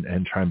come here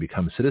and try and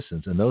become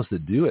citizens. And those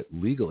that do it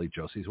legally,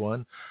 Josie's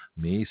one,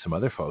 me, some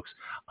other folks,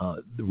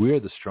 we're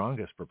the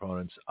strongest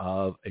proponents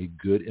of a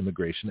good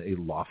immigration, a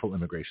lawful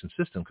immigration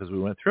system because we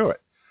went through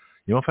it.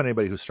 You won't find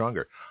anybody who's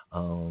stronger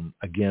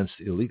against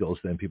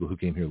illegals than people who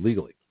came here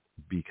legally.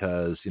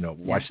 Because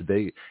why should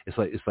they?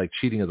 It's like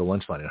cheating at the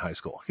lunch line in high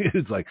school.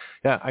 It's like,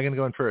 yeah, I'm going to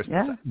go in first.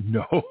 Yeah. Like,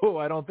 no,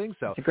 I don't think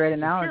so. It's a great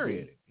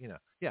analogy.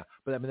 Yeah,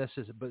 but I mean that's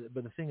just. But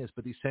the thing is,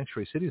 these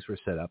sanctuary cities were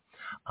set up.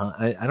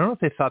 I don't know if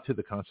they thought through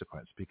the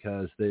consequence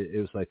because it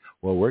was like,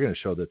 well, we're going to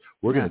show that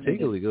we're going to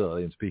take illegal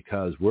aliens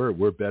because we're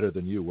better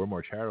than you. We're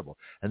more charitable.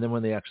 And then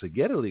when they actually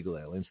get illegal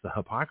aliens, the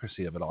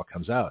hypocrisy of it all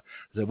comes out.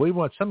 It's like, we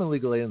want some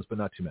illegal aliens, but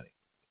not too many.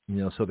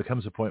 So there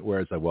comes a point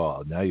where it's like,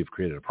 well, now you've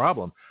created a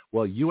problem.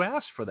 Well, you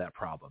asked for that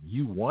problem.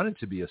 You wanted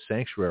to be a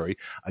sanctuary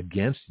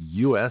against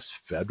U.S.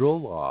 federal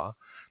law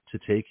to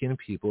take in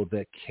people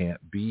that can't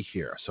be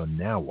here. So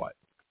now what?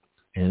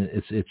 And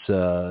it's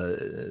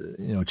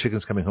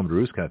chickens coming home to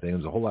roost kind of thing.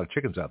 There's a whole lot of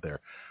chickens out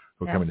there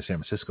who are coming to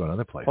San Francisco and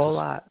other places. A whole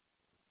lot.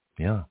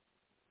 Yeah.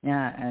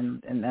 Yeah,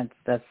 and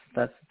that's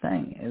the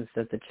thing is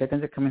that the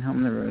chickens are coming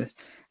home to roost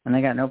and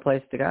they got no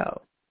place to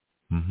go.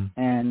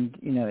 Mm-hmm. And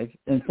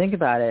and think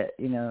about it.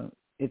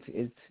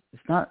 It's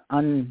not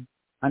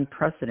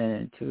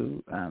unprecedented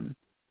to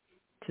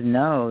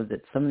know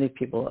that some of these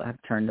people have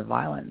turned to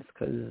violence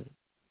because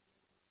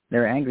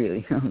they're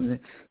angry.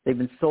 They've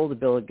been sold a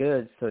bill of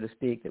goods, so to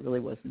speak, that really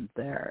wasn't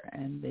there,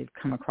 and they've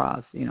come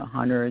across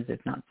hundreds,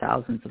 if not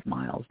thousands, of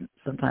miles,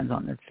 sometimes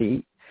on their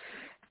feet,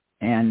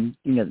 and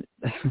to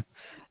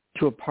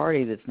a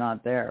party that's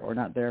not there or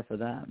not there for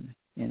them.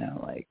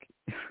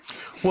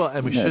 Well,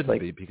 and we shouldn't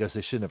be because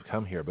they shouldn't have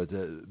come here. But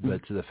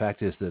the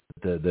fact is that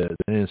the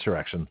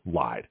insurrection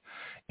lied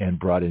and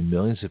brought in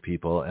millions of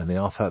people, and they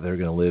all thought they were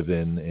going to live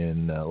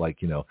in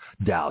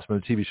Dallas.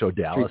 Remember the TV show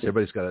Dallas?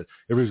 Everybody's got a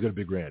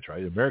big ranch,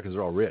 right? Americans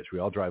are all rich. We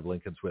all drive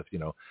Lincolns with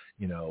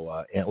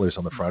antlers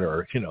on the front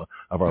or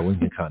of our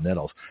Lincoln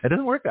Continentals. It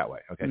doesn't work that way.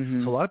 Okay,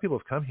 so a lot of people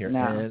have come here,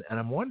 and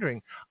I'm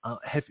wondering,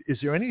 is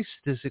there any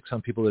statistics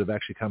on people that have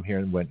actually come here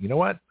and went, you know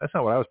what? That's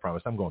not what I was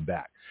promised. I'm going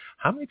back.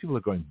 How many people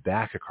are going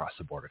back across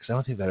the border? Because I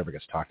don't think that ever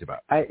gets talked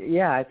about. I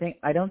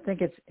don't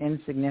think it's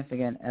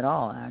insignificant at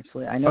all.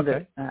 Actually, I know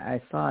that I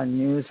saw a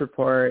news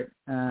report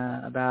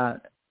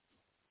about,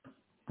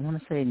 I want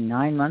to say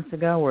 9 months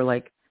ago, where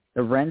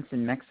the rents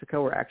in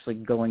Mexico were actually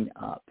going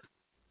up.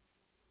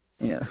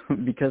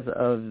 Because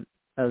of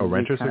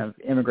the kind of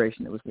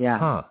immigration that was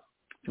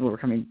people were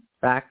coming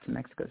back to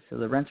Mexico, so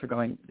the rents were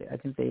going. I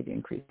think they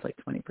increased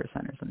 20% or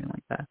something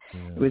like that.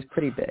 Yeah. It was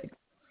pretty big.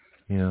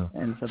 Yeah.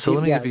 And so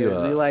let me give you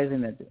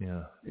realizing that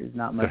there's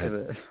not much of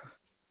a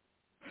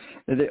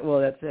well,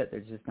 that's it.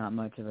 There's just not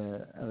much of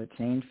a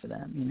change for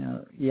them.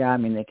 I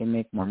mean, they can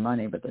make more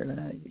money, but they're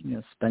gonna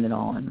spend it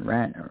all on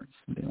rent or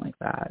something like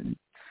that, and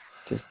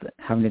just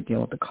having to deal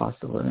with the cost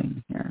of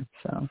living here.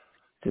 So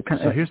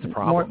here's the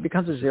problem. It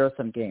becomes a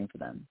zero-sum game for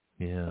them.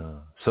 Yeah.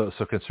 So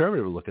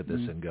conservatives look at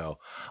this and go,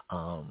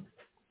 how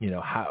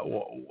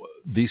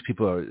these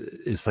people are.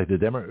 It's like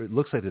it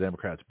looks like the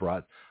Democrats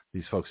brought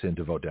these folks in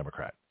to vote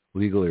Democrat,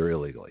 legally or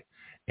illegally.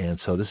 And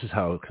so this is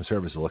how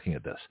conservatives are looking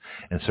at this.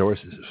 And so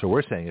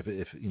we're saying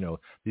if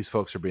these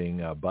folks are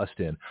being bussed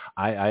in,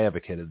 I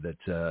advocated that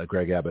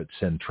Greg Abbott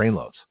send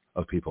trainloads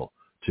of people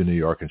to New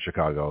York and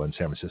Chicago and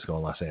San Francisco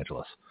and Los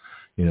Angeles,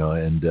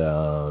 and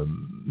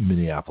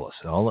Minneapolis,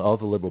 and all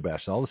the liberal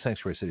bastions, all the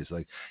sanctuary cities.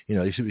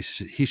 He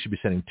should be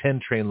sending 10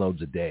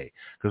 trainloads a day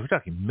because we're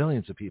talking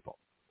millions of people.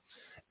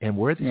 And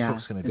where are these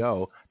folks going to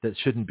go that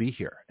shouldn't be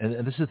here?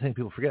 And this is the thing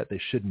people forget: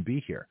 they shouldn't be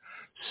here.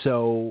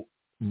 So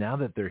now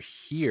that they're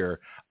here,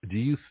 do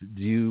you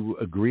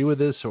agree with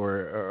this,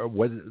 or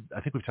what?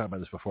 I think we've talked about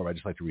this before, but I'd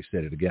just like to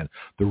restate it again.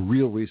 The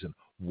real reason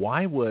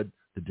why would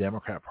the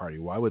Democrat Party,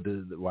 why would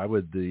the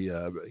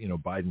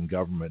Biden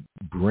government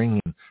bring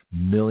in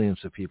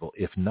millions of people,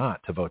 if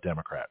not to vote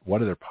Democrat?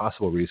 What other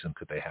possible reason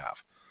could they have?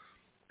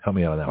 Help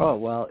me out on that one. Oh,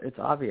 well, it's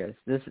obvious.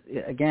 This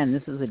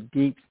is a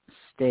deep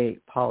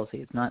state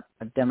policy. It's not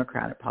a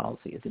Democratic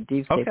policy. It's a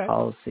deep state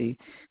policy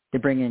to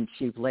bring in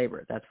cheap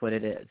labor. That's what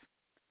it is.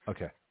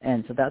 Okay.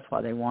 And so that's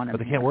why they want it. But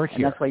they can't work here.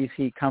 And that's why you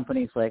see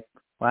companies like,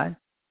 what?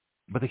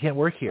 But they can't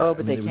work here. Oh,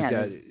 but they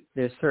can.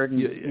 There's certain,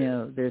 they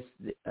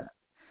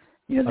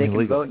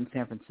can vote in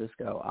San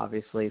Francisco,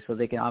 obviously, so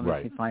they can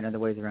obviously find other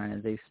ways around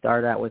it. They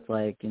start out with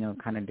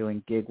kind of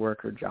doing gig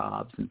worker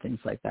jobs and things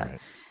like that. Right.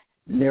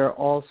 There are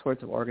all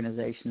sorts of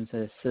organizations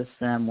that assist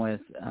them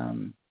with,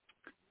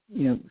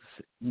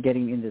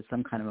 getting into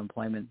some kind of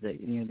employment.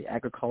 The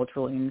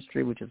agricultural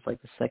industry, which is the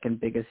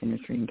second biggest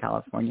industry in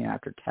California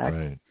after tech,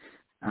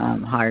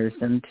 hires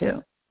them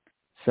too.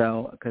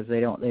 So because they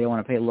don't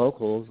want to pay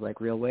locals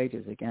real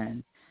wages.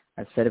 Again,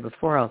 I've said it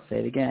before. I'll say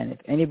it again. If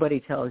anybody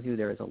tells you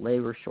there is a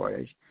labor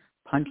shortage,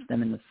 punch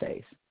them in the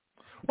face.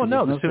 Well,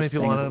 no, there's too many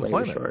people on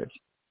unemployment.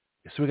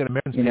 So we got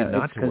Americans paid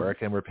not to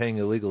work, and we're paying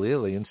illegal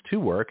aliens to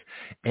work,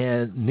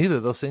 and neither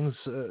of those things,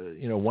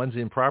 one's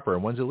improper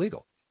and one's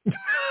illegal.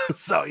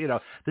 So,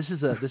 this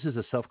is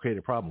a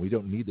self-created problem. We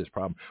don't need this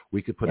problem.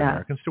 We could put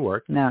Americans to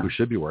work who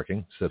should be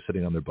working instead of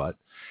sitting on their butt,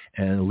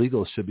 and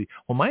illegals should be.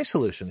 Well, my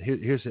solution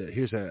here's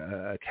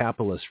a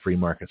capitalist free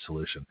market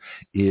solution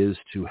is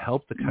to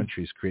help the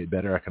countries create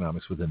better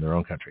economics within their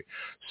own country.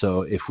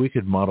 So, if we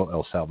could model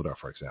El Salvador,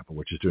 for example,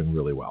 which is doing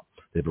really well,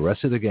 they've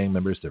arrested their gang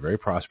members. They're very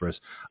prosperous.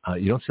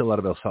 You don't see a lot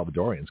of El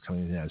Salvadorians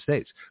coming to the United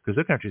States because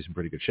their country's in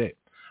pretty good shape.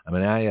 I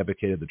mean, I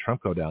advocated that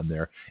Trump go down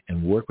there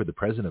and work with the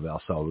president of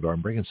El Salvador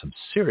and bring in some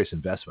serious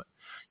investment,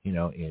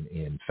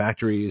 in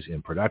factories,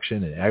 in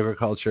production, in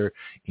agriculture,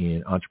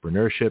 in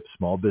entrepreneurship,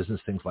 small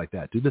business, things like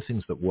that. Do the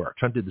things that work.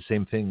 Trump did the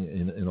same thing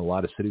in a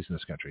lot of cities in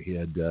this country. He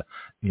had,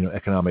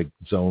 economic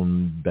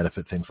zone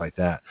benefit, things like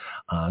that.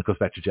 It goes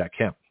back to Jack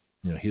Kemp.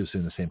 He was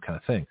doing the same kind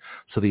of thing.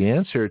 So the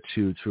answer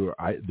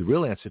the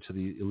real answer to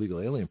the illegal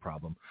alien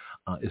problem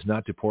is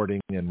not deporting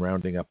and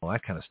rounding up all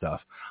that kind of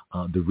stuff.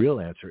 The real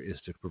answer is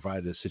to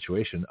provide a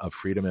situation of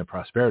freedom and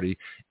prosperity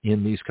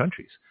in these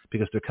countries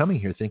because they're coming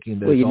here thinking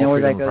that it's all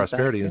freedom and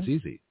prosperity and it's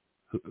easy.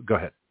 Go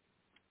ahead.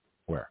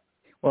 Where?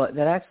 Well,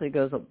 that actually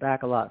goes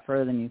back a lot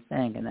further than you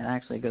think, and that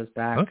actually goes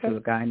back to a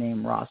guy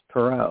named Ross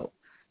Perot,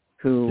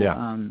 who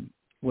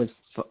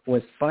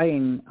was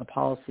fighting a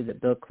policy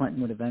that Bill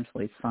Clinton would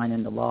eventually sign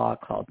into law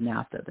called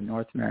NAFTA, the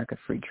North America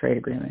Free Trade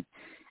Agreement,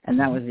 and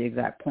that was the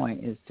exact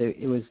point.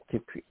 It was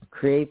to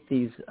create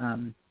these,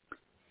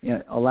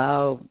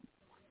 allow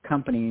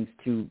companies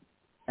to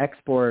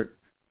export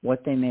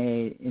what they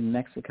made in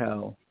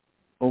Mexico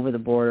over the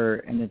border,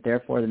 and that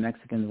therefore the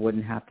Mexicans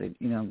wouldn't have to,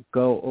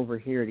 go over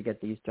here to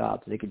get these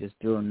jobs. They could just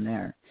do them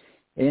there.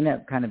 It ended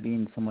up kind of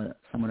being somewhat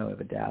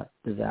of a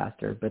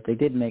disaster, but they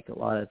did make a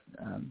lot of.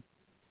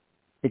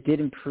 It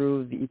did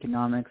improve the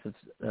economics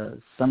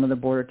of some of the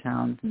border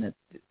towns, and that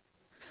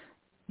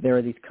there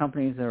were these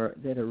companies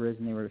that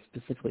arisen. They were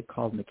specifically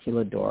called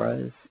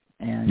maquiladoras,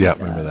 and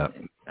remember that.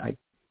 I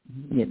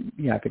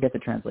forget the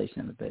translation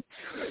of it, but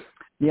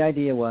the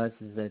idea is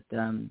that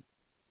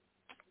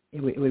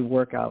it would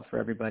work out for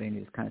everybody, and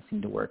it just kind of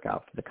seemed to work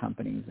out for the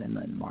companies, and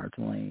then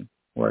marginally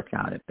work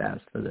out at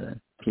best for the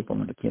people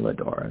in the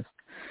maquiladoras.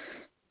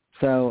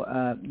 So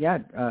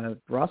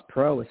Ross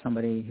Perot was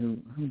somebody who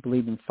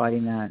believed in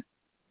fighting that.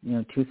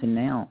 Tooth and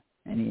nail,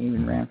 and he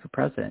even ran for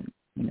president.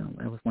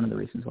 That was one of the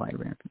reasons why he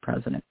ran for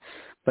president.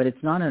 But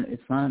it's not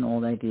an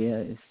old idea.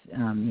 It's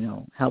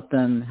help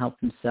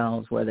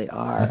themselves where they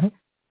are,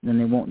 then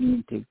they won't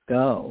need to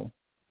go,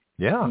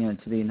 to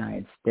the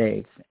United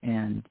States.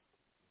 And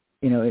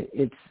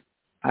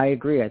I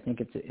agree. I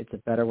think it's a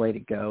better way to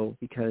go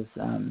because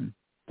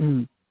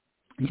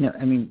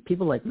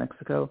people like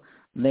Mexico,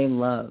 they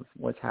love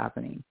what's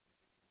happening,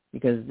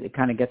 because it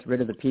kind of gets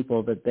rid of the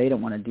people that they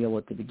don't want to deal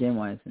with to begin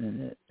with,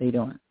 and they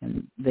don't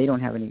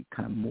have any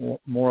kind of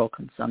moral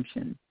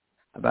consumption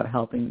about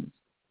helping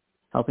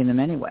them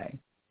anyway.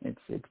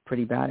 It's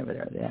pretty bad over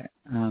there.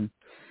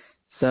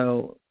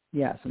 So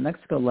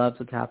Mexico loves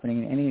what's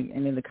happening.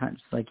 Any of the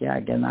countries like,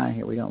 get them out of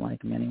here. We don't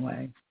like them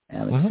anyway.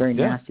 It's a very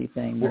nasty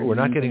thing. We're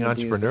not getting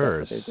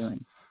entrepreneurs. That's what they're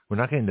doing. We're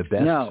not getting the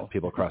best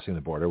people crossing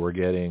the border. We're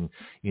getting,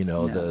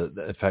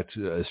 the in fact,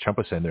 as Trump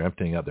was saying, they're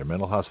emptying out their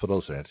mental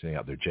hospitals, they're emptying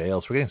out their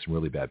jails. We're getting some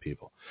really bad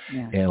people.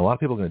 Yeah. And a lot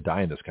of people are going to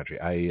die in this country.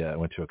 I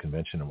went to a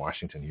convention in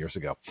Washington years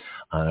ago,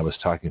 and I was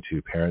talking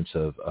to parents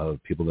of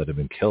people that have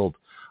been killed,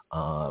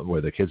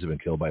 where their kids have been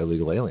killed by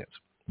illegal aliens,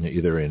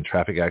 either in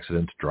traffic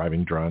accidents,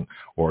 driving drunk,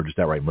 or just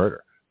outright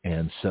murder.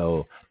 And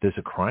so there's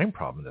a crime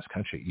problem in this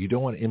country. You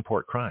don't want to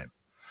import crime.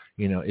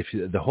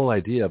 The whole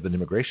idea of an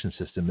immigration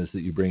system is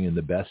that you bring in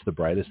the best, the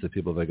brightest, the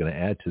people that are going to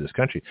add to this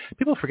country.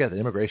 People forget that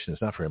immigration is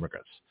not for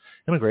immigrants.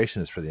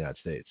 Immigration is for the United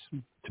States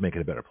to make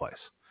it a better place.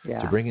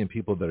 To bring in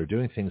people that are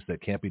doing things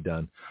that can't be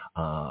done,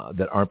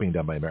 that aren't being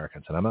done by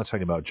Americans. And I'm not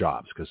talking about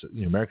jobs, because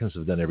Americans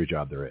have done every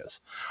job there is.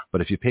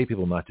 But if you pay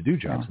people not to do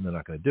jobs, and they're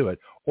not going to do it,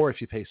 or if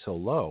you pay so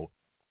low,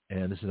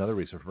 and this is another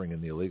reason for bringing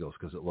in the illegals,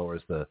 because it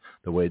lowers the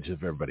wage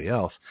of everybody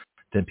else,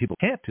 then people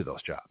can't do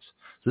those jobs.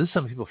 So this is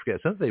something people forget.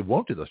 It's not that they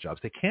won't do those jobs.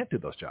 They can't do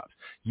those jobs.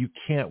 You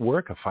can't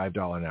work a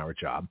 $5 an hour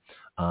job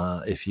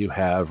if you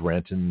have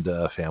rent and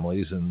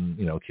families and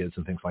kids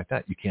and things like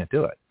that. You can't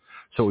do it.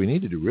 So what we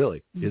need to do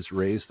really is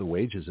raise the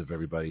wages of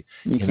everybody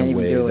in a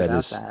way that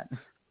is.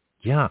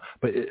 Yeah,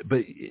 but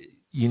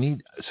you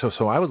need.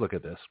 So I would look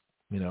at this,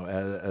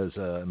 as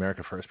an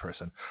America First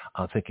person,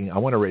 thinking I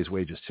want to raise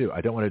wages too.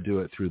 I don't want to do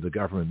it through the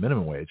government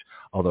minimum wage,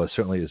 although it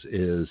certainly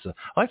is.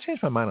 I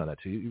changed my mind on that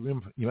too.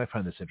 You might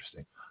find this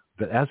interesting.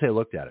 But as I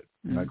looked at it,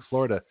 like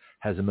Florida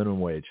has a minimum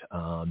wage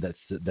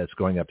that's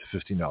going up to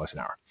 $15 an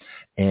hour,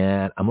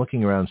 and I'm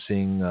looking around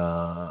seeing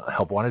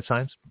help wanted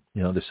signs.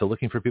 They're still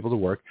looking for people to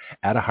work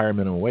at a higher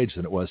minimum wage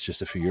than it was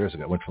just a few years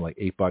ago. It went from like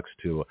 $8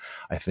 to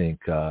I think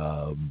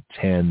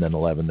 10, then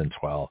 11, then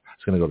 12.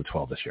 It's going to go to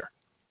 12 this year.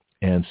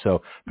 And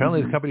so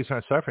apparently the companies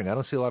aren't suffering. I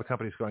don't see a lot of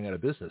companies going out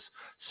of business.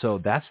 So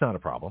that's not a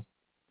problem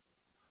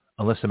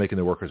unless they're making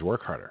their workers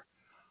work harder.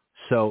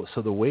 So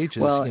the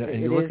wages, well, and it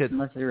you look is at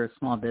unless you're a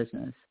small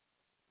business.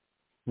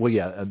 Well,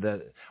 yeah,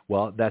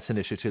 that's an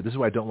issue too. This is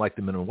why I don't like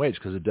the minimum wage,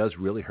 because it does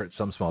really hurt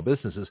some small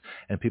businesses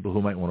and people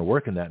who might want to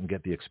work in that and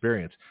get the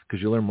experience,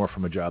 because you learn more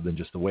from a job than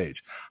just the wage.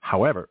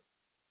 However,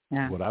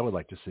 what I would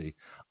like to see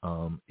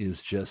is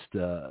just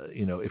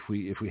if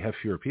we have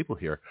fewer people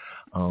here,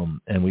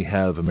 and we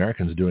have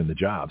Americans doing the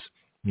jobs,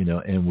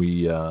 and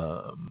we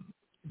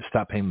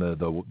stop paying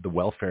the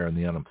welfare and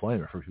the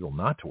unemployment for people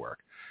not to work,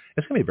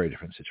 it's going to be a very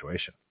different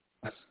situation.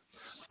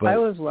 But I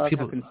always love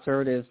how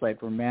conservatives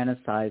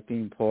romanticize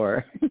being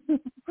poor.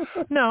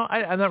 No,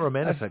 I'm not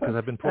romanticizing because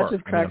I've been poor. That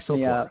just cracks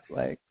me up.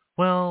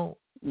 Well,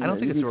 I don't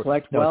think it's you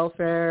collect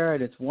welfare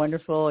and it's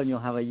wonderful, and you'll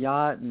have a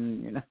yacht,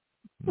 and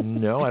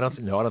No, I don't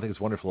think it's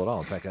wonderful at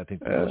all. In fact, I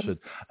think people should.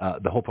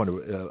 The whole point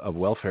of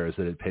welfare is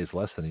that it pays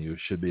less than you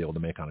should be able to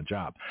make on a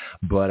job.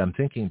 But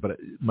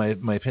my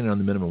opinion on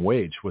the minimum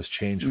wage was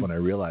changed when I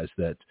realized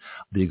that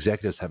the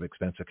executives have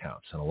expense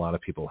accounts, and a lot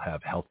of people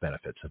have health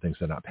benefits and things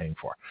they're not paying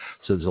for.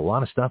 So there's a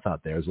lot of stuff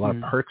out there. There's a lot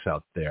of perks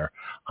out there.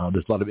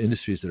 There's a lot of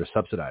industries that are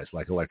subsidized,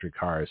 like electric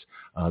cars,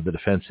 the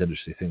defense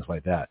industry, things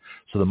like that.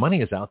 So the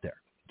money is out there.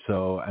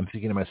 So I'm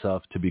thinking to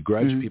myself, to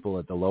begrudge people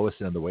at the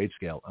lowest end of the wage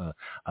scale,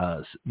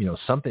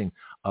 something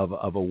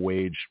of a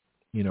wage,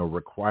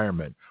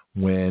 requirement,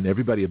 when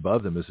everybody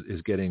above them is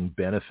getting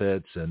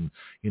benefits and,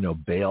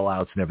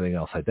 bailouts and everything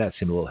else like that,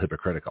 seemed a little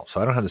hypocritical. So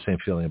I don't have the same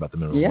feeling about the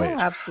minimum wage. Yeah,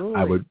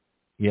 absolutely.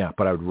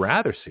 But I would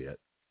rather see it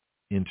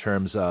in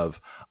terms of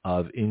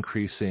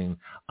increasing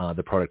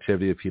the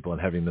productivity of people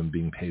and having them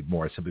being paid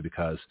more simply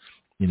because,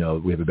 we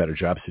have a better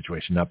job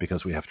situation, not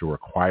because we have to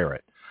require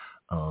it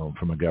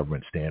from a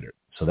government standard.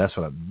 So that's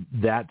how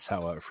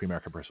a free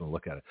market person will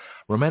look at it.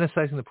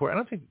 Romanticizing the poor, I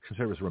don't think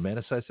conservatives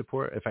romanticize the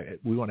poor. In fact,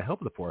 we want to help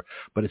the poor,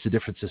 but it's a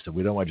different system.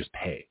 We don't want to just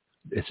pay.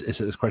 It's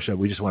a question of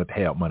we just want to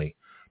pay out money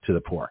to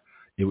the poor.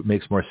 It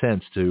makes more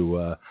sense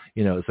to,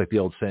 it's like the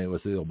old saying, it was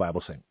the old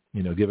Bible saying,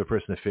 give a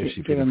person a fish,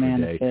 you feed him for a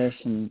day, fish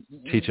and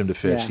teach him to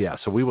fish. Yeah.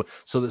 So we would,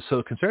 so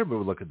conservative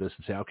would look at this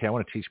and say, okay, I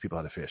want to teach people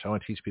how to fish. I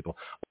want to teach people.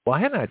 Well,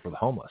 I had an idea for the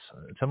homeless.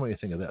 Tell me what you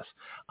think of this.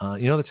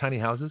 The tiny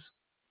houses?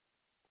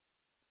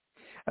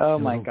 Oh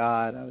my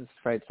God! I was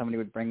afraid somebody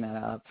would bring that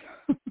up.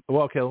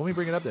 Well, okay, let me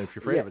bring it up then. If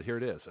you're afraid of it, here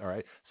it is. All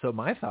right. So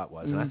my thought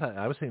was, and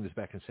I was saying this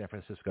back in San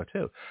Francisco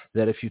too,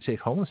 that if you take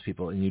homeless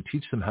people and you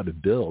teach them how to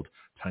build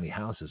tiny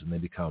houses, and they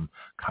become,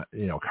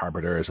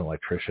 carpenters and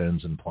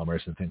electricians and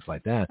plumbers and things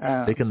like that,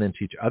 they can then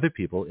teach other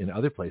people in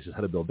other places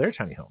how to build their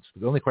tiny homes.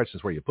 The only question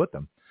is where you put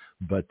them,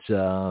 but.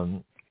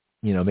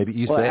 Maybe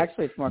East Bay. Well,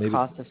 actually, it's more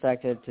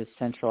cost-effective to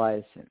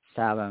centralize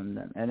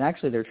them, and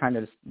actually, they're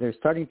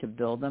starting to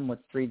build them with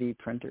 3D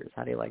printers.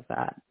 How do you like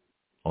that?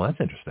 Well, that's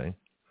interesting.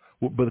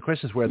 But the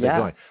question is where they're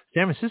going.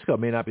 San Francisco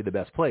may not be the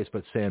best place,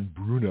 but San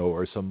Bruno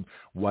or some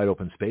wide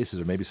open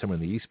spaces, or maybe somewhere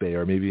in the East Bay,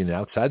 or maybe even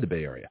outside the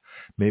Bay Area.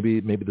 Maybe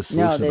the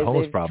solution to the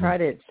homeless problem. No, they've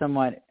tried it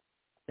somewhat.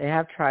 They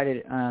have tried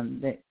it.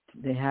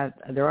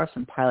 There are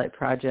some pilot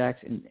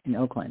projects in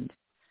Oakland.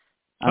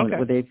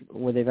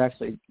 Where they've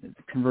actually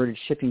converted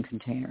shipping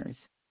containers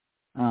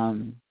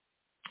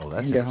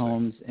into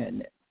homes,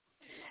 and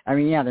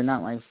they're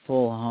not like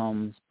full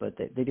homes, but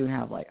they do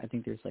have I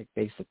think there's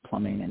basic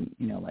plumbing and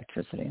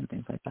electricity and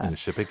things like that. In a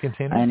shipping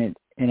container? And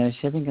in a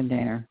shipping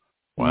container.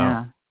 Wow.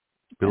 Yeah.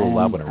 Be a little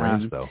loud when it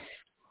rains, though.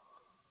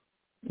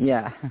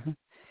 Yeah.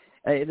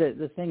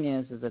 The thing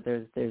is that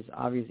there's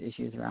obvious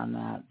issues around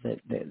that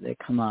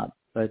come up,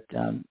 but.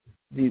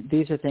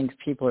 These are things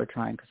people are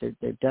trying because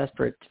they're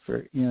desperate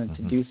for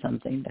to do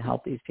something to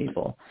help these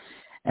people,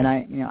 and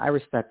I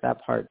respect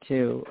that part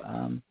too.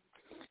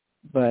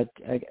 But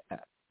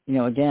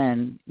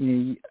again,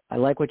 I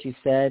like what you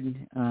said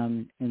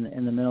in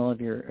the middle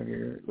of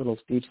your little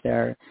speech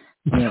there.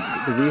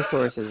 The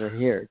resources are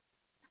here.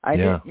 I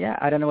don't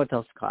know what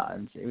else to call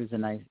it. It was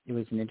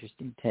an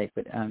interesting take,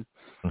 but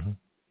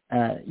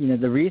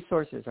the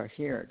resources are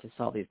here to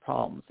solve these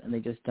problems, and they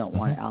just don't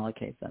want to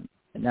allocate them,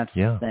 and that's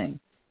the thing.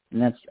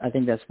 And I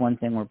think that's one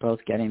thing we're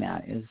both getting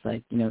at is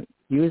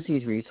use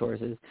these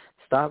resources,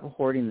 stop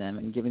hoarding them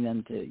and giving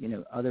them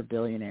to, other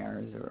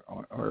billionaires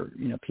or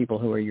people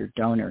who are your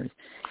donors.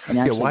 And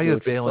why are you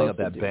bailing out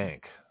that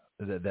bank?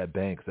 That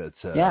bank that's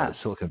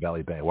Silicon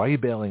Valley Bank. Why are you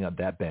bailing out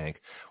that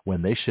bank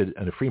when they should,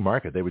 in a free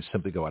market, they would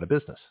simply go out of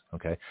business?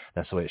 Okay,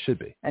 that's the way it should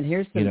be. And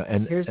here's the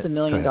 $1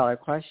 million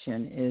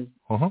question: is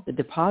the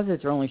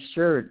deposits are only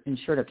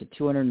insured up to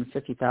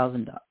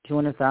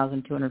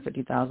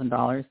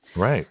 $250,000,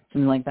 right?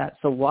 Something like that.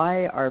 So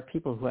why are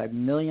people who have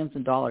millions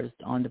of dollars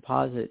on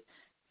deposit,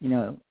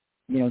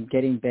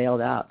 getting bailed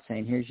out,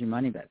 saying, "Here's your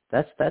money back"?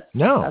 That's the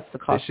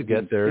cost. They should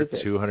get their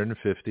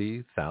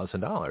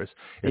 $250,000.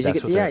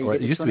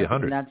 It used to be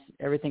 $100,000. That's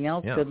everything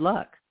else. Good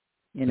luck,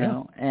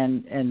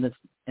 And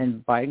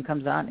Biden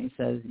comes out and he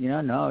says,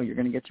 no, you're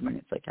going to get your money.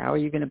 It's like, how are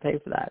you going to pay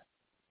for that?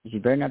 You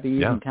better not be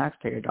using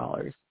taxpayer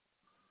dollars.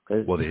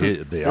 Well,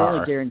 they are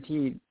only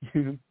guaranteed.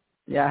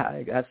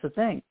 Yeah, that's the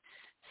thing.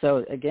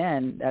 So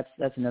again,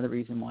 that's another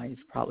reason why he's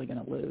probably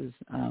going to lose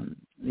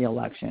the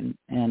election.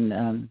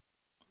 And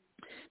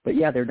but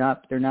they're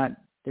not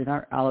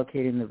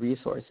allocating the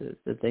resources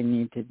that they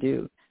need to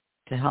do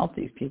to help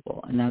these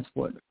people, and that's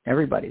what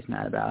everybody's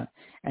mad about.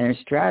 And their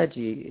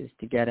strategy is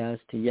to get us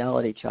to yell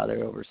at each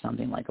other over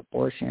something like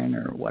abortion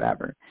or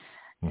whatever,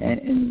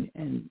 and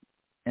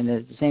at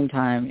the same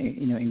time,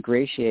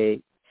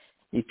 ingratiate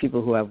these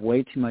people who have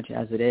way too much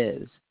as it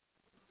is.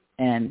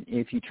 And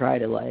if you try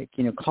to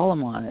call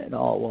them on it at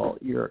all, well,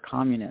 you're a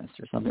communist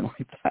or something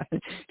like that.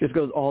 It just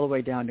goes all the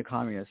way down to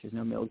communist. There's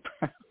no middle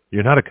ground.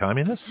 You're not a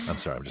communist? I'm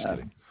sorry, I'm just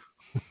kidding.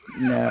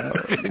 No.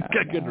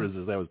 Good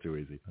resist. That was too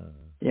easy.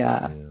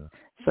 Yeah.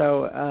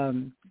 So,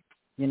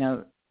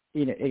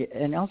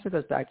 it also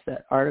goes back to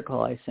that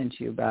article I sent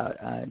you about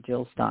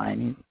Jill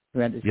Stein, who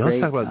had this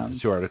great... Let's talk about the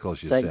two articles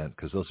you sent,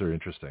 because those are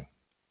interesting.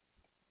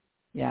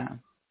 Yeah.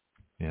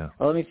 Yeah.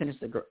 Well, let me finish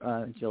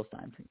the Jill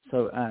Stein thing.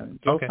 So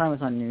Jill Stein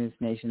was on News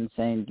Nation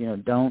saying,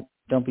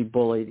 don't be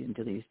bullied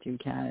into these two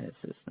candidate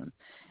systems.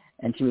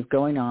 And she was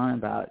going on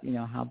about,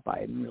 how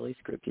Biden really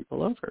screwed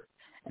people over.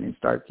 And it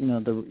starts, did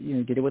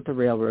it with the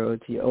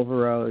railroads. He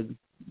overrode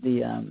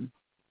the,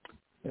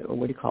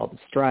 the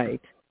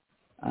strike,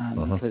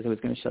 because it was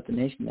going to shut the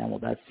nation down. Well,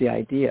 that's the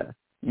idea.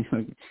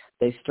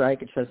 They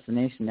strike, it shuts the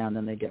nation down,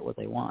 then they get what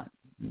they want.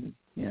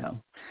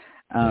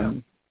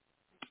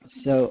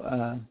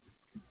 So,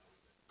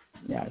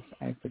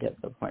 I forget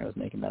the point I was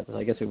making about this.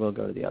 I guess we will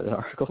go to the other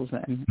articles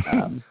then.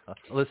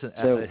 Listen,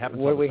 so it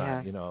happens all all the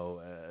time.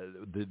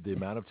 The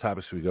amount of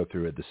topics we go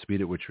through, at the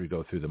speed at which we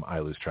go through them, I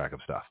lose track of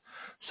stuff.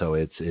 So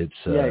I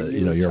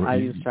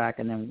lose track,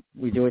 and then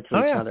we do it to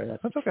each other.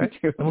 That's okay.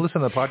 And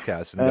listen to the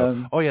podcast and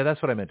go, oh yeah,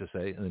 that's what I meant to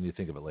say, and then you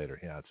think of it later.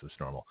 Yeah, it's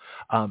normal.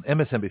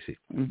 MSNBC.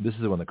 This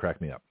is the one that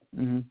cracked me up.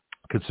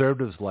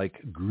 Conservatives like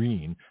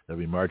Green, that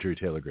would be Marjorie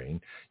Taylor Greene,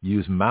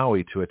 use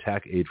Maui to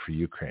attack aid for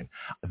Ukraine.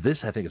 This,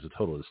 I think, is a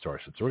total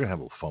distortion. So we're going to have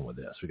a little fun with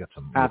this. We got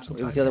some time.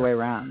 It was the other way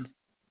around.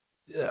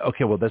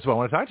 Okay, well, that's what I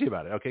want to talk to you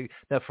about. Okay,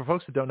 now for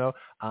folks that don't know,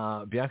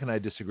 Bianca and I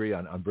disagree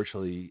on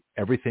virtually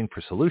everything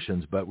for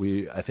solutions, but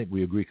I think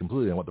we agree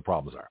completely on what the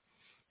problems are.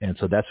 And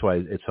so that's why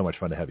it's so much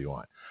fun to have you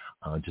on,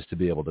 just to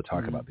be able to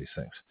talk about these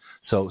things.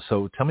 So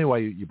tell me why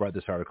you brought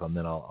this article, and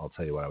then I'll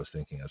tell you what I was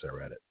thinking as I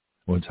read it.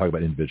 We'll talk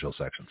about individual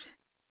sections.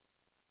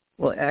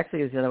 Well, actually,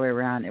 it was the other way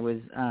around. It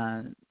was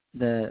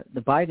the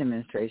Biden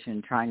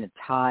administration trying to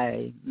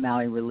tie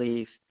Maui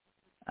relief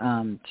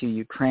to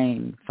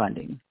Ukraine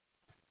funding.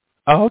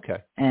 Oh, okay.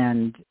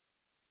 And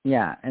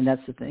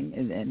that's the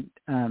thing.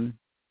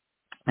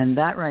 And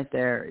that right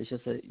there is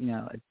just a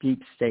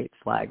deep state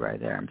flag right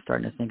there. I'm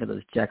starting to think of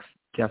those Jeff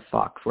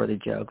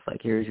Foxworthy jokes,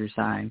 like, here's your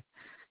sign.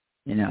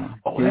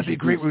 That'd be a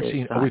great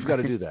routine. We've got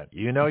to do that.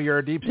 You're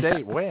a deep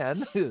state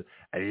when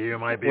you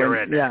might be a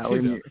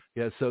redneck.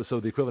 So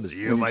the equivalent is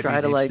you might be deep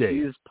state. Try to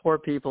use poor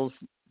people's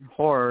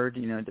hoard,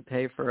 to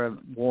pay for a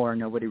war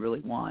nobody really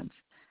wants.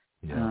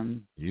 Yeah,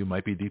 you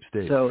might be deep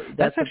state. So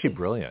that's actually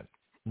brilliant.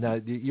 Now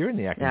you're in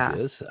the acting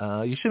biz.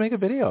 You should make a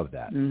video of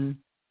that. Mm-hmm.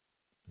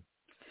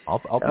 I'll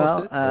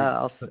post it.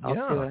 I'll see what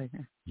I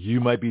can. You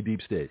might be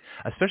deep state,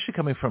 especially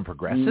coming from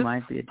progressive. You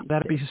might be a deep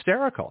That'd state. be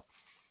hysterical.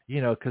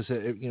 Because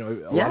a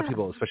lot of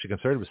people, especially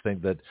conservatives,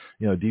 think that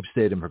deep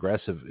state and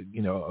progressive,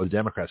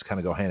 Democrats kind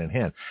of go hand in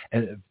hand.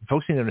 And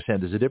folks need to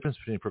understand there's a difference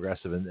between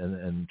progressive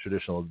and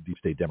traditional deep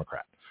state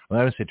Democrat.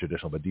 Well, I don't say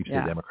traditional, but deep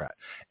state Democrat.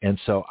 And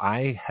so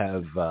I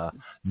have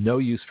no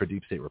use for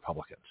deep state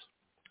Republicans.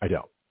 I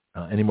don't.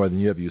 Any more than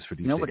you have use for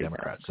deep state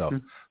Democrats.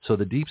 So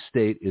the deep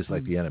state is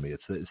like the enemy.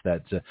 It's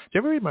that. Did you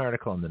ever read my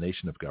article on the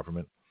nation of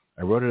government?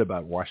 I wrote it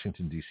about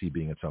Washington, D.C.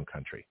 being its own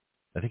country.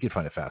 I think you'd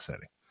find it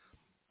fascinating.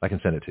 I can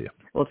send it to you.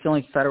 Well, it's the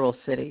only federal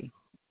city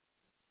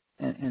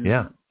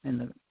the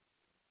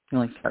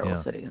only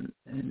federal city in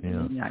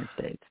the United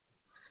States.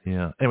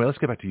 Yeah. Anyway, let's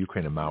get back to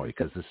Ukraine and Maui,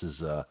 because this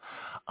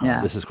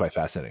is quite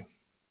fascinating.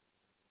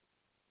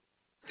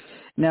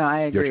 No,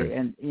 I agree,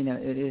 and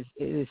it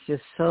is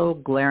just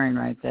so glaring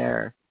right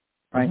there,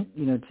 right?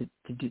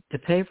 Mm-hmm. To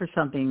pay for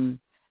something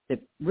that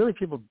really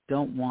people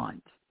don't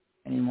want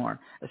anymore,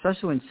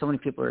 especially when so many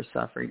people are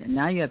suffering, and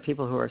now you have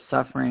people who are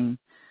suffering,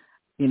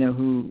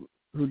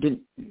 who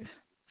didn't,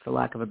 for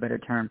lack of a better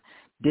term,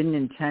 didn't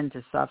intend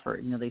to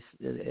suffer.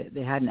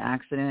 They had an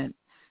accident.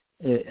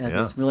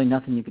 There's really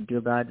nothing you can do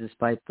about it,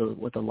 despite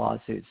what the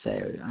lawsuits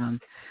say. There's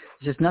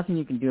just nothing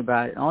you can do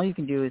about it. All you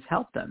can do is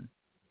help them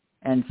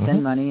and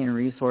send money and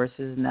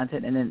resources, and that's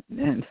it. And then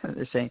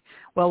they're saying,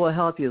 well, we'll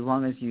help you as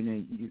long as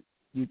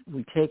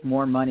we take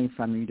more money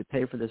from you to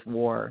pay for this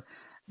war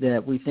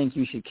that we think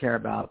you should care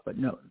about. But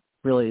no,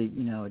 really,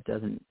 it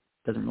doesn't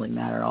really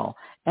matter at all.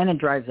 And it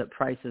drives up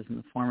prices in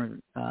the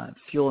form of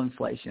fuel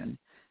inflation,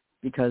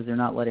 because they're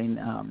not letting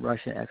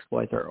Russia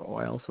exploit their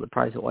oil. So the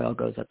price of oil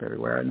goes up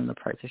everywhere, and then the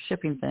price of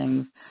shipping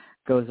things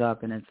goes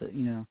up, and it's,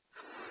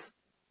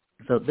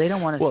 so they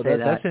don't want to say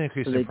that. That's an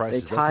increase in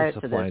prices. They tie it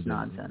to this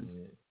nonsense.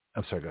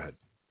 I'm sorry, go ahead.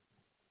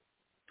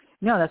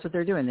 No, that's what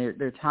they're doing.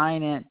 They're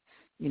tying it,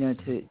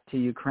 to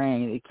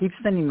Ukraine. It keeps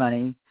spending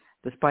money,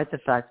 despite the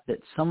fact that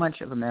so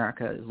much of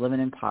America is living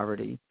in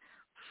poverty.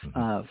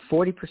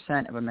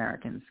 40% of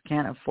Americans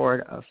can't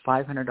afford a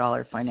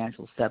 $500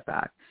 financial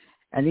setback.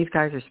 And these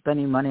guys are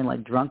spending money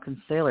like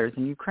drunken sailors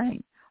in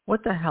Ukraine.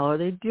 What the hell are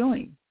they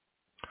doing?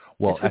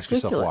 Well, it's ask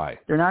ridiculous. yourself why.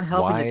 They're not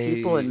helping the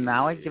people in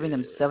Maui, giving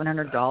them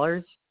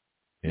 $700.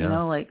 Yeah. You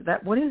know, like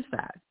that. What is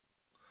that?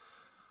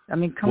 I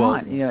mean, come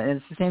on. You know, and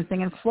it's the same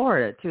thing in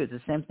Florida too. It's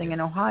the same thing in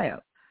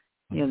Ohio.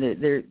 You know,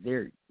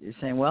 they're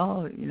saying,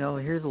 well, you know,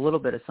 here's a little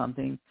bit of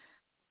something.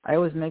 I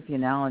always make the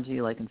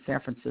analogy, like in San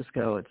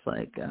Francisco, it's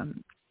like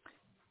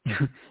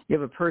you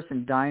have a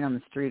person dying on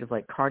the street of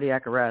like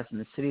cardiac arrest, and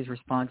the city's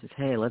response is,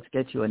 "Hey, let's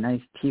get you a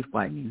nice teeth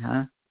whitening,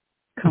 huh?"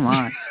 Come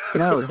on,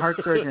 no, heart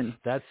surgeon.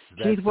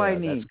 Teeth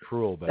whitening. That's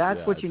cruel, but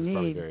that's what you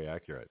need. Very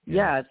accurate.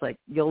 Yeah, it's like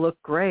you'll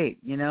look great.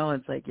 You know,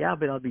 it's like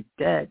but I'll be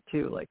dead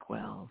too. Like,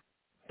 well,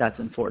 that's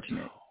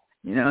unfortunate.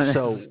 You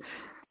know.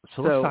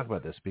 So let's talk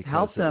about this,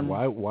 because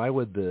why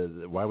would the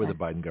Yeah.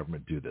 Biden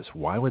government do this?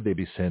 Why would they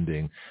be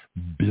sending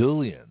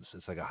billions?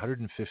 It's like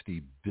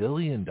 $150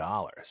 billion.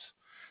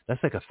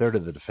 That's like a third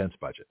of the defense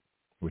budget,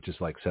 which is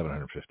like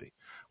 $750.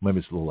 Maybe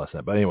it's a little less than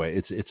that, but anyway,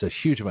 it's a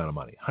huge amount of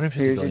money.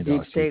 $150 billion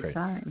deep state to Ukraine.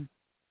 sign.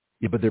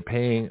 Yeah, but they're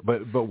paying.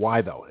 But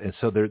why though? And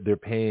so they're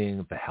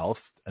paying the health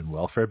and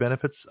welfare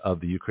benefits of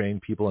the Ukraine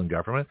people and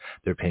government.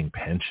 They're paying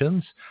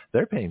pensions.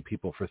 They're paying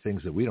people for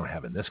things that we don't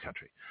have in this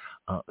country.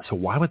 So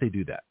why would they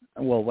do that?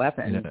 Well,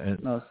 weapons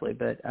mostly,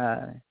 but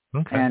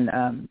okay. And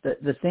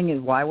the thing is,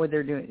 why would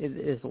they do it?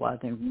 Is a lot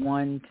of things.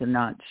 One, to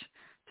not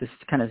just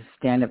kind of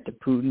stand up to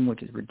Putin,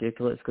 which is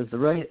ridiculous, because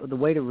the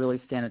way to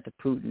really stand up to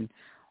Putin,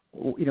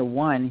 you know,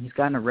 one, he's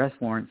got an arrest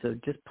warrant, so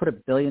just put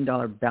 $1 billion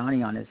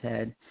bounty on his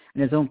head,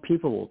 and his own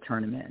people will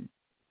turn him in.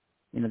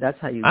 You know, that's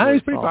how you.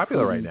 He's pretty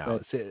popular Putin, right now.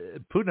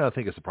 Putin, I don't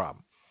think, is the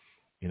problem.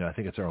 You know, I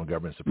think it's our own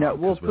government's the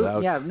problem. No, well, Putin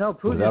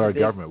without our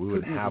government, we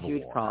wouldn't have a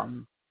huge war.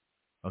 problem.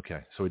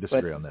 Okay, so we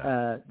disagree on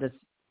that. That's,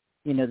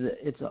 you know,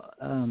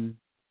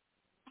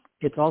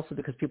 it's also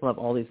because people have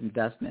all these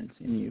investments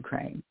in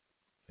Ukraine,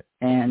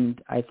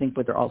 and I think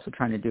what they're also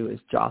trying to do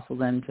is jostle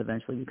them to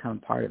eventually become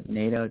part of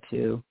NATO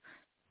too.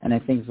 And I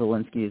think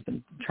Zelensky has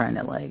been trying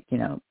to, like, you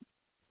know,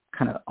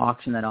 kind of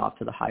auction that off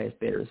to the highest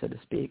bidder, so to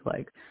speak.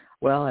 Like,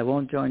 well, I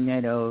won't join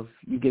NATO if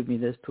you give me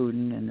this,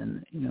 Putin, and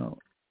then you know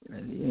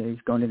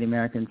he's going to the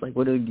Americans like,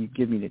 what do you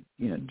give me to,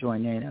 you know,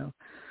 join NATO?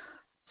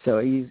 So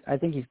I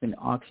think he's been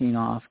auctioning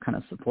off kind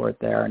of support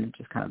there, and it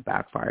just kind of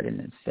backfired in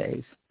his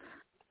face.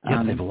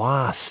 Yeah, they've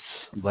lost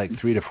like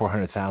 300,000 to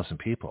 400,000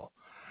 people.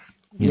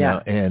 You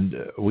know, and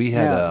we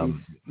had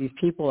these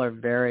people are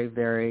very,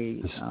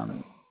 very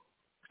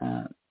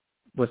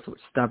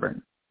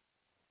stubborn,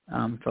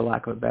 for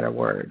lack of a better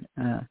word.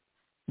 You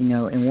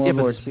know, in World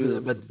War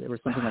II, there was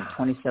something like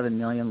 27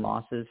 million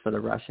losses for the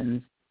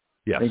Russians.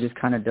 Yes. They just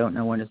kind of don't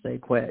know when to say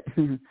quit.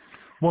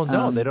 Well,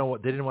 no, they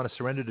don't. They didn't want to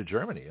surrender to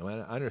Germany. I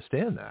mean, I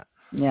understand that.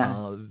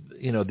 Yeah.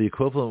 You know, the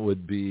equivalent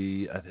would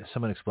be,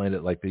 someone explained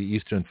it, like the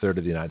eastern third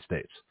of the United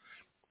States.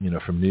 You know,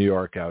 from New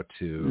York out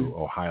to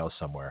Ohio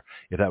somewhere.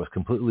 If that was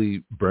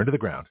completely burned to the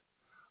ground,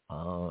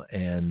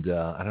 and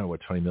I don't know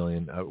what 20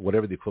 million,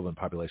 whatever the equivalent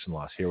population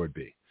loss here would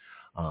be.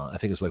 I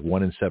think it's like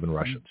 1 in 7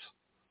 Russians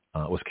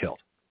was killed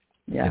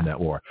in that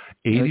war.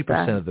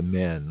 80% of the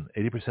men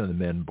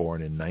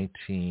born in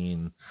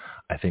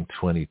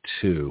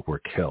 1922 were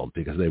killed,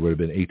 because they would have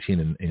been 18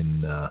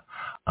 in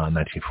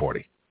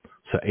 1940.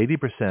 So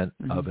 80%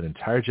 of an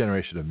entire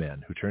generation of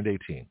men who turned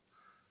 18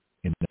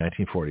 in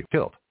 1940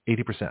 killed.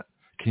 80%.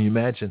 Can you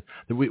imagine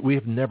that we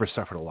have never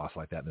suffered a loss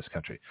like that in this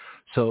country?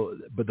 So,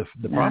 but the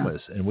problem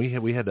is, and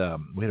we had a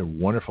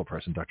wonderful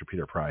person, Dr.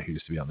 Peter Pry, who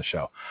used to be on the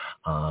show,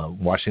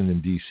 Washington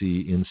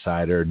D.C.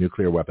 insider,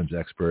 nuclear weapons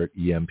expert,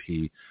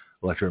 EMP,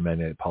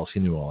 electromagnetic pulse,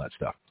 he knew all that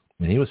stuff,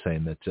 and he was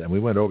saying that, and we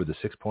went over the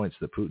 6 points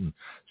that Putin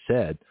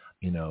said.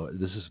 You know,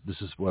 this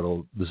is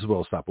what'll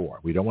stop war.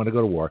 We don't want to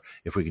go to war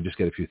if we can just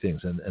get a few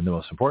things, and the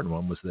most important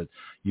one was that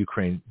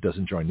Ukraine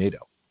doesn't join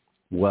NATO.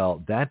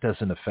 Well, that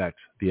doesn't affect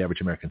the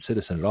average American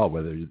citizen at all,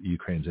 whether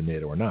Ukraine's in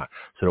NATO or not.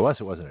 So to us,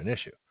 it wasn't an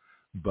issue.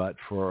 But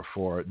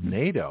for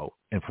NATO,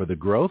 and for the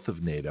growth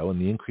of NATO and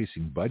the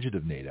increasing budget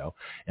of NATO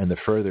and the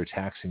further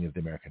taxing of the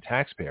American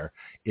taxpayer,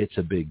 it's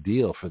a big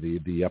deal for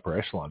the upper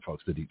echelon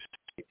folks, the deep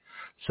state.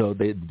 So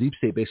the deep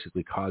state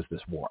basically caused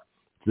this war.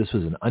 This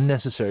was an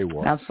unnecessary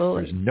war.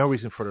 Absolutely. There's no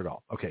reason for it at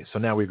all. Okay, so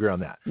now we agree on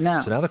that.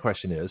 No. So now the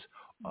question is,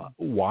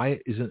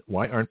 why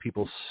aren't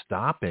people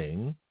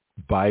stopping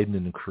Biden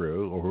and the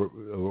crew,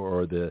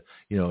 or the,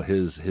 you know,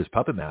 his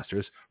puppet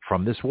masters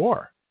from this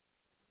war?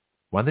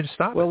 Why don't they just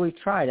stop it? Well, we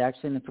tried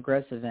actually in the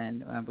progressive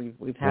end.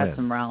 We've had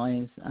some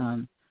rallies.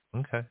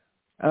 Okay.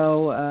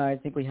 I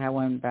think we had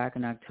one back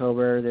in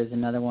October. There's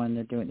another one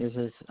they're doing. There's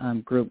this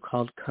group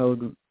called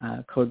Code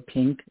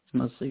Pink.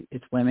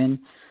 It's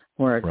women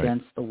who are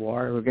against the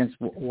war, or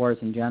against wars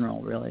in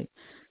general, really.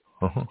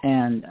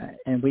 And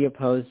we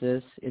oppose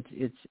this.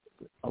 It's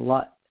a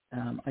lot.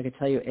 I can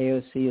tell you,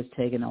 AOC has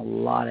taken a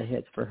lot of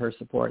hits for her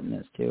support in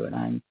this too, and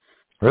I'm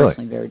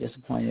personally very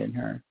disappointed in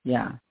her.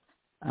 Yeah.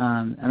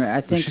 I mean, I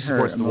think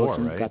her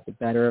emotions got the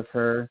better of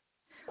her.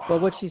 Well,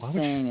 what she's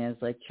saying is,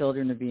 like,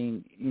 children are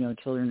being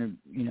killed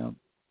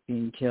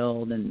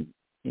and,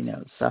 you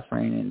know,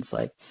 suffering, and it's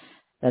like,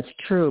 that's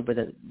true, but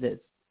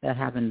that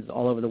happens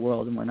all over the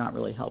world, and we're not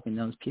really helping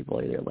those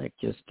people either. Like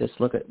just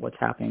look at what's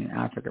happening in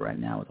Africa right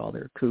now with all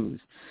their coups.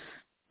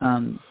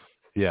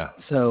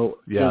 So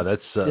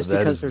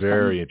that is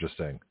very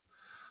interesting.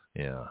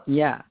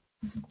 Yeah.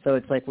 So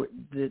it's like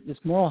this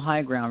moral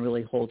high ground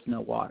really holds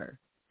no water.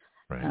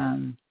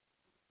 Right.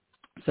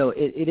 So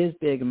it is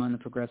big among the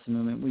progressive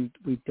movement.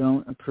 We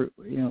don't approve,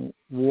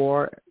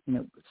 war.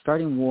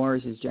 Starting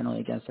wars is generally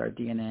against our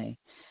DNA,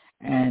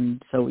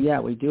 and so we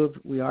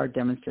are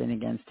demonstrating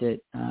against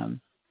it.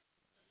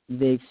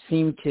 They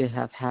seem to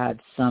have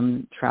had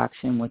some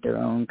traction with their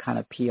own kind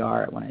of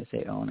PR. When I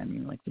say own, I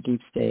mean like the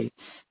deep state,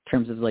 in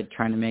terms of like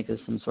trying to make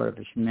this some sort of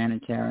a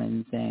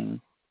humanitarian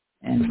thing,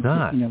 and it's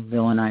not.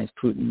 Villainize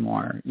Putin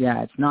more.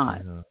 Yeah, it's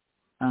not. Yeah.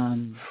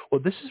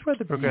 Well, this is where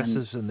the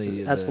progressives and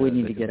that's what we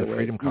need to get the away.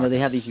 Freedom Caucus. They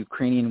have these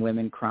Ukrainian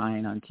women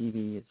crying on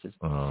TV. It's just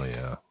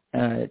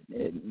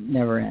it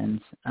never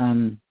ends.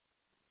 I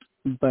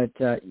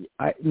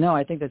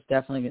think that's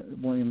definitely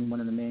one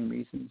of the main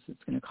reasons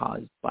it's going to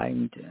cause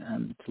Biden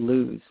to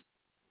lose.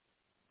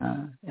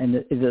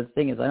 And the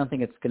thing is, I don't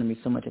think it's going to be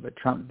so much of a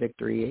Trump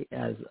victory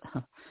as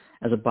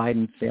a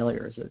Biden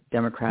failure, as a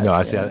Democrat.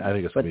 No, failure. I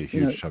think it's going to be a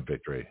huge Trump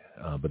victory.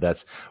 But that's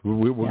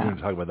we're going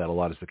to talk about that a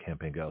lot as the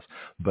campaign goes.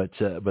 But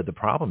the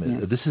problem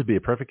is this would be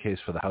a perfect case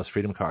for the House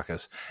Freedom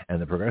Caucus and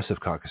the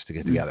Progressive Caucus to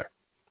get together,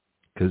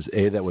 because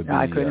that would be.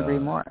 I couldn't agree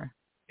more.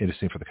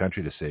 Interesting for the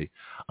country to see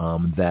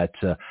and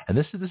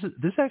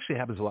this actually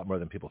happens a lot more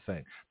than people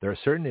think. There are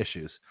certain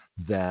issues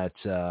that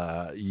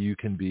you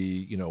can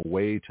be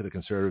way to the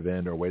conservative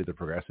end or way to the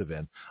progressive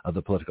end of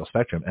the political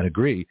spectrum and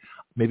agree,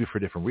 maybe for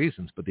different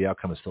reasons, but the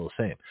outcome is still the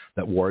same,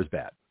 that war is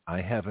bad. I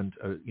haven't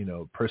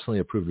personally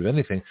approved of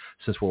anything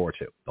since World War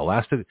II. The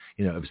last if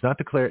it's not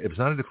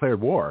a declared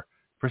war,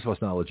 first of all,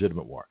 it's not a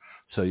legitimate war.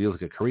 So you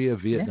look at Korea,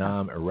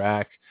 Vietnam,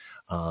 Iraq,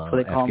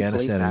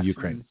 Afghanistan, and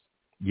Ukraine.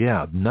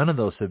 Yeah, none of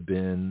those have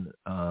been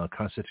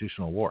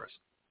constitutional wars,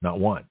 not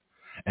one.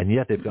 And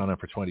yet they've gone on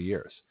for 20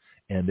 years.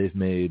 And they've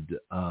made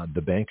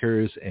the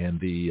bankers and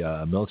the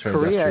military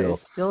Korea industrial...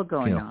 is still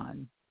going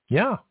on.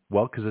 Yeah,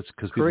 well, because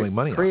people make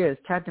money Korea on it. is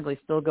technically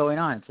still going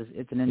on.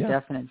 It's an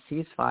indefinite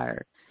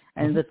ceasefire.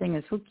 And the thing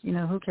is, who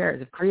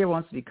cares? If Korea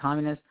wants to be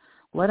communist,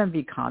 let them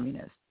be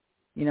communist.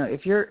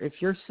 If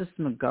your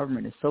system of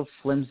government is so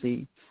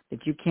flimsy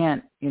that you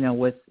can't,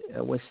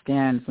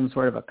 withstand some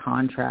sort of a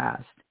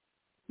contrast,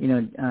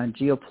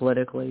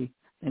 geopolitically,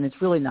 and it's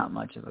really not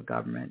much of a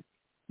government.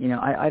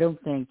 I don't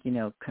think,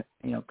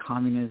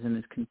 communism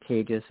is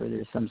contagious, or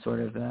there's some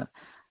sort of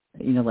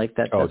like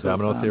that.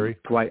 Domino theory?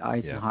 Dwight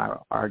Eisenhower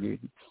argued.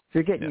 If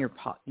you're getting your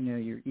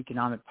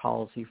economic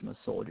policy from a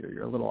soldier,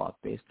 you're a little off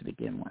base to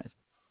begin with.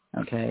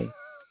 Okay.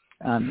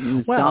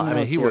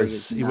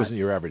 He wasn't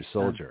your average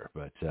soldier,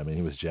 but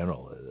he was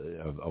general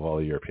of all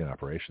the European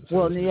operations.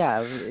 So he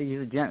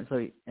was a general.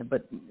 So,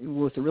 but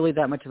was it really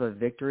that much of a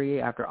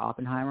victory after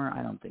Oppenheimer?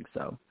 I don't think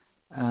so.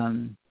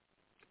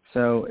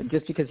 So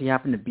just because he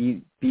happened to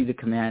be the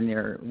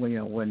commander,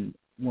 when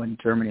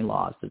Germany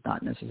lost, does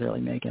not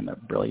necessarily make him a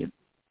brilliant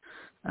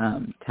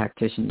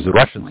tactician. The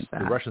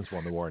Russians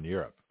won the war in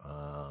Europe.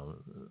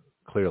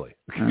 Clearly,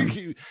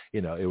 it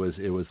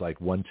was like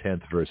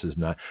 1/10 versus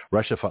 9.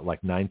 Russia fought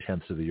like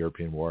 9/10 of the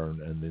European war,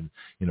 and then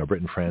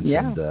Britain, France,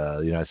 and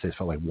the United States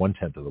fought like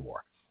 1/10 of the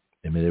war.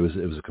 I mean, it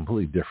was a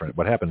completely different.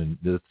 What happened?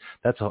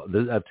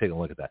 I've taken a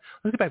look at that.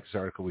 Let's get back to this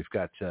article. We've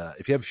got.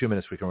 If you have a few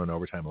minutes, we can run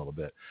overtime a little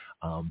bit.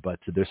 But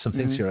there's some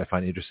things here I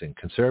find interesting.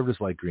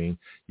 Conservatives like Green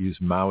use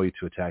Maui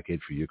to attack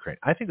aid for Ukraine.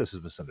 I think this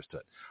is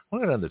misunderstood. I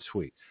want to go down the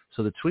tweet.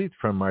 So the tweet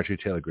from Marjorie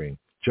Taylor Greene: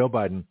 Joe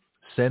Biden,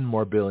 send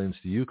more billions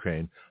to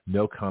Ukraine.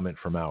 No comment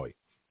for Maui.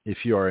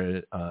 If you are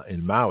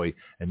in Maui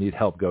and need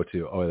help, go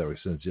to. Oh, that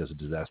was just a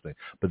disaster.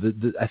 But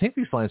I think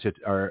these lines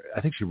are.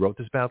 I think she wrote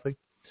this badly.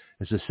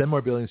 It says send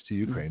more billions to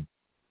Ukraine.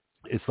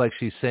 It's like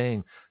she's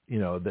saying,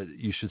 that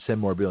you should send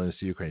more billions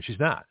to Ukraine. She's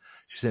not.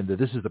 She's saying that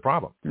this is the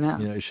problem. No.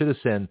 You should have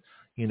sent.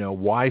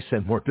 Why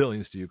send more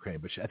billions to Ukraine?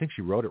 But I think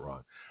she wrote it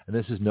wrong. And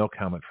this is no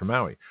comment for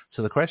Maui.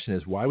 So the question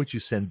is, why would you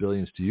send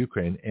billions to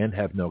Ukraine and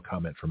have no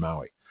comment for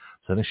Maui?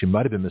 So I think she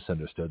might have been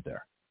misunderstood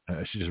there.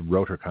 She just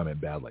wrote her comment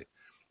badly.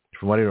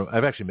 From what I know,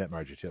 I've actually met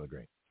Marjorie Taylor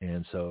Greene.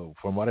 And so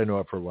from what I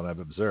know, for what I've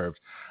observed,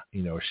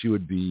 she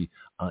would be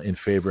in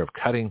favor of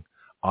cutting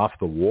off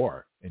the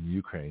war in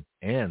Ukraine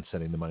and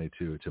sending the money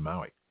to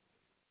Maui,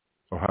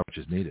 or how much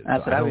is needed.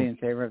 That's what I would be in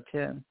favor of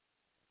too.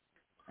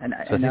 And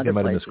so I think they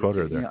might have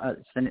misquoted her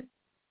there.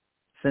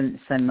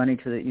 Send money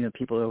to the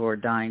people who are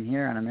dying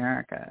here in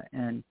America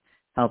and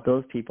help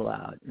those people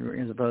out,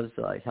 as opposed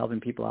to like helping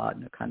people out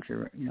in a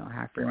country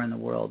halfway around the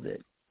world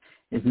that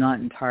is not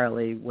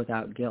entirely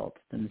without guilt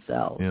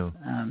themselves. Yeah.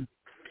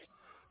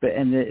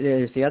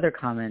 There's the other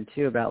comment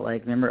too about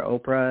remember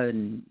Oprah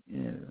and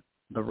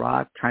The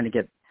Rock trying to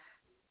get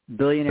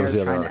billionaires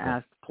trying to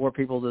ask poor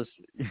people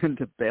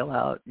to bail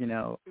out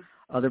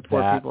other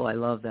poor people. I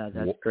love that.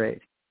 That's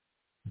great.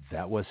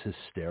 That was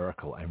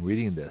hysterical. I'm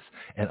reading this.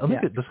 And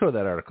let's go to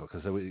that article,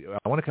 because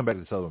I want to come back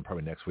to this other one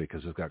probably next week,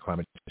 because we've got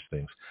climate change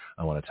things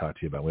I want to talk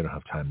to you about. We don't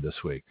have time this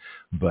week.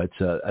 But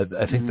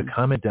I think the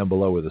comment down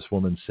below where this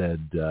woman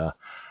said,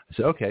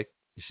 okay,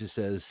 she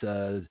says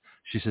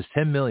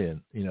 10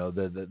 million,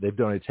 they've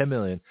donated 10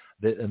 million,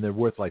 and they're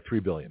worth like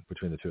 $3 billion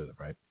between the two of them,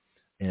 right?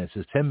 And it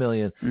says 10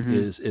 million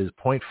is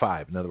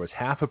 0.5. In other words,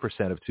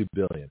 0.5% of $2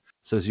 billion.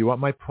 So you want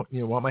my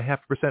 0.5%?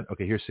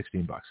 Okay, here's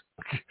 $16.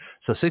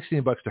 So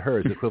 $16 to her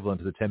is equivalent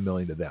to the 10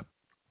 million to them.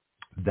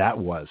 That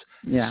was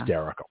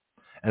hysterical,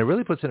 and it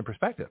really puts it in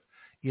perspective.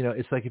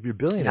 It's like if you're a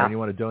billionaire and you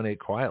want to donate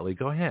quietly,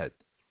 go ahead.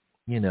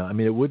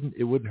 It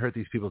wouldn't hurt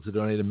these people to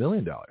donate $1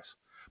 million.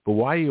 But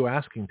why are you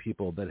asking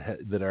people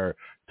that are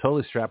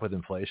totally strapped with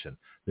inflation,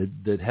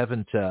 that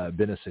haven't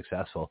been as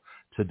successful,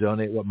 to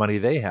donate what money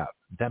they have?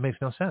 That makes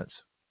no sense.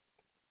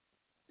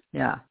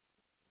 Yeah,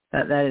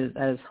 that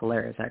is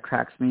hilarious. That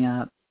cracks me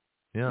up.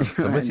 Yeah,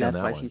 I'm with you on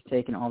that why one. She's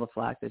taking all the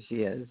flack that she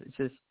is. It's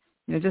just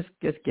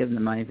just give them the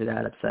money if you're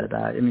that upset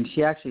about it. I mean,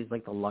 she actually is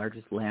like the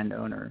largest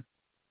landowner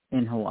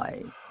in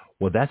Hawaii.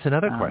 Well, that's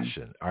another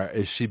question.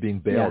 Is she being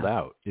bailed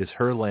out? Is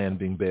her land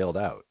being bailed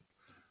out?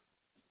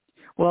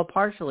 Well,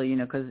 partially,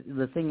 because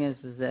the thing is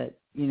that,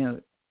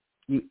 you,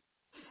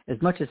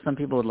 as much as some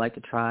people would like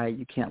to try,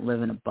 you can't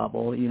live in a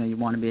bubble. You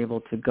want to be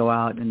able to go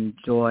out and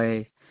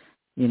enjoy,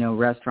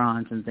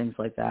 restaurants and things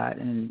like that.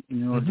 And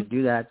in order to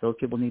do that, those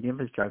people need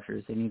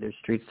infrastructures. They need their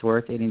streets to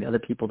work. They need other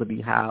people to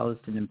be housed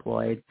and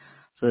employed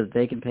so that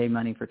they can pay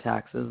money for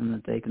taxes and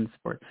that they can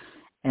support.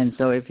 And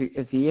so if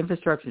the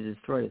infrastructure is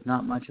destroyed, it's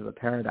not much of a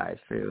paradise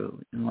for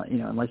you, unless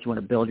you want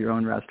to build your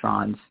own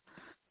restaurants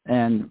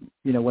and,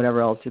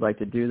 whatever else you'd like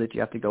to do that you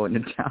have to go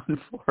into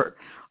town for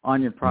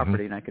on your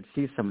property. And I could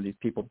see some of these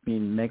people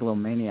being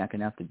megalomaniac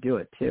and have to do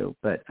it too.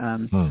 But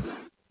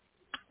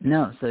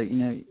no, so,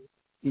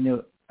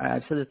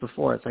 I've said this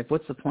before. It's like,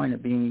 what's the point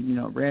of being,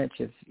 rich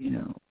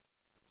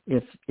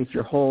if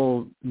your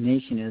whole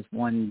nation is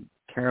one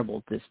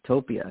terrible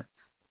dystopia,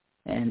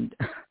 and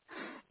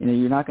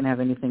you're not going to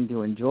have anything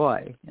to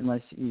enjoy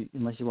unless you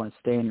want to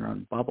stay in your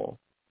own bubble.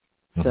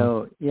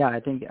 So yeah, I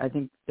think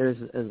there's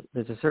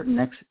a certain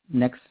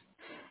next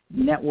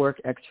network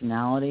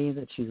externality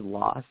that she's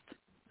lost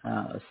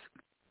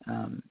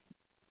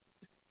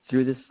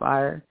through this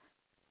fire,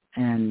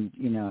 and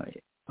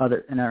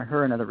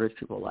her and other rich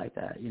people like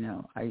that.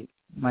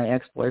 My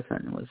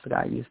ex-boyfriend was the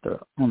guy who used to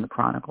own the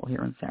Chronicle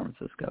here in San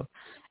Francisco,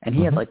 and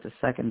he had like the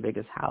second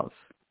biggest house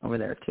over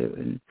there too,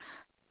 and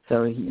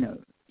so he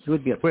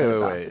would be upset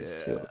about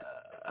this too.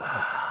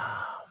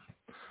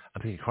 I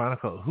think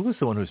Chronicle. Who was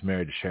the one who was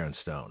married to Sharon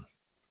Stone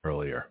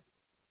earlier?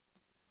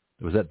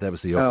 Was that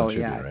was the Oakland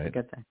Tribune, right? I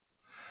forget that.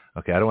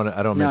 Okay, I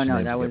don't mention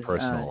names that to was get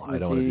personal. I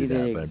don't want to do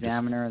that. The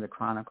Examiner or the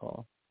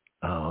Chronicle.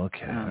 Oh,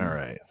 okay, all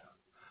right.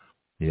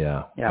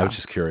 Yeah, I was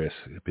just curious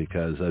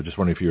because I was just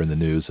wondering if you're in the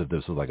news, if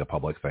this was like a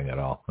public thing at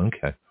all.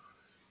 Okay.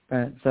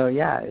 So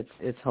yeah,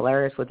 it's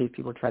hilarious what these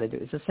people try to do.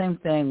 It's the same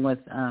thing with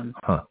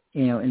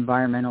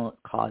environmental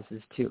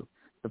causes too.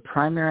 The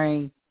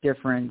primary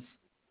difference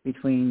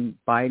between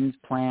Biden's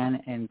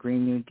plan and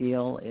Green New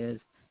Deal is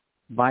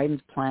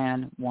Biden's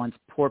plan wants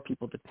poor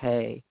people to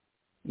pay,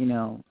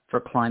 for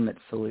climate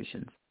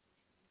solutions.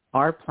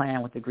 Our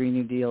plan with the Green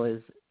New Deal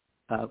is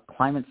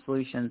climate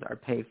solutions are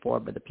paid for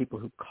by the people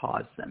who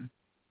cause them.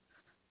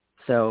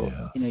 So,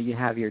 you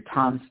have your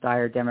Tom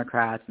Steyer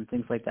Democrats and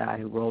things like that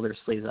who roll their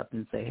sleeves up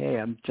and say, hey,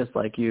 I'm just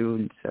like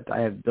you, except I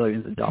have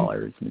billions of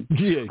dollars, and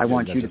I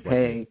want you to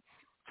pay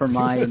for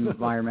my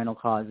environmental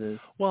causes.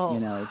 Well,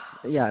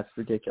 it's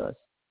ridiculous.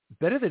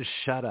 Better than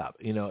shut up.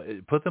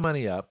 Put the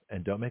money up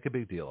and don't make a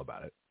big deal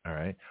about it. All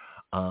right.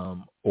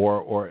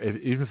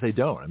 Even if they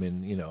don't,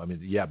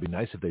 it'd be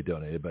nice if they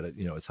donated, but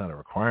it's not a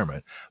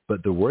requirement.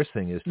 But the worst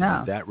thing is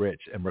to be that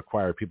rich and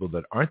require people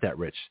that aren't that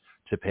rich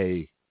to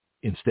pay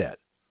instead.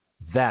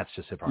 That's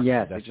just hypocrisy.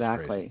 Yes, that's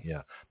exactly. Just crazy.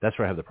 Yeah, that's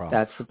where I have the problem.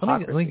 That's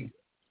hypocrisy.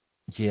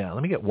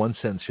 Let me get one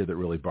sentence here that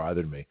really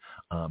bothered me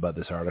about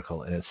this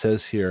article. And it says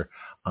here,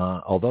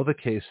 although the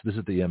case, this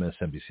is the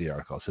MSNBC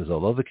article, it says,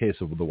 although the case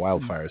of the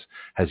wildfires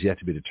has yet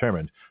to be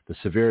determined, the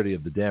severity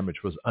of the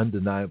damage was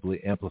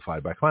undeniably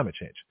amplified by climate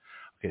change.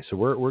 Okay, so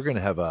we're going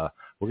to have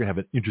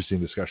an interesting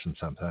discussion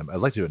sometime. I'd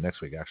like to do it next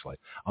week, actually,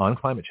 on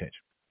climate change,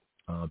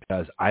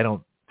 because I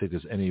don't think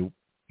there's any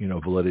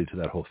validity to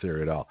that whole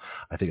theory at all.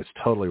 I think it's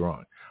totally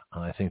wrong.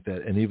 I think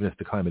that, and even if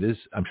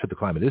I'm sure the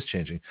climate is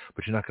changing,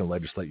 but you're not going to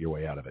legislate your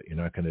way out of it. You're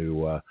not going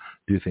to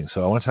do things.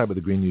 So I want to talk about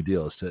the Green New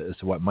Deal as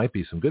to what might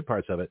be some good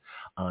parts of it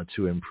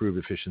to improve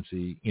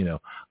efficiency,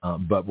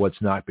 but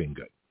what's not being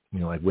good.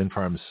 Like wind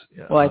farms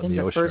in the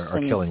ocean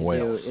are killing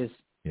whales.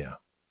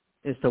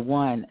 Is to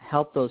one,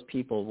 help those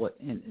people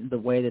in the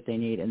way that they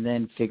need, and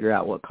then figure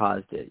out what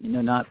caused it.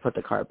 Not put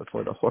the cart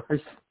before the horse.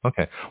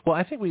 Okay. Well,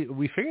 I think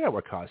we figured out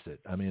what caused it.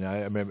 I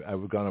remember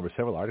I've gone over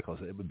several articles.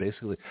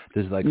 Basically,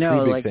 there's three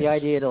big things. The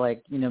idea to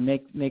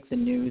make the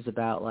news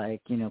about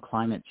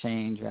climate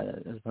change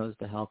rather as opposed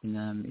to helping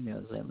them.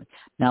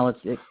 Now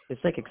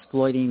it's like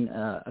exploiting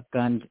a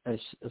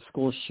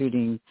school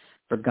shooting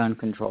for gun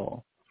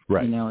control.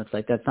 Right. It's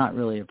like that's not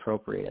really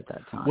appropriate at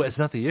that time. Well, it's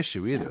not the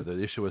issue either. Yeah.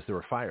 The issue was there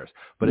were fires.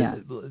 But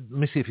let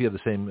me see if you have the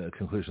same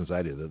conclusions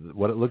I do.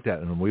 What it looked at,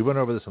 and we went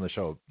over this on the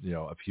show,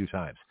 a few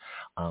times.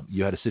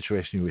 You had a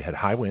situation where you had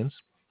high winds.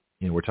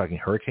 We're talking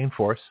hurricane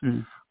force.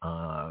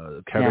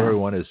 Category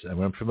 1 is,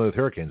 and I'm familiar with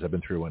hurricanes. I've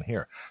been through one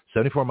here.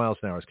 74 miles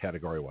an hour is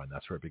Category 1.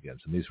 That's where it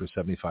begins. And these were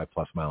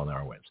 75-plus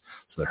mile-an-hour winds.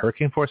 So the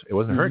hurricane force, it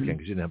wasn't a hurricane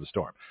because you didn't have a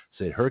storm.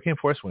 So you had hurricane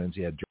force winds.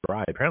 You had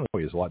dry. Apparently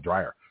it was a lot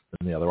drier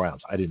than the other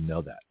islands. I didn't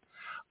know that.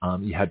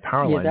 You had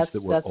power lines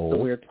that were old. That's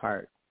the weird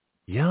part.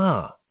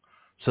 Yeah.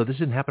 So this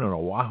didn't happen on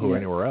Oahu or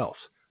anywhere else.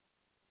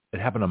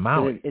 It happened on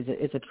Maui.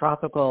 It's a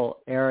tropical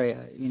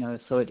area,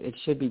 so it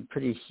should be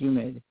pretty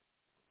humid.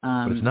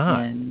 But it's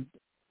not. And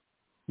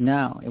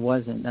no, it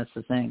wasn't. That's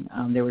the thing.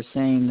 They were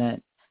saying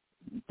that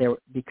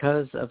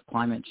because of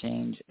climate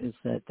change is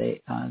that they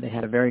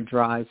had a very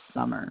dry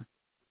summer.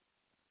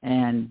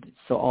 And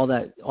so all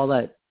that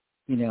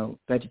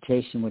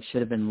vegetation, which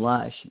should have been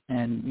lush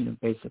and,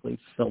 basically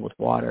filled with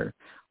water,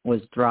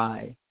 was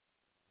dry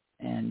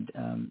and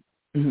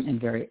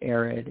very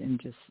arid and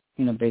just,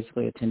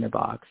 basically a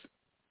tinderbox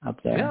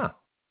up there. Yeah.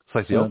 It's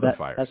like the Oakland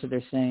fires. That's what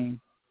they're saying.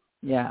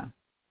 Yeah.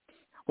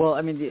 Well,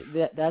 I mean,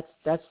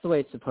 that's the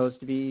way it's supposed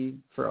to be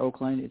for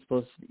Oakland. It's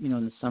supposed to,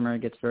 in the summer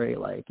it gets very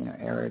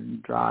arid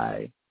and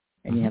dry.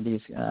 And you have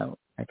these,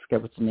 I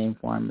forget what's the name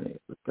for them,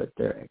 but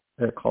they're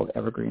called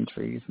evergreen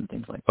trees and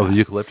things like that. Oh, the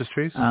eucalyptus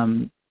trees?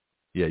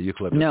 Yeah,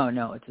 eucalyptus.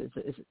 No,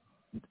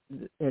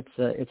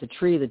 it's a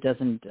tree that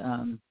doesn't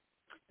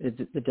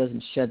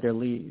shed their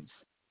leaves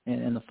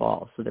in the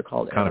fall, so they're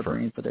called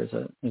evergreens. But there's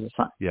a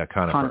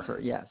conifer. Conifer,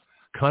 yes.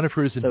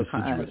 Conifers and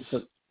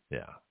deciduous.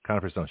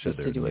 Conifers don't shed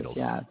their needles.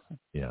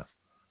 Yeah.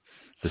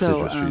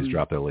 Deciduous trees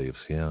drop their leaves.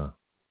 Yeah.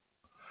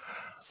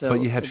 So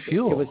but you had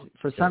fuel. It was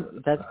for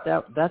some.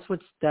 That's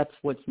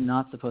what's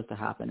not supposed to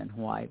happen in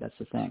Hawaii. That's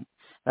the thing.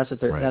 That's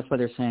why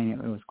they're saying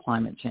it was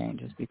climate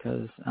change, is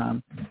because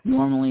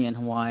normally in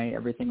Hawaii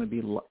everything would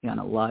be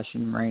lush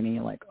and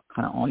rainy, like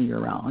kind of all year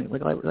round,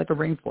 like a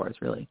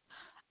rainforest, really.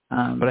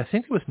 But I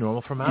think it was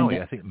normal for Maui.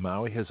 I think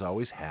Maui has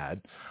always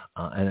had,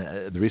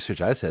 and the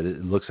research I said,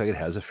 it looks like it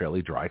has a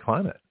fairly dry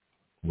climate,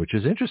 which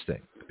is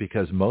interesting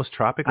because most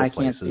tropical places.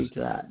 I can't speak to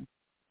that.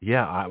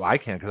 Yeah, I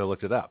can't because I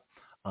looked it up.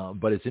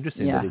 But it's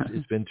interesting that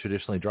it's been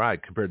traditionally dry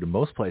compared to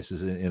most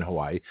places in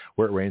Hawaii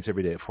where it rains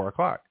every day at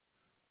 4:00.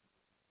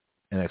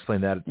 And I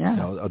explain that.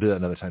 I'll do that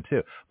another time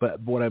too.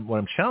 But what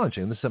I'm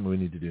challenging, this is something we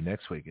need to do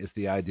next week, is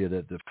the idea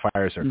that the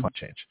fires are climate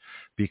change,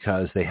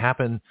 because they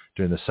happen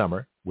during the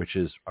summer, which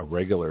is a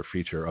regular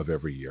feature of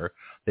every year.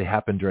 They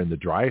happen during the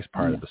driest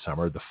part of the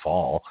summer, the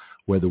fall,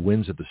 where the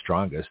winds are the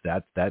strongest.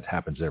 That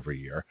happens every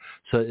year.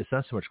 So it's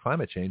not so much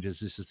climate change as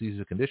just these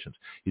are conditions.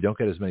 You don't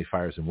get as many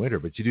fires in winter,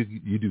 but you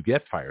do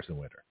get fires in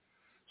winter.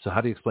 So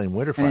how do you explain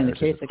winter fires? And in the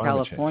case of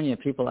California,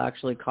 people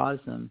actually cause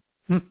them.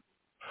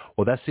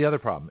 Well, that's the other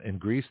problem. In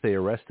Greece, they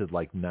arrested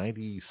like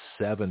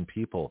 97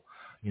 people,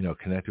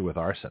 connected with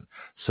arson.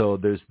 So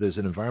there's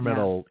an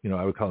environmental,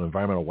 I would call it an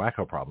environmental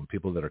wacko problem.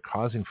 People that are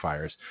causing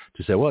fires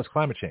to say, well, it's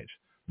climate change.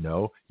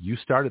 No, you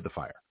started the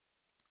fire.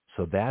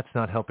 So that's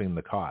not helping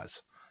the cause.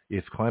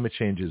 If climate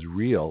change is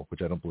real,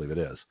 which I don't believe it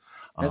is,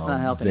 that's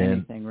not helping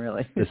anything,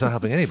 really. It's not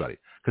helping anybody.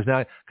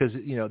 Because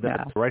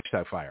the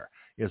Reichstag fire.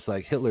 It's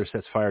like Hitler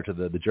sets fire to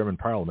the German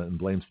parliament and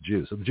blames the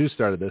Jews. So the Jews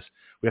started this.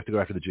 We have to go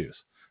after the Jews.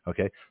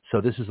 Okay,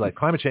 so this is like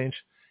climate change,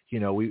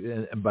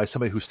 and by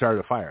somebody who started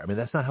a fire. I mean,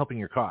 that's not helping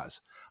your cause.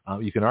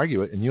 You can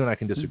argue it, and you and I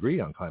can disagree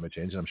on climate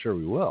change, and I'm sure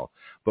we will.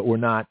 But we're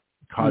not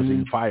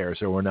causing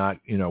fires, or we're not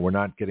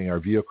getting our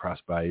view across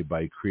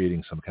by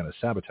creating some kind of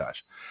sabotage.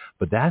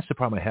 But that's the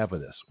problem I have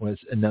with this.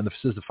 And then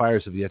the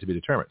fires have yet to be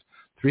determined.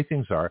 Three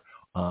things are: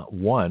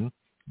 one,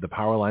 the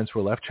power lines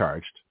were left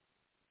charged,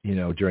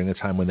 during the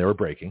time when they were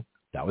breaking.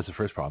 That was the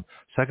first problem.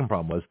 Second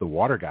problem was the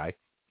water guy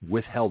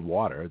withheld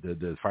water.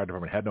 The fire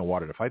department had no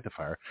water to fight the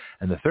fire.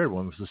 And the third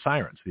one was the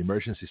sirens. The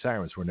emergency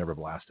sirens were never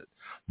blasted.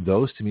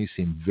 Those to me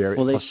seem very...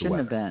 Well, they shouldn't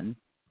have been.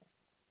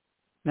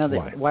 No,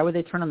 why would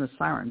they turn on the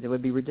sirens? It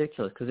would be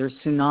ridiculous because they're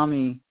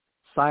tsunami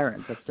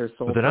sirens. That's their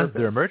sole purpose.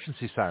 They're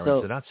emergency sirens.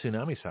 They're not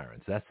tsunami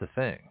sirens. That's the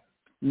thing.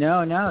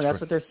 No, that's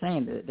what they're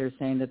saying. They're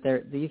saying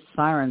that these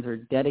sirens are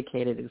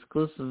dedicated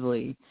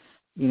exclusively,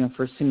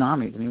 for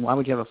tsunamis. I mean, why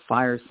would you have a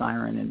fire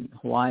siren in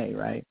Hawaii,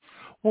 right?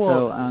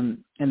 Well, so,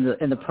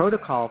 and the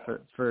protocol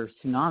for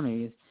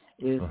tsunamis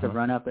is to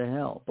run up a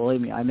hill. Believe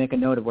me, I make a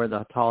note of where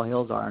the tall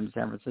hills are in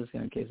San Francisco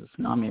in case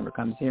a tsunami ever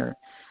comes here.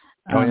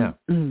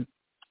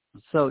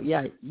 So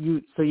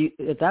you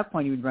at that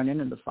point you would run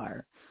into the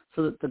fire.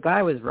 So the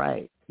guy was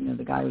right.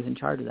 The guy who was in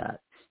charge of that.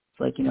 It's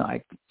like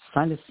I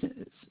signed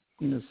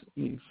you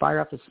fire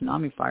off the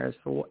tsunami fires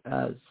for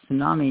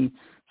tsunami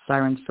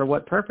sirens for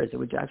what purpose? It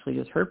would actually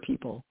just hurt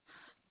people.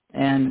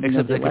 And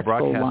except they could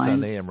broadcast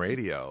on AM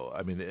radio.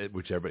 I mean,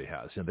 which everybody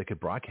has. They could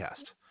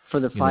broadcast. For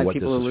the 5 what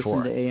people this who is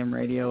listen for. to AM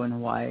radio in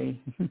Hawaii.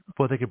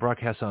 Well, they could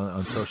broadcast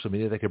on social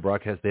media. They could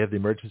broadcast. They have the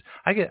emergency.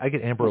 I get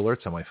Amber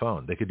Alerts on my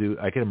phone.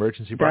 I get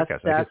emergency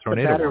broadcasts. I get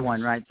tornado the better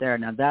warnings. one right there.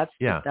 Now that's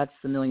the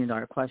 $1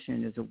 million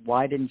question: is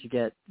why didn't you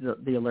get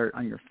the alert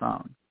on your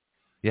phone?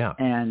 Yeah.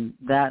 And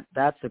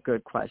that's a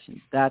good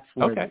question. That's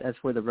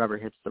where the rubber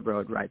hits the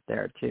road right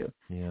there too.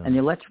 Yeah. And the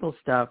electrical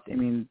stuff. I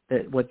mean,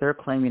 what they're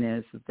claiming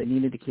is that they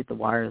needed to keep the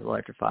wires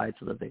electrified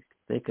so that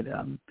they could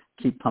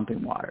keep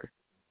pumping water.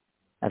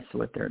 That's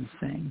what they're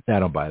saying. I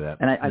don't buy that.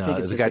 And I think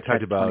it's the guy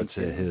talked about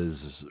his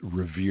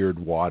revered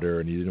water,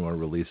 and he didn't want to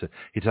release it.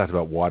 He talked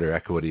about water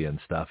equity and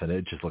stuff, and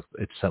it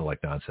sounded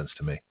like nonsense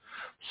to me.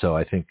 So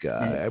I think we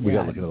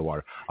got to look into the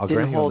water.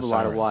 Didn't hold a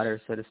lot of water,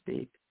 so to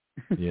speak.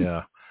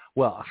 Yeah.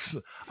 Well,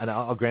 and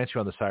I'll grant you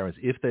on the sirens,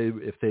 if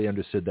they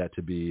understood that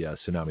to be a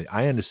tsunami,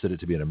 I understood it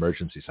to be an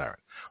emergency siren.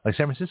 Like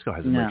San Francisco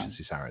has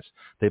emergency sirens.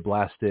 They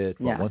blast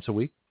it once a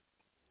week.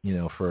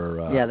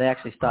 For they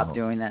actually stopped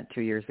doing that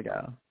 2 years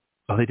ago.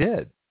 Oh, they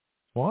did?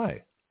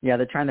 Why? Yeah,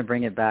 they're trying to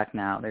bring it back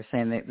now. They're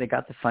saying they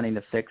got the funding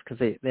to fix because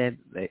they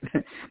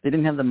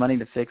didn't have the money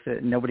to fix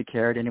it, and nobody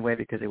cared anyway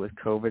because it was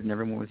COVID and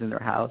everyone was in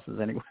their houses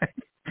anyway.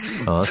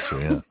 Oh, that's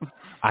true. Yeah,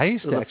 I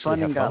used to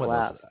actually have fun with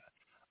those.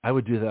 I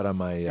would do that on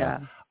my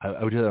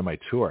I would do that on my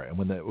tour, and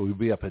we'd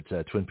be up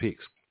at Twin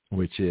Peaks,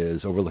 which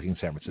is overlooking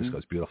San Francisco. Mm-hmm.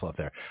 It's beautiful up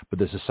there. But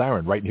there's a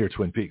siren right near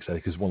Twin Peaks. I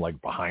think there's one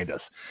like behind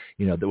us,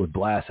 that would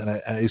blast. And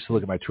I used to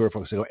look at my tour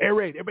folks and go, air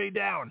raid, everybody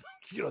down.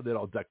 They'd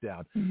all duck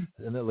down.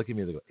 Mm-hmm. And they look at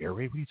me and they go, air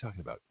raid? What are you talking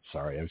about?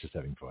 Sorry, I was just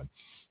having fun.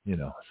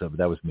 So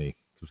that was me. It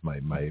was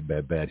my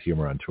bad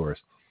humor on tours.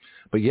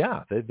 But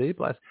yeah, they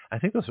blast. I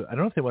think those. I don't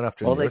know if they went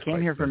after. Well, they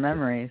came here for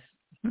memories.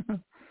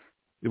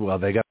 Well,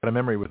 they got a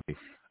memory with me.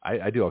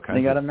 I do all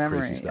kinds of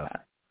crazy stuff.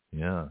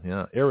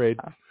 Yeah. Air raid.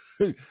 What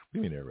do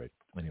you mean air raid?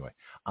 Anyway,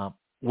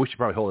 we should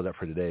probably hold it up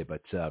for today.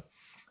 But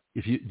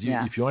if you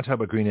want to talk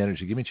about green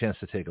energy, give me a chance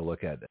to take a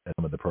look at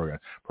some of the programs.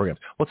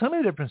 Well, tell me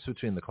the difference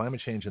between the climate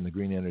change and the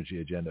green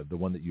energy agenda, the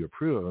one that you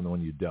approve and the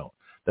one you don't.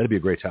 That'd be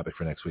a great topic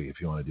for next week if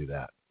you want to do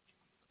that.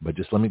 But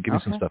just let me give you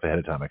some stuff ahead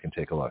of time. I can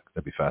take a look.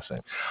 That'd be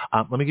fascinating.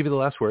 Let me give you the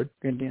last word.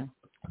 Good deal.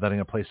 Then I'm going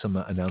to play some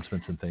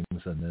announcements and things,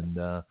 and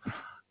then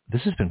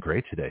this has been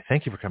great today.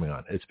 Thank you for coming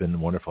on. It's been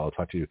wonderful. I'll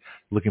talk to you.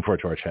 Looking forward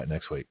to our chat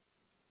next week.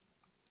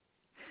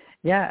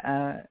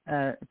 Yeah,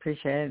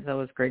 appreciate it. It's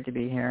always great to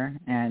be here,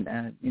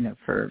 and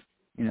for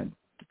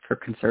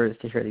conservatives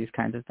to hear these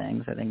kinds of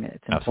things, I think that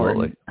it's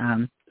important.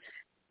 Absolutely.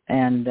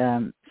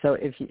 So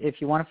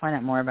if you want to find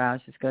out more about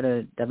us, just go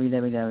to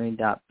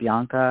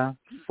www.bianca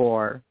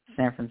for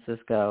San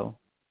Francisco,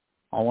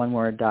 all one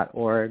word,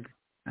 .org,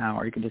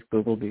 or you can just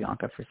Google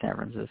Bianca for San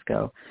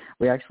Francisco.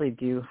 We actually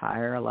do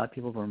hire a lot of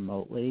people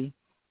remotely,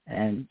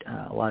 and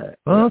a lot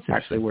of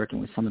actually working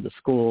with some of the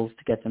schools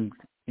to get them,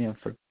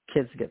 for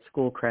kids to get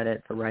school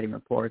credit for writing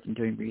reports and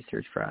doing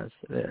research for us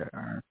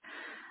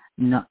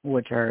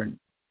which are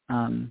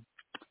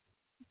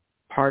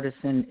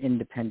partisan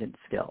independent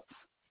skills.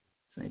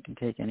 So you can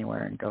take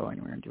anywhere and go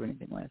anywhere and do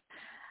anything with.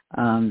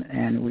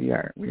 And we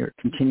are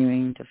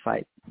continuing to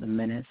fight the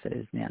menace that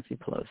is Nancy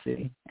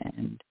Pelosi,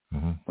 and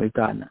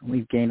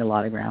we've gained a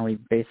lot of ground. We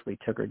basically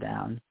took her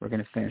down. We're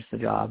going to finish the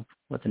job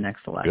with the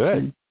next election.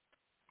 Good.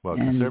 Well,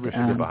 conservatives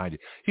should get behind you.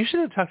 You should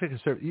have talked to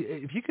conservatives.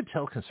 If you could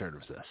tell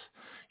conservatives this,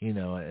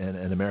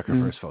 and America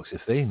First folks,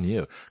 if they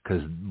knew,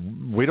 because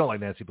we don't like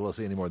Nancy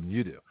Pelosi any more than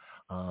you do.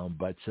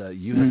 But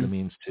you have the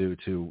means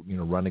to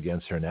run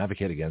against her and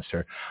advocate against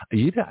her.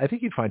 I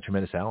think you'd find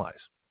tremendous allies.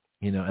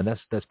 And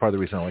that's part of the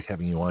reason I like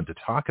having you on, to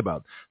talk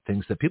about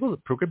things that people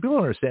don't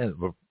understand,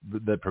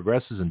 that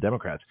progressives and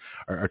Democrats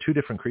are two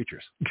different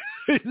creatures.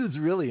 It's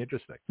really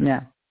interesting.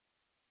 Yeah.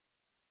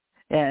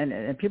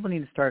 And people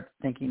need to start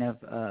thinking of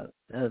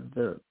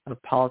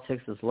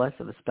politics as less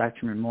of a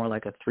spectrum and more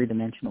like a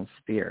three-dimensional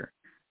sphere,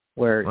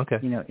 where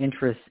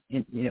interests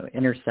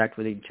intersect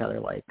with each other,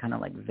 like kind of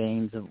like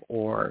veins of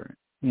ore,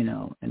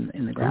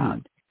 in the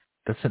ground.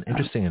 That's an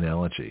interesting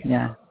analogy.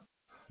 Yeah.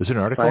 Is there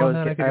an article on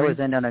that? I always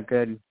end on a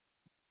good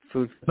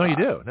food. No, you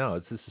do. No,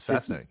 this is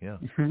fascinating. Yeah,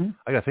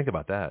 I got to think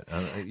about that.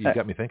 You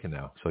got me thinking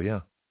now. So yeah,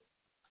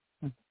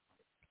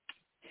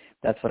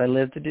 that's what I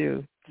live to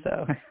do.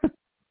 So.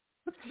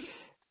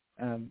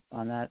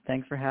 On that,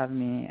 thanks for having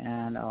me,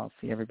 and I'll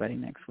see everybody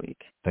next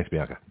week. Thanks,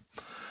 Bianca.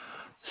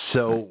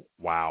 So,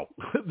 wow,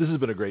 this has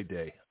been a great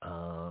day.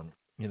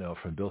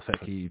 From Bill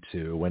Fettke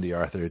to Wendy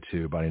Arthur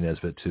to Bonnie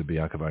Nesbitt to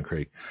Bianca Von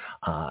Krieg.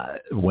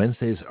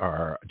 Wednesdays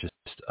are just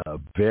a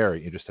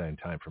very interesting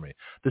time for me.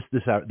 This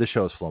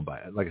show has flown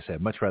by. Like I said,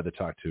 I'd much rather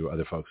talk to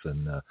other folks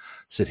than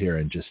sit here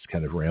and just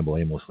kind of ramble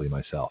aimlessly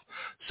myself.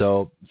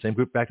 So same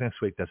group back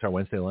next week. That's our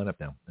Wednesday lineup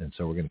now, and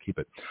so we're going to keep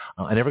it.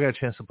 I never got a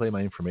chance to play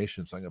my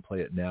information, so I'm going to play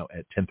it now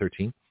at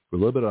 10:13. We're a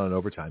little bit on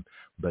overtime,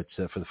 but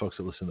for the folks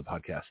that listen to the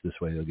podcast, this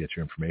way you'll get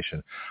your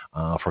information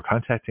for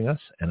contacting us,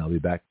 and I'll be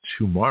back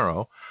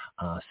tomorrow,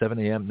 7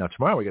 a.m. Now,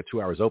 tomorrow we got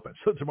 2 hours open,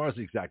 so tomorrow's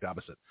the exact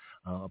opposite.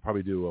 I'll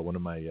probably do one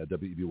of my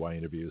WBY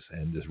interviews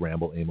and just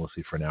ramble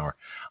aimlessly for an hour.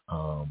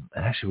 And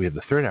actually, we have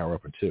the third hour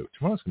open, too.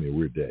 Tomorrow's going to be a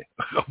weird day.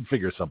 I'll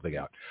figure something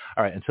out.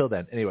 All right, until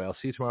then, anyway, I'll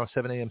see you tomorrow,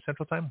 7 a.m.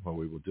 Central Time, where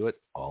we will do it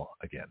all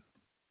again.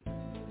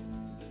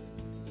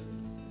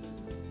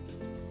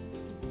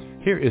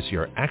 Here is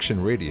your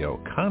Action Radio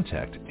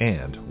contact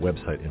and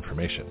website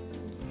information.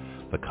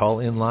 The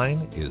call-in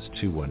line is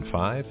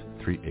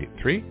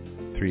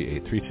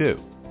 215-383-3832.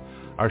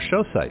 Our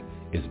show site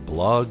is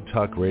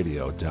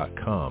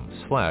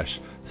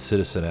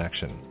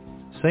blogtalkradio.com/citizanaction.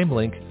 Same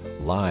link,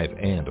 live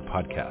and a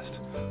podcast.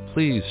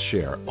 Please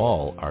share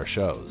all our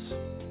shows.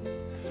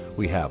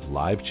 We have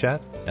live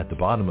chat at the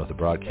bottom of the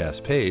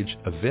broadcast page,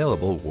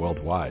 available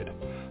worldwide.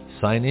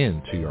 Sign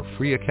in to your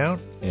free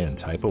account and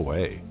type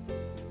away.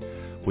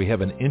 We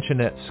have an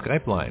internet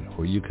Skype line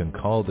where you can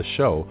call the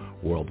show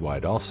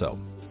worldwide also.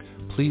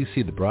 Please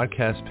see the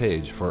broadcast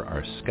page for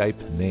our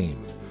Skype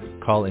name.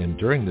 Call in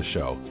during the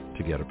show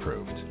to get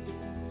approved.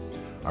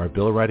 Our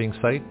bill writing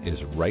site is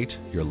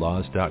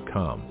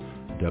writeyourlaws.com,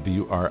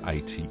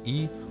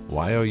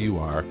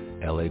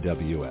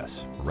 WRITEYOURLAWS,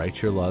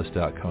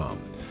 writeyourlaws.com.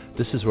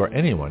 This is where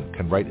anyone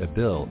can write a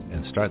bill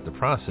and start the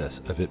process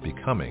of it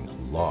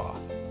becoming law.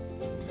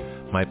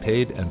 My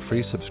paid and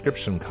free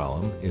subscription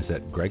column is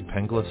at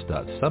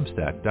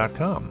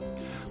gregpenglis.substack.com.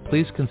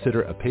 Please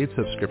consider a paid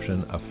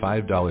subscription of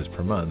 $5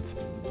 per month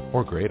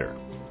or greater.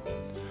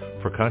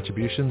 For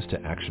contributions to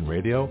Action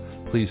Radio,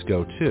 please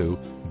go to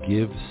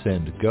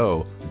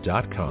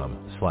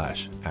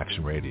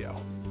givesendgo.com/actionradio.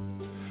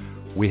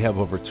 We have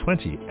over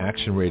 20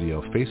 Action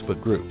Radio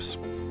Facebook groups.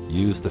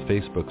 Use the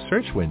Facebook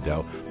search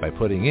window by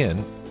putting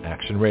in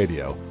Action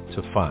Radio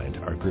to find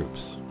our groups.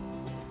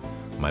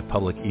 My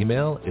public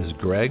email is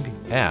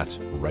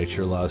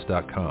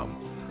greg@writeyourlaws.com.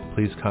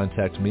 Please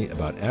contact me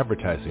about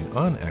advertising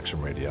on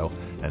Action Radio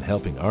and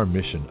helping our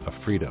mission of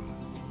freedom.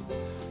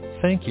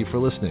 Thank you for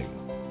listening.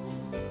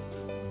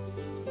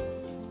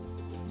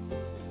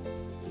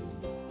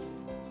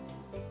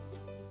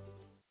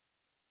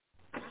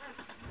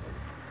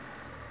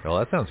 Well,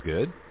 that sounds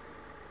good.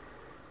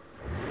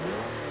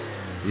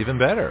 Even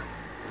better.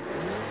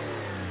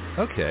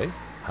 Okay,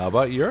 how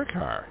about your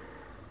car?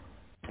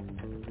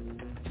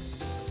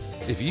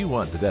 If you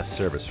want the best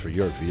service for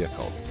your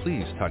vehicle,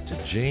 please talk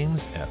to James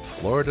at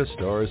Florida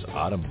Stores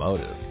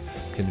Automotive,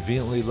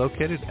 conveniently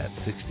located at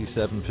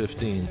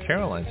 6715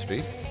 Caroline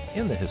Street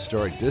in the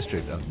historic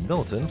district of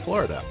Milton,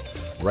 Florida,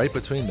 right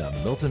between the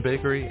Milton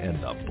Bakery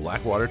and the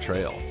Blackwater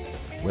Trail.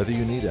 Whether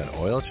you need an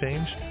oil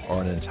change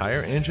or an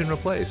entire engine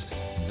replaced,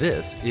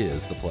 this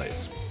is the place.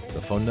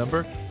 The phone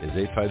number is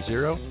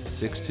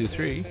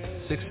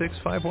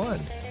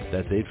 850-623-6651.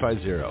 That's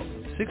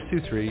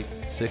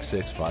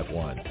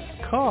 850-623-6651.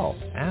 Call,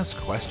 ask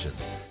questions,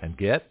 and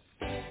get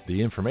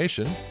the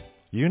information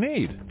you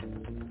need.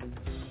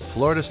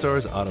 Florida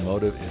Stores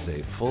Automotive is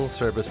a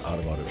full-service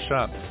automotive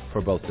shop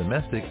for both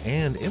domestic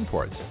and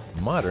imports,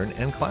 modern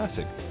and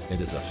classic.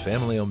 It is a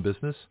family-owned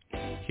business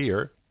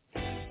here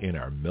in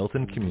our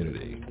Milton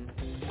community.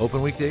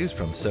 Open weekdays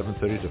from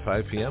 7:30 to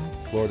 5 p.m.,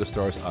 Florida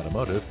Stars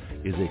Automotive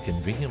is a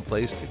convenient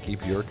place to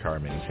keep your car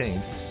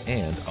maintained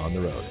and on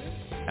the road.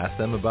 Ask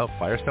them about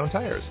Firestone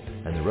tires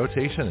and the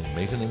rotation and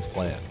maintenance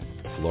plan.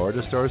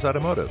 Florida Stars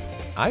Automotive.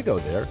 I go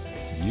there.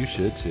 You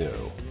should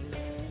too.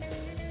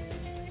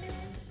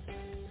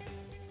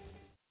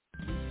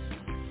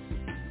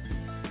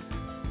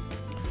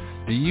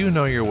 Do you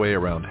know your way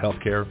around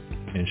healthcare,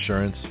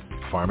 insurance,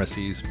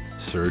 pharmacies,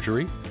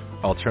 surgery,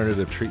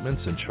 alternative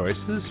treatments and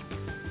choices?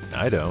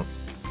 I don't.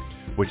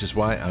 Which is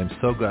why I'm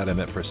so glad I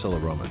met Priscilla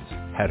Romans,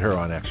 had her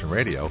on Action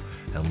Radio,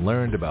 and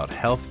learned about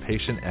health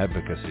patient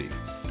advocacy.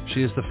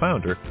 She is the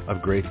founder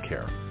of Great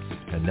Care.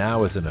 And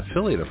now as an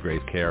affiliate of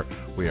Great Care,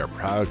 we are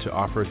proud to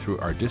offer through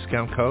our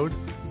discount code,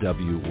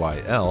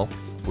 WYL,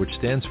 which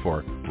stands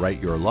for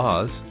Write Your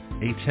Laws,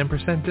 a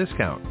 10%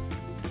 discount.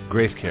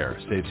 Great Care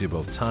saves you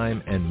both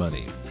time and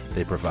money.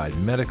 They provide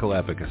medical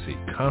advocacy,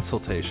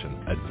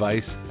 consultation,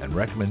 advice, and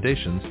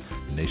recommendations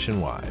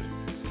nationwide.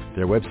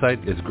 Their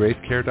website is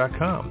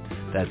greatcare.com.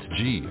 That's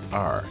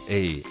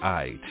GRAITH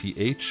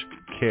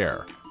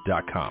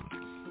care.com.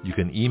 You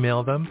can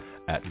email them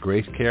at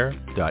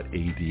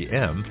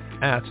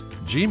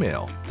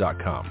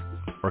greatcare.adm@gmail.com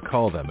or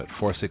call them at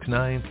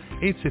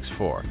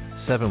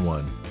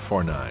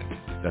 469-864-7149.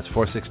 That's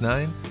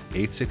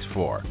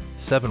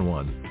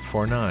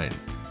 469-864-7149.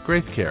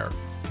 Great Care.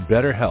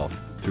 Better health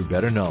through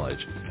better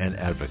knowledge and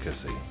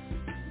advocacy.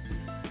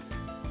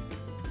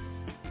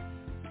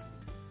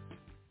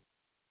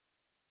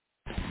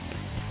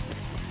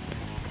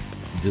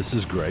 This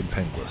is Greg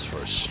Penglis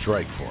for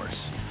Strikeforce,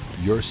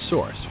 your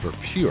source for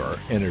pure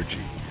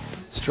energy.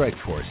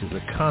 Strikeforce is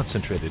a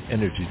concentrated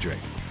energy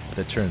drink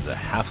that turns a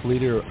half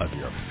liter of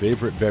your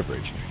favorite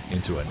beverage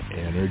into an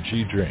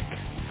energy drink.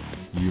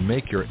 You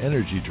make your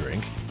energy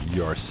drink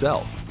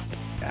yourself.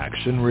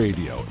 Action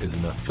Radio is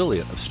an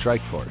affiliate of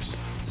Strikeforce,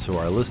 so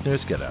our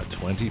listeners get a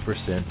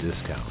 20%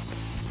 discount.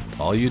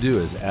 All you do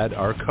is add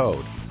our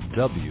code,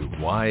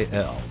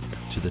 WYL,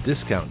 to the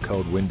discount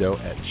code window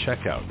at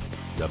checkout.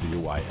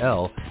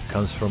 WYL,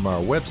 comes from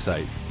our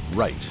website,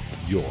 Write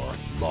Your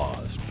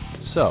Laws.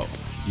 So,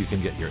 you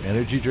can get your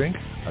energy drink,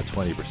 a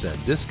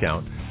 20%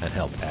 discount, and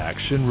help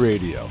Action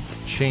Radio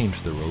change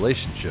the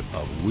relationship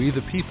of we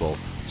the people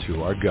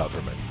to our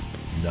government.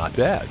 Not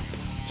bad.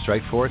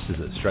 Strikeforce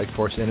is at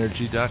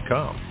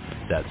strikeforceenergy.com.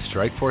 That's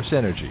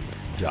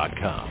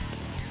strikeforceenergy.com.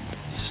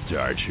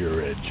 Start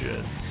your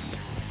engines.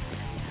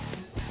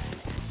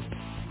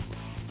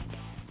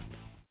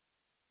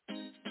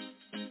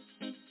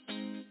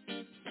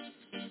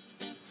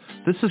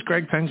 This is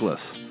Greg Penglis.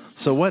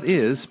 So what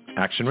is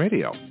Action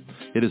Radio?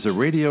 It is a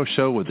radio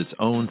show with its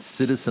own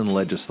citizen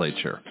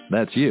legislature.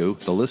 That's you,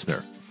 the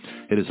listener.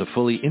 It is a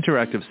fully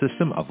interactive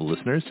system of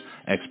listeners,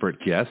 expert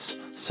guests,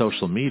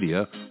 social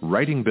media,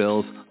 writing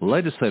bills,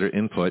 legislator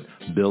input,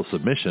 bill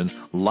submission,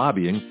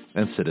 lobbying,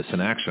 and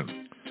citizen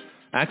action.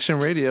 Action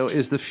Radio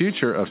is the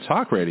future of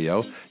talk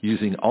radio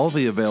using all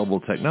the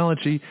available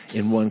technology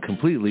in one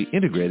completely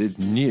integrated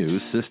new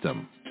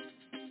system.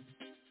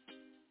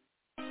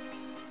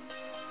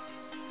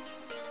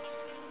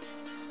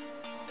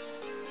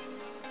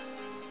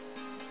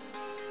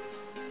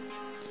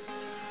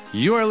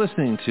 You are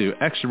listening to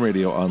Action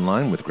Radio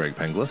Online with Greg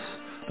Penglis.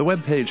 The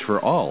webpage for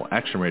all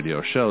Action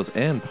Radio shows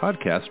and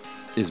podcasts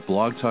is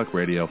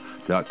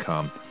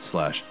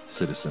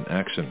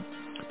blogtalkradio.com/citizenaction.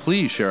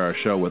 Please share our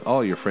show with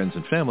all your friends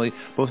and family,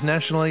 both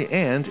nationally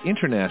and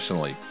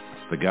internationally.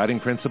 The guiding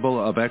principle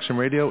of Action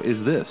Radio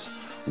is this: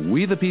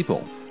 we the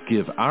people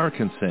give our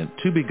consent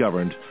to be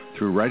governed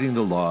through writing the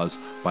laws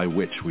by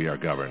which we are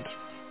governed.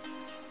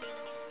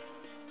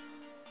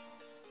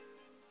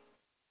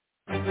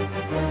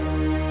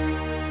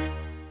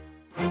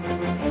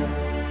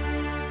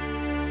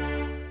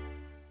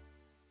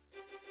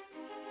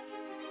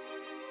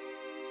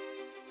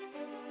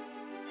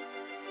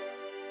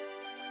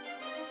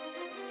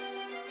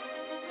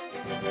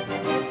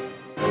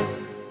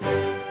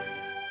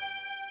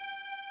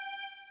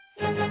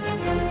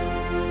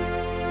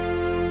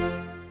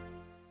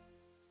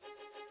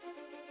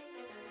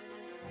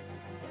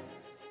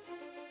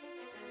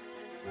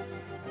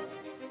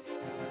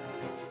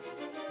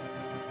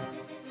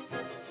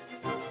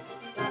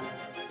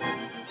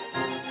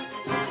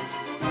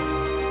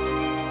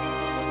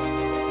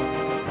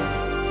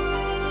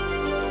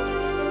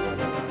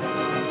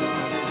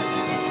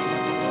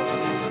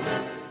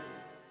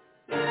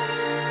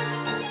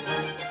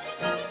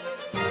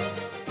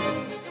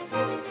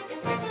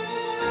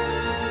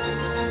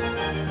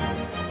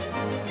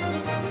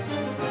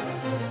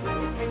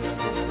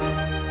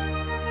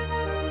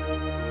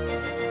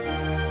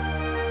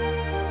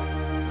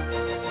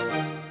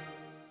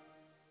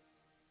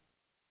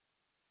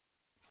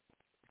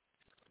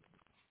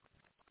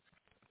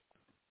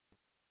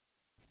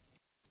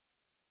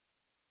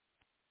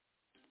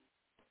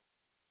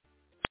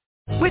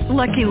 With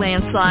Lucky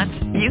Land Slots,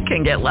 you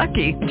can get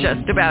lucky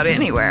just about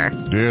anywhere.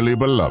 Dearly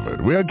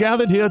beloved, we are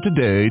gathered here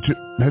today to...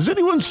 Has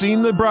anyone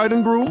seen the bride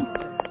and groom?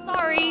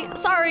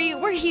 Sorry,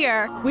 we're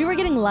here. We were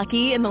getting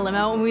lucky in the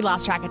limo and we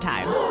lost track of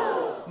time.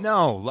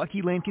 No,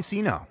 Lucky Land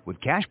Casino, with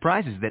cash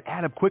prizes that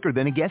add up quicker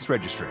than a guest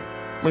registry.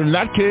 In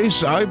that case,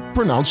 I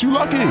pronounce you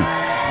lucky.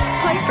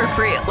 Play for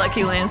free at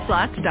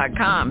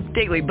LuckyLandSlots.com.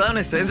 Daily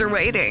bonuses are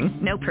waiting.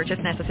 No purchase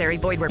necessary.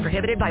 Void where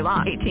prohibited by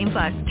law.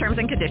 18+. Terms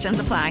and conditions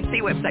apply.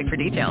 See website for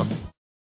details.